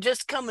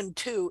just coming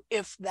to,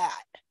 if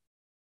that.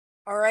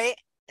 All right.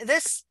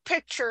 This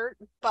picture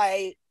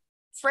by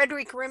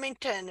Frederick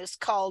Remington is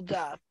called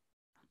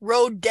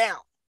Rode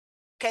Down.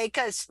 Okay,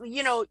 because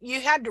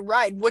you had to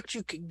ride what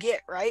you could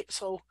get, right?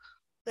 So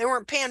they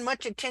weren't paying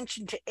much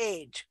attention to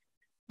age.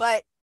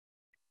 But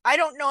I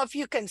don't know if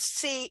you can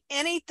see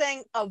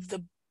anything of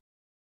the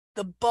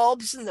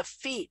bulbs in the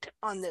feet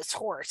on this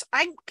horse.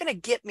 I'm gonna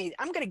get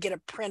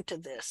a print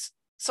of this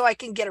so I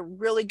can get a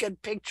really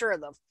good picture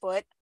of the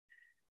foot.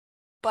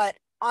 But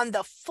on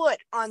the foot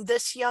on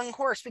this young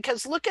horse,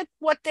 because look at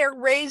what they're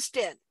raised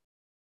in,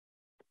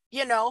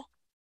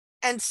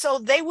 and so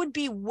they would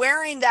be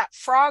wearing that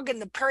frog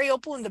and the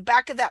periopal in the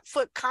back of that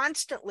foot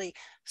constantly,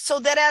 so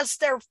that as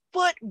their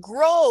foot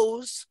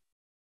grows,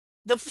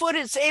 the foot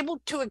is able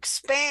to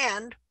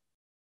expand,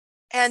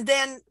 and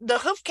then the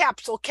hoof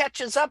capsule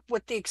catches up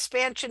with the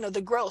expansion of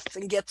the growth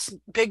and gets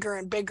bigger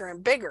and bigger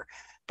and bigger.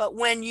 But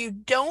when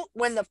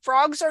the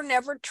frogs are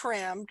never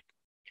trimmed,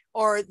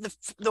 or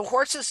the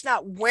horse is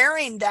not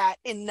wearing that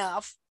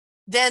enough,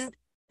 then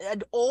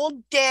an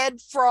old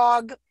dead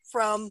frog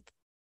from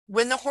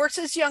when the horse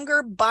is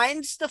younger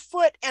binds the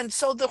foot, and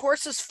so the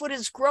horse's foot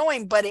is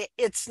growing, but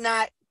it's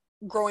not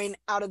growing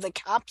out of the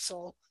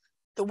capsule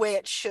the way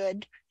it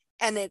should,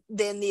 and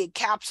then the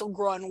capsule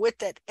growing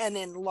with it and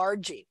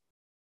enlarging.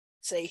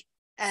 See,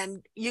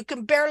 and you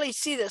can barely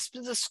see this.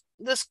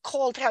 This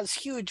colt has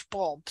huge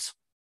bulbs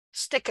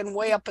sticking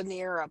way up in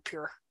the air up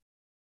here.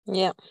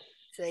 Yeah.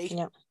 See,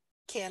 yeah.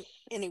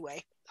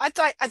 Anyway, I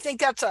think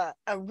that's a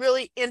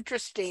really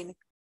interesting.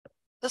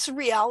 This is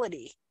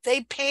reality.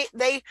 They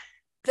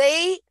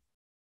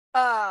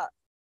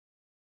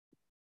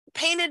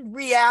painted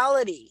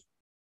reality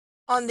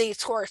on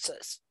these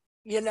horses,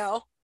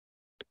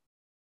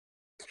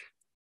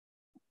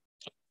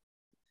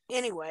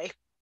 anyway,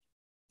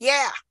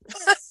 yeah.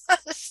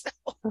 So,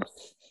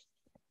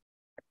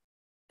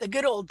 the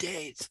good old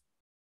days.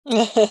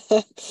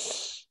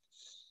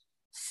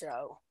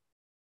 So.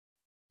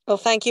 Well,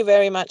 thank you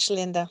very much,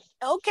 Linda.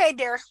 Okay,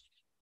 dear.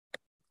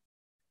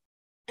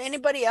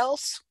 Anybody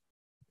else?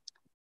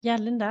 Yeah,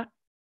 Linda.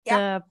 Yeah.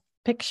 The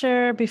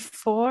picture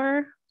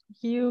before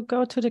you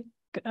go to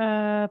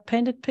the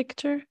painted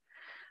picture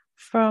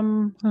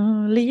from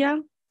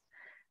Leah.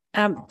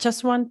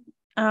 Just want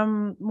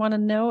to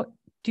know,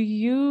 do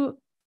you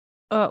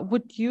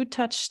would you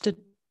touch the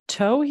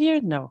toe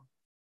here? No.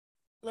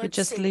 Let's you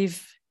just see.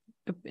 leave.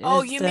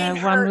 Oh, you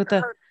mean one with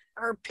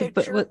her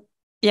picture?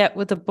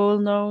 With the bull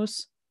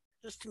nose.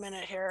 Just a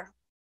minute here.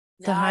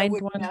 No, The I hind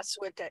wouldn't one. mess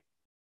with it.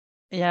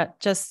 Yeah,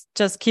 just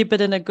keep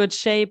it in a good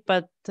shape,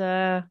 but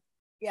yeah,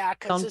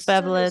 because don't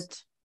bevel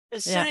it.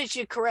 As soon as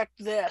you correct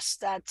this,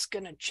 that's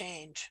gonna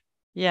change.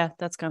 Yeah,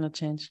 that's gonna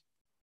change.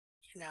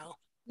 You know.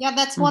 Yeah,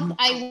 that's what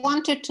I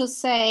wanted to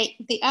say.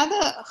 The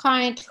other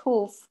hind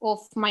hoof of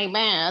my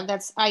mare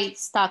that I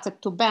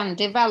started to bend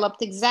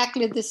developed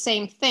exactly the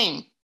same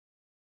thing.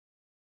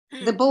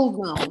 The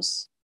bull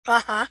nose.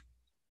 Uh-huh.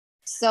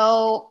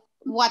 So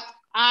what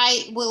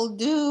I will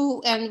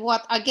do and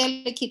what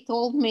Ageliki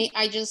told me,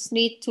 I just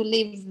need to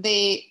leave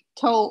the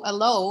toe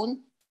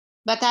alone.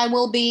 But I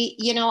will be,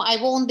 I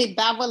won't be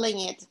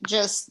beveling it,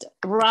 just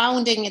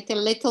rounding it a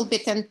little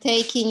bit and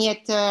taking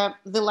it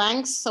the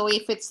length. So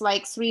if it's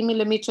like 3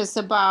 millimeters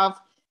above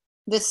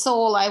the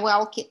sole, I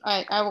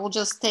will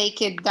just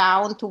take it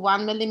down to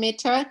 1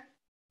 millimeter.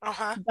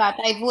 Uh-huh. But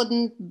I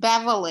wouldn't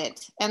bevel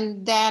it.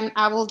 And then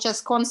I will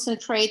just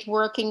concentrate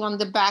working on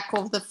the back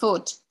of the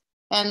foot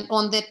and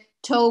on the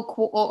toe,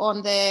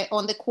 on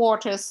the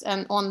quarters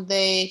and on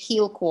the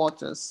heel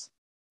quarters.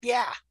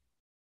 Yeah.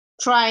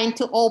 Trying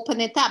to open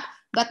it up.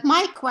 But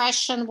my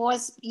question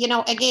was,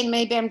 again,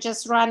 maybe I'm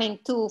just running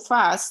too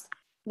fast,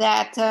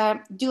 that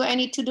do I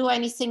need to do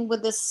anything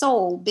with the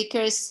sole?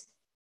 Because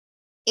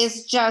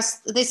it's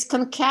just, this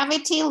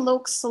concavity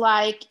looks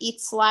like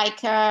it's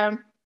like a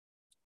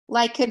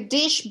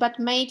dish, but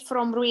made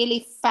from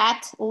really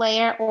fat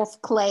layer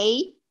of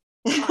clay,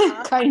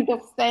 kind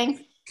of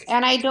thing.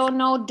 And I don't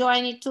know, do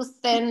I need to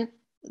thin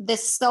the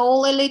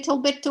sole a little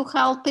bit to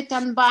help it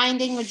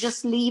unbinding, or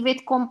just leave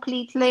it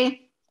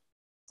completely?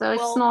 So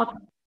it's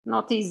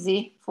not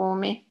easy for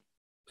me.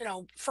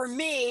 For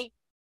me,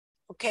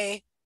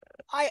 okay,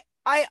 I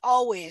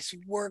always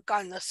work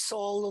on the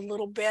sole a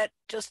little bit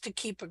just to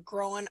keep it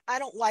growing. I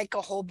don't like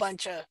a whole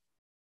bunch of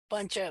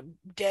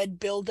dead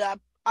buildup.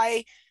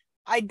 I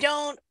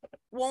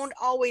won't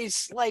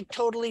always like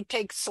totally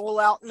take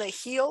sole out in the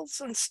heels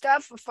and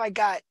stuff if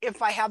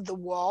I have the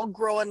wall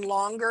growing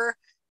longer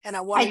and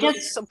I want to really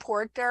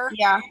support there.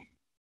 Yeah.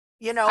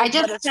 I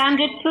just send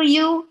it to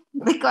you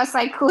because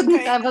I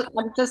couldn't I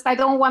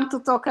don't want to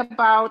talk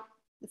about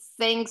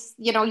things,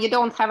 you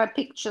don't have a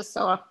picture,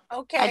 so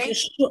I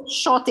just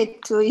shot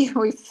it to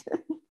you.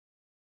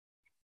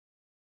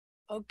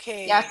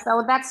 Okay. Yeah,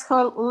 so that's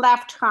her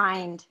left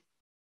hind.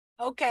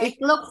 Okay. It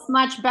looks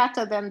much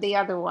better than the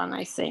other one,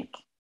 I think.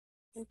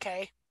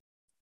 Okay.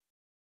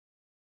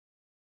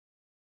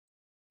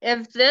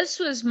 If this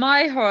was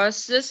my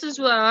horse, this is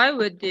what I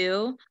would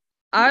do.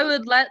 I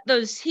would let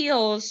those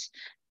heels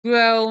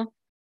grow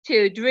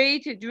to 3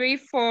 to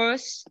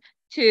 3/4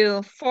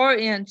 to 4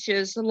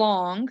 inches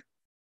long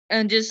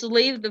and just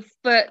leave the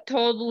foot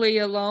totally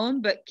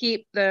alone, but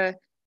keep the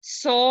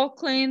sole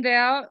cleaned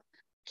out,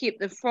 keep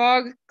the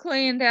frog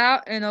cleaned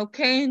out, and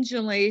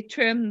occasionally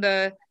trim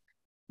the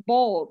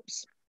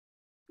bulbs.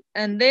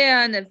 And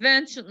then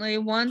eventually,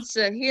 once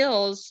the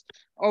heels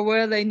are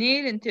where they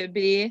needed to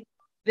be,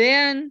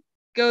 then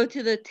go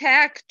to the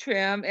tack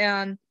trim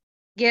and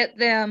get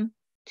them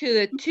to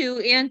the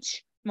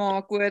 2-inch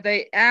mark where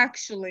they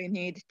actually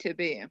need to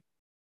be.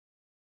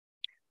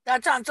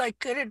 That sounds like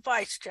good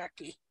advice,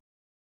 Jackie.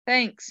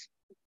 Thanks.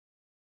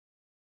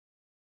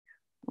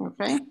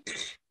 Okay.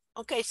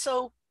 Okay,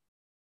 so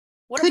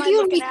what am I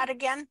looking at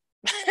again?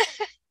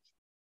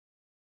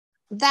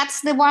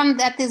 That's the one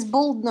that is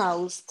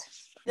bull-nosed.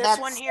 This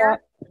one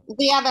here?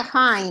 The other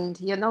hind,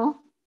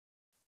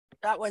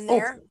 That one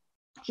there? Oh,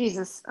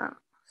 Jesus. Oh,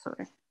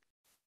 sorry.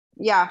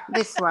 Yeah,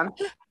 this one.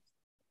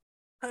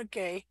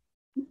 Okay.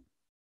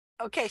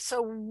 Okay,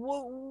 so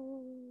what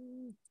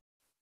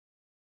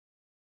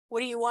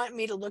do you want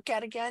me to look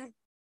at again?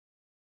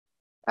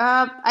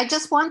 I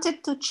just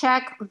wanted to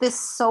check this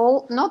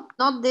sole,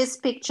 not this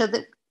picture,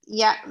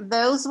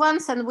 those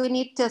ones, and we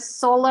need the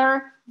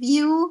solar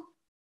view.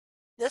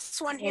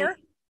 This one here?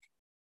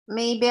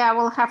 Maybe I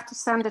will have to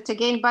send it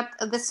again, but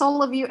the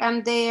solar view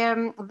and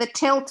the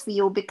tilt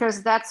view,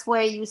 because that's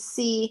where you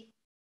see.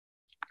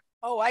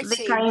 Oh, I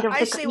see.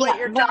 I see what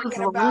you're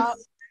talking about.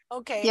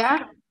 Okay.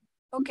 Yeah.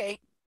 Okay.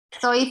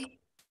 So if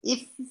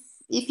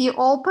you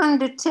open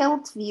the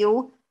tilt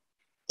view,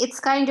 it's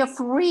kind of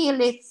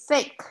really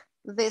thick.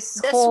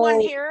 This whole one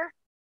here?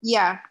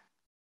 Yeah.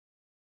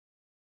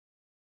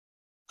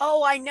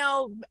 Oh, I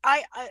know.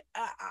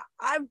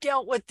 I've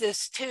dealt with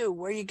this too,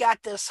 where you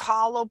got this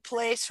hollow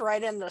place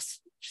right in the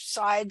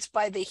sides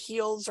by the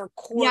heels or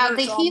Yeah,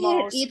 quarters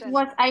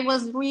almost. I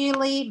was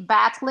really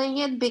battling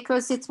it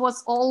because it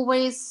was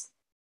always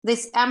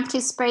this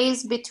empty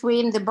space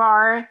between the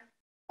bar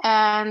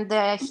and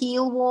the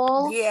heel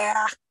wall.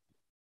 Yeah.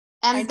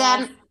 And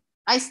then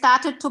I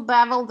started to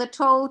bevel the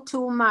toe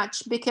too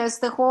much because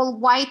the whole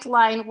white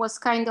line was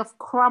kind of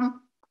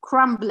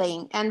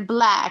crumbling and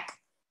black.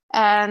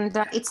 And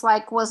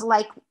was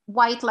like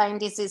white line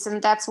disease,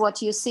 and that's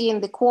what you see in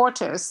the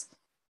quarters.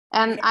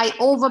 And I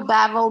over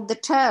beveled the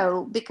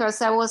toe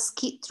because I was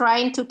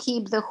trying to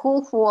keep the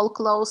hoof wall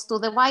close to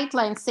the white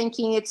line,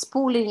 thinking it's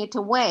pulling it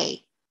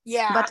away.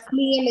 Yeah. But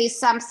clearly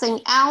something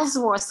else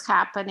was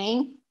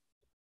happening.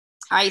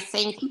 I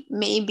think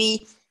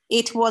maybe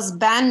it was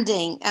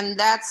bending, and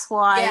that's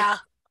why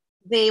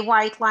the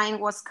white line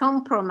was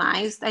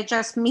compromised. I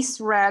just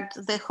misread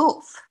the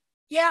hoof.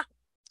 Yeah,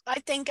 I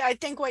think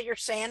what you're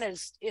saying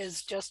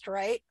is just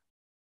right.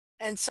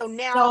 And so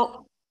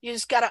now you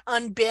just got to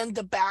unbend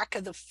the back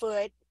of the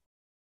foot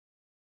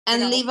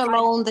and leave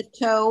alone the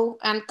toe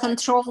and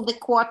control the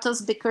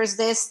quarters because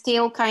they're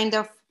still kind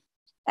of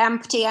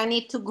empty. I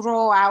need to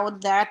grow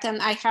out that,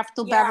 and I have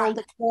to bevel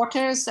the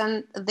quarters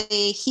and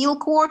the heel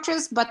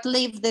quarters, but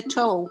leave the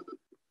toe.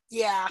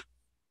 Yeah.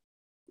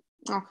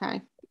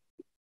 Okay.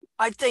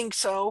 I think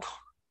so.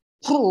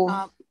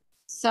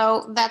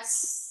 So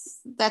that's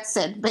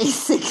it,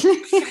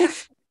 basically.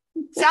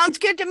 Sounds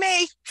good to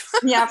me.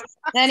 Yeah.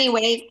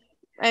 Anyway,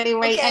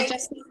 Okay. I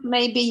just think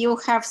maybe you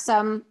have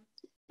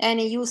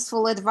any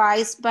useful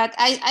advice, but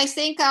I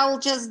think I'll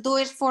just do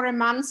it for a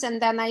month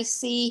and then I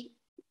see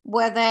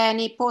whether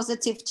any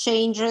positive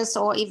changes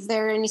or if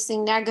there's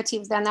anything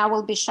negative, then I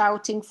will be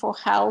shouting for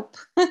help.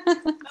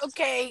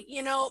 Okay,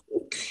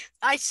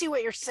 I see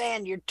what you're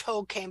saying. Your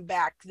toe came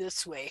back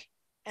this way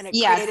and it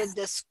created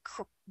this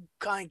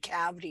kind of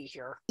cavity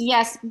here.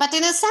 Yes, but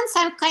in a sense,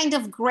 I'm kind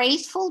of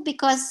grateful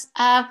because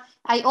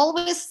I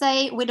always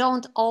say we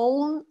don't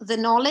own the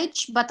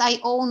knowledge, but I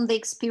own the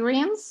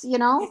experience,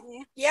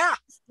 Mm-hmm. Yeah.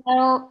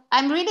 So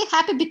I'm really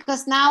happy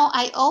because now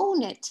I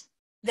own it.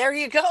 There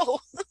you go.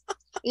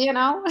 I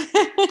now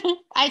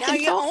can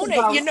you talk own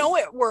about it.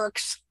 It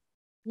works.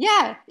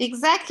 Yeah,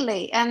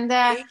 exactly. And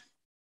that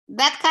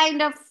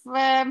kind of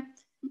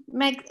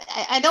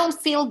I don't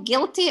feel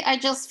guilty. I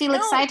just feel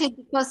excited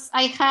because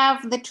I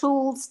have the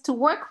tools to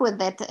work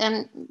with it.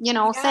 And,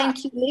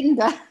 thank you,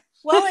 Linda.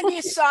 Well, and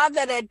you saw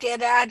that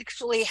it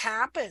actually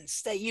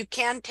happens, that you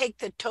can take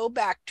the toe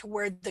back to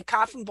where the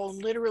coffin bone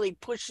literally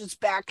pushes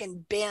back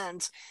and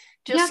bends.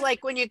 Just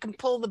like when you can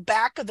pull the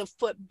back of the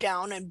foot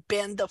down and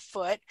bend the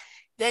foot,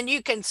 then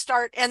you can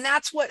start. And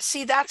that's what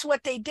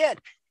they did.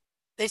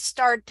 They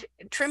start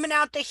trimming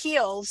out the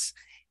heels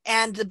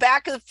and the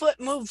back of the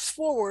foot moves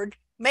forward,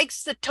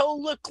 makes the toe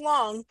look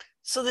long.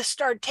 So they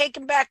start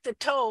taking back the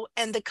toe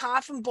and the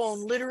coffin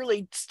bone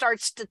literally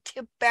starts to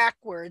tip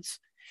backwards.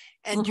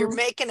 And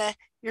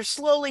you're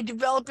slowly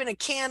developing a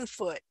can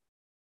foot,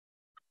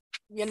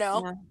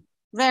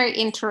 Very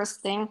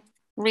interesting.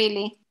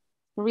 Really,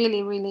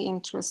 really, really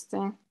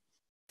interesting.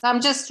 So I'm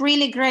just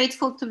really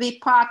grateful to be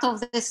part of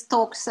this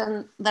talks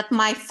and that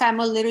my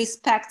family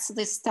respects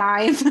this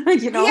time,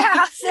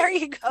 Yeah, there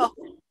you go.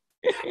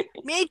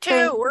 Me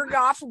too. We're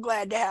awful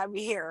glad to have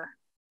you here.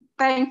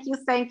 Thank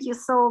you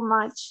so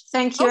much.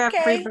 Thank you,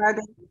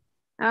 everybody.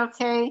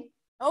 Okay.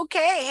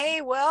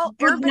 Hey, well,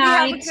 everybody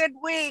have a good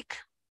week.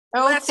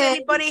 Unless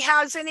anybody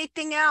has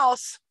anything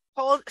else,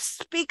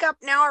 speak up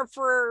now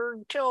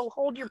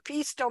hold your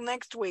peace till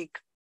next week.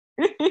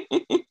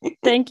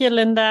 Thank you,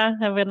 Linda.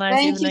 Have a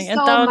nice evening. And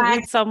don't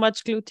eat so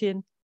much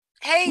gluten.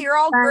 Hey, you're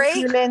all great.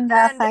 Thank you,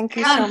 Linda. Thank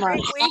you so much.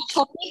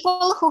 For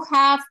people who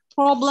have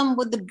problem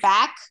with the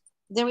back,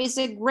 there is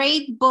a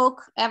great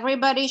book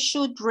everybody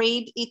should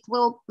read. It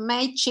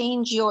may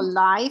change your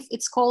life.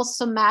 It's called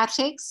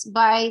Somatics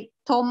by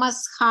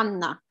Thomas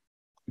Hanna.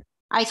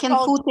 I can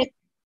put it.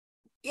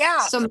 Yeah.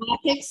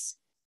 Somatics.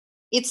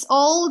 It's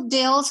all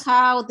deals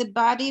how the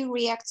body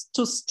reacts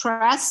to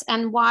stress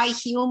and why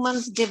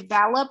humans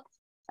develop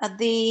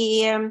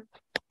the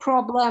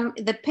problem,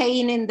 the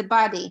pain in the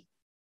body.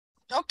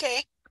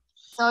 Okay.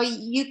 So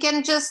you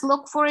can just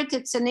look for it.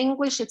 It's in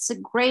English. It's a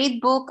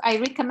great book. I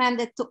recommend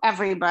it to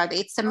everybody.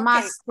 It's a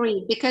must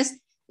read because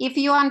if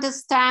you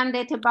understand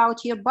it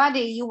about your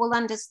body, you will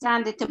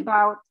understand it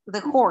about the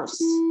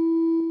horse.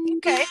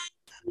 Okay.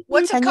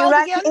 What's it called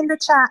again? Can you write it in the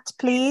chat,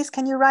 please?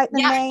 Can you write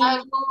the name in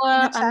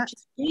the chat? I'm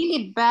just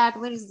really bad.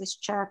 Where is this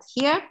chat?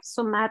 Here,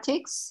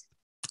 Somatics.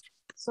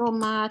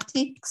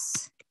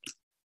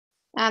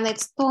 And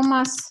it's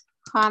Thomas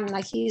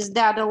Hanna. He's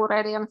dead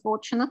already,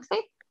 unfortunately.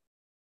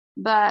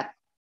 But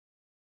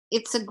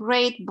it's a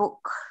great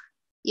book.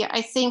 Yeah,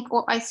 I think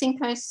I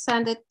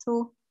send it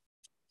to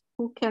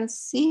who can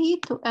see,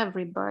 to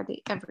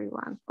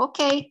everyone.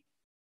 Okay,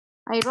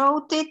 I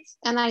wrote it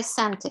and I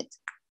sent it.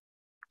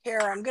 Here,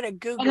 I'm gonna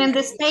Google. And in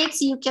the States,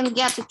 you can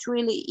get it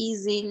really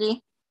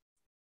easily.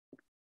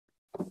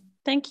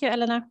 Thank you,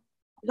 Elena.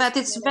 But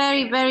it's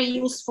very, very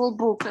useful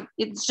book.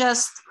 It's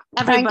just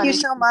everybody. Thank you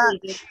so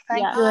much.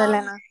 Thank you,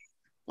 Elena.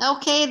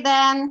 Okay,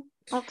 then.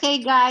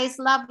 Okay, guys,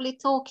 lovely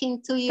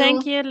talking to you.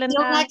 Thank you, Linda.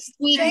 See you next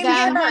week. Thank you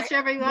so much,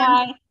 everyone.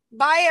 Bye.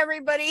 Bye,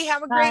 everybody.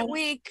 Have a great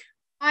week.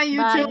 Bye, you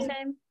Bye. too.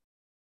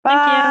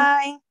 Thank you.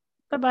 Bye.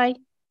 Bye-bye.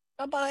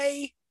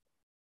 Bye-bye.